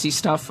Fantasy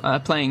stuff,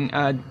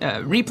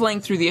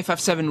 replaying through the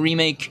FF7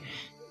 remake,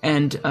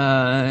 and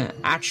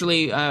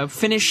actually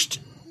finished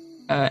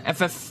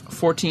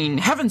FF14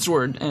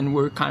 Heavensward, and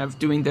we're kind of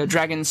doing the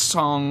Dragon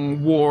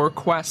Song War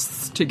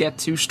quests to get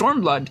to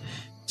Stormblood.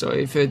 So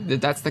if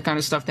that's the kind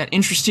of stuff that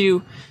interests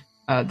you,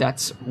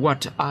 that's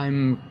what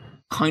I'm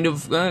kind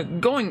of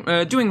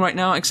doing right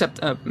now, except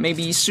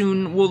maybe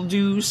soon we'll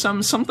do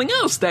something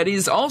else that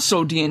is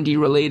also D&D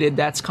related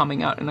that's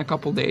coming out in a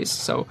couple days,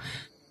 so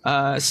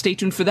stay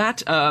tuned for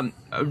that. A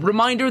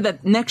reminder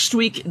that next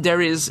week there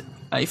is,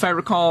 if I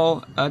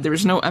recall, there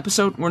is no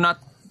episode. We're not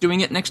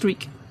doing it next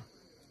week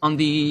on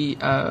the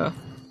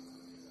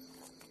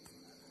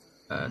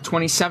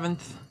 27th,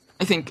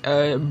 I think.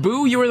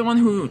 Boo, you were the one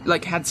who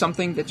had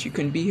something that you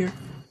couldn't be here.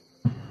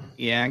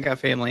 Yeah, I got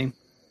family.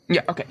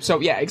 Yeah. Okay. So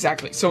yeah,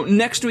 exactly. So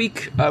next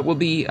week will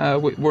be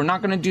we're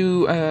not going to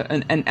do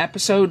an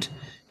episode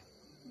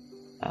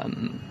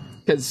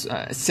because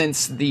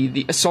since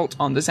the assault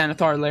on the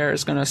Xanathar lair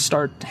is going to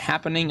start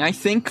happening, I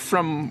think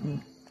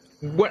from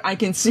what I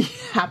can see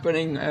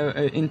happening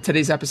in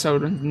today's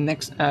episode and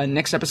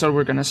next episode,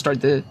 we're going to start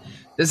the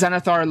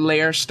Xanathar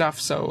lair stuff.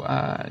 So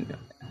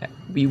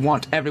we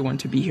want everyone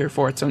to be here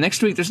for it. So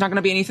next week there's not going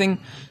to be anything.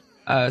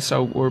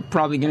 So we're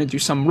probably going to do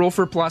some Roll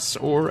for Plus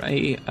or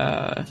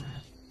a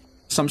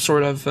some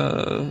sort of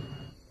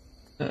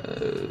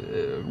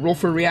Roll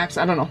for Reacts.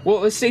 I don't know.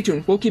 Well, stay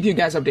tuned. We'll keep you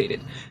guys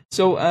updated.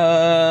 So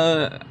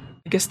I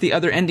guess the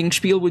other ending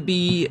spiel would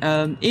be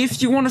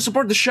if you want to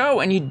support the show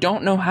and you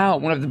don't know how,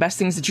 one of the best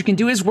things that you can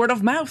do is word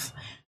of mouth.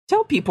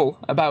 Tell people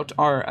about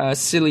our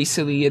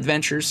silly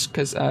adventures,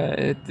 because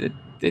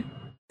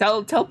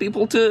tell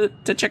people to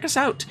check us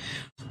out.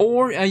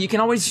 Or you can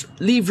always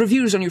leave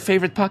reviews on your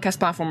favorite podcast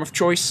platform of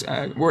choice.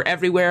 We're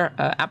everywhere: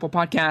 Apple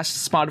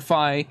Podcasts,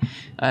 Spotify,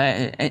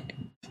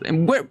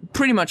 and we're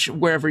pretty much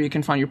wherever you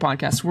can find your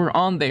podcasts. We're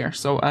on there.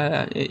 So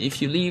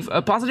if you leave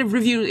a positive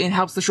review, it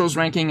helps the show's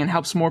ranking and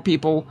helps more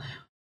people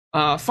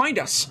find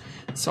us.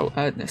 So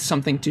that's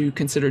something to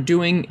consider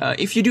doing.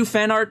 If you do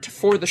fan art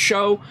for the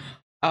show,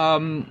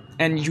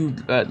 and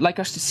you'd like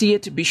us to see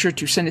it, be sure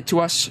to send it to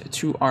us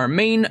to our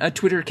main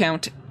Twitter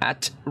account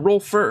at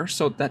Rollfur,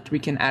 so that we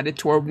can add it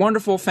to our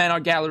wonderful fan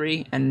art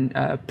gallery and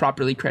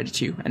properly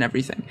credit you and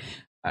everything.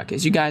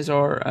 Because you guys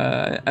are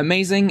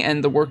amazing,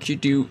 and the work you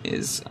do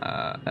is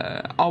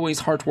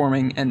always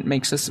heartwarming and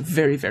makes us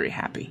very, very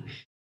happy.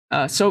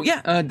 So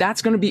yeah,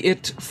 that's going to be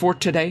it for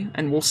today,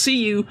 and we'll see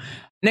you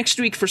next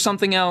week for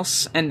something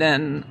else, and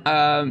then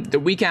the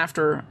week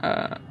after,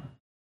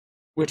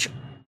 which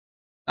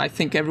I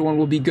think everyone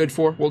will be good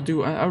for, we'll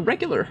do a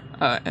regular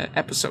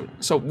episode.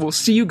 So we'll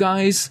see you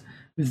guys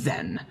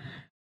then.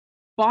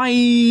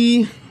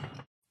 Bye!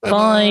 Bye.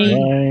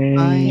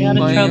 Bye. Out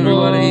of Bye,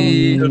 trouble.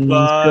 everybody.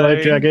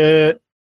 Goodbye. Jacket.